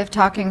their way of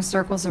talking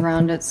circles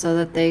around it so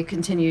that they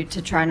continue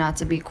to try not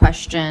to be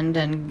questioned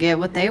and get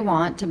what they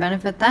want to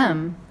benefit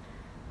them.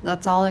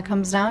 That's all it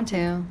comes down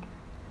to.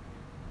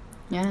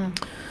 Yeah.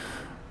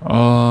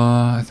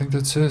 I think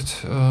that's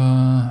it.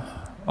 I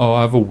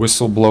have a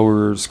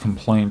whistleblower's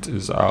complaint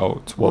is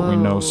out. What we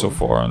know so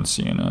far on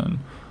CNN.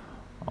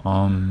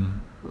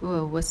 Ooh,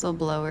 a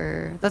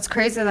whistleblower. That's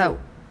crazy that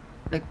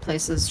like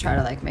places try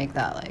to like make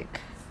that like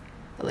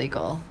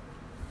illegal.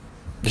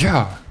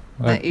 Yeah.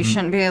 That you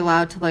shouldn't be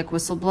allowed to like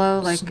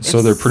whistleblow. Like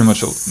so they're pretty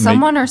much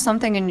someone or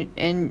something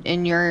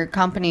in your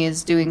company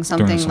is doing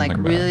something like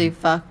bad. Really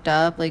fucked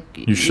up. Like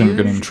you shouldn't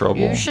get in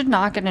trouble. You should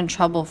not get in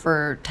trouble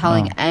for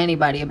telling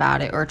anybody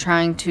about it or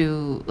trying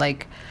to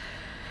like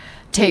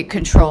take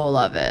control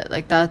of it.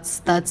 Like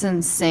that's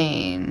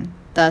insane.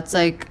 That's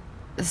like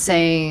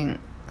saying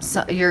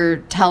you're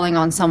telling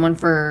on someone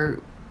for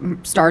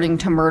starting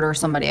to murder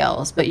somebody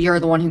else, but you're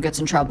the one who gets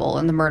in trouble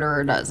and the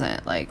murderer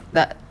doesn't. Like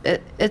that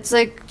it's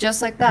like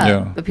just like that.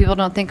 Yeah. But people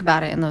don't think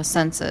about it in those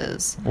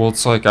senses. Well,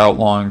 it's like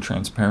outlawing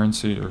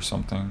transparency or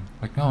something.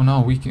 Like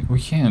no, we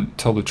can't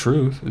tell the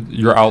truth.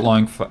 You're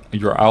outlawing facts,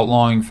 you're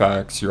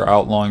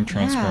outlawing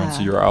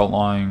transparency, you're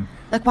outlawing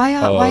like why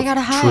you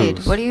gotta hide?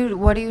 Truth.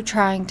 What are you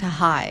trying to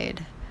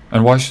hide?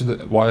 And why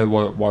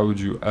would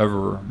you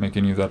ever make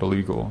any of that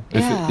illegal?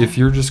 If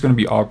you're just going to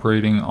be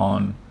operating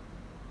on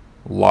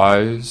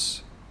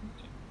lies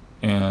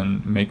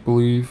and make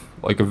believe,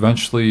 like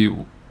eventually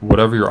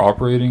whatever you're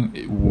operating,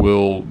 it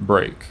will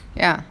break.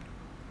 Yeah.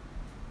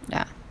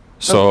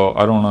 So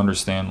I don't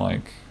understand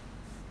like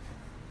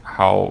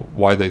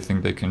why they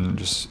think they can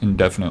just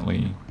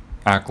indefinitely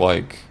act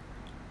like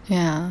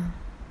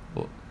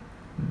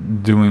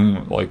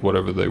doing like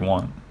whatever they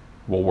want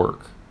will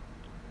work.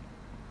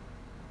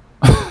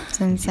 It's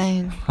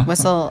insane. I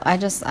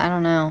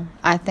don't know.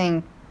 I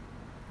think,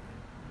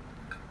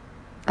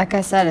 like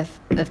I said,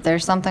 if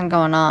there's something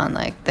going on,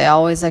 like they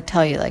always like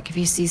tell you, like if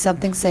you see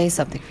something, say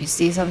something. If you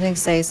see something,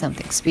 say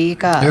something.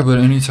 Speak up. Yeah, but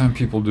anytime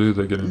people do,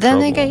 they get in trouble. Then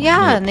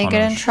they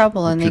get in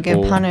trouble and they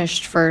get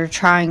punished for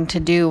trying to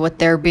do what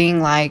they're being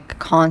like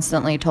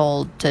constantly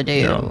told to do.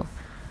 Yeah.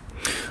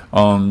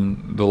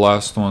 The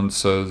last one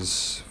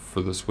says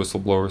for this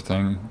whistleblower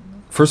thing.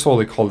 First of all,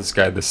 they call this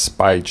guy the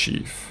spy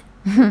chief.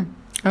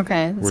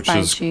 Okay, the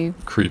spy chief. Which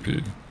is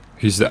creepy.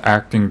 He's the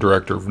acting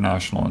director of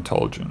national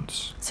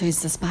intelligence. So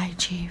he's the spy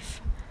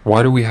chief.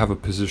 Why do we have a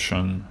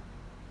position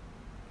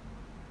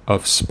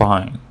of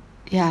spying?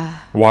 Yeah.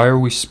 Why are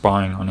we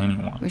spying on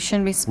anyone? We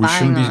shouldn't be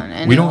spying on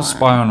anyone. We don't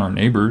spy on our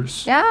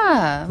neighbors.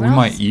 Yeah. We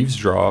might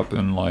eavesdrop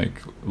and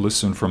like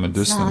listen from a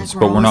distance,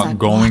 but we're not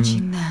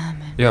going.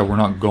 Yeah, we're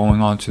not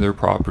going onto their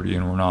property,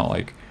 and we're not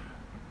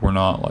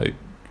like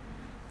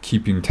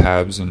keeping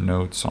tabs and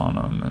notes on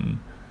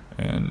them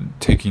and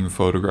taking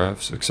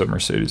photographs, except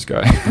Mercedes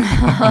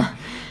guy.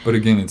 But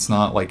again, it's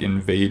not like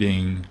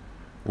invading.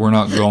 We're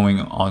not going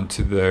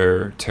onto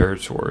their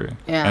territory,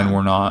 and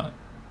we're not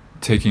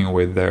taking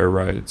away their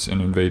rights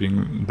and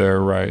invading their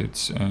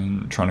rights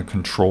and trying to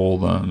control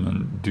them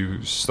and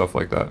do stuff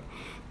like that.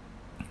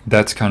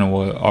 That's kind of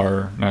what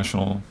our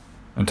national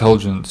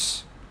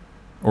intelligence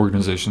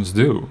organizations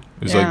do.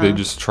 Is like they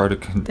just try to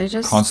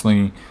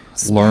constantly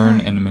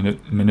learn and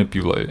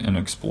manipulate and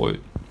exploit.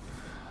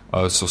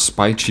 So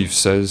Spy Chief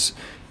says,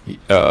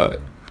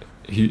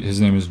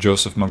 his name is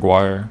Joseph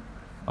McGuire,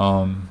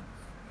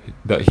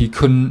 that he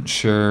couldn't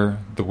share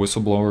the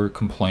whistleblower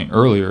complaint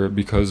earlier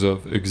because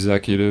of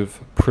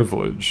executive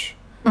privilege.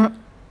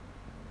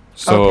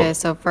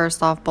 So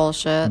first off,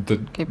 bullshit.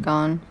 Keep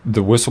going.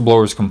 The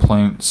whistleblower's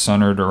complaint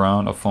centered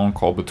around a phone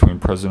call between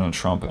President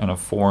Trump and a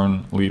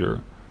foreign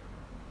leader,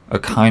 a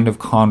kind of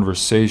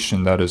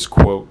conversation that is,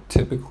 quote,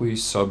 typically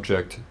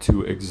subject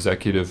to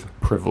executive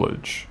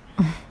privilege.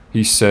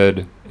 He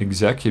said,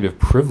 executive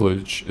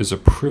privilege is a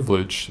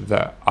privilege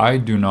that I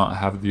do not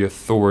have the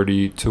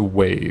authority to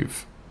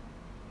waive.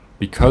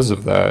 Because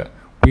of that,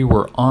 we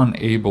were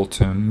unable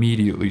to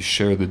immediately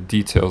share the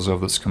details of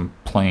this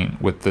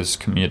complaint with this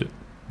committee.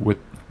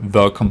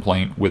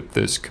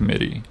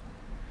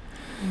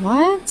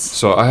 What?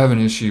 So I have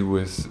an issue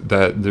with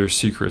that there's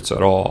secrets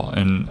at all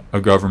in a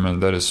government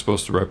that is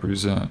supposed to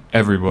represent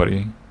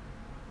everybody.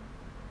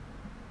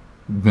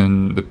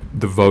 Then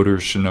the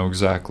voters should know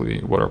exactly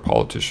what our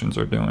politicians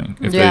are doing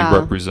if they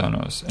represent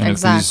us.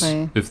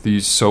 And if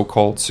these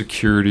so-called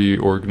security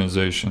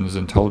organizations,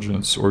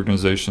 intelligence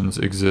organizations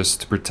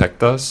exist to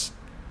protect us,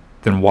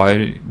 then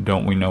why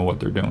don't we know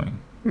what they're doing?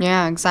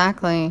 Yeah,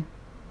 exactly.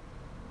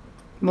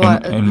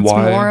 What it's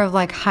more of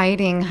like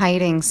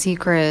hiding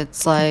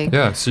secrets,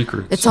 like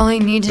secrets. It's only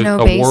need to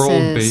know basis. A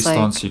world based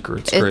on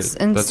secrets. Great.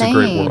 Insane. That's a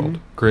great world.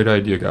 Great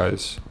idea,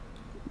 guys.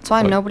 That's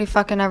why nobody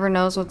fucking ever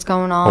knows what's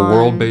going on. A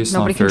world based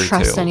on fairy tales. Nobody can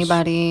trust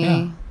anybody.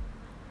 Yeah.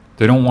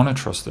 They don't want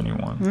to trust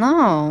anyone.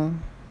 No.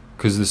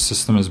 Because the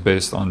system is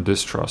based on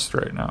distrust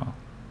right now.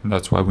 And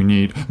that's why we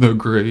need the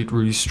great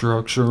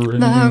restructuring.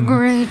 The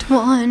great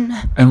one.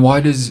 And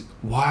why this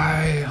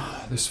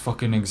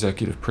fucking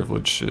executive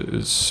privilege shit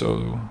is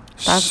so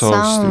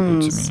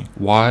stupid to me.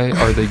 Why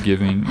are they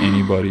giving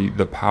anybody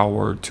the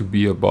power to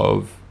be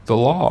above the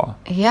law?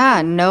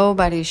 Yeah,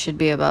 nobody should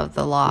be above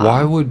the law.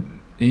 Why would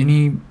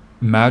any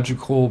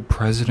magical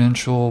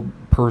presidential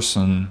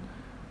person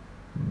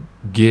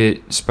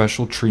get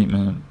special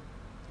treatment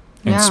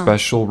and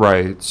special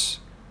rights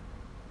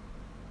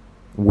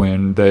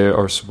when they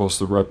are supposed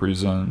to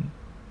represent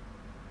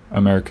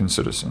American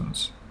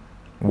citizens?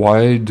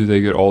 Why do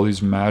they get all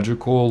these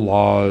magical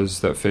laws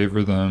that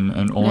favor them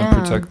and only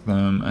protect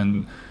them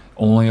and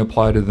only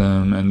apply to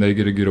them, and they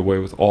get away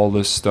with all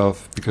this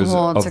stuff because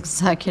it's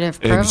executive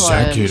privilege.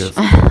 Executive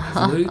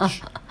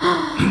privilege?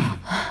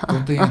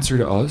 Don't they answer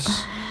to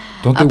us?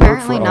 Don't they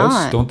Apparently work for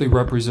not. us? Don't they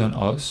represent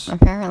us?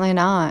 Apparently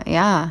not,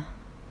 yeah.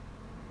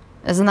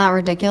 Isn't that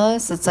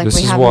ridiculous? It's like This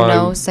we is have why-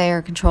 no say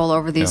or control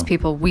over these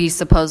people we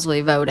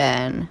supposedly vote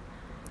in,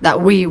 that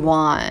we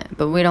want,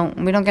 but we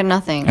don't get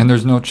nothing. And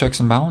there's no checks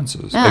and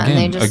balances. Yeah, and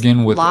they just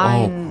again with lie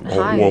and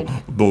hide.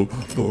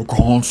 the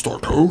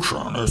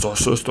Constitution is a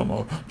system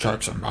of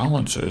checks and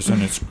balances,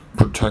 and it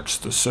protects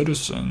the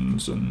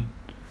citizens, and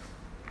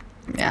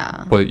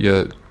yeah. But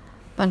yet,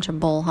 bunch of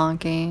bull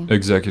honky.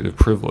 Executive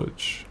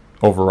privilege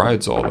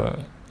overrides all that.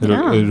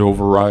 It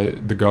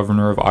override the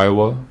governor of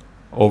Iowa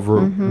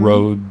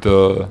overrode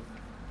the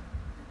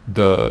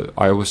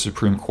Iowa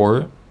Supreme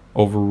Court,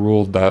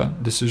 overruled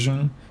that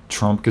decision.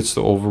 Trump gets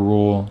to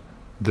overrule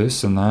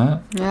this and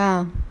that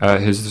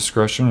at his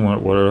discretion,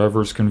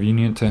 whatever is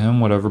convenient to him,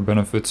 whatever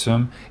benefits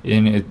him,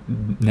 and it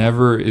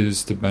never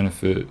is to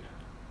benefit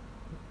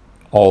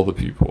all the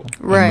people,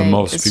 and the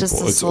most it's people.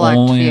 just It's select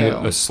only few.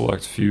 a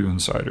select few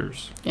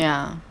insiders.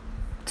 Yeah.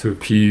 To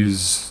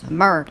appease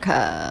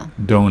America.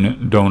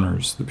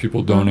 Donors, the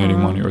people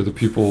donating money, or the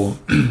people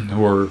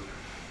who are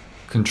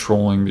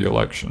controlling the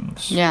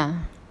elections. Yeah.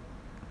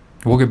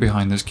 We'll get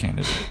behind this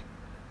candidate.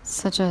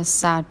 Such a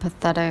sad,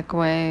 pathetic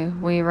way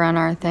we run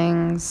our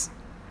things.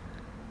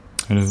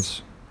 It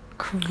is.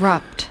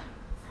 Corrupt.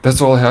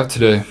 That's all I have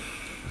today.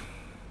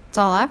 That's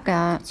all I've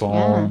got. It's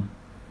all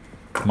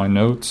my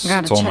notes.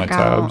 Gotta It's all my check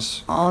out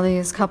tabs. all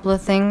these couple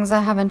of things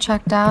I haven't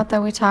checked out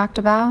that we talked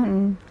about.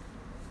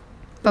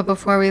 But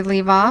before we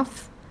leave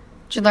off,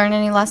 did you learn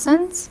any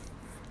lessons?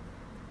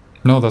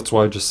 No, that's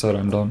why I just said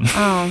I'm done.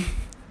 Oh.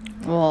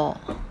 Well.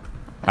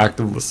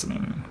 Active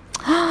listening.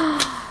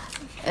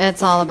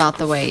 It's all about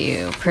the way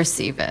you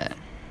perceive it.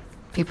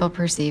 People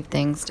perceive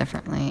things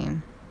differently.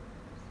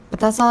 But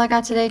that's all I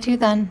got today, too,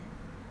 then.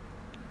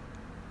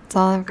 That's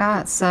all I've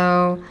got.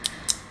 So,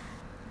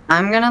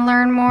 I'm going to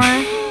learn more.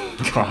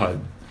 God.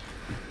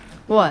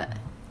 What?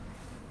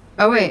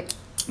 Oh, wait.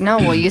 No,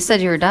 well, you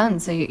said you were done,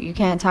 so you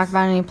can't talk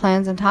about any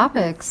plans and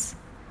topics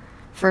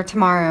for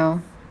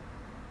tomorrow.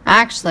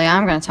 Actually,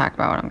 I'm going to talk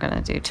about what I'm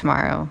going to do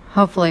tomorrow.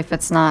 Hopefully, if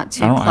it's not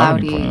too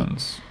cloudy. Have any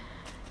plans.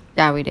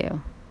 Yeah, we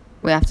do.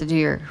 We have to do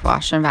your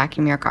wash and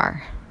vacuum your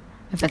car.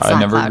 If it's I not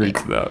never cloudy.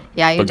 agreed to that.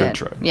 Yeah, you but did. Good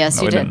try. Yes,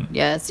 No, you I did. didn't.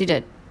 Yes, you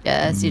did.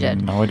 Yes, you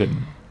did. No, I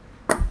didn't.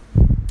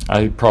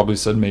 I probably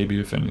said maybe,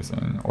 if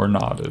anything, or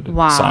nodded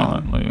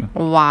silently.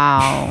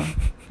 Wow.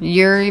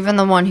 You're even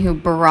the one who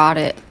brought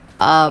it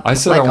up. I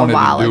said like I wanted a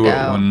while to do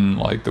ago. it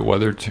when the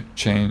weather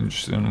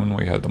changed and when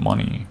we had the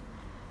money.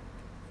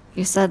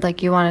 You said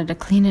you wanted to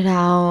clean it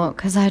out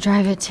because I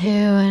drive it too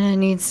and it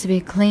needs to be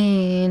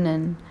clean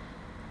and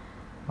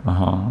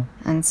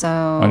so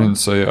I didn't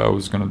say I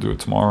was gonna do it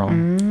tomorrow.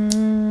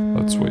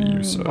 That's what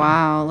you said.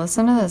 Wow,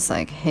 listen to this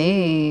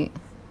hate.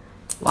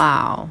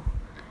 Wow.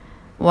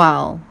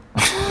 Well,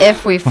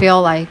 if we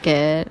feel like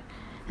it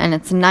and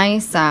it's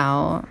nice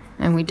out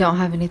and we don't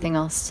have anything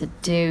else to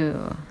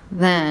do,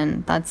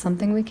 then that's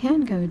something we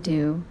can go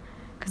do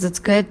because it's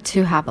good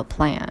to have a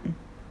plan.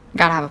 You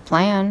gotta have a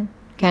plan.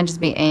 Can't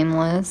just be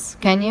aimless,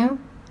 can you?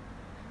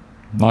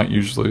 Not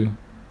usually.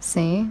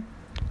 See?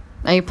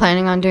 Are you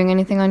planning on doing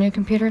anything on your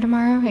computer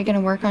tomorrow? Are you going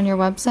to work on your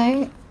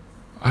website?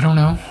 I don't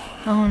know.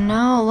 Oh,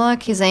 no.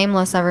 Look, he's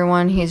aimless,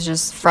 everyone. He's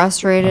just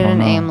frustrated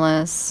and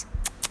aimless.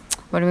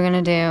 What are we going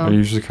to do? I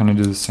usually kind of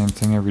do the same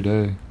thing every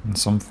day in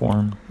some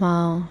form.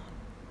 Wow.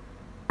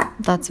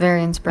 That's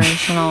very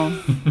inspirational.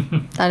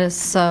 That is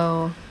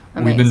so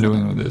amazing. We've been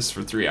doing this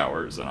for 3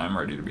 hours, and I'm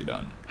ready to be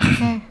done.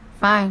 Okay,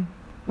 fine.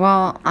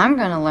 Well, I'm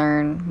going to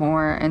learn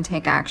more and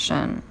take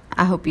action.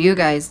 I hope you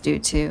guys do,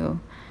 too.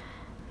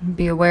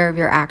 Be aware of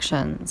your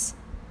actions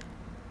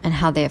and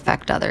how they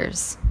affect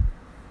others.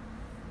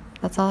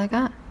 That's all I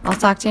got. I'll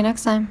talk to you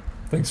next time.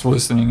 Thanks for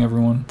listening,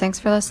 everyone. Thanks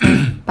for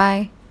listening.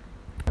 Bye.